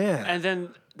 yeah. And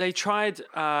then they tried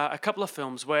a couple of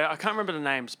films where I can't remember the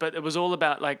names, but it was all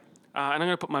about like, and I'm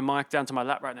going to put my mic down to my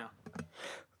lap right now.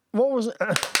 What was it?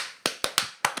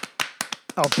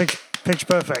 Oh, Pitch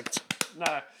Perfect.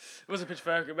 No, it wasn't Pitch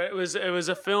Perfect, but it was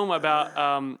a film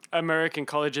about American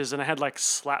colleges, and it had like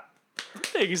slap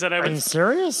things, and Are you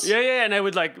serious? yeah, and they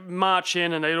would like march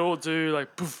in, and they'd all do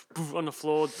like poof poof on the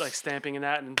floor, like stamping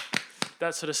and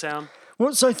that sort of sound.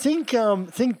 Well, so think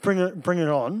Bring It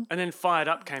On. And then Fired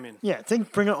Up came in. Yeah,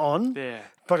 think Bring It On. Yeah,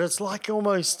 But it's like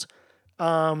almost,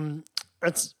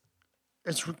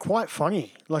 it's quite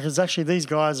funny. Like it's actually these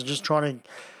guys are just trying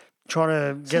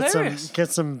to hilarious. get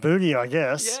some booty, I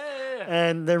guess. yeah.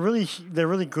 And they're really good.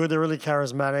 They're really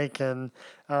charismatic, and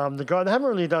the guy they haven't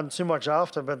really done too much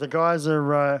after, but the guys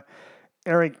are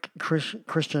Eric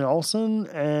Christian Olsen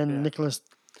and Nicholas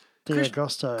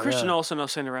D'Agosto. Christian yeah. Olsen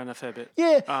I've seen around a fair bit.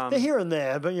 Yeah, they're here and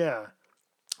there, but yeah.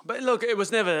 But look, it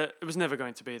was never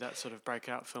going to be that sort of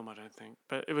breakout film, I don't think.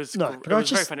 But it was No, cool. but It I was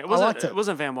very just- funny. I liked it. It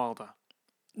wasn't Van Wilder.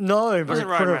 No, but Wasn't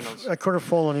Ryan Reynolds. it could have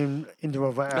fallen into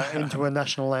a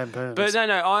National Lampoon. But no,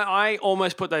 I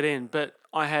almost put that in, but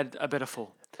I had a better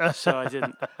fall, so I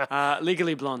didn't.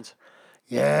 Legally Blonde,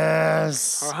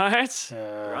 yes. right?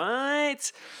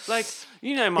 Right. Like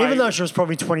you know my. Even though she was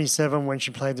probably 27 when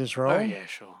she played this role. Oh yeah,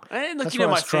 sure. And look, That's you know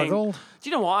where I my thing. struggled. Do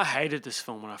you know what? I hated this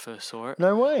film when I first saw it.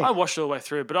 No way. I watched it all the way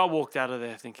through, but I walked out of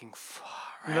there thinking, "Far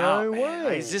No out, man. Like,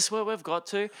 way. is this where we've got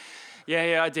to?"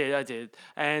 Yeah, I did,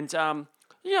 and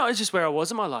you know, it's just where I was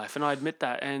in my life, and I admit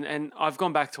that. And I've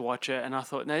gone back to watch it, and I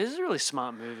thought, no, this is a really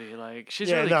smart movie. Like,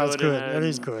 she's Yeah, really no, good. it's good. in It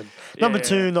is and- good. Number yeah.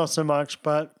 2, not so much,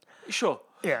 but Sure.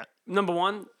 yeah. Number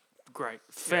 1, great,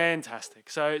 fantastic.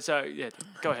 So yeah,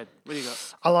 go ahead. What do you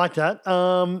got? I like that.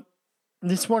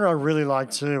 This one I really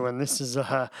like too, and this is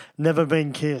Never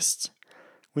Been Kissed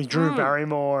with Drew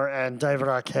Barrymore and David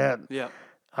Arquette, Yeah.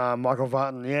 Michael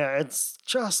Vartan. Yeah, it's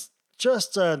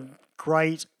just a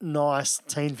great, nice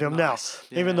teen film. Nice,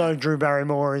 Now, even yeah. though Drew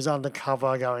Barrymore is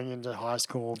undercover going into high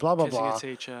school, blah blah Kissing blah. a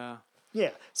teacher. Yeah,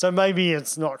 so maybe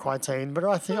it's not quite teen, but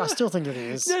I still think it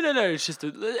is. No. It's just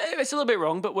it's a little bit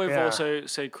wrong, but we've Yeah. also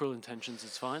said Cruel Intentions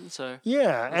is fine. So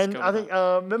Yeah, and go I with think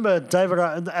remember David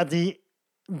at the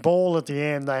ball at the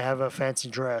end they have a fancy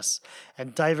dress,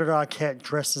 and David Arquette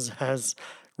dresses as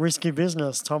Risky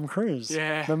Business Tom Cruise.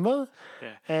 Yeah. Remember? yeah.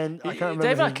 And I can't remember.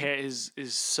 David who- Arquette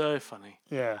is so funny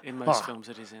Yeah. in most Oh, films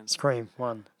that he's in. Scream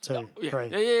 1, 2, Yeah. 3.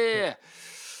 Yeah.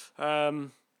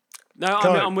 No,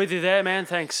 Go. I'm with you there, man.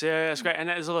 Thanks. Yeah, that's great. And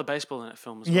there's a lot of baseball in that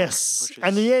film as well. Yes, which is-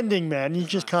 and the ending, man, you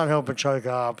just can't help but choke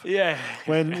up. Yeah.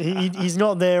 When he's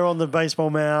not there on the baseball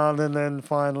mound, and then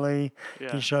finally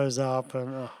Yeah. he shows up,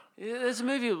 and Yeah, there's a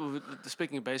movie,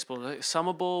 speaking of baseball, like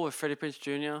Summer Ball with Freddie Prinze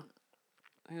Jr.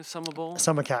 I think it's Summer Ball.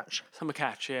 Summer Catch. Summer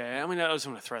Catch, yeah. I mean, I just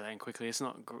want to throw that in quickly. It's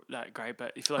not that great,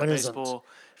 but if you like It isn't. baseball,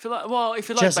 if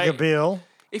you like Jessica Biel.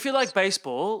 if you like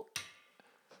baseball,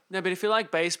 no, but if you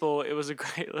like baseball, it was a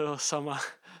great little summer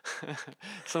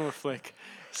flick.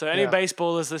 So any Yeah.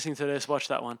 baseballers listening to this, watch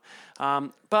that one.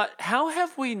 But how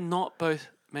have we not both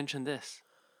mentioned this?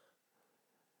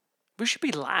 We should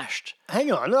be lashed.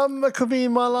 Hang on, it could be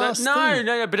in my last. No, thing.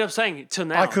 no, but I'm saying till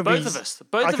now, I could both be, of us,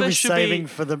 both I of could be us should saving be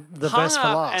for the hung best for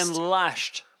up last. and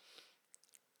lashed.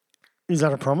 Is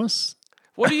that a promise?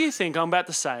 What do you think I'm about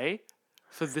to say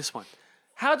for this one?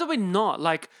 How do we not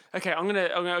like? Okay, I'm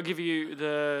gonna give you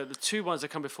the two ones that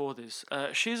come before this.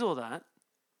 She's All That,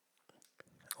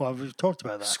 Well, we've talked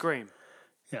about that. Scream.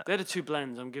 Yeah. They're the two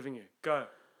blends I'm giving you.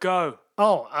 Go.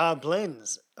 Oh,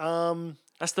 blends.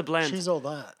 That's the blend. She's All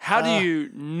That. How do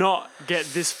you not get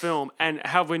this film, and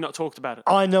how have we not talked about it?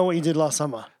 I Know What You Did Last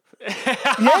Summer. Yes, I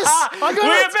got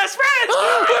We're it. best friends.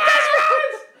 We're best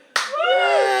friends.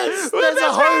 Yes, We're there's a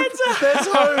best hope. friends. There's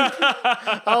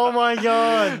hope. Oh my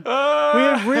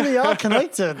god, we really are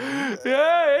connected.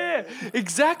 Yeah.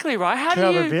 Exactly right. How Can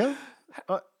I do have a you?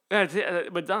 beer?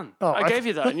 We're done. Oh, I I- gave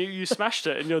you that, and you smashed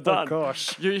it, and you're done.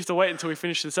 gosh. You have to wait until we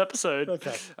finish this episode.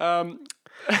 Okay.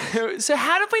 So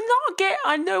how did we not get?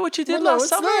 I Know What You Did Well, no, Last it's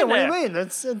Summer. there. in What do there? you mean?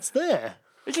 It's there.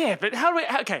 Yeah, but how do we?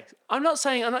 Okay, I'm not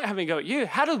having a go at you.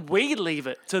 How did we leave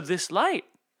it to this late?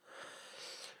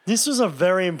 This was a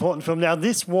very important film. Now,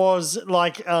 this was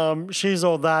like She's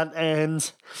All That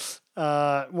and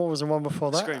what was the one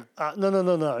before that? Scream.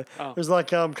 No. It was like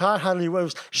Can't Hardly Wait. It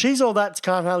was She's All That,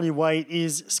 Can't Hardly Wait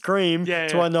is Scream Yeah,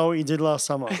 to yeah. I Know What You Did Last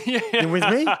Summer. You with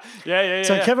me? Yeah.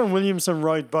 So Kevin Williamson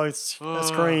wrote both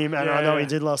Scream and I Know What You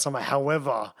Did Last Summer.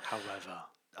 However,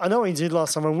 I Know What You Did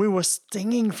Last Summer, we were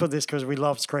stinging for this because we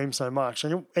loved Scream so much.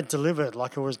 And it delivered.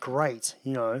 Like, it was great,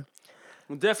 you know.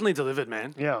 Definitely delivered,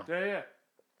 man. Yeah. Yeah.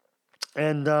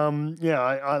 And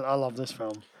I love this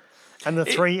film. And the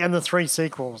three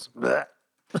sequels. Blech.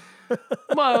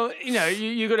 Well,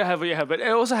 you got to have what you have, but it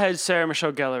also had Sarah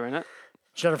Michelle Gellar in it.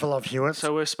 Jennifer Love Hewitt.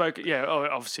 So we've spoken. Yeah. Oh,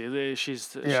 obviously, she's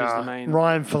the main.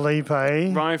 Ryan Felipe.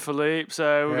 Ryan Philippe.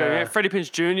 So we're going to get Freddie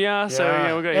Prinze Jr.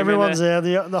 So we've got him everyone's in there.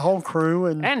 there. The whole crew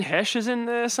and Hesh is in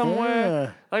there somewhere.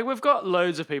 Yeah. Like we've got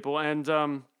loads of people, and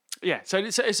so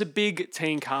it's a big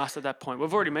teen cast at that point.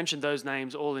 We've already mentioned those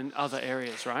names all in other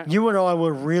areas, right? you and I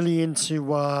were really into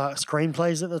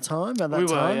screenplays at the time. At that We were,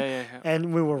 time, yeah.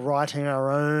 and we were writing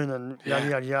our own and yada Yeah.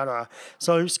 yada yada.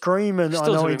 So Scream and Still I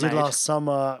to Know What be You Did made. Last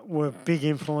Summer were big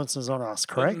influences on us.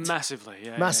 Correct. Massively,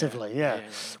 yeah. Massively, yeah.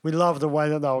 We love the way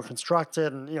that they were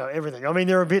constructed and everything. I mean,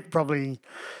 they're a bit probably,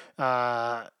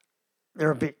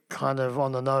 they're a bit kind of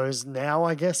on the nose now,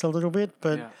 I guess, a little bit.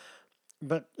 But Yeah.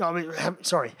 but I mean,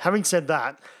 having said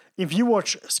that, if you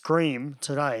watch Scream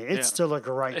today, it's Yeah. still a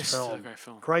great It's film. still a great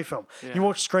film. Great film. Yeah. You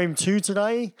watch Scream 2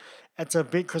 today, it's a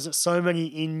bit because it's so many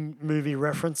in-movie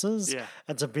references. Yeah.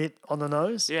 It's a bit on the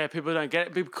nose. Yeah, people don't get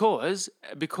it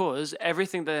because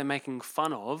everything that they're making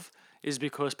fun of is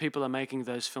because people are making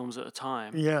those films at the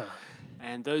time. Yeah.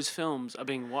 And those films are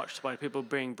being watched by people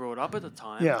being brought up at the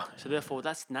time. Yeah. So therefore,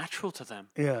 that's natural to them.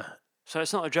 Yeah. So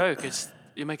it's not a joke. It's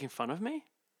you're making fun of me.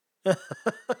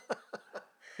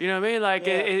 You know what I mean? Like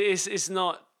it's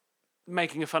not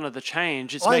making fun of the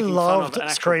change. It's I making fun loved of an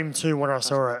actual. Scream 2 when I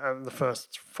saw it the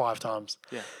first 5 times.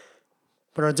 Yeah.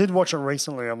 But I did watch it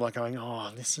recently. I'm like going,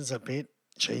 oh, this is a bit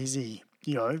cheesy,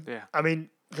 Yeah. I mean,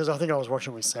 because I think I was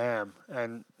watching with Sam,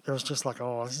 and it was just like,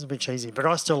 oh, this is a bit cheesy. But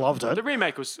I still loved it. The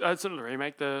remake was it's not the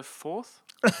remake, the fourth.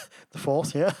 The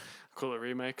fourth, yeah. I call it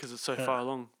remake because it's so far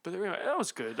along. But the remake that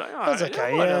was good. Like, That's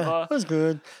okay, whatever. yeah. It was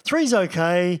good. 3's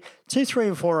okay. 2, 3,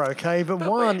 and 4 are okay. But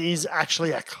 1 is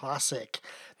actually a classic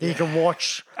that you can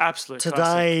watch Absolute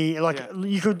today. classic. Like,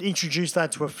 you could introduce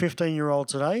that to a 15-year-old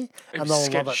today, and they'll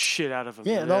Scare love the it. shit out of them.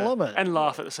 Yeah, they'll love it. And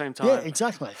laugh at the same time. Yeah,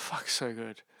 exactly. Fuck, so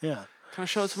good. Yeah. Can I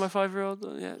show it to my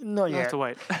 5-year-old? Yeah. Not I yet. have to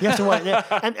wait. You have to wait. Yeah.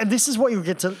 And this is what you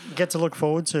get to look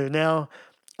forward to. Now,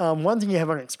 one thing you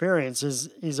haven't experienced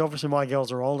is obviously my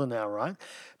girls are older now, right?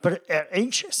 But at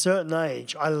each certain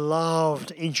age, I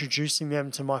loved introducing them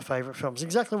to my favourite films.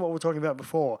 Exactly what we were talking about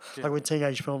before, like with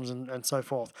teenage films and so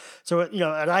forth. So,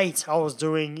 at 8, I was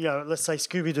doing, let's say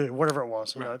Scooby-Doo, whatever it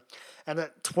was, And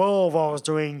at 12, I was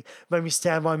doing maybe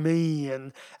Stand By Me.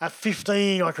 And at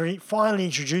 15, I could finally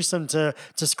introduce them to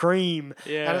Scream.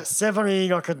 Yeah. And at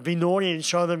 17, I could be naughty and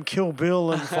show them Kill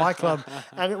Bill and Fight Club.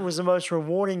 And it was the most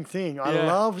rewarding thing. I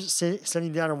Yeah. love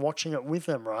sitting down and watching it with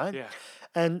them, right? Yeah.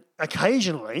 And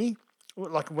occasionally,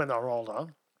 like when they were older,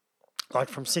 like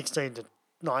from 16 to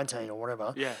 19 or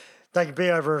whatever, Yeah. they could be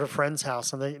over at a friend's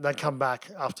house and they'd come back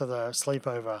after the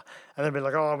sleepover and they'd be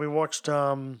like, oh, we watched,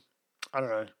 I don't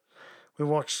know, we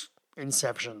watched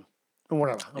Inception or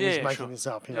whatever. I'm just making this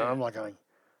up, you know. Yeah. I'm like going,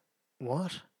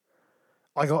 what?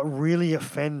 I got really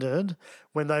offended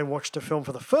when they watched a film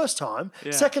for the first time.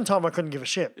 Yeah. Second time, I couldn't give a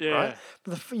shit, Yeah. right?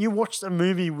 But you watched a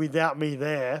movie without me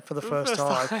there for the first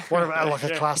time, whatever, like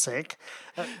a classic.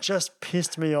 It just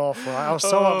pissed me off, right? I was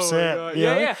so Oh my upset. God. You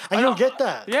Yeah, know? yeah. And I you'll know. get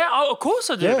that. Yeah, of course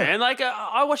I do, Yeah. man. Like,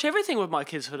 I watch everything with my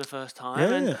kids for the first time.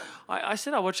 Yeah. And I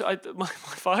said my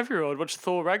 5-year-old watched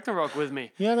Thor Ragnarok with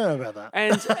me. Yeah, I know about that.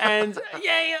 And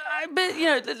but you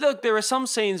know, look, there are some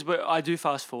scenes where I do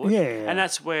fast forward, Yeah. and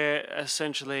that's where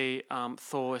essentially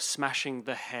Thor is smashing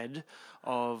the head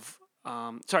of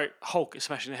Hulk is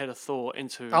smashing the head of Thor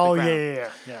into the Oh,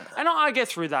 ground. yeah. And I get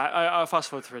through that. I fast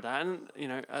forward through that, and you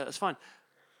know, it's fine.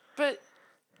 But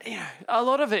you know, a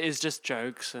lot of it is just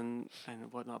jokes and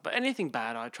whatnot. But anything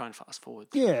bad, I try and fast forward.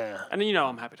 Yeah. And you know,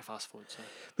 I'm happy to fast forward. So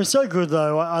But so good,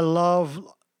 though. I love,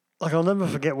 like, I'll never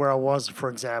forget where I was, for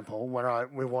example, when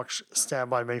we watched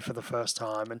Stand By Me for the first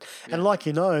time. And like,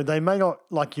 you know, they may not,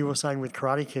 like you were saying with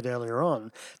Karate Kid earlier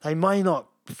on, they may not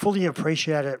fully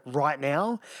appreciate it right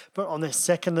now, but on their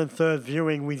second and third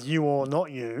viewing with you or not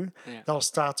you, they'll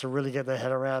start to really get their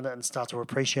head around it and start to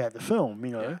appreciate the film,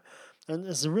 you know. And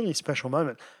it's a really special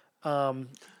moment.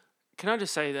 can I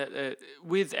just say that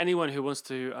with anyone who wants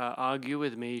to argue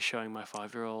with me showing my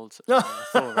 5-year-old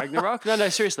Thor Ragnarok, no,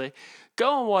 seriously,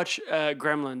 go and watch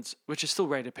Gremlins, which is still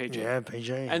rated PG, Yeah,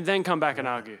 PG. and then come back and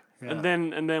argue, and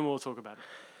then we'll talk about it.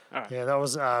 Yeah, that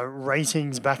was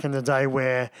ratings back in the day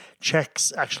where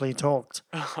checks actually talked.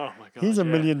 Oh my god! Here's $1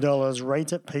 million.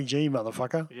 Rate it PG,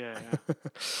 motherfucker. Yeah.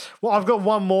 Well, I've got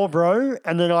one more, bro,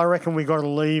 and then I reckon we got to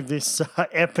leave this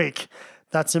epic.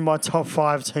 That's in my top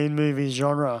 5 teen movies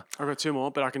genre. I've got 2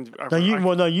 more, but I can.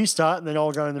 No, you start, and then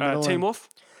I'll go in the middle. Teen Wolf.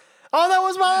 Oh, that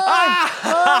was mine.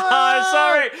 I'm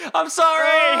sorry. I'm so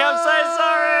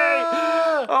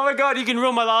sorry. Oh my god, you can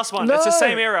ruin my last one. It's the No.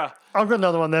 same era. I've got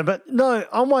another one there, but no.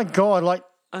 Oh my god, like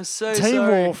I'm so Teen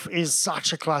sorry. Wolf is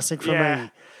such a classic for Yeah.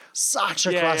 me. Such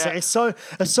a Yeah, classic. yeah.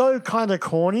 It's so kind of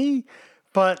corny,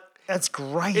 but it's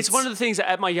great. It's one of the things that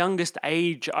at my youngest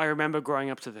age, I remember growing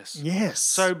up to this. Yes.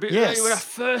 So yes. when I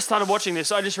first started watching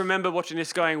this, I just remember watching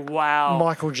this going, wow.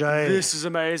 Michael J. This is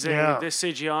amazing. Yeah. This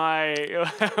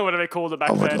CGI, what do they call it back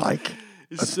I would then? like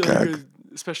It's so keg good.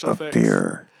 Special effects.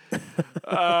 beer.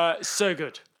 So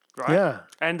good. Right? Yeah.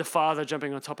 And the father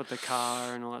jumping on top of the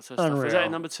car and all that sort of stuff. Is that Unreal.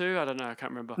 in number 2? I don't know. I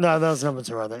can't remember. No, that was number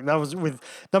 2, I think. That was with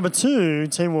number 2,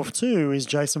 Teen Wolf 2 is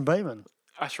Jason Bateman.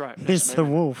 That's right. He's the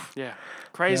wolf. Yeah.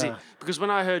 Crazy. Yeah. Because when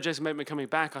I heard Jason Bateman coming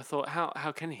back, I thought, how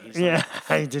can he? He's like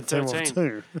Yeah, he did Teen Wolf 13.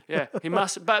 2. Yeah, he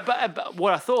must. But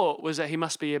what I thought was that he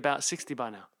must be about 60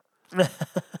 by now.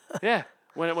 Yeah,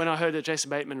 when I heard that Jason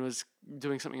Bateman was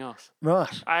doing something else,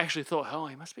 Right. I actually thought, oh,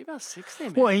 he must be about 60.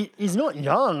 Man. Well, he's not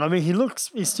young. I mean,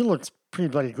 he still looks pretty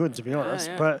bloody good, to be honest.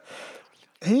 yeah. But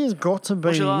he has got to be.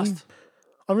 What's your last?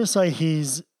 I'm going to say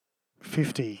he's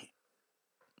 50.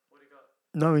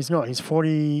 No, he's not. He's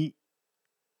 40.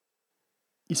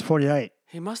 He's 48.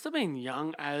 He must have been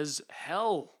young as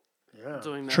hell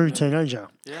doing that. True man. teenager.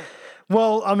 Yeah.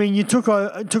 Well, I mean, you took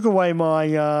away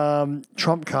my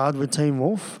trump card with Teen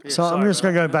Wolf, so I'm sorry just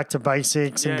going to about go back to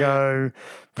basics and Yeah, go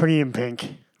Pretty in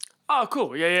Pink. Oh,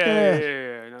 cool.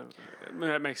 Yeah. No,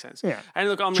 that makes sense. Yeah. And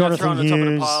look, I'm going to Jonathan throw on the top of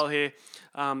the Hughes. pile here.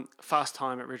 Fast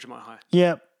Time at Ridgemont High.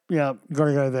 Yep, got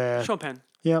to go there. Sean Penn.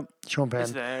 Yep, Sean Penn.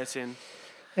 It's there. It's in.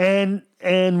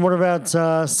 And what about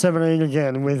 17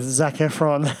 again with Zac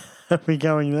Efron? Are we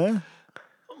going there?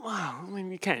 Wow. I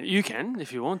mean, you can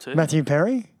if you want to. Matthew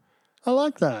Perry? I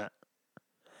like that.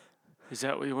 Is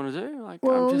that what you want to do? Like,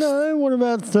 Well, I'm just... no, what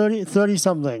about 30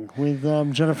 something with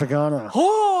Jennifer Garner?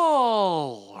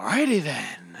 Alrighty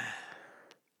then.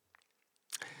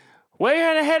 We're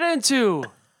gonna head into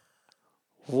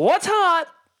what's hot.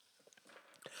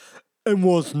 And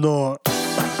what's not?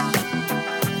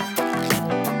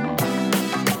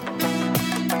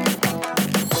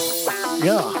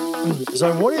 Yeah.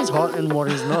 So what is hot and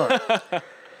what is not?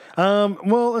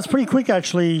 Well, it's pretty quick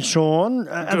actually, Sean.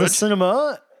 At the Good.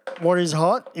 cinema, what is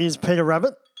hot is Peter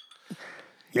Rabbit.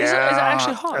 Yeah, Is it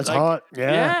actually hot? It's Like- hot.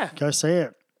 Yeah. Yeah. Go see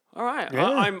it. All right, Yeah.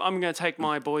 I'm gonna take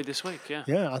my boy this week. Yeah.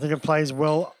 Yeah, I think it plays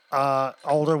well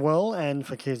older well and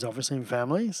for kids, obviously, and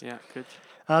families. Yeah, good.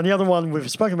 The other one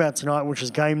we've spoken about tonight, which is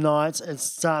Game Nights, it's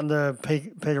starting to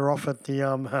peter off at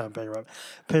the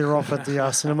peter off at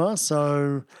the cinema.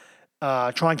 So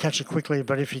try and catch it quickly.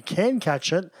 But if you can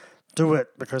catch it, do it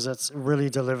because it really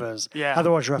delivers. Yeah.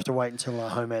 Otherwise, you have to wait until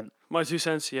home end. My 2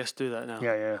 cents, yes, do that now.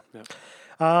 Yeah. Yep.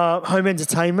 Home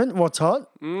entertainment. What's hot?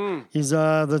 Is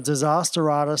the Disaster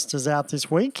Artist is out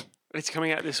this week. It's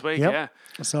coming out this week, Yep. yeah.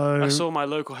 So I saw my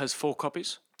local has 4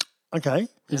 copies. okay,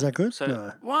 is that good? So,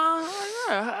 No. well,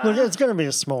 yeah. Look, it's going to be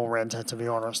a small renter, to be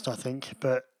honest, I think,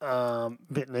 but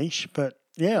bit niche. But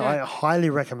yeah, I highly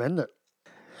recommend it.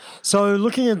 So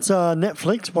looking at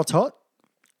Netflix, what's hot?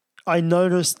 I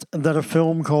noticed that a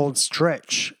film called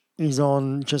Stretch is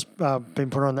on, been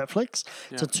put on Netflix.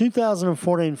 It's a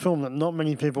 2014 film that not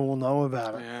many people will know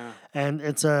about it. Yeah. And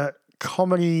it's a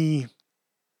comedy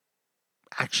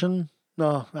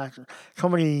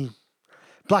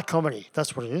black comedy.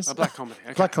 That's what it is. A black comedy.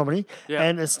 Okay. Black comedy. Yeah.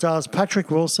 And it stars Patrick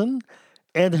Wilson,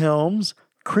 Ed Helms,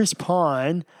 Chris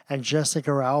Pine, and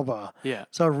Jessica Alba. Yeah.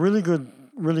 So really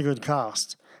good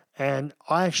cast. And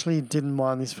I actually didn't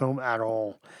mind this film at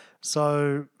all.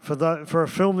 So for a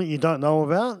film that you don't know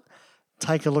about,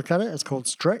 take a look at it. It's called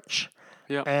Stretch.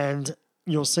 Yeah. And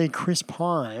you'll see Chris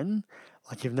Pine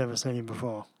like you've never seen him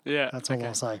before. Yeah. That's all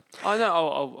I'll say. I know.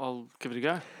 I'll give it a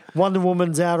go. Wonder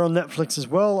Woman's out on Netflix as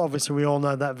well. Obviously, we all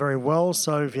know that very well.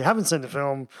 So if you haven't seen the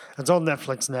film, it's on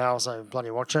Netflix now, so bloody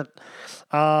watch it.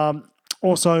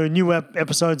 Also, new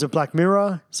episodes of Black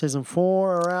Mirror, Season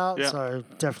 4 are out, Yeah. so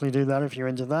definitely do that if you're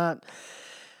into that.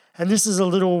 And this is a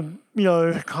little,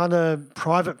 kind of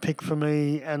private pick for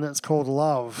me, and it's called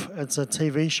Love. It's a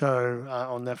TV show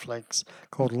on Netflix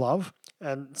called Love,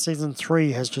 and Season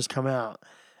 3 has just come out.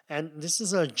 And this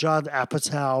is a Judd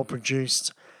Apatow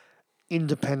produced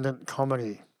independent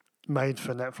comedy made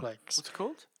for Netflix. What's it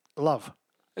called? Love.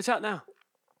 It's out now.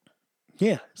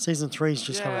 Yeah, Season 3's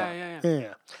just come out.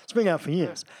 Yeah. It's been out for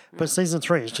years, but Season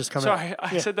 3 has just come out. Sorry,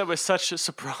 I said that with such a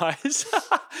surprise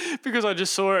because I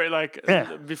just saw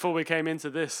it before we came into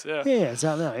this. Yeah. Yeah, it's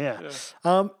out now,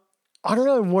 yeah. I don't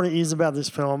know what it is about this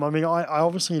film. I mean, I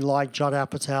obviously like Judd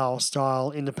Apatow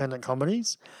style independent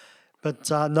comedies, but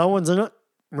no one's in it,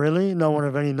 really. No one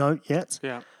of any note yet.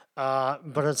 Yeah.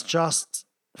 But it's just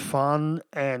fun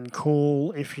and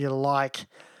cool if you like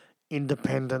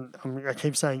independent. I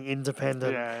keep saying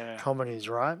independent comedies,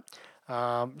 right?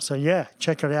 So yeah,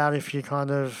 check it out if you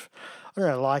kind of, I don't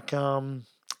know, like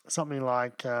something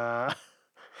like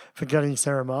Forgetting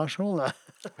Sarah Marshall.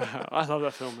 I love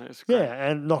that film. It's great. Yeah,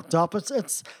 and Knocked Up.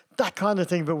 It's that kind of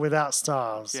thing, but without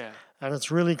stars. Yeah. And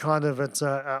it's really kind of, it's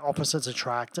opposites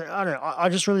attract. I don't know. I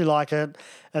just really like it.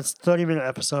 It's 30-minute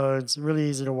episodes, really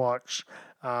easy to watch.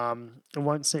 It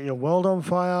won't set your world on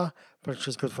fire, but it's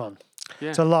just good fun.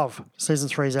 Yeah. So Love, Season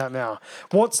 3 is out now.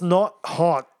 What's not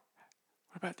hot?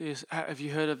 What about this? Have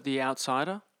you heard of The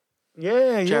Outsider?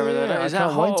 Yeah. Jared Leto. I Is that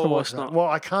can't wait hot to or watch it's that. not? Well,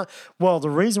 I can't. Well, the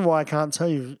reason why I can't tell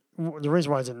you, the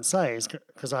reason why I didn't say is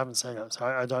because I haven't seen it, so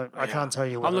I don't. I can't tell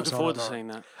you. I'm whether looking it's forward hot to or not. seeing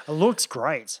that. It looks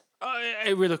great.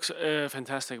 It really looks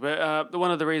fantastic. But one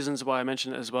of the reasons why I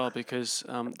mentioned it as well, because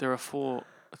there are 4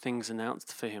 things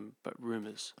announced for him, but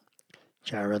rumours.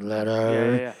 Jared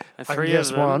Leto. Yeah. And I 3 guess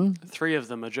of them, one. 3 of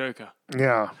them are Joker.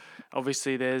 Yeah.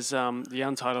 Obviously, there's the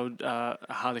untitled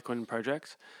Harley Quinn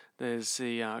project. There's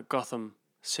the Gotham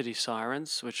City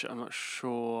Sirens, which I'm not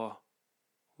sure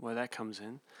where that comes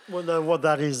in. Well, no, what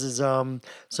that is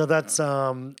so that's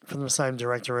from the same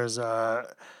director as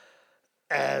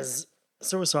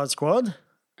Suicide Squad.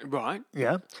 Right.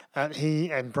 Yeah, and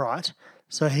he and Bright.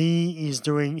 So he is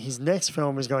doing his next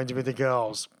film is going to be The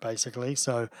Girls, basically.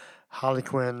 So Harley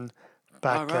Quinn,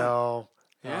 Batgirl,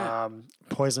 Yeah.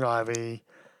 Poison Ivy.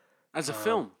 As a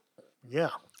film. Yeah,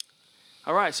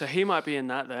 All right, so he might be in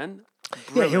that then. yeah,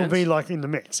 he'll Brilliant. be like in the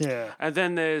mix. Yeah, And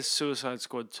then there's Suicide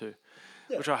Squad 2,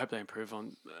 which I hope they improve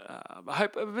on. I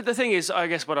hope, but the thing is, I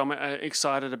guess what I'm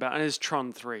excited about, and is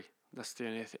Tron 3. That's the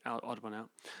only odd one out.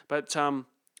 But I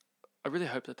really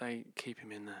hope that they keep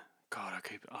him in there. God,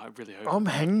 I really hope. I'm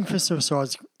hanging for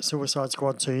Suicide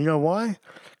Squad 2. You know why?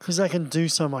 Because they can do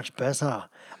so much better.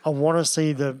 I want to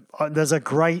see there's a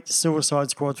great Suicide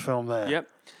Squad film there. Yep.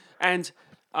 And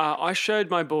I showed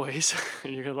my boys,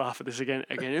 and you're going to laugh at this again.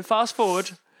 And fast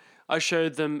forward, I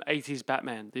showed them 80s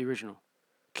Batman, the original,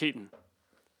 Keaton.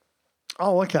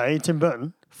 Oh, okay, Tim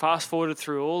Burton. Fast forwarded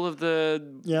through all of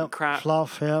the crap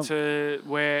Fluff, yeah. to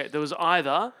where there was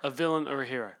either a villain or a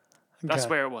hero. That's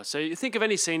Okay. where it was. So you think of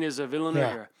any scene as a villain or a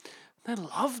Yeah. hero. They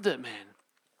loved it, man.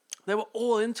 They were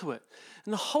all into it.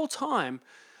 And the whole time,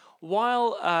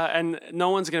 while and no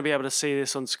one's going to be able to see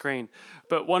this on screen,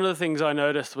 but one of the things I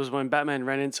noticed was when Batman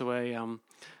ran into an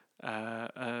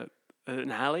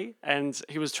alley and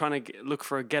he was trying to look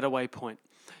for a getaway point.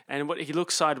 And he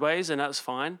looks sideways, and that's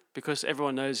fine because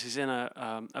everyone knows he's in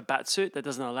a bat suit that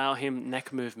doesn't allow him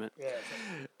neck movement.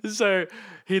 Yeah. So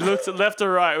he looked left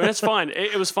or right. Well, that's fine.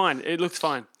 It was fine. It looked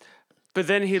fine. But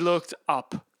then he looked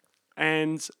up.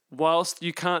 And whilst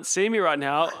you can't see me right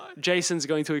now, Jason's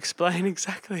going to explain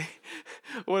exactly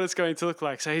what it's going to look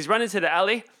like. So he's running to the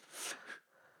alley.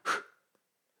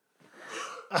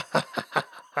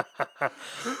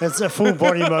 It's a full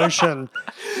body motion.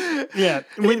 Yeah,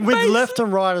 with left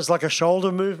and right is like a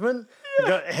shoulder movement.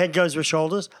 Head goes with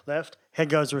shoulders, left. Head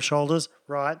goes with shoulders,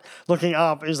 right. Looking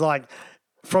up is like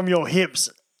from your hips,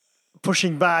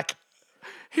 pushing back.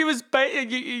 He was...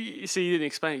 you see, you didn't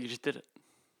explain it. You just did it.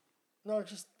 No,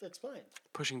 just explain.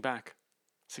 Pushing back.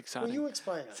 It's exciting. Well, you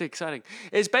explain it. It's exciting.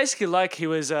 It's basically like he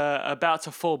was about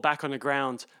to fall back on the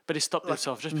ground, but he stopped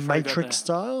himself just before Matrix he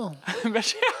style. got there.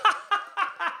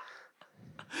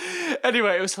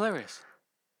 Anyway, it was hilarious.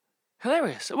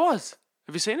 Hilarious. It was.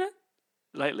 Have you seen it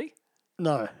lately?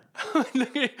 No. Why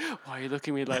are you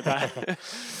looking at me like that?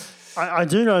 I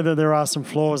do know that there are some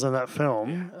flaws in that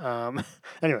film.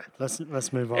 Anyway, let's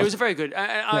move on. It was very good.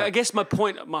 I guess my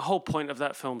whole point of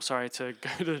that film, sorry to go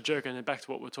to the joke and then back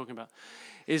to what we're talking about,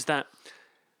 is that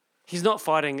he's not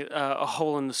fighting a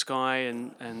hole in the sky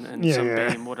and some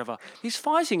beam, whatever. He's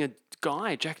fighting a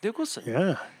guy, Jack Nicholson.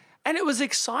 Yeah. And it was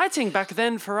exciting back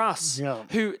then for us,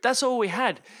 who that's all we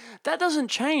had. That doesn't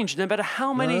change no matter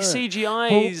how many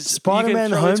CGIs. Well,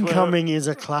 Spider-Man Homecoming is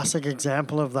a classic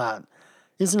example of that,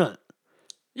 isn't it?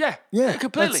 Yeah,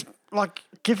 completely. Like,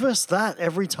 give us that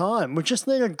every time. We just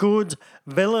need a good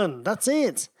villain. That's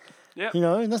it. Yeah. You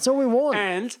know, that's all we want.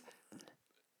 And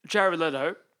Jared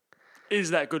Leto is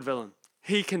that good villain.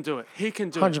 He can do it. He can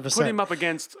do 100%. it. Put him up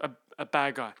against a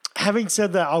bad guy. Having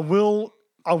said that, I will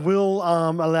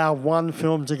allow one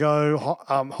film to go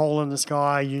hole in the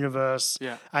sky universe,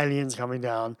 aliens coming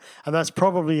down, and that's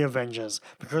probably Avengers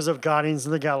because of Guardians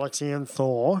of the Galaxy and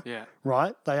Thor. Yeah.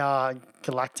 Right? They are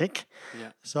galactic. Yeah.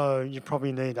 So you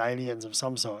probably need aliens of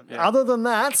some sort. Yeah. Other than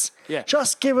that,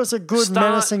 just give us a good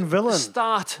menacing villain.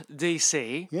 Start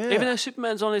DC. Yeah. Even though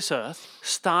Superman's on this earth,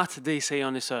 start DC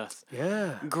on this earth.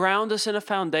 Yeah. Ground us in a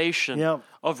foundation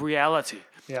of reality.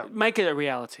 Yeah. Make it a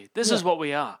reality. This is what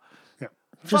we are.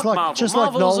 Just Fuck like Marvel. just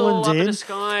like Marvel's Nolan all up in did. the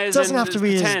skies It doesn't and have to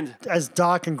be pretend. as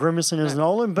dark and grimacing as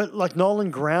Nolan, but like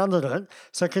Nolan grounded it.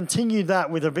 So continue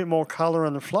that with a bit more color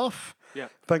and fluff. Yeah.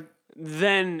 But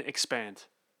Then expand.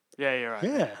 Yeah, you're right.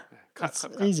 yeah, Cut.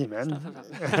 easy, man.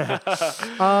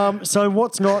 So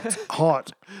what's not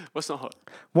hot? What's not hot?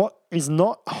 What is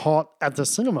not hot at the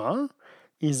cinema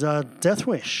is Death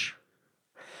Wish.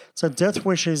 So Death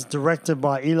Wish is directed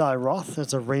by Eli Roth.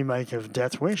 It's a remake of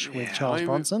Death Wish with Charles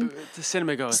Bronson. The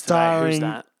cinema goes today. Who's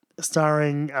that?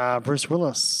 Starring Bruce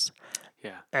Willis.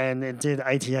 Yeah. And it did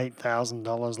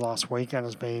 $88,000 last week and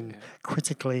has been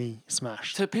critically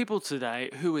smashed. To people today,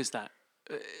 who is that?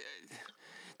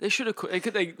 They should have.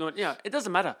 It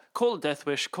doesn't matter. Call it Death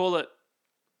Wish. Call it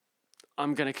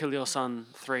I'm Gonna Kill Your Son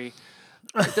 3.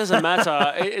 It doesn't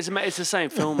matter. It's the same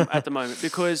film at the moment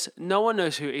because no one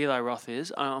knows who Eli Roth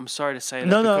is. I'm sorry to say that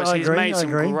because he's made some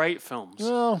great films.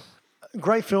 Well,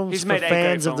 great films He's for made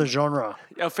fans of the genre.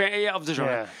 Of the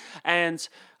genre. Yeah.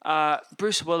 And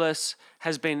Bruce Willis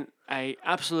has been a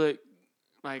absolute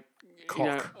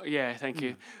Cock. thank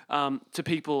you. To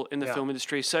people in the film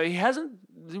industry. So he hasn't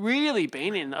really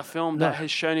been in a film that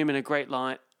has shown him in a great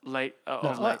light. I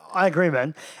agree,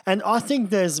 man. And I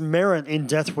think there's merit in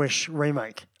Death Wish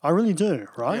remake. I really do,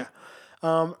 right?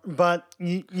 Yeah. But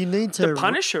you need to... The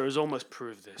Punisher has almost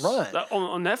proved this. Right.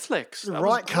 On Netflix. That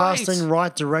right casting,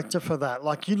 right director for that.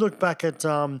 Like, you look back at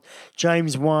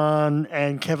James Wan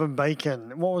and Kevin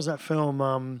Bacon. What was that film?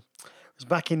 It was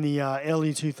back in the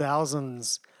early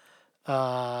 2000s.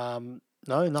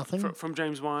 No, nothing. From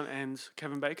James Wan and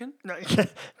Kevin Bacon? No,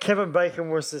 Kevin Bacon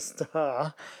was the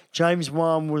star. James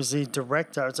Wan was the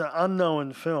director. It's an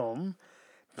unknown film.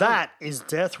 That is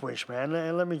Death Wish, man.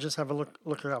 Let me just have a look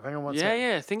it up. Hang on one second.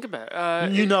 Yeah, think about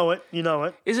it. You know it.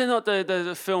 Is it not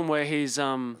the film where he's...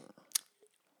 No,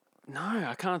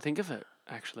 I can't think of it,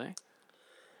 actually.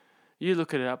 You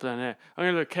look it up down there. I'm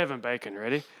going to look Kevin Bacon,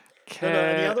 ready? No,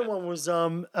 the other one was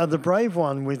the Brave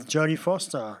one with Jodie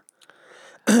Foster.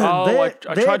 I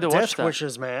tried to watch Death that.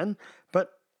 Wishes, man.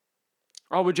 But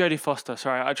with Jodie Foster.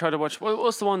 Sorry, I tried to watch.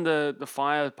 What's the one? The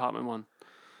fire department one.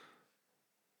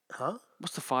 Huh?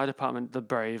 What's the fire department? The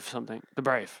Brave something. The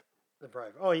Brave. The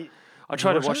Brave. Oh, I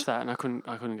tried to watch that and I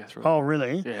couldn't get through. Oh,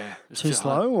 really? Yeah. Too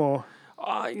slow, or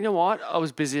You know what? I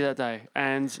was busy that day,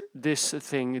 and this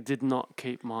thing did not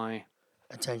keep my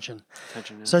Attention.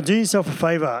 attention. Yeah. So do yourself a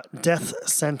favour. Death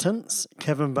Sentence,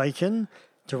 Kevin Bacon,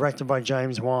 directed by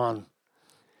James Wan.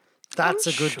 That's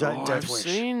a good Sure, death I've wish.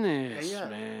 seen this, Yeah.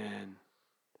 man.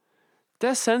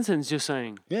 Death sentence, you're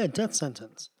saying? Yeah, Death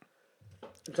Sentence.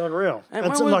 It's unreal. And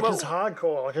It's wait, like wait, it's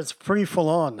hardcore. Like it's pretty full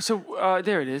on. So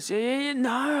there it is. Yeah. No,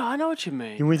 I know what you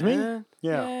mean. You with me? man.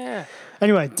 Yeah. Yeah.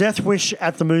 Anyway, Death Wish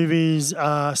at the movies,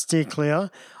 steer clear.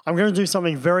 I'm going to do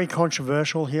something very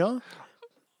controversial here.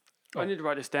 I need to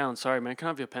write this down. Sorry, man. Can I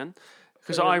have your pen?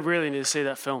 Because I really need to see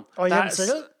that film. Oh, you haven't seen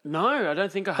it? No, I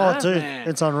don't think I have. dude, man.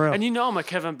 it's unreal. And you know I'm a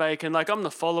Kevin Bacon. Like I'm the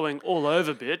following all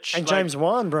over, bitch. And like, James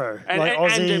Wan, bro. And, like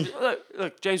and Aussie. James,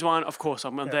 look, James Wan. Of course,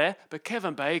 I'm there. But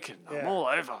Kevin Bacon, I'm all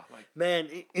over. Like Man,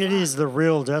 it is the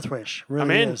real Death Wish. Really I'm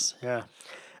in. is. Yeah.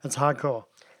 It's hardcore.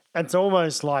 It's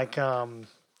almost like what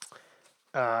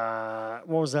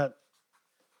was that?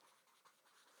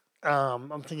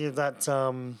 I'm thinking of that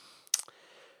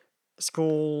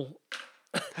school.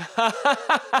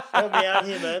 Help me out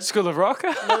here, man. School of Rock.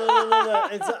 No.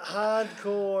 It's a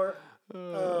hardcore.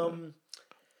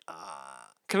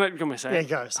 Can I say? Yeah,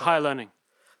 go, say. Higher learning.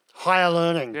 Higher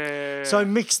learning. Yeah. So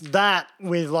mix that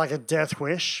with like a death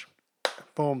wish.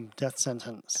 Boom, death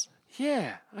sentence.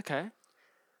 Yeah. Okay.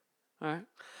 All right.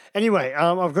 Anyway,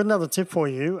 I've got another tip for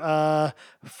you.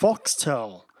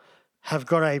 Foxtel have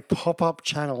got a pop-up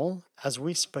channel as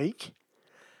we speak.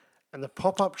 And the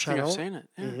pop-up I channel think I've seen it.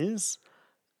 Yeah. is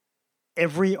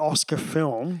every Oscar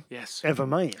film Yes. ever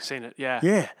made. Seen it. Yeah.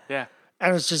 Yeah. Yeah.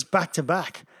 And it's just back to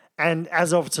back. And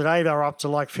as of today, they're up to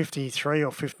like 53 or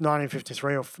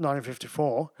 1953 or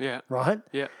 1954. Yeah. Right?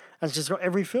 Yeah. And it's just got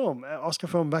every film, Oscar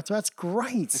film back to back. It's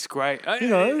great. It's great.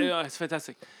 know? It's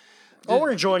fantastic. I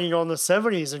want to join in on the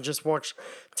 70s and just watch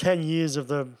 10 years of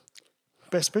the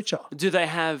Best Picture. Do they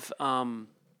have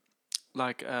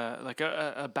like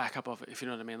a backup of it, if you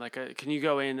know what I mean? Like, can you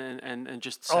go in and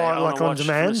just say, I like wanna on watch from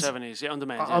demand? the 70s? Yeah, on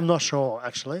demand. I'm not sure,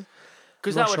 actually.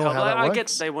 Because not that would sure help. how that I get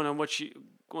works. they want you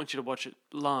to watch it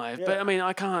live, but I mean,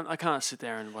 I can't sit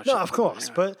there and watch it. No, of course.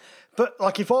 But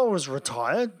like if I was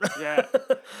retired, Yeah.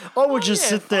 I would just yeah,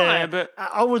 sit there. fine, but-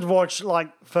 I would watch like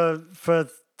for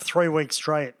 3 weeks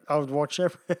straight. I would watch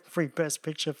every Best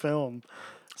Picture film.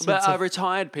 So But it's a- are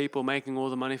retired people making all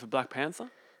the money for Black Panther?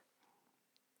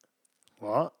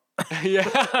 what? Yeah,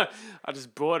 I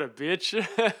just bought a bitch.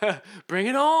 Bring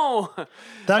it on.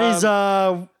 That is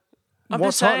I'm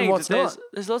what's just hot and saying what's that not.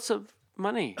 there's lots of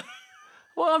money.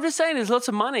 Well, I'm just saying there's lots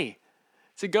of money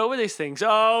to go with these things.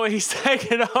 Oh, he's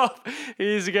taken off.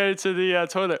 He's going to the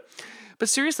toilet. But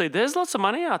seriously, there's lots of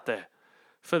money out there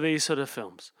for these sort of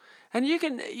films. And you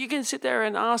can sit there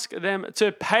and ask them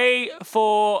to pay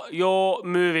for your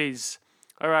movies.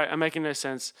 All right, I'm making no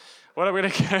sense. What I'm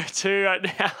going to go to right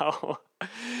now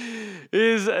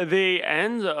is the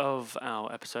end of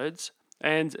our episodes.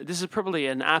 And this is probably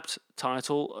an apt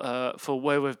title for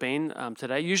where we've been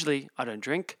today. Usually I don't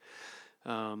drink.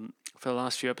 For the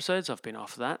last few episodes, I've been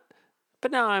off that.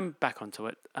 But now I'm back onto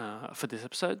it for this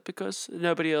episode because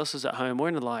nobody else is at home. We're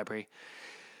in the library.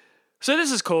 So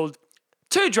this is called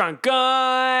Two Drunk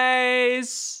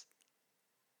Guys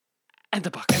and the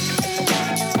Bucket.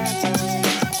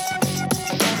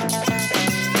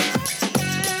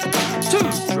 Two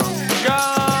Drunk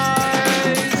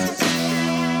Guys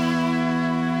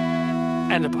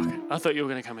and the Bucket. I thought you were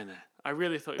going to come in there. I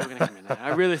really thought you were going to come in there. I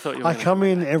really thought you were I going to come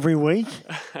in every week,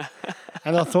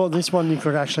 and I thought this one you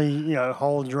could actually,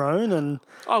 hold your own and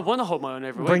I want to hold my own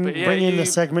every bring week, but yeah, bring in you, the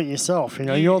segment yourself.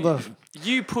 You're the.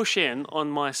 you push in on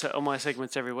my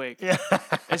segments every week. Yeah.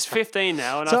 It's 15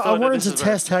 now, and So I I thought wanted that to this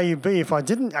test how you'd be if I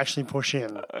didn't actually push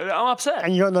in, I'm upset.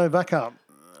 and you got no backup.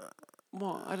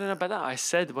 Well, I don't know about that. I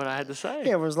said what I had to say.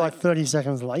 Yeah, it was like 30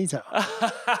 seconds later.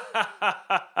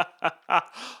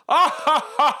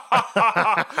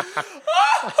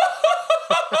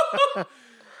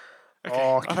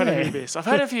 I've had a few Okay. beers. I've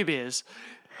had a few beers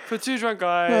for Two Drunk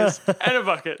Guys and a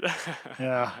bucket.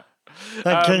 Yeah.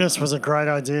 That Guinness was a great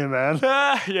idea, man.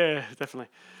 Yeah, definitely.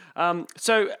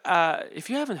 So, if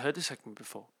you haven't heard this segment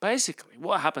before, basically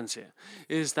what happens here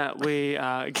is that we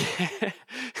get...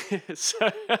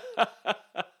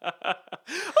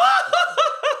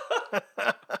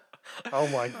 Oh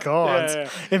my God. Yeah.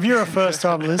 If you're a first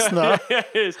time listener,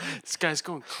 This guy's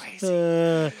going crazy.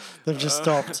 they've just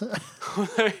stopped.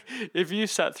 If you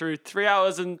sat through 3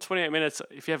 hours and 28 minutes,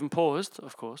 if you haven't paused,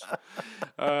 of course,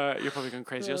 you're probably going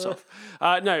crazy yourself.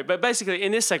 No, but basically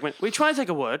in this segment, we try and take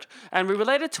a word and we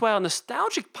relate it to our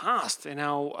nostalgic past in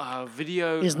our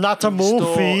video Is not a store,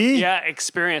 movie.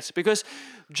 experience. Because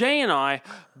Jay and I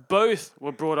both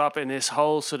were brought up in this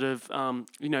whole sort of,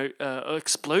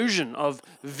 explosion of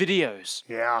videos,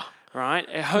 Yeah. right?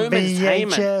 Home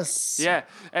entertainment. VHS.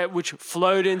 Yeah, which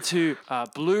flowed into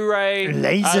Blu-ray,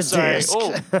 Laserdisc.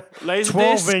 Laserdisc,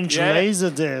 12-inch yeah,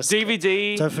 Laserdisc.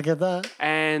 DVD, Don't forget that.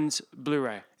 and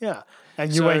Blu-ray Yeah.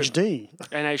 And So- UHD.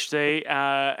 and HD,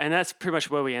 and that's pretty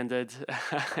much where we ended,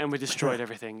 and we destroyed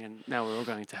everything, and now we're all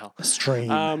going to hell.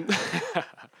 Stream. Um,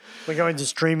 We're going to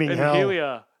streaming and hell. here we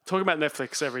are talking about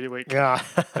Netflix every week. Yeah.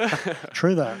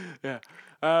 True that. Yeah.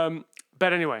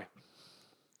 But anyway,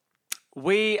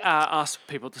 we asked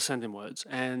people to send in words,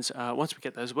 and once we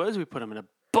get those words, we put them in a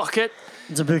bucket.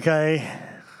 It's a bouquet.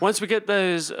 Once we get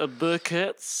those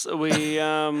buckets, we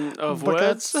of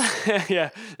Buckets? words. Yeah,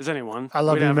 there's only one. I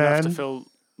love we you, don't have enough to man. fill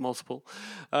multiple.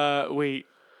 We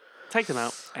take them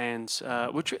out and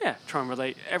try and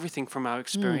relate everything from our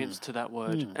experience to that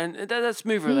word, and that's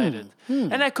move related,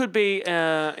 and that could be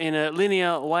in a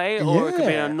linear way, or it could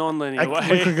be in a Yeah. non-linear way.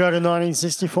 We could go to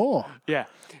 1964. Yeah,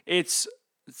 it's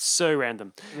so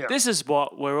random. Yeah. This is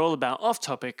what we're all about, off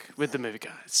topic with the movie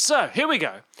guys. So here we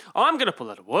go. I'm gonna pull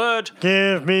out a word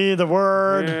Give me the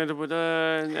word. and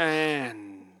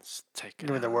take it. Give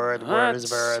me the word. Word is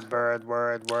bird. Bird.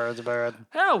 Word. Word is bird.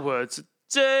 Our word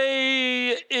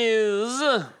today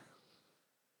is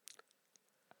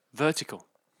vertical.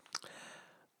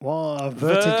 What?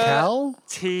 Vertical?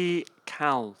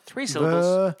 Vertical. 3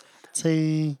 syllables.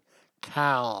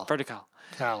 Vertical. Vertical.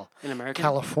 Cal. In American.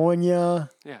 California.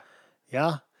 Yeah.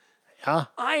 Yeah. Yeah.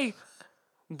 I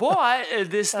bought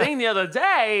this thing the other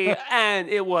day, and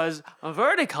it was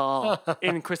vertical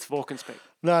in Christopher Walken speak.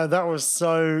 No, that was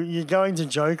so. You're going to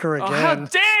Joker Oh, how again.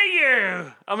 dare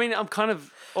you! I mean, I'm kind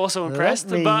of also impressed,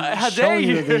 Let me but how show dare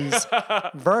you you? these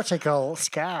vertical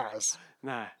scars.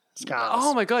 No. Scars.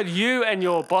 Oh my God, you and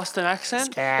your Boston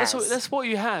accent. Scars. That's what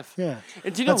you have. Yeah.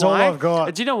 And do you know That's all why? I've got.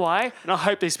 And do you know why? And I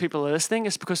hope these people are listening.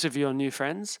 It's because of your new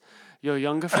friends, your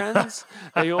younger friends.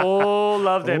 They all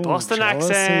love their Ooh, Boston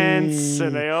jealousy. accents,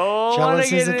 and they all want to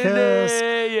Jealousy's get a in curse.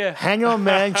 there. Yeah. Hang on,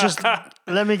 man. Just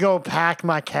let me go pack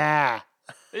my car.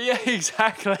 Yeah,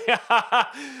 exactly.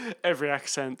 Every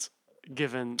accent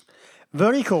given.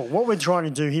 Vertical. What we're trying to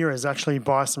do here is actually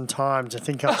buy some time to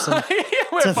think up some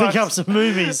We're to think fucked. up some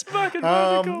movies. Fucking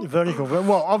vertical. Vertical.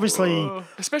 Well, obviously,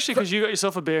 Especially because you got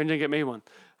yourself a beer and didn't get me one.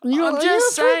 you I'm got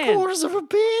just saying. 3/4 of a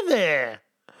beer there.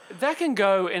 That can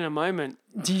go in a moment.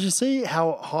 Did you see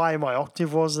how high my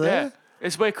octave was Yeah. there?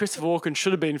 It's where Christopher Walken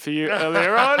should have been for you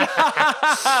earlier on.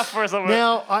 For someone.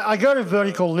 Now, I go to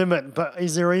Vertical Limit, but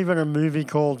is there even a movie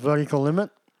called Vertical Limit?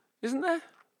 Isn't there?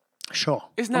 Sure.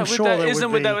 Isn't I'm that with sure that? there Isn't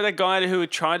would with be. that with that guy who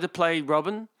tried to play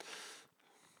Robin?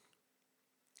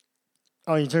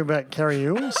 Oh, you talking about Carrie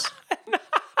Hughes?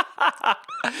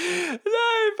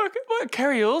 No, fucking what?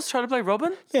 Carrie Hills tried to play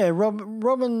Robin? Yeah,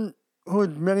 Robin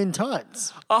Hood Men in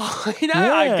Tights. Oh, I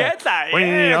Yeah. get that. We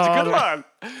Yeah, it's a are good one.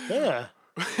 Yeah.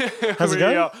 How's it We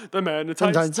going? are the man in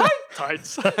tights.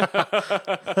 Tights.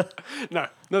 No,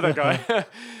 not that guy.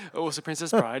 Also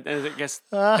Princess Bride, and it gets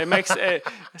it makes it.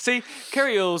 See,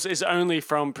 Carrie Hills is only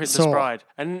from Princess Saw. Bride,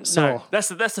 and no, Saw. that's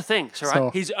the thing. So right,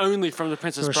 Saw. he's only from the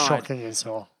Princess It was Bride. shocking as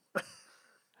well.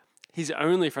 He's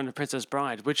only from the Princess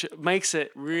Bride, which makes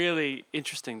it really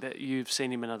interesting that you've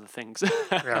seen him in other things.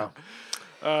 Yeah.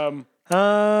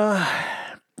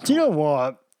 Do you know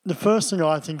what? The first thing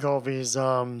I think of is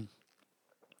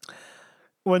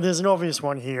well, there's an obvious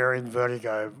one here in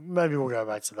Vertigo. Maybe we'll go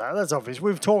back to that. That's obvious.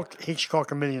 We've talked Hitchcock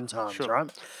a million times,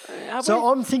 right? Have So we?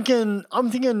 I'm thinking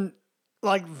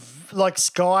like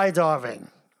skydiving,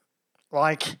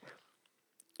 like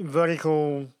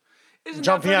vertical. Isn't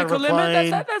jumping that out of a vertical limit?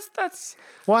 plane. That's.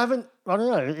 Well, I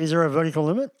don't know. Is there a vertical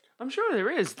limit? I'm sure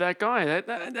there is. That guy.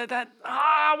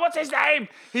 What's his name?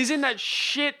 He's in that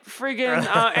shit friggin'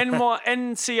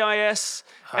 NCIS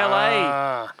LA.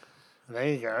 Ah, there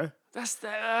you go. That's the.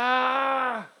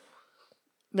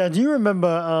 Now, do you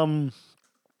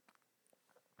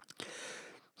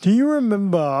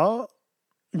remember?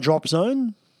 Drop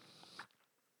Zone?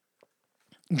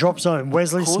 Drop Zone.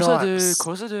 Wesley Of course I do. Snipes. Of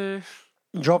course I do.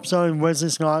 Drop Zone. Wesley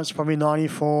Snipes. Probably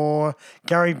 94.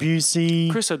 Gary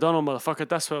Busey. Chris O'Donnell, motherfucker.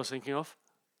 That's what I was thinking of.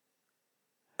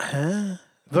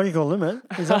 Vertical Limit.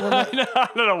 Is that what? I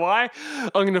don't know why. I'm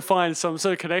going to find some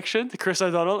sort of connection to Chris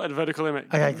O'Donnell and Vertical Limit.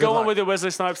 Okay, good Go on luck. with your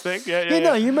Wesley Snipes thing. Yeah. Yeah,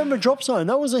 no, you remember Drop Zone?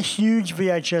 That was a huge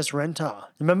VHS renter.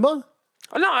 Remember?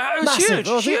 Oh, no, it was Massive. huge.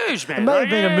 It was- Huge, man. It may have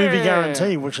been a movie Yeah.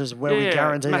 guarantee, which is where we Yeah,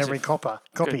 guaranteed massive. every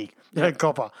copy. Yeah.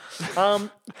 Copper.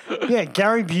 Yeah,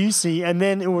 Gary Busey, and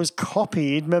then it was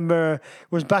copied. Remember, it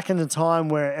was back in the time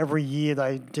where every year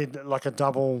they did like a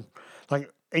double, like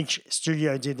each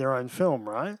studio did their own film,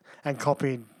 right? And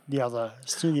copied the other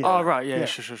studio. Oh, right. Yeah.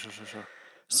 Sure.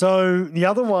 So the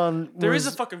other one There was,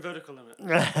 is a fucking vertical limit.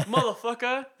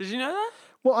 Motherfucker. Did you know that?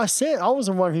 well, I was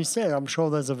the one who said, I'm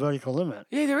sure there's a vertical limit.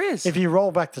 Yeah, there is. If you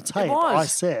roll back the tape, was. I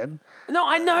said, No,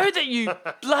 I know that you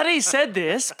bloody said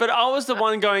this, but I was the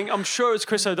one going, I'm sure it's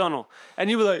Chris O'Donnell. And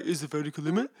you were like, is the vertical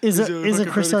limit? Is it there a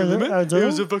fucking Chris vertical limit? O'Donnell?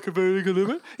 Is a fucking vertical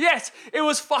limit? Yes, it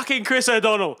was fucking Chris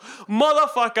O'Donnell.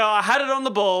 Motherfucker, I had it on the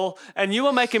ball, and you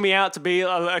were making me out to be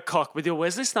a cock with your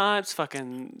Wesley Snipes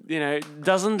fucking,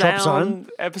 dozen Drop down zone.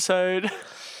 episode.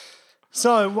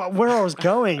 so where I was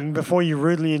going before you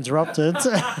rudely interrupted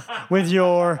with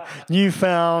your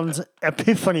newfound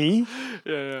epiphany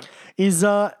Yeah. is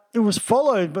it was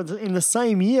followed, but in the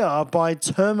same year, by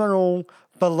Terminal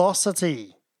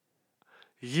Velocity.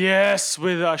 Yes,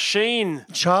 with Sheen.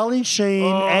 Charlie Sheen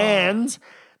and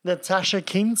Natasha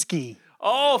Kinski.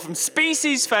 Oh, from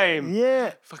Species fame.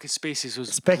 Yeah. Fucking Species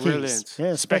was Speckies. brilliant. Yeah,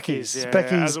 Speckies. Yeah,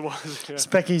 Speckies. as it was. Yeah.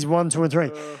 Speckies 1, 2, and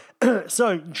 3.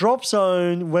 So, Drop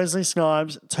Zone, Wesley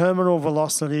Snipes, Terminal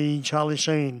Velocity, Charlie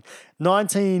Sheen. I'm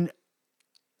going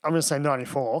to say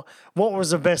 94. What was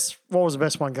the best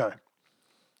one go?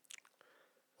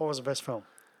 What was the best film?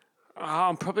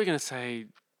 I'm probably going to say,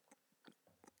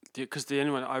 because the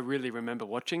only one I really remember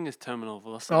watching is Terminal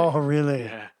Velocity. Oh, really?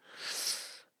 Yeah.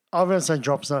 I'm going to say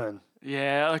Drop Zone.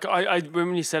 Yeah, like I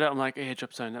when you said it, I'm like, yeah,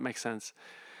 Drop Zone, that makes sense.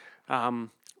 Yeah.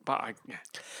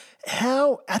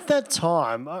 How, at that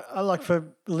time, I like for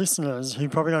listeners who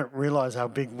probably don't realise how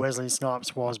big Wesley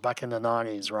Snipes was back in the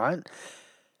 90s, right?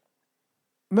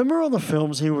 Remember all the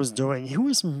films he was doing? He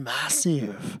was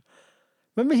massive.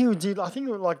 Remember he did, I think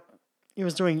it was like,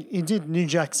 he did New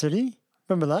Jack City.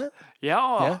 Remember that? Yeah,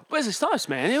 Yeah. Where's the Snipes,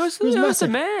 man? It was was the massive.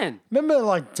 man. Remember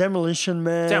like Demolition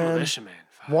Man? Demolition Man.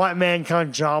 Fuck. White Man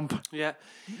Can't Jump. Yeah.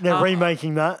 They're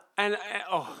remaking that. And,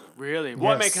 really?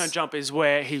 White Man Yes. Can't Jump is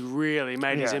where he really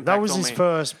made his Yeah, impact that was on his me.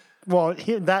 first. Well,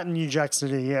 that in New Jack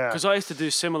City, yeah. Because I used to do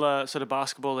similar sort of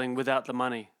basketballing without the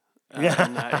money. Yeah.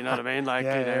 And, you know what I mean? Like,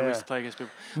 Yeah, we used to play against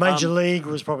people. Major League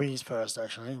was probably his first,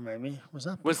 actually, maybe. Was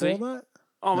that Was before he? that?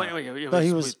 Oh, wait, he No,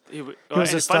 he was- he was was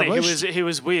funny. established. He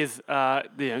was with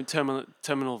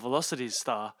Terminal Velocity's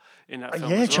star in that film.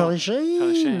 Yeah, as well. Charlie Sheen.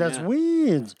 Charlie Sheen, That's yeah.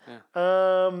 weird.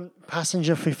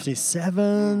 Passenger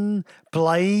 57,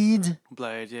 Blade,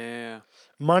 Blade, yeah.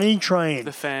 Money Train.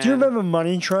 The Fan. Do you remember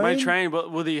Money Train? Money Train,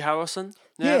 Woody Harrelson.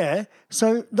 Yeah.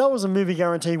 So that was a movie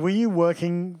guarantee. Were you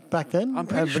working back then? I'm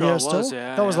pretty at sure Video I was, Store?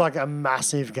 yeah, That was yeah. like a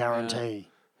massive guarantee.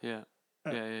 Yeah.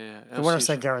 That And was when I huge.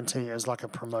 say guarantee, it was like a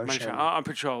Money promotion. Train. I'm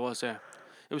pretty sure I was, yeah.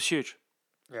 It was huge.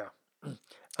 Yeah.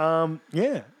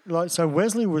 Yeah. Like, so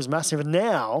Wesley was massive. And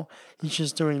now he's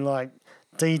just doing like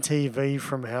DTV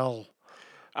from hell.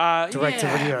 Direct to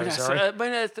video, but sorry.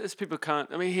 as people can't.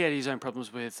 I mean, he had his own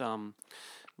problems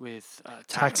with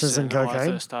Taxes and all that sort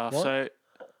cocaine? of stuff. What? So,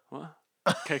 what?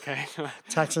 Cocaine.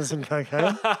 Taxes and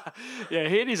cocaine. Yeah,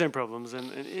 he had his own problems,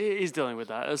 and he's dealing with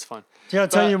that. That's fine. Did I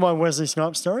tell But- you my Wesley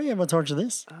Snipes story? Have I told you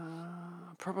this?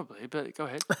 Probably, but go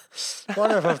ahead. I don't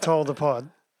know if I've told the pod.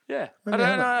 Yeah, I Maybe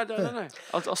I don't know.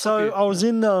 I'll stop So you. I was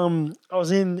in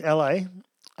LA,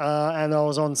 and I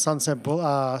was on Sunset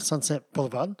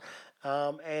Boulevard,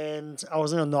 and I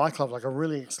was in a nightclub, like a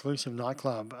really exclusive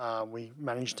nightclub. We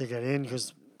managed to get in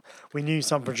because we knew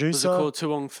some Was it producer. called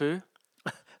Tuong Fu?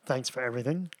 Thanks for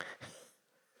everything.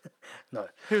 No,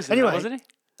 He was in Anyway, that, wasn't he?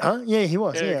 huh? Yeah, he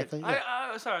was. Yeah, I okay. think,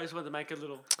 yeah. Sorry, I just wanted to make a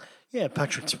little. Yeah,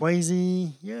 Patrick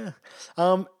Swayze. Yeah.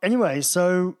 Anyway,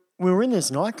 so we were in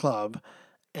this nightclub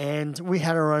and we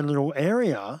had our own little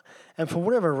area. And for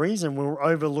whatever reason, we were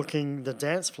overlooking the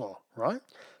dance floor, right?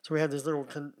 So we had this little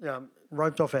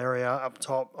roped off area up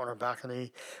top on a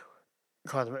balcony,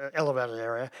 kind of an elevated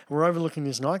area. We're overlooking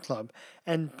this nightclub.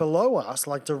 And below us,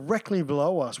 like directly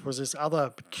below us, was this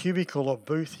other cubicle or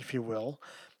booth, if you will.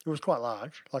 It was quite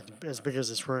large, like as big as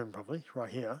this room, probably,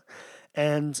 right here.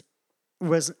 And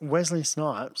Wesley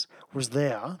Snipes was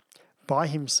there by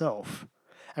himself,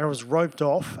 and it was roped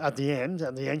off at the end,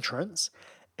 at the entrance,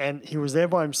 and he was there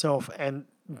by himself, and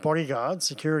bodyguards,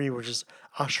 security were just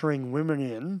ushering women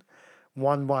in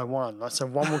one by one. Like, so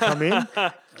one would come in,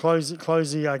 close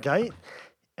the gate,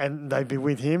 and they'd be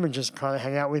with him and just kind of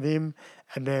hang out with him,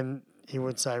 and then he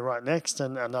would say, right, next,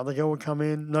 and another girl would come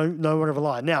in. No one ever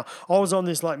lied. Now, I was on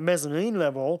this like mezzanine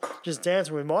level, just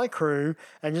dancing with my crew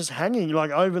and just hanging like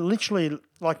over, literally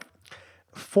like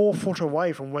 4 foot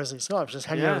away from Wesley Snipes, just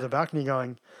hanging Yeah. over the balcony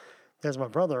going, there's my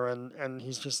brother. And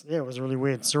he's just, it was really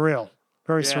weird. Surreal.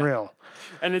 Very Yeah. surreal.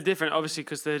 And they're different, obviously,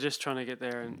 because they're just trying to get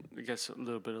there and get a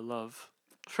little bit of love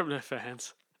from their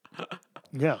fans.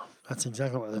 Yeah, that's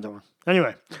exactly what they're doing.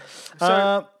 Anyway,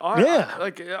 So I've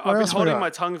what been else we holding got? my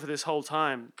tongue for this whole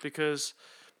time because,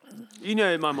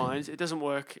 in my mind, it doesn't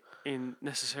work in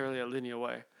necessarily a linear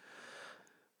way.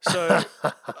 So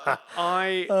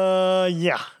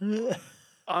Yeah.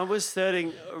 I was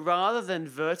setting rather than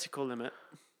vertical limit.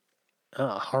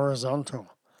 Horizontal.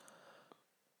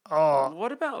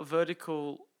 What about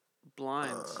vertical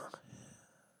blinds?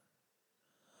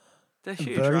 They're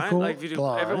huge, Vertical right?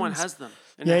 Like everyone blinds? has them.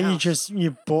 In Yeah, their house.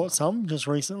 you bought some just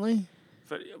recently.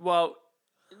 Well,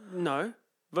 no.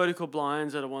 Vertical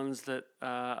blinds are the ones that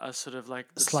are sort of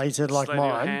like the Slated like slate of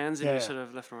your mine. hands and Yeah. you're sort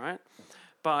of left and right.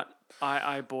 But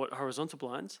I bought horizontal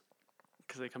blinds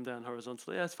because they come down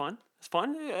horizontally. That's fine. It's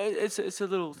fine. It's a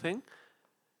little thing.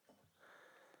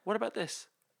 What about this?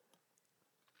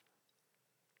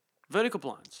 Vertical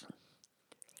blinds.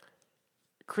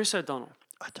 Chris O'Donnell.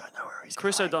 I don't know where he's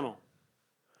Chris going. O'Donnell.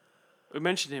 We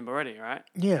mentioned him already, right?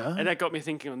 Yeah. And that got me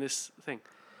thinking on this thing.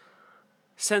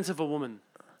 Sense of a Woman.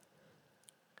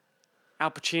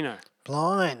 Al Pacino.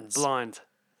 Blinds. Blind.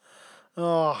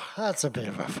 Oh, that's a bit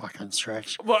of a fucking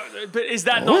stretch. What? But is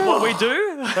that not what we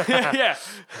do? Yeah.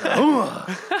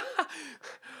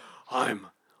 I'm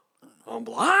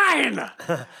blind.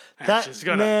 she's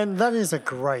got that is a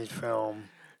great film.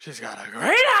 She's got a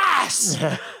great ass.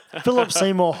 Philip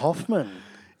Seymour Hoffman.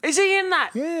 Is he in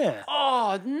that? Yeah.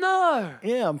 Oh no.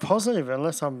 Yeah, I'm positive,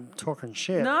 unless I'm talking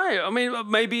shit. No, I mean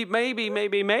maybe.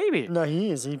 No,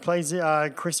 he is. He plays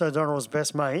Chris O'Donnell's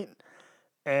best mate,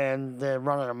 and they're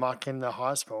running amok in the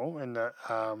high school, in the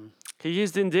He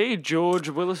is indeed George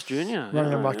Willis Jr.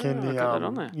 running amok in I got that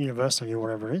on the there. university or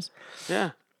whatever it is.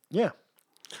 Yeah. Yeah.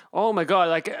 Oh my god!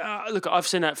 Like, look, I've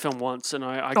seen that film once, and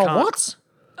I Oh, can't. what?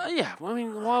 Yeah. I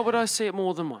mean, why would I see it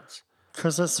more than once?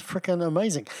 Because it's freaking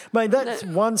amazing. Mate, that's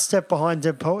one step behind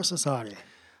Dead Poet Society.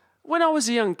 When I was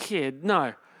a young kid,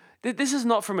 no. This is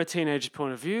not from a teenager's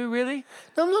point of view, really.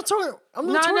 No, I'm not talking. I'm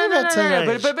No, not talking about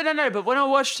teenage. But when I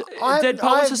watched I Dead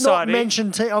Poet have Society, not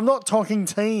mentioned teen. I'm not talking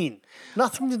teen.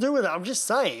 Nothing to do with it. I'm just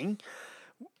saying,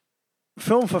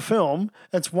 film for film,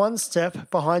 it's one step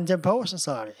behind Dead Poet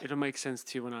Society. it'll make sense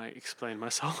to you when I explain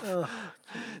myself.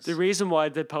 The reason why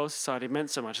Dead Poet Society meant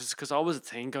so much is because I was a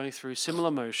teen going through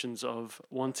similar motions of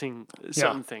wanting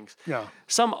certain things. Yeah.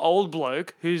 Some old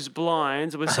bloke who's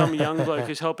blind with some young bloke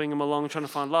who's helping him along trying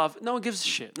to find love. No one gives a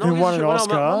shit. No He one won gives an a shit.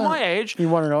 When I'm Oscar. my age, He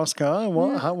won an Oscar.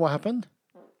 What happened?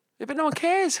 yeah, but no one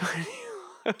cares.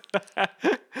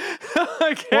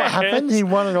 What happened? He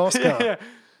won an Oscar.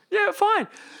 Yeah, fine.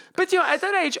 But at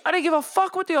that age, I didn't give a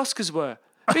fuck what the Oscars were.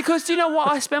 Because do you know what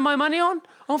I spend my money on?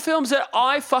 On films that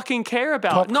I fucking care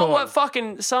about. Not Popcorn. what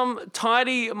fucking some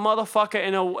tidy motherfucker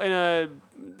in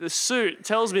a suit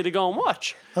tells me to go and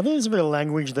watch. I think there's a bit of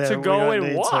language there. To we go don't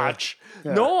and need watch.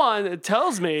 yeah. No one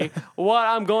tells me what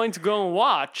I'm going to go and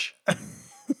watch.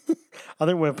 I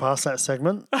think we're past that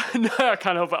segment. No, I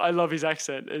can't help it. I love his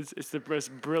accent. It's the most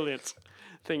brilliant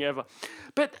thing ever.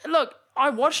 But look, I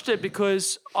watched it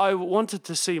because I wanted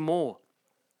to see more.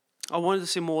 I wanted to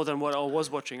see more than what I was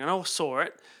watching, and I saw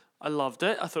it. I loved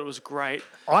it. I thought it was great.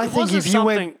 I It think wasn't if you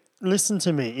went, listen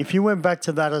to me, if you went back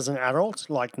to that as an adult,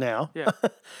 like now, Yeah.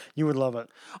 you would love it.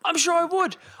 I'm sure I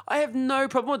would. I have no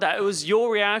problem with that. It was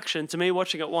your reaction to me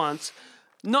watching it once,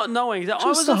 not knowing that I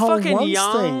Just was the a whole fucking once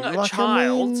young thing. Like, I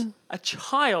child, mean- a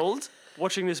child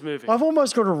watching this movie. I've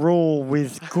almost got a rule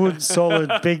with good, solid,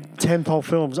 big tentpole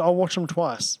films. I'll watch them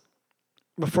twice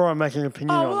before I make an opinion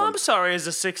Oh, on well, them. I'm sorry as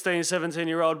a 16,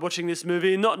 17-year-old watching this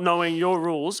movie, not knowing your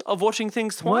rules of watching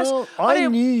things twice. Well, I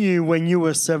didn't- knew you when you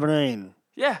were 17.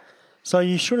 Yeah. So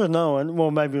you should have known. Well,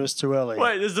 maybe it was too early.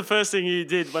 Wait, this is the first thing you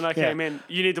did when I came in.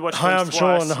 You need to watch Hi, I'm things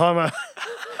twice. Sean.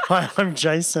 Hi, I'm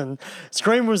Jason.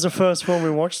 Scream was the first film we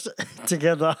watched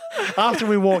together. After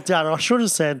we walked out, I should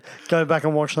have said, go back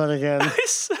and watch that again.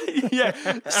 Yeah.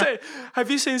 So,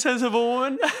 have you seen Sense of a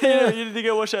Woman? Yeah. You need to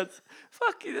go watch that.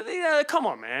 Fuck, come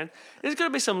on, man. There's got to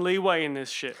be some leeway in this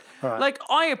shit. Right. Like,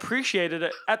 I appreciated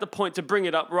it at the point to bring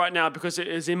it up right now because it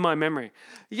is in my memory.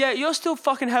 Yeah, you're still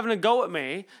fucking having a go at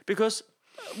me because,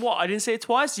 what, I didn't say it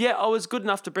twice? Yeah, I was good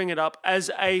enough to bring it up as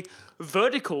a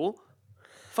vertical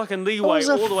fucking It leeway was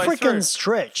a all the way through. freaking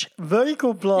stretch.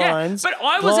 Vertical blinds. Yeah, but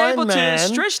I was blind able to man,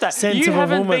 stretch that. Sense You of a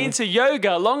haven't Woman. been to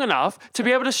yoga long enough to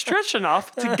be able to stretch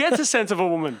enough to get to Sense of a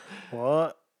Woman.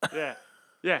 What? Yeah.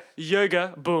 Yeah.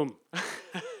 Yoga, boom.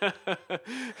 There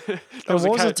was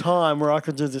a time where I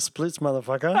could do the splits,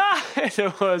 motherfucker.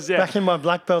 It was, yeah. Back in my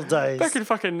black belt days. Back in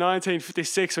fucking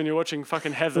 1956 when you're watching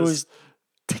fucking Heathers. it was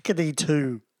tickety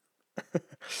two.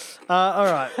 All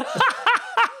right.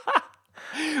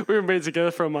 We haven't been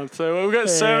together for a month, so we've got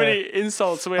so Yeah. many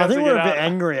insults we I have think to we're get a bit out.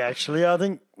 angry, actually. I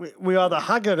think we either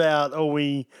hug it out or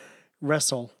we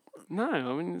wrestle. No, I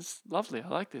mean, it's lovely. I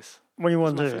like this. What do you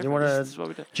want to It's do? my Do you want favourite. This is what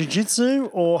we to do. jiu-jitsu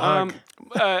or hug?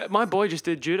 My boy just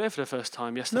did judo for the first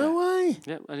time yesterday. No way.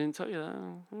 Yep, I didn't tell you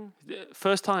that.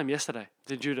 First time yesterday,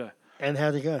 did judo. And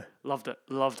how'd it go? Loved it.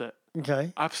 Loved it.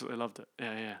 Okay. Absolutely loved it.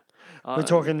 Yeah. We're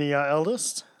talking the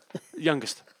eldest?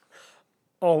 Youngest.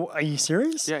 Oh, are you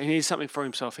serious? Yeah, he needs something for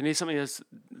himself. He needs something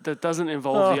that doesn't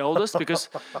involve the oldest, because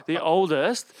the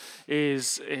oldest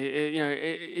is,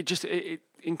 it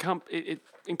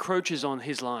encroaches on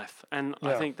his life, and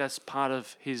I Yeah. think that's part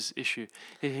of his issue.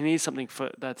 He needs something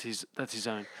that's his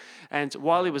own. And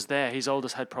while he was there, his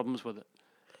oldest had problems with it.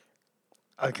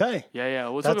 Okay. Yeah.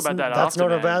 We'll talk about that That's after.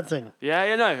 not a man. bad thing. Yeah,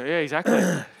 exactly.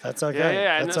 That's okay.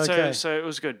 Yeah. That's And okay. so it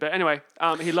was good. But anyway,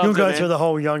 he loved You'll it. go man. through the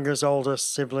whole youngest,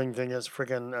 oldest sibling thing. It's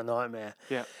freaking a nightmare.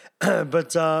 Yeah.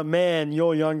 But man,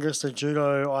 your youngest at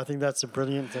judo, I think that's a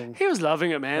brilliant thing. He was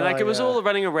loving it, man. Like, Oh, it was yeah. all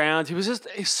running around.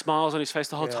 He smiles on his face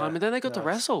the whole Yeah, time. And then they got to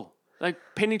wrestle. Like,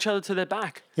 pin each other to their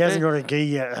back. He hasn't got a gi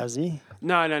yet, has he?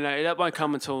 No. That won't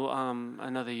come until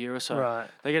another year or so. Right.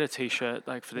 They get a T-shirt,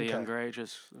 like, for the younger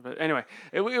ages. But anyway,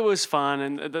 it was fun.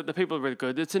 And the people are really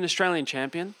good. It's an Australian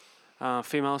champion,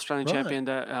 female Australian Right. champion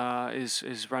that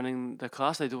is running the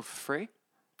class. They do it for free.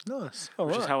 Nice. All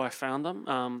Which is right. how I found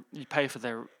them. You pay for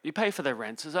their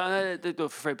rent. So they do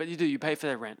it for free, but you pay for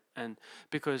their rent, and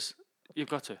because you've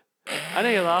got to. I know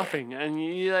you're laughing, and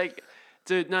you're like,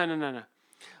 dude, no.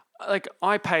 Like,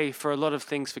 I pay for a lot of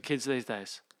things for kids these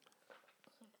days,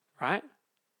 right?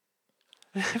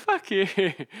 Fuck you.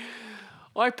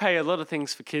 I pay a lot of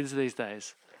things for kids these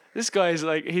days. This guy's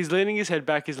like, he's leaning his head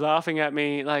back, he's laughing at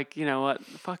me, like, you know what?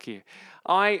 Fuck you.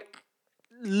 I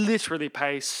literally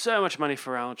pay so much money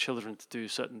for our children to do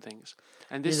certain things.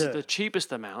 And this You is do. the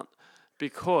cheapest amount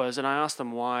because, and I asked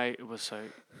them why it was so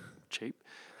cheap,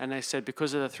 and they said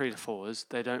because of the 3 to 4s,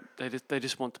 they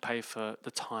just want to pay for the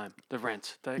time, the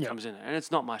rent that comes in it. And it's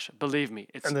not much. Believe me,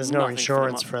 it's And there's no nothing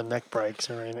insurance them. for neck breaks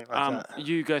or anything like that.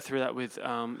 You go through that with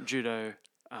Judo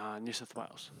New South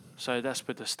Wales. So that's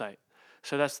with the state.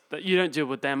 So that's that. You don't deal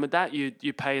with them with that. You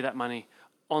pay that money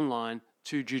online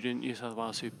to Judo New South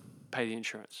Wales, who pay the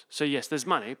insurance. So yes, there's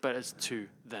money, but it's to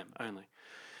them only.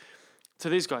 To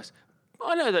these guys,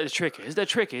 I know that the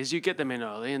trick is you get them in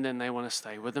early, and then they want to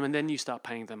stay with them, and then you start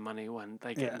paying them money when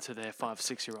they get into their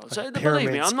 5-6-year-olds. So believe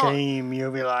Pyramid me, I'm not. scheme,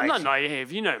 you'll be like, I'm not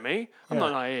naive. You know me. I'm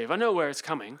not naive. I know where it's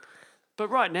coming. But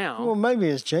right now, well, maybe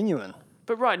it's genuine.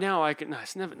 I can. No,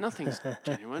 it's never. Nothing's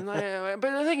genuine. But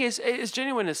the thing is, it's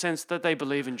genuine in the sense that they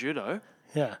believe in judo,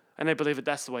 Yeah. and they believe that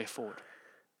that's the way forward.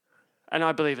 And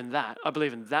I believe in that. I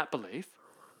believe in that belief.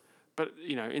 But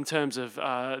in terms of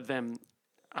them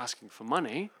asking for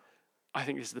money, I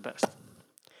think this is the best.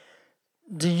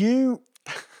 Do you?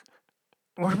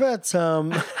 What about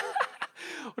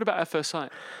What about at first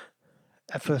sight?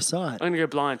 at first sight? I'm gonna go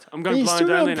blind. I'm Are going you blind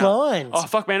still only going now. blind? Oh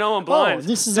fuck, man! I'm on blind.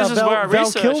 this is where I Val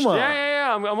researched. Kilmer. Yeah.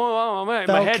 I'm my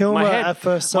Val head. Kilmer My head. at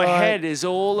first My sight. head is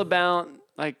all about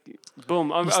like, boom.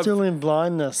 You're still in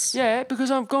blindness. Yeah, because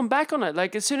I've gone back on it.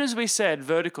 Like, as soon as we said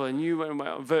vertical and you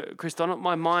went, Chris Donald,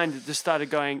 my mind just started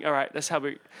going, all right, let's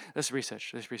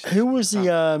research. Who was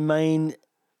the main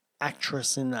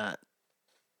actress in that?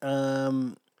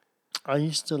 I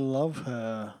used to love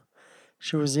her.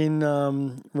 She was in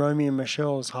Romeo and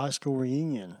Michelle's high school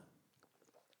reunion.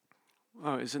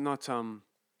 Oh, is it not,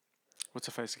 what's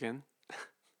her face again?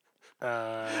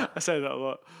 Uh, I say that a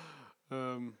lot.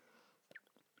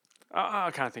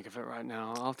 I can't think of it right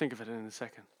now. I'll think of it in a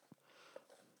second.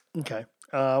 okay.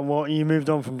 Well, you moved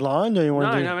on from blind, or you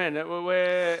want to do No, man.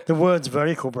 We're the word's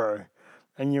vertical, bro?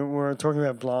 And you were talking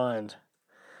about blind.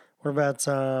 What about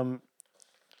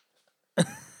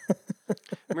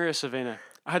Mira Sorvino.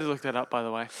 I had to look that up, by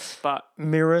the way. But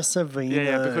Mira Sorvino?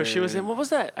 yeah, because she was in, what was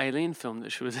that alien film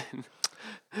that she was in?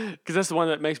 Because that's the one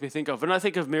that makes me think of. When I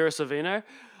think of Mira Sorvino,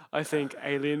 I think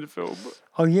alien film.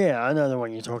 Oh yeah, I know the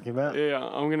one you're talking about. Yeah,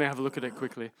 I'm going to have a look at it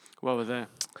quickly while we're there.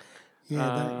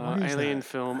 Yeah, what is alien that?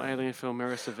 film,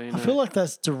 Mira Sorvino. I feel like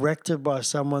that's directed by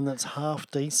someone that's half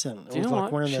decent. Do you It was know like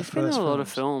what? one of their She's been in first a lot of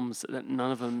films. films that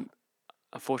none of them,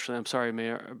 unfortunately, I'm sorry,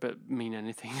 Mira, but mean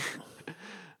anything.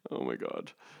 Oh my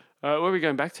god. Where are we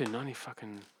going back to? 90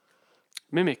 fucking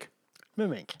Mimic.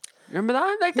 Mimic. Remember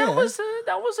that? Like Yeah. that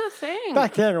was a thing.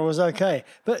 Back then it was okay.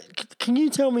 But can you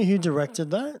tell me who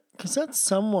directed that? Because that's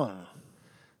someone.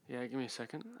 Yeah, give me a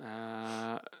second.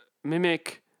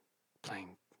 Mimic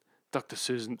playing Dr.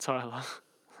 Susan Tyler.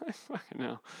 I fucking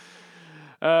hell.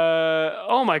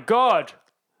 Oh my god.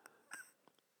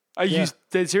 Are you Yeah.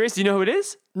 dead serious? Do you know who it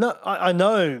is? No, I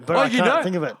know, but I you can't know?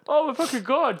 think of it. Oh my fucking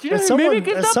god. Do you know It's who someone, Mimic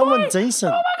is? it's That someone boy?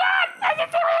 decent. Oh my god. I can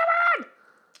feel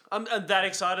I'm that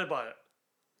excited by it.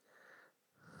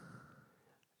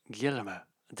 Guillermo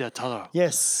del Toro.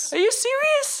 Yes. Are you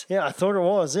serious? Yeah, I thought it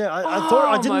was. Yeah, I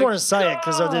thought I didn't my want to say it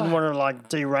because I didn't want to like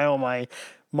derail my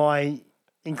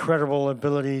incredible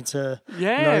ability to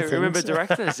Yeah, know things. remember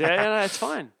directors. Yeah, no, it's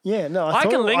fine. Yeah, no, I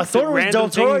can link I thought to it was random Del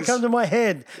Toro things. come to my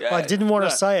head. I didn't want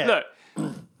to say it. Look,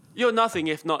 you're nothing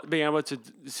if not being able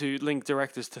to link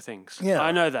directors to things. Yeah.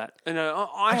 I know that. And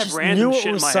I have just random knew shit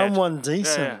it was in my someone head.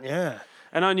 decent. Yeah. Yeah.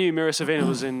 And I knew Mira Sorvino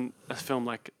was in a film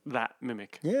like that,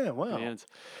 Mimic. Yeah, wow. And,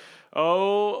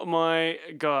 oh my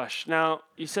gosh. Now,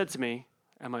 you said to me,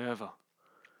 am I over?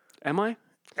 Am I?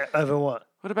 Over what?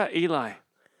 What about Eli?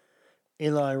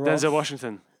 Eli Roth. Denzel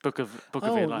Washington, Book of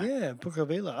Eli. yeah, Book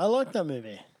of Eli. I like that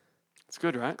movie It's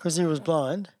good, right? because he was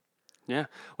blind. Yeah.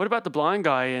 What about the blind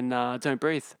guy in Don't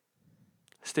Breathe?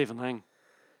 Stephen Lang.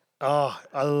 Oh,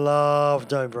 I love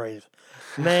Don't Breathe.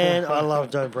 Man, I love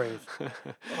Don't Breathe.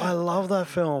 I love that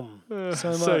film so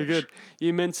much. So good.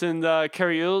 You mentioned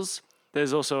Kerry Ills.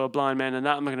 There's also a blind man in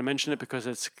that. I'm not going to mention it because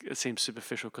it seems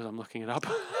superficial because I'm looking it up.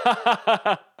 Why So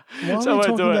are I we won't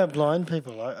talking do it. about blind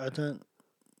people? I don't.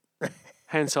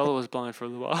 Han Solo was blind for a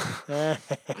little while.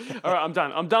 All right, I'm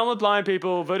done. I'm done with blind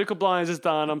people. Vertical blinds is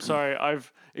done. I'm sorry.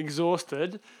 I've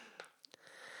exhausted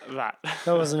that.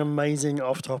 That was an amazing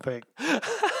off-topic.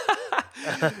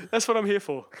 That's what I'm here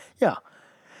for. Yeah,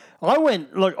 I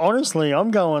went. Look, honestly,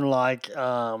 I'm going like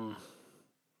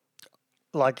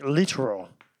literal.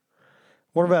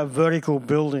 What about vertical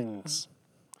buildings?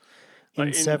 Like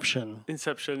Inception.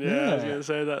 Inception, yeah. I was Yeah. going to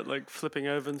say that, like flipping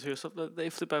over into yourself. They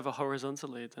flip over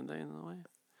horizontally, don't they, in a way?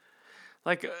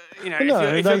 Like, if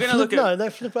you're going to look at they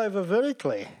flip over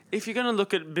vertically. if you're going to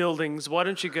look at buildings, why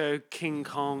don't you go King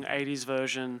Kong 80s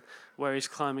version where he's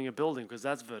climbing a building because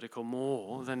that's vertical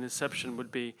more than Inception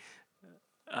would be.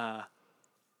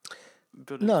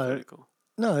 Building No. vertical.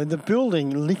 No, the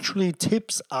building literally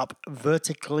tips up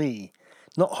vertically,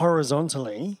 not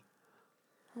horizontally.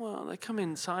 Well, they come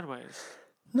in sideways.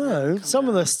 No, some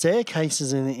of the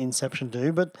staircases in Inception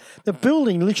do, but the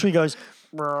building literally goes.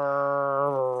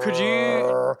 Could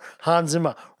you? Hans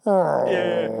Zimmer.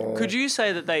 Yeah. Could you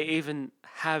say that they even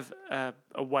have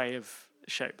a way of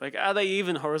shape? Like, are they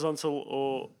even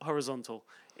horizontal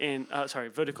in?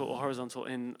 Vertical or horizontal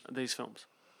in these films?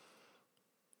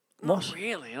 Not What?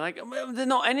 really. Like, they're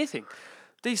not anything.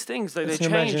 These things they It's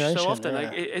change imagination, so often. yeah.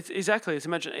 Like, it's exactly.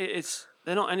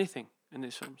 They're not anything in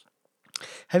these films.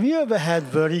 Have you ever had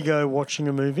vertigo watching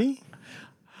a movie?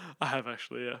 I have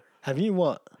actually, yeah. Have you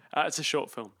what? It's a short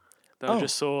film that I Oh.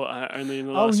 just saw only in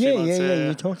the Oh last yeah, few months. yeah.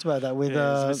 You talked about that with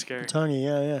Yeah, it's a bit scary. Tony.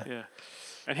 Yeah. Yeah.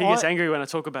 And he gets angry when I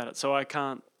talk about it, so I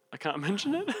can't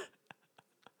mention it.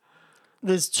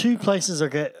 There's two places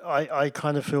I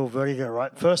kind of feel vertigo.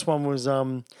 Right, first one was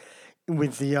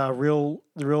with the real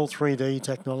 3D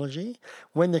technology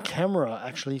when the camera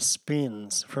actually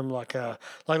spins from like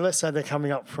let's say they're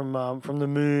coming up from the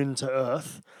moon to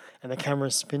Earth and the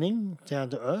camera's spinning down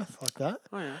to Earth like that.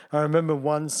 Oh yeah. I remember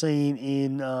one scene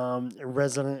in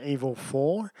Resident Evil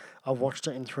 4. I watched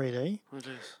it in 3D. Oh jeez.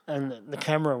 And the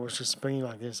camera was just spinning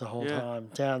like this the whole Yeah. time,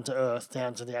 down to Earth,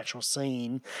 down to the actual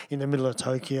scene in the middle of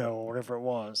Tokyo or whatever it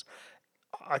was.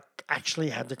 I actually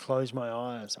had to close my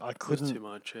eyes. I It's couldn't. too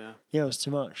much, yeah. Yeah, it was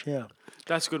too much. Yeah,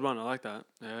 That's a good one. I like that.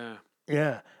 Yeah.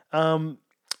 yeah.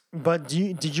 But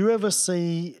did you ever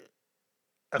see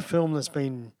a film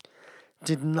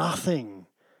did nothing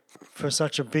for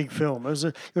such a big film?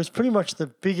 It was pretty much the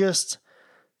biggest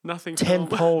Nothing. film.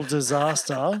 tentpole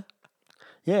disaster.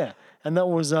 Yeah, and that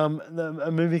was a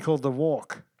movie called The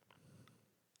Walk.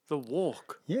 The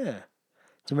Walk. Yeah.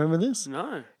 Do you remember this?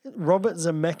 No. Robert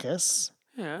Zemeckis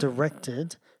Yeah.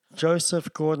 directed,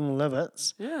 Joseph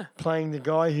Gordon-Levitt Yeah. playing the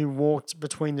guy who walked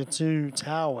between the two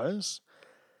towers,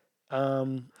 two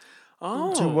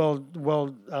Oh.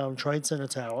 World Trade Center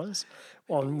towers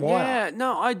on wire. Yeah.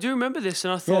 No, I do remember this,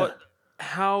 and I thought,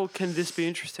 how can this be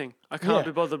interesting? I can't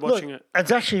be bothered watching Look, it.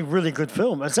 It's actually a really good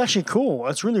film. It's actually cool.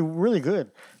 It's really, really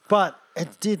good. But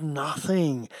it did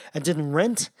nothing. It didn't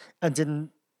rent. It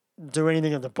didn't do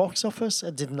anything at the box office.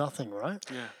 It did nothing, right?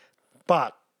 Yeah.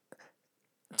 But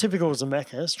typical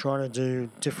Zemeckis, trying to do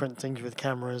different things with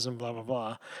cameras and blah, blah,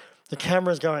 blah. The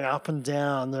camera's going up and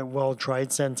down the World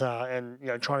Trade Center and,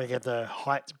 trying to get the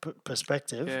height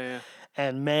perspective. Yeah.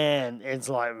 And man, it's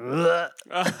like,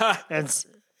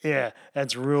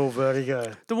 it's real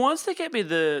vertigo. The ones that get me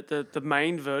the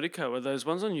main vertigo are those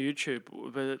ones on YouTube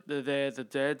where they're the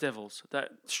daredevils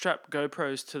that strap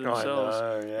GoPros to themselves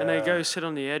know, and they yeah. go sit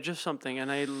on the edge of something and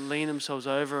they lean themselves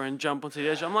over and jump onto the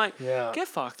edge. I'm like, Yeah. get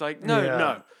fucked. Like,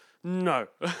 Yeah. no,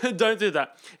 don't do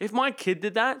that. If my kid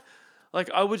did that, like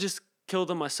I would just kill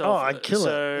them myself. Oh, I'd kill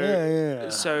it. Yeah.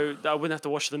 So I wouldn't have to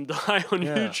watch them die on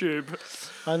YouTube.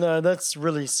 I know, that's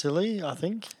really silly, I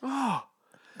think. Oh,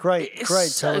 Great it's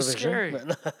so television. scary.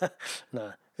 But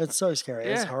no, it's so scary.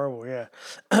 It's Yeah. horrible, yeah.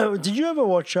 Did you ever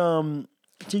watch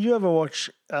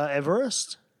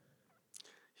Everest?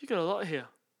 You got a lot here.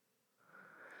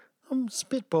 I'm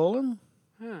spitballing.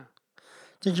 Yeah.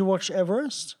 Did you watch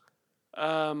Everest?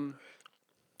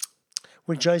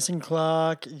 With Jason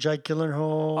Clarke, Jake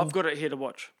Gyllenhaal. I've got it here to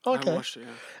watch. I Okay. haven't watched it.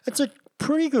 Yeah. It's a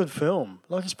pretty good film.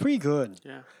 Like, it's pretty good.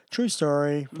 Yeah. True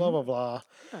story, blah, blah, blah.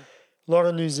 A lot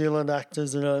of New Zealand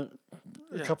actors in it,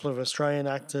 a couple of Australian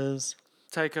actors.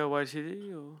 Taika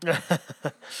Waititi or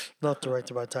Not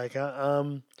directed by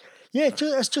Taker. Yeah,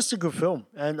 it's just a good film.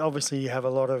 And obviously you have a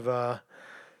lot of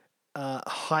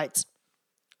height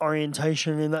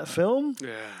orientation in that film,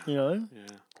 yeah. you know.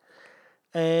 Yeah.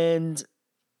 And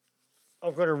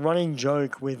I've got a running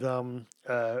joke with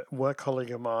a work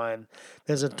colleague of mine.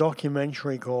 There's a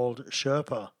documentary called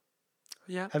Sherpa.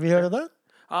 Yeah. Have you heard of that?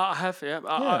 I have, yeah.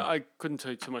 I couldn't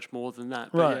tell you too much more than that.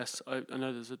 But Right. yes, I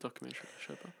know there's a documentary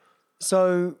on Sherpa.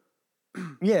 So,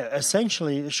 yeah,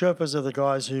 essentially the Sherpas are the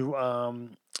guys who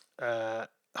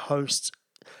host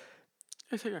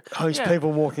Yeah.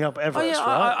 people walking up Oh, Everest, yeah,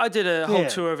 right? I did a whole Yeah.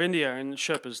 tour of India and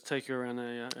Sherpas take you around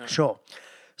there, yeah. Sure.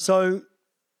 So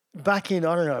back in,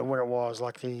 I don't know when it was,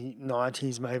 like the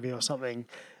 90s maybe or something,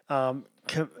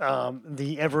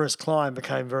 the Everest climb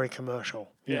became very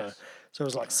commercial. You know. Yes. So it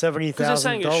was like Because they're $70,000.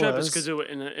 saying that Sherpas could do it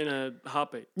in a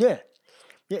heartbeat. Yeah.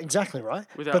 Yeah, exactly right.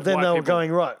 Without But then white they were people.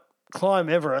 going, right, climb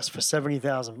Everest for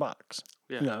 $70,000.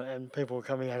 Yeah. You know, and people were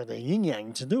coming out of their yin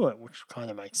yang to do it, which kind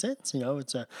of makes sense. You know,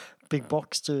 it's a big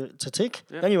box to tick.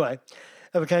 Yeah. Anyway,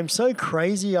 it became so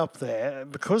crazy up there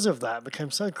because of that. It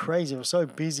became so crazy. It was so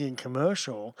busy and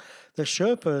commercial. The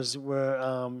Sherpas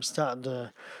were starting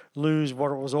to lose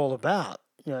what it was all about.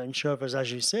 You know, in Sherpas,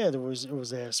 as you said, it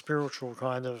was their spiritual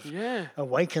kind of Yeah.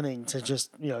 awakening to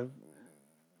just, you know,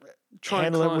 Try and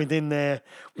handle it climb.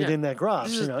 within their grasp.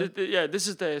 This You is, know. this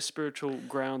is their spiritual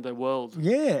ground, their world.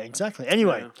 Yeah, exactly.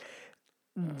 Anyway, Yeah.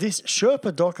 this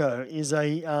Sherpa doco is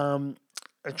a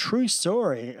true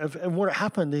story of, and what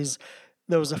happened is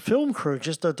there was a film crew,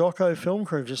 just a doco film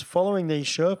crew, just following these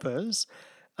Sherpas,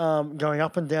 going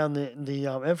up and down the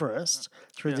Everest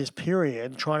through this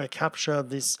period, trying to capture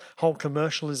this whole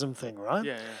commercialism thing, right?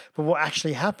 Yeah, yeah. But what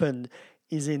actually happened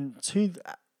is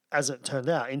as it turned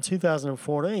out, in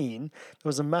 2014, there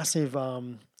was a massive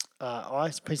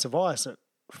piece of ice that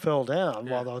fell down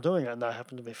while they were doing it, and they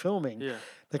happened to be filming. Yeah.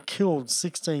 That killed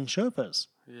 16 Sherpas.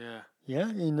 Yeah. Yeah,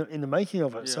 in the making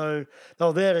of it. Yeah. So they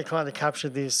were there to kind of capture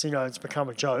this. You know, it's become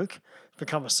a joke, it's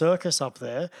become a circus up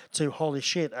there. To holy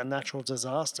shit, a natural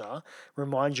disaster.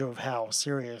 Remind you of how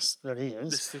serious that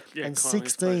is. This- yeah, And climbing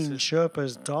these 16 places.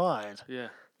 Sherpas died Yeah.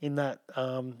 in that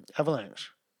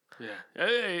avalanche. Yeah.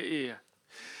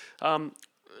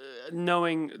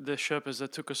 Knowing the Sherpas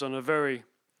that took us on a very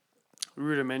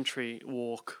rudimentary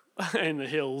walk in the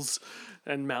hills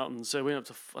and mountains. So we went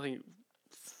up to, I think,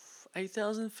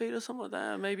 8,000 feet or something like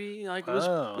that, maybe. Like it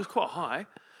was quite high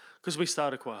because we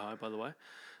started quite high, by the way.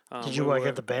 Did you we work were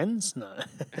at the bends? No.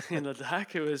 in the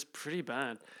dark? It was pretty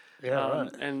bad. Yeah,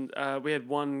 right. And we had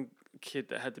one kid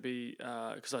that had to be,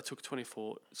 because I took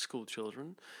 24 school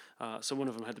children, so one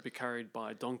of them had to be carried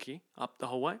by a donkey up the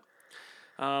whole way.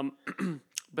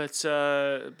 But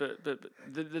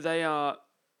they are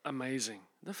amazing.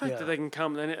 The fact Yeah. that they can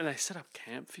come and they set up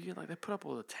camp for you, like they put up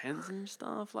all the tents and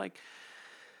stuff, like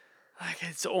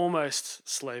it's almost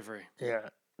slavery, Yeah,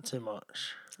 too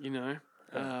much. you know.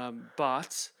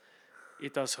 But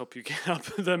it does help you get up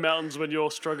the mountains when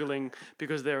you're struggling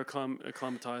because they're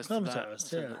acclimatized to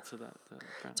Acclimatised, that. yeah. To that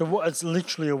ground. So it's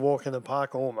literally a walk in the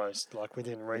park, almost like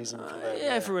within reason for them.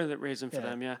 Yeah, for a reason for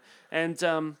them, yeah.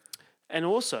 And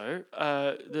also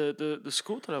the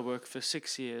school that I worked for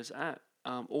 6 years at,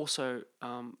 also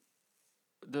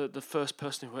the first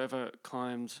person who ever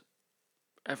climbed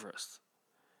Everest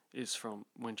is from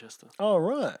Winchester. Oh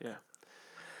right, Yeah.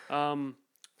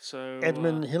 So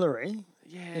Edmund Hillary.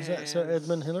 yeah. Is that so?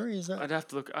 Edmund Hillary, is that? I'd have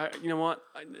to look. You know what?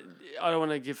 I don't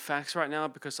want to give facts right now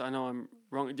because I know I'm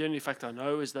wrong. The only fact I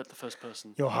know is that the first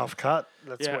person. You're half cut.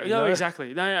 That's Yeah, what you no, know.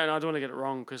 exactly. No, and I don't want to get it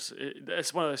wrong because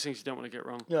it's one of those things you don't want to get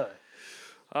wrong. No.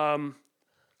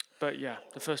 But yeah,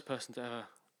 the first person to ever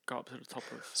go up to the top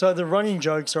of. So the running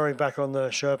joke, sorry, back on the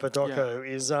Sherpa doco,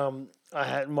 is I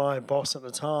had my boss at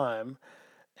the time,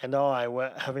 and I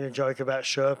were having a joke about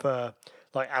Sherpa,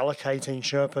 like allocating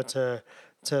Sherpa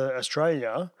to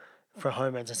Australia for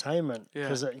home entertainment Yeah.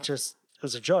 because it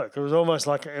was a joke. It was almost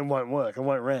like it won't work, it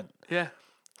won't rent Yeah.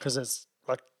 because it's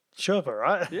like Sherpa,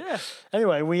 right? Yeah.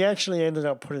 Anyway, we actually ended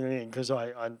up putting it in because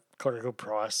I got a good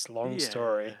price. Long Yeah.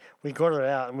 story. We got it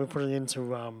out and we put it into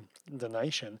the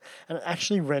Nation, and it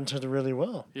actually rented really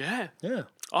well. Yeah. Yeah.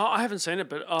 Oh, I haven't seen it,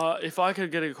 but if I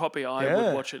could get a copy, I Yeah.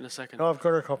 would watch it in a second. Oh, I've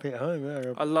got a copy at home.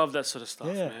 Yeah. I love that sort of stuff,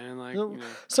 Yeah. man. Like, No, you know,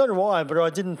 So do I, but I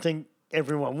didn't think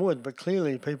everyone would. But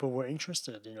clearly, people were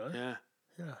interested. yeah.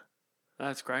 Yeah.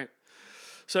 That's great.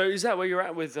 So is that where you're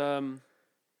at with Where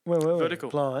were we? Vertical.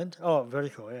 Blind. Oh,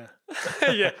 vertical. Yeah.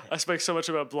 yeah, I spoke so much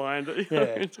about blind.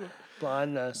 Yeah.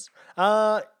 Blindness.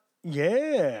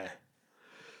 Yeah.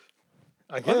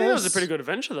 I I guess. think it was a pretty good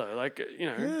adventure, though. Like, you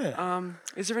know, Yeah.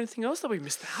 is there anything else that we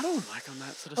missed out on, like on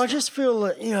that sort of I stuff? just feel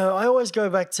that, I always go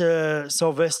back to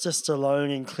Sylvester Stallone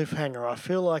in Cliffhanger. I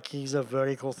feel like he's a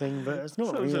vertical thing, but it's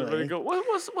not That was really. very good.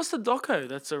 What's the doco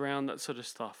that's around that sort of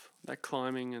stuff? That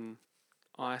climbing and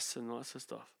ice and all that sort of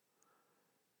stuff.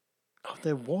 Oh,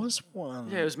 there was one.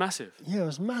 Yeah, it was massive. Yeah, it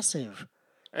was massive.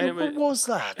 And what was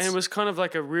that? And it was kind of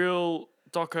like a real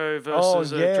doco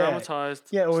versus a dramatized.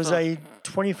 Yeah, it was stuff. a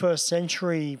 21st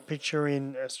century picture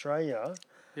in Australia.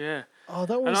 Yeah. Oh,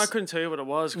 that was. And I couldn't tell you what it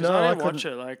was because No, I I didn't watch it.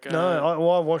 couldn't- Like No,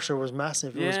 I watched it. It was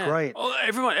massive. It was great. Oh,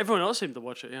 everyone else seemed to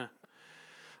watch it. Yeah.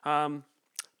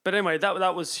 But anyway,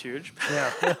 that was huge. Yeah.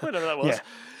 Whatever that was.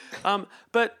 Yeah.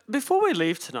 But before we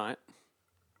leave tonight,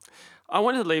 I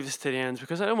wanted to leave this to the ends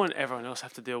because I don't want everyone else to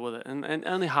have to deal with it, and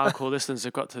only hardcore listeners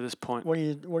have got to this point. What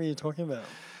are you talking about?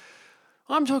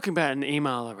 I'm talking about an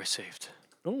email I received.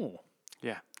 Oh.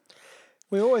 Yeah.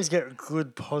 We always get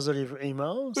good positive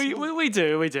emails. We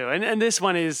do, and this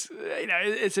one is,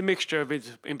 it's a mixture of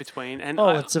it in between. And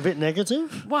It's a bit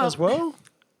negative Well, as well.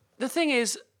 the thing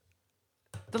is,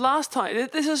 the last time,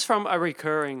 this is from a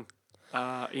recurring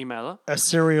emailer. A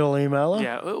serial emailer.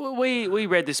 Yeah, we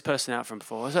read this person out from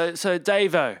before. So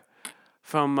Davo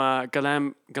from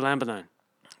Galambanone.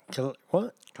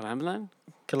 What? Galambanone?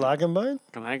 Galagamone?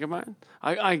 Galagambone?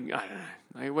 I don't know.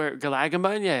 Like, where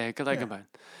Galagambone? Yeah, Galagambone.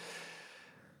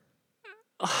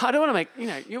 I don't want to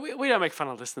make, we don't make fun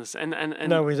of listeners. And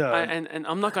No, we don't. And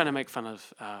I'm not going to make fun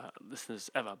of listeners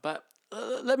ever. But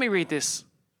let me read this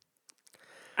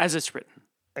as it's written.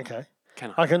 Okay.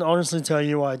 Can I can honestly tell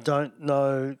you I don't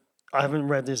know. I haven't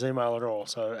read this email at all.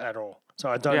 So I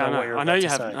don't know what you're I about know you to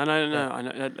haven't. say. I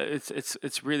know.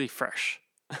 It's really fresh.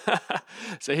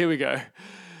 So here we go.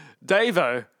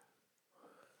 Davo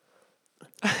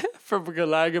from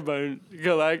Galagambone.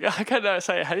 I can't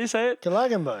say it. How do you say it?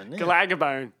 Galagamone. Yeah.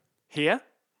 Galagambone. Here.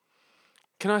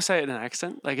 Can I say it in an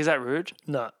accent? Like, is that rude?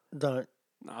 No, don't.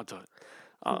 No, I'll do it.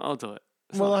 I'll do it.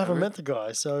 It's Well, not I haven't rude. met the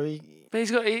guy, so But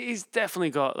he's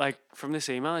definitely got, like, from this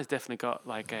email, he's definitely got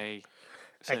like a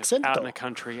sort of Accento. out in the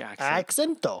country accent.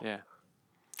 accento. Yeah.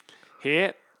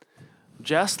 Here,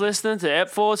 just listening to Ep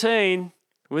 14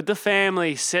 with the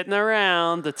family sitting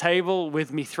around the table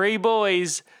with me 3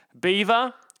 boys,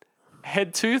 Beaver,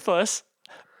 Head Toothless,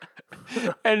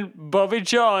 and Bobby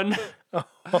John.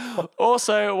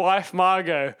 Also, wife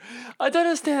Margot. I don't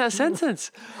understand that sentence.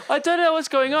 I don't know what's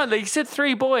going on. Like, you said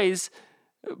 3 boys,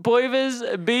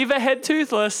 Boivers, Beaver, Head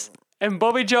Toothless, and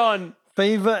Bobby John.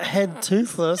 Beaver head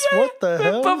toothless. What the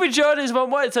hell? Bobby John is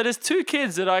one word. So there's 2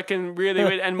 kids that I can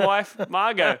really, and wife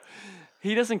Margot.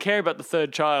 He doesn't care about the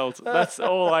 3rd child. That's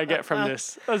all I get from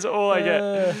this. That's all I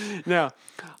get. Now,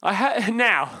 I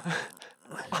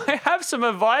have some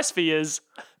advice for yous.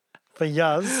 For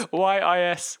Yuz.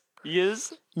 YIS.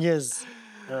 Yous. Yes.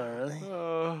 Oh,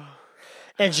 really?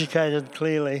 Educated,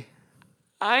 clearly.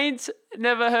 I ain't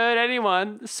never heard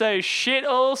anyone so shit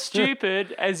all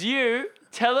stupid as you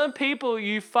telling people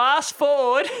you fast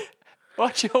forward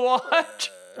what you watch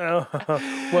Well,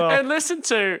 and listen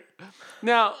to.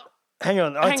 Now, hang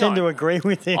on. I hang tend on. to agree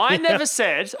with him. I never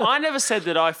said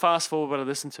that I fast forward what I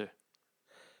listen to.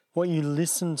 What you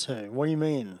listen to? What do you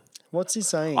mean? What's he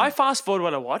saying? I fast forward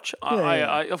what I watch. Yeah.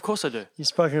 I of course I do. You've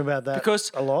spoken about that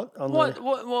Because a lot. On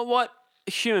What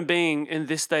human being in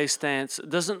this day's stance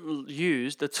doesn't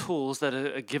use the tools that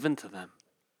are given to them?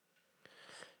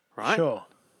 Right? Sure.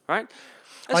 Right?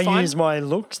 That's I fine. use my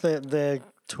looks. They're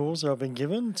tools that I've been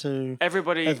given to.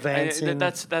 Everybody, advance in-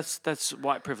 that's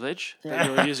white privilege that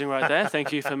you're using right there.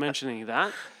 Thank you for mentioning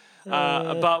that.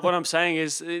 But what I'm saying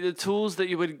is the tools that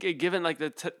you would get given, like the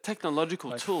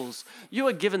technological tools, you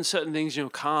are given certain things in your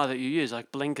car that you use,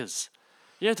 like blinkers.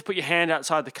 You have to put your hand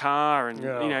outside the car and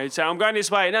say, "I'm going this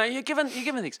way." No, you're given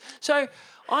things. So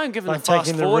I'm given Like the fast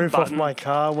taking the forward roof button. off my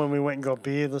car when we went and got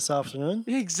beer this afternoon.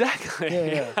 Exactly.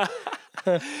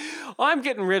 Yeah. I'm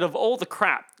getting rid of all the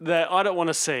crap that I don't want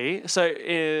to see. So,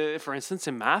 for instance,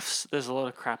 in maths, there's a lot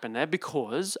of crap in there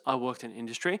because I worked in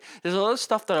industry. There's a lot of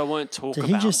stuff that I won't talk Did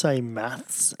about. he just say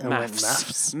maths and went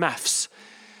maths? Maths.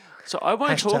 So I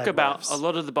won't talk Hashtag about maths. a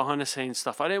lot of the behind the scenes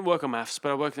stuff. I didn't work on maths, but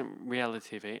I worked in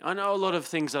reality TV. I know a lot of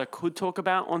things that I could talk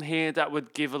about on here that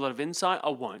would give a lot of insight. I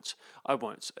won't.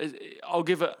 I'll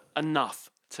give it enough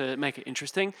to make it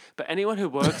interesting. But anyone who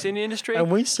works in the industry,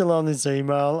 And we still on this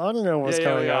email. I don't know what's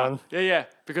going on. Yeah,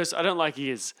 because I don't like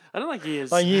years. Oh,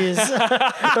 years.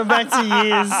 We're back to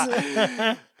years.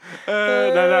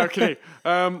 No, kidding.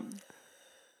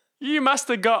 You must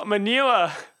have got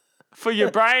manure for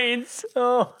your brains,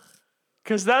 Oh,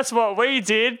 because that's what we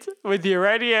did with your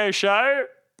radio show.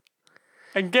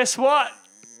 And guess what?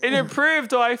 It improved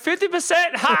by 50%.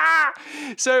 Ha!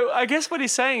 So I guess what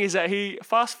he's saying is that he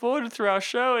fast forwarded through our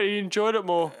show and he enjoyed it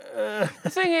more. The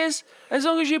thing is, as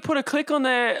long as you put a click on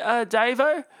there,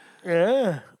 Davo,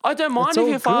 yeah. I don't mind It's if all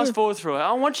you fast good. forward through it.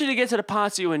 I want you to get to the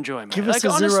parts that you enjoy, man. Give us a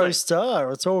honestly. 0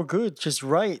 star. It's all good. Just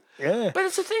rate. Yeah. But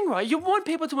it's the thing, right? You want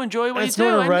people to enjoy what It's you do.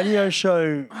 not a and- radio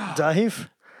show, Dave.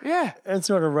 Yeah. It's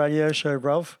not a radio show,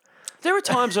 bruv. There are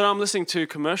times when I'm listening to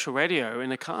commercial radio in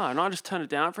the car and I just turn it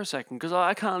down for a second because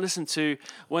I can't listen to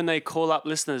when they call up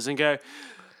listeners and go,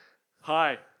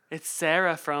 "Hi, it's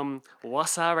Sarah from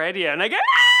Wassa Radio." And they go,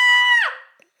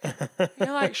 "Ah!"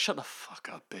 You're like, "Shut the fuck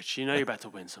up, bitch. You know you're about to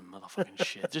win some motherfucking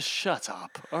shit. Just shut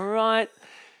up, all right?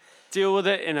 Deal with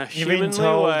it in a You've been humanly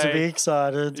told way." to be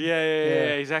excited. Yeah,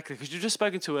 exactly. Because you've just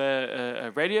spoken to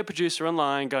a radio producer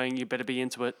online going, "You better be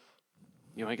into it.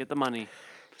 You won't get the money."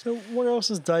 So what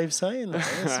else is Dave saying? Though?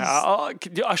 This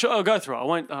is- I'll go through it. I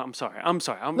won't. I'm sorry. I'm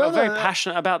No, very no.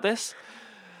 passionate about this.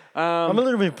 I'm a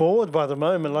little bit bored by the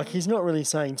moment. Like he's not really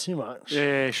saying too much.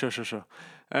 Yeah, sure.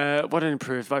 What an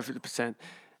improved by 50%.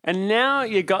 And now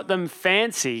you got them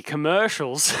fancy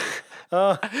commercials.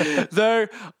 Though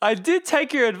I did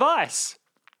take your advice,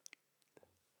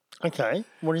 Okay.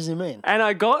 What does he mean? and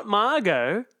I got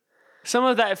Margot some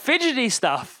of that fidgety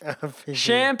stuff,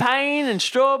 champagne and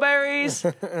strawberries.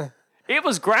 It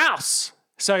was grouse.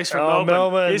 So he's from Melbourne.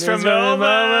 Melbourne. He's from He's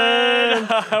Melbourne.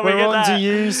 We We're get on that. to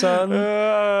you, son.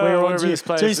 We're on to you. this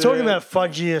place So he's talking is. about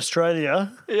Fudgy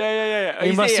Australia. Yeah.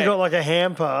 He must have got like a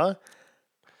hamper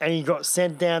and he got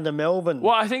sent down to Melbourne.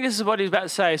 Well, I think this is what he's about to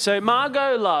say. So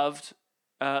Margot loved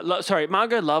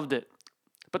it,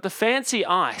 but the fancy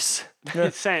ice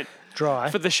it sent Dry.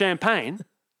 for the champagne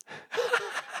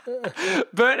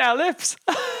burnt our lips.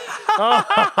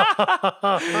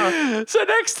 So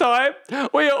next time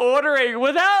we are ordering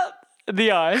without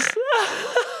the ice.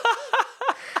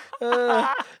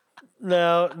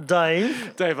 Now,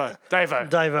 Dave, Davo.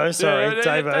 sorry,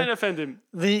 Don't Davo. offend him.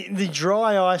 The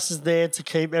dry ice is there to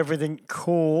keep everything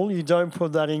cool. You don't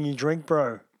put that in your drink,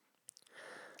 bro.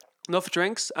 Not for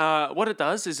drinks. What it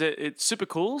does is it super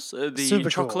cools the Super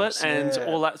chocolate cools, and yeah.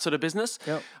 all that sort of business.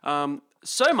 Yep.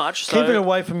 So much so Keep it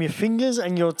away from your fingers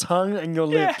and your tongue and your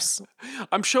lips.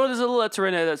 I'm sure there's a little letter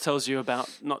in there that tells you about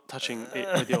not touching it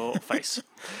with your face.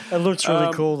 It looks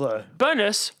really cool, though.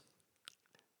 Bonus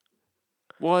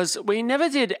was we never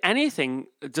did anything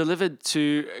delivered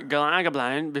to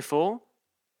Galagablan before.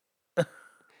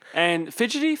 And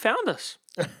Fidgety found us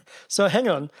So hang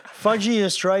on. Fudgy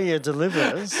Australia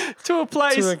delivers to a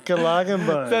place to a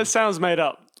Galagambo. that sounds made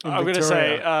up. I'm going to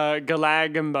say Victoria.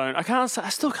 Galagambone. I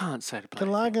still can't say the place.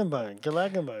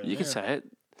 Galagambo. You can say it.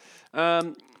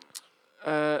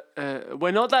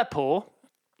 We're not that poor.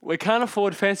 We can't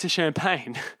afford fancy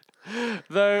champagne.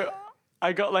 Though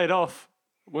I got laid off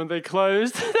when they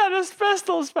closed that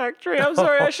asbestos factory. I'm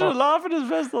sorry, I should have laughed at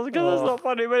asbestos because it's not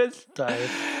funny, but it's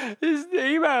Dave. his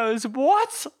email is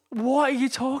what? What are you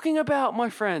talking about, my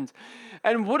friend?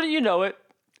 And wouldn't you know it,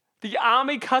 the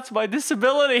army cuts my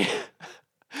disability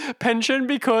pension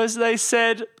because they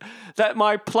said that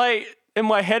my plate in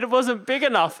my head wasn't big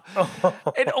enough.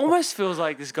 It almost feels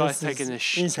like this guy's taking a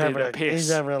shit. he's having a- piss. he's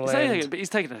having a He's taking land. he's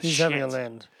taking a He's shit. having a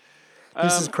land.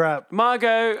 This is crap.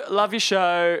 Margot, love your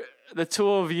show. The two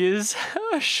of yous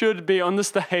should be on the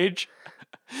stage.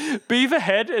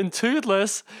 Beaverhead and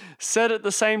Toothless said at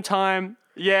the same time,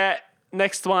 yeah,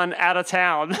 next one out of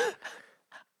town.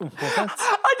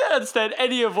 I don't understand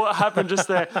any of what happened just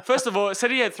there. First of all, it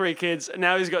said he had 3 kids.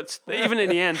 Now he's got, even in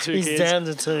the end, 2 He's kids. down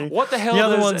to 2. What the hell The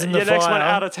other does one's in the your next one fire.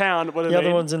 out of town? What The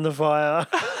other one's in the fire.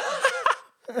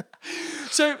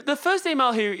 So the first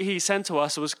email he sent to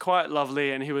us was quite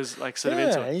lovely, and he was like sort of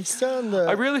into Yeah, it. he's starting to.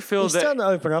 I really feel he's that, starting to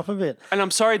open up a bit. and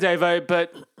I'm sorry, Davo,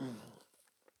 but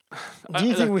Do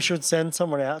you think we should send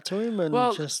someone out to him and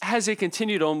well, just? has he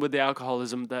continued on with the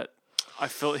alcoholism that I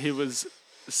felt he was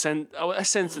I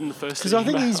sensed in the first Because I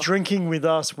think email? he's drinking with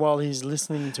us while he's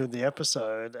listening to the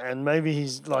episode, and maybe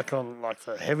he's like on like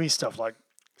the heavy stuff, like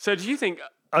So do you think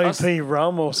OP us,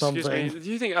 rum or excuse me, something. do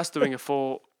you think us doing a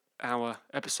 4 4-hour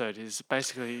episode is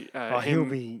basically he'll him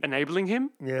be- enabling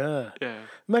him. Yeah. Yeah.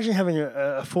 Imagine having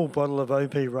a full bottle of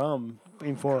OP rum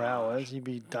in 4 hours. You'd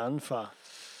be done for.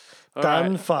 All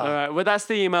Done right. for. All right. Well, that's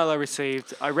the email I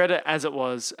received. I read it as it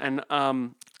was, and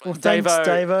thanks,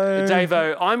 Davo.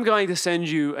 Davo, I'm going to send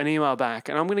you an email back,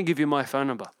 and I'm going to give you my phone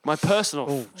number, my personal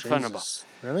Oh, phone number. Jesus.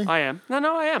 Really? I am.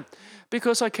 No, I am.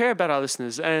 Because I care about our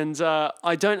listeners, and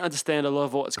I don't understand a lot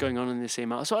of what's going on in this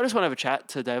email. So I just want to have a chat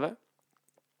to Davo.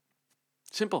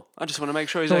 Simple. I just want to make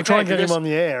sure he's So okay. we'll try and get him because- on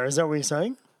the air. Is that what you're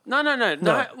saying? No.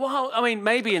 Well, I mean,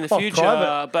 maybe in the future,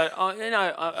 private. but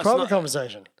it's Private not,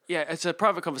 conversation. yeah, it's a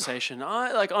private conversation.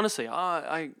 Honestly,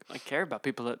 I care about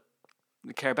people that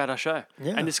care about our show,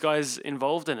 Yeah. and this guy's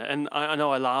involved in it. And I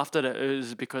know I laughed at it. It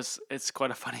was because it's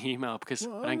quite a funny email because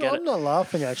I don't get I'm it. not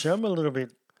laughing, actually. I'm a little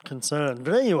bit concerned.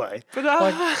 But anyway, But,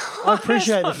 I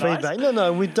appreciate the that's not nice. feedback.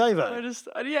 No, with Davo.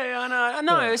 I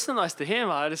know. It's not nice to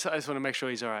him. I just want to make sure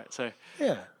he's all right. So,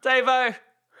 Yeah. Davo,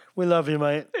 We love you,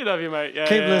 mate. we love you, mate. Yeah,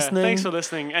 Keep yeah. listening. Thanks for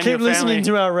listening. And Keep your listening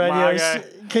family, to our radio. Margo.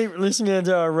 Keep listening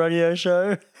to our radio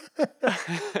show.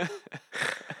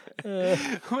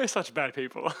 We're such bad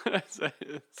people. I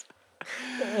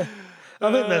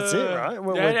think that's it, right?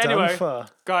 We're anyway, done for.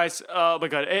 guys, oh my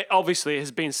God. It obviously has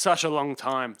been such a long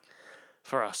time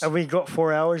for us. Have we got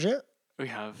 4 hours yet? We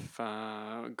have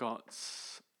got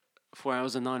 4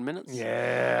 hours and 9 minutes.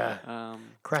 Yeah. I'll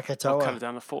Krakatoa. cut it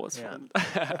down to 4. It's fine.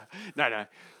 No.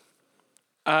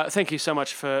 Thank you so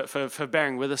much for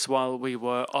bearing with us while we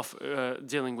were off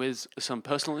dealing with some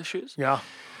personal issues. Yeah.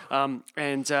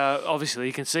 And obviously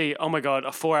you can see, oh my God, a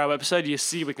 4-hour episode. You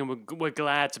see, we're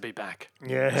glad to be back.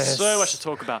 Yes. So much to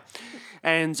talk about.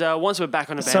 And once we're back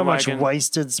on the So much bandwagon,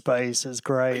 wasted space is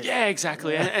great. yeah,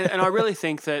 exactly. And I really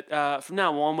think that from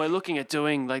now on, we're looking at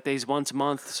doing like these once a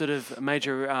month sort of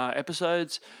major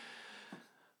episodes.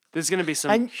 There's going to be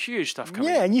some huge stuff coming.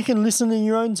 Yeah, and you can listen in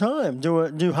your own time.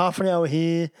 Do half an hour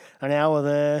here, an hour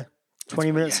there,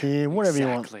 20 minutes here, whatever you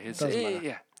want. Exactly. Doesn't matter.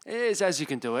 Yeah, it is as you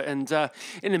can do it. And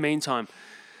in the meantime,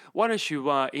 why don't you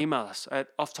email us at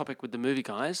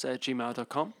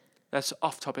offtopicwiththemovieguys@gmail.com. That's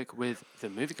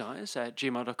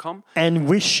offtopicwiththemovieguys@gmail.com. And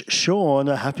wish Sean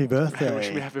a happy birthday.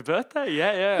 Wish me happy birthday.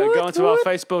 Yeah. Go onto our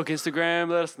Facebook, Instagram.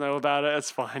 Let us know about it.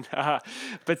 It's fine.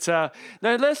 But no,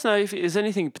 let us know if there's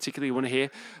anything particularly you want to hear.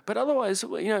 But otherwise,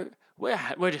 we're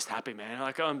just happy, man.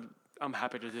 Like I'm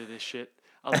happy to do this shit.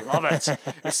 I love it,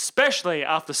 especially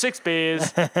after 6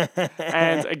 beers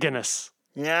and a Guinness.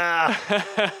 Yeah.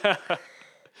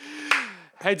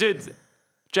 Hey, dude,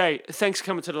 Jay, thanks for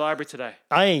coming to the library today.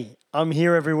 Hey, I'm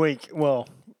here every week. Well,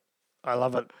 I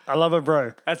love it. I love it,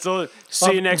 bro. That's all.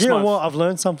 See you next Do you month. know what? I've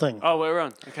learned something. Oh, we're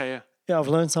on. Okay, yeah. Yeah, I've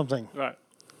learned something. Right.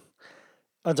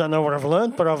 I don't know what I've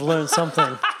learned, but I've learned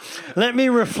something. Let me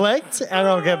reflect and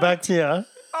I'll get back to you.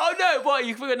 Oh, no. What?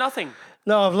 You've got nothing.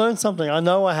 No, I've learned something. I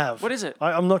know I have. What is it?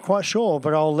 I'm not quite sure,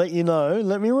 but I'll let you know.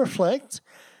 Let me reflect.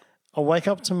 I'll wake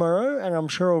up tomorrow and I'm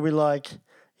sure it'll be like,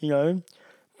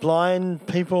 blind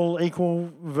people equal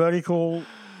vertical.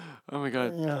 Oh, my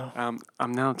God. Yeah.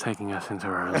 I'm now taking us into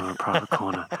our own private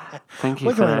corner. Thank you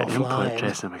We're for going that offline. input,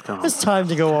 Jason McDonald. It's time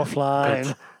to go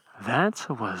offline. That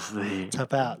was the...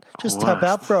 Tap out. Just tap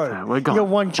out, bro. We're gone. You got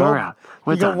one job. We're out.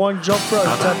 We're you got done. one job, bro.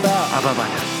 Tap out.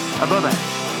 Bye-bye.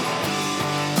 Bye-bye.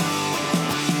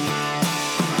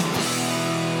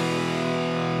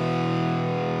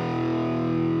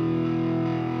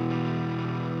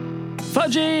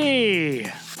 Fudgy!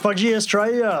 Fudgy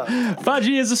Australia.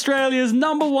 Fudgy is Australia's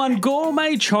 #1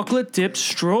 gourmet chocolate dipped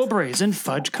strawberries and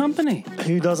fudge company.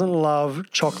 Who doesn't love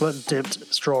chocolate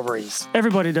dipped strawberries?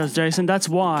 Everybody does, Jason. That's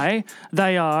why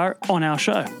they are on our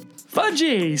show.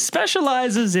 Fudgy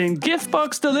specializes in gift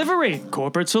box delivery,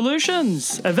 corporate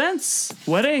solutions, events,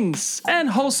 weddings, and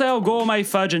wholesale gourmet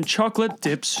fudge and chocolate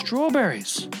dipped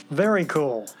strawberries. Very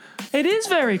cool. It is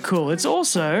very cool. It's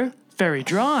also very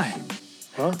dry.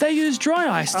 Huh? They use dry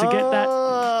ice to get that.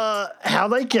 How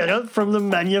they get it from the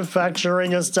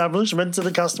manufacturing establishment to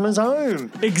the customer's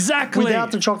home Exactly.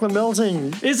 without the chocolate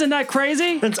melting. Isn't that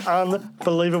crazy? It's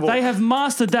unbelievable. They have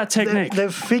mastered that technique.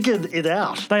 They've figured it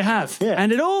out. They have. Yeah.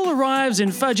 And it all arrives in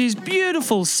Fudgy's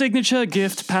beautiful signature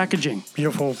gift packaging.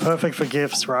 Beautiful. Perfect for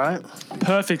gifts, right?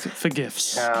 Perfect for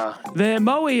gifts. Yeah. Their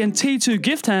Moe and T2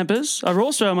 gift hampers are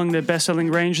also among their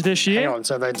best-selling range this Hang year. on.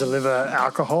 So they deliver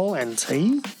alcohol and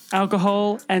tea?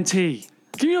 Alcohol and tea.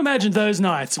 Can you imagine those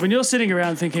nights when you're sitting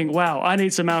around thinking, wow, I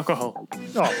need some alcohol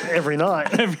Oh, every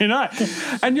night. every night?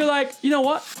 And you're like, you know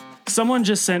what? Someone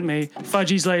just sent me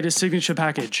Fudgy's latest signature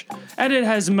package, and it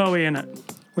has Moe in it.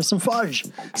 With some fudge.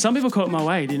 Some people call it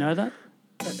Moe. Do you know that?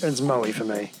 It's Moe for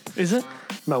me. Is it?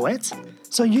 Moet.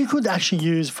 So you could actually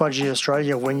use Fudgy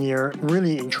Australia when you're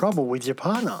really in trouble with your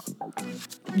partner.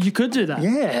 You could do that.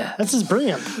 Yeah, this is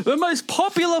brilliant. The most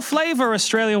popular flavour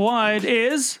Australia-wide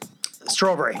is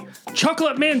Strawberry.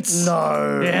 chocolate mints.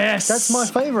 No. Yes. That's my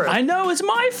favourite. I know, it's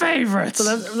my favourite.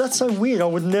 That's so weird. I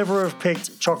would never have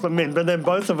picked chocolate mint, but then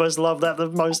both of us love that the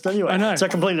most anyway. I know. So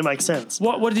it completely makes sense.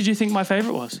 What did you think my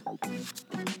favourite was?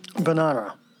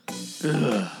 Banana.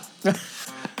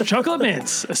 Chocolate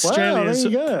mints, Australia's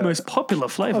there you go. most popular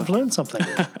flavour. I've learned something.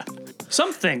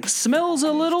 Something smells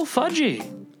a little fudgy.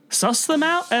 Suss them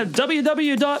out at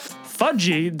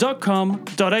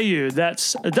www.fudgy.com.au.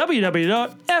 That's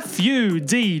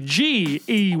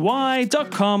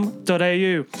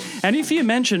www.fudgey.com.au. And if you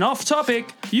mention Off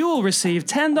Topic, you will receive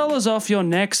 $10 off your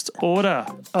next order.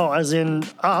 Oh, as in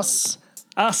us.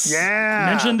 Us. Yeah.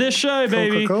 Mention this show,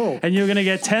 baby. cool. And you're going to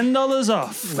get $10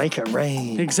 off. Make it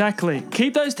rain. Exactly.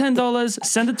 Keep those $10,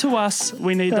 send it to us.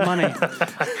 We need the money.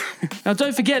 Now,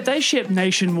 don't forget, they ship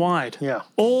nationwide. Yeah.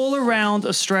 All around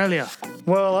Australia.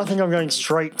 Well, I think I'm going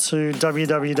straight to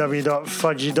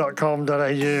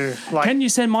www.fudgy.com.au. Can you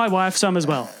send my wife some as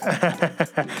well?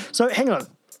 So hang on.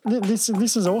 This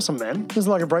is awesome, man. This is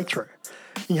like a breakthrough.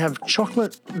 You have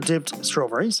chocolate dipped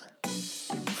strawberries,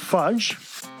 fudge,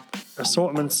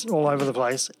 assortments all over the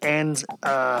place, and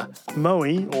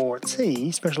moe or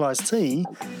tea, specialized tea,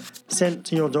 sent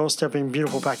to your doorstep in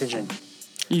beautiful packaging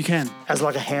You can. as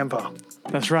like a hamper.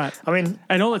 That's right. I mean,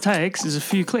 And all it takes is a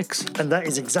few clicks. and that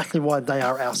is exactly why they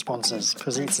are our sponsors,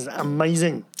 because it's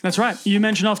amazing. That's right. You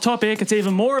mention Off Topic, it's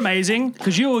even more amazing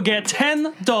because you will get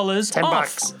 $10 $10.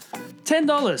 off. $10.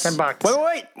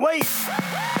 $10. Wait.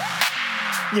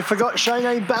 You forgot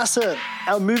Shane Bassett,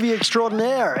 our movie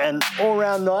extraordinaire and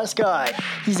all-round nice guy.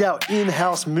 He's our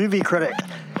in-house movie critic.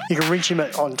 You can reach him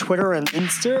on Twitter and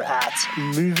Insta at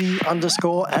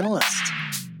movie_analyst.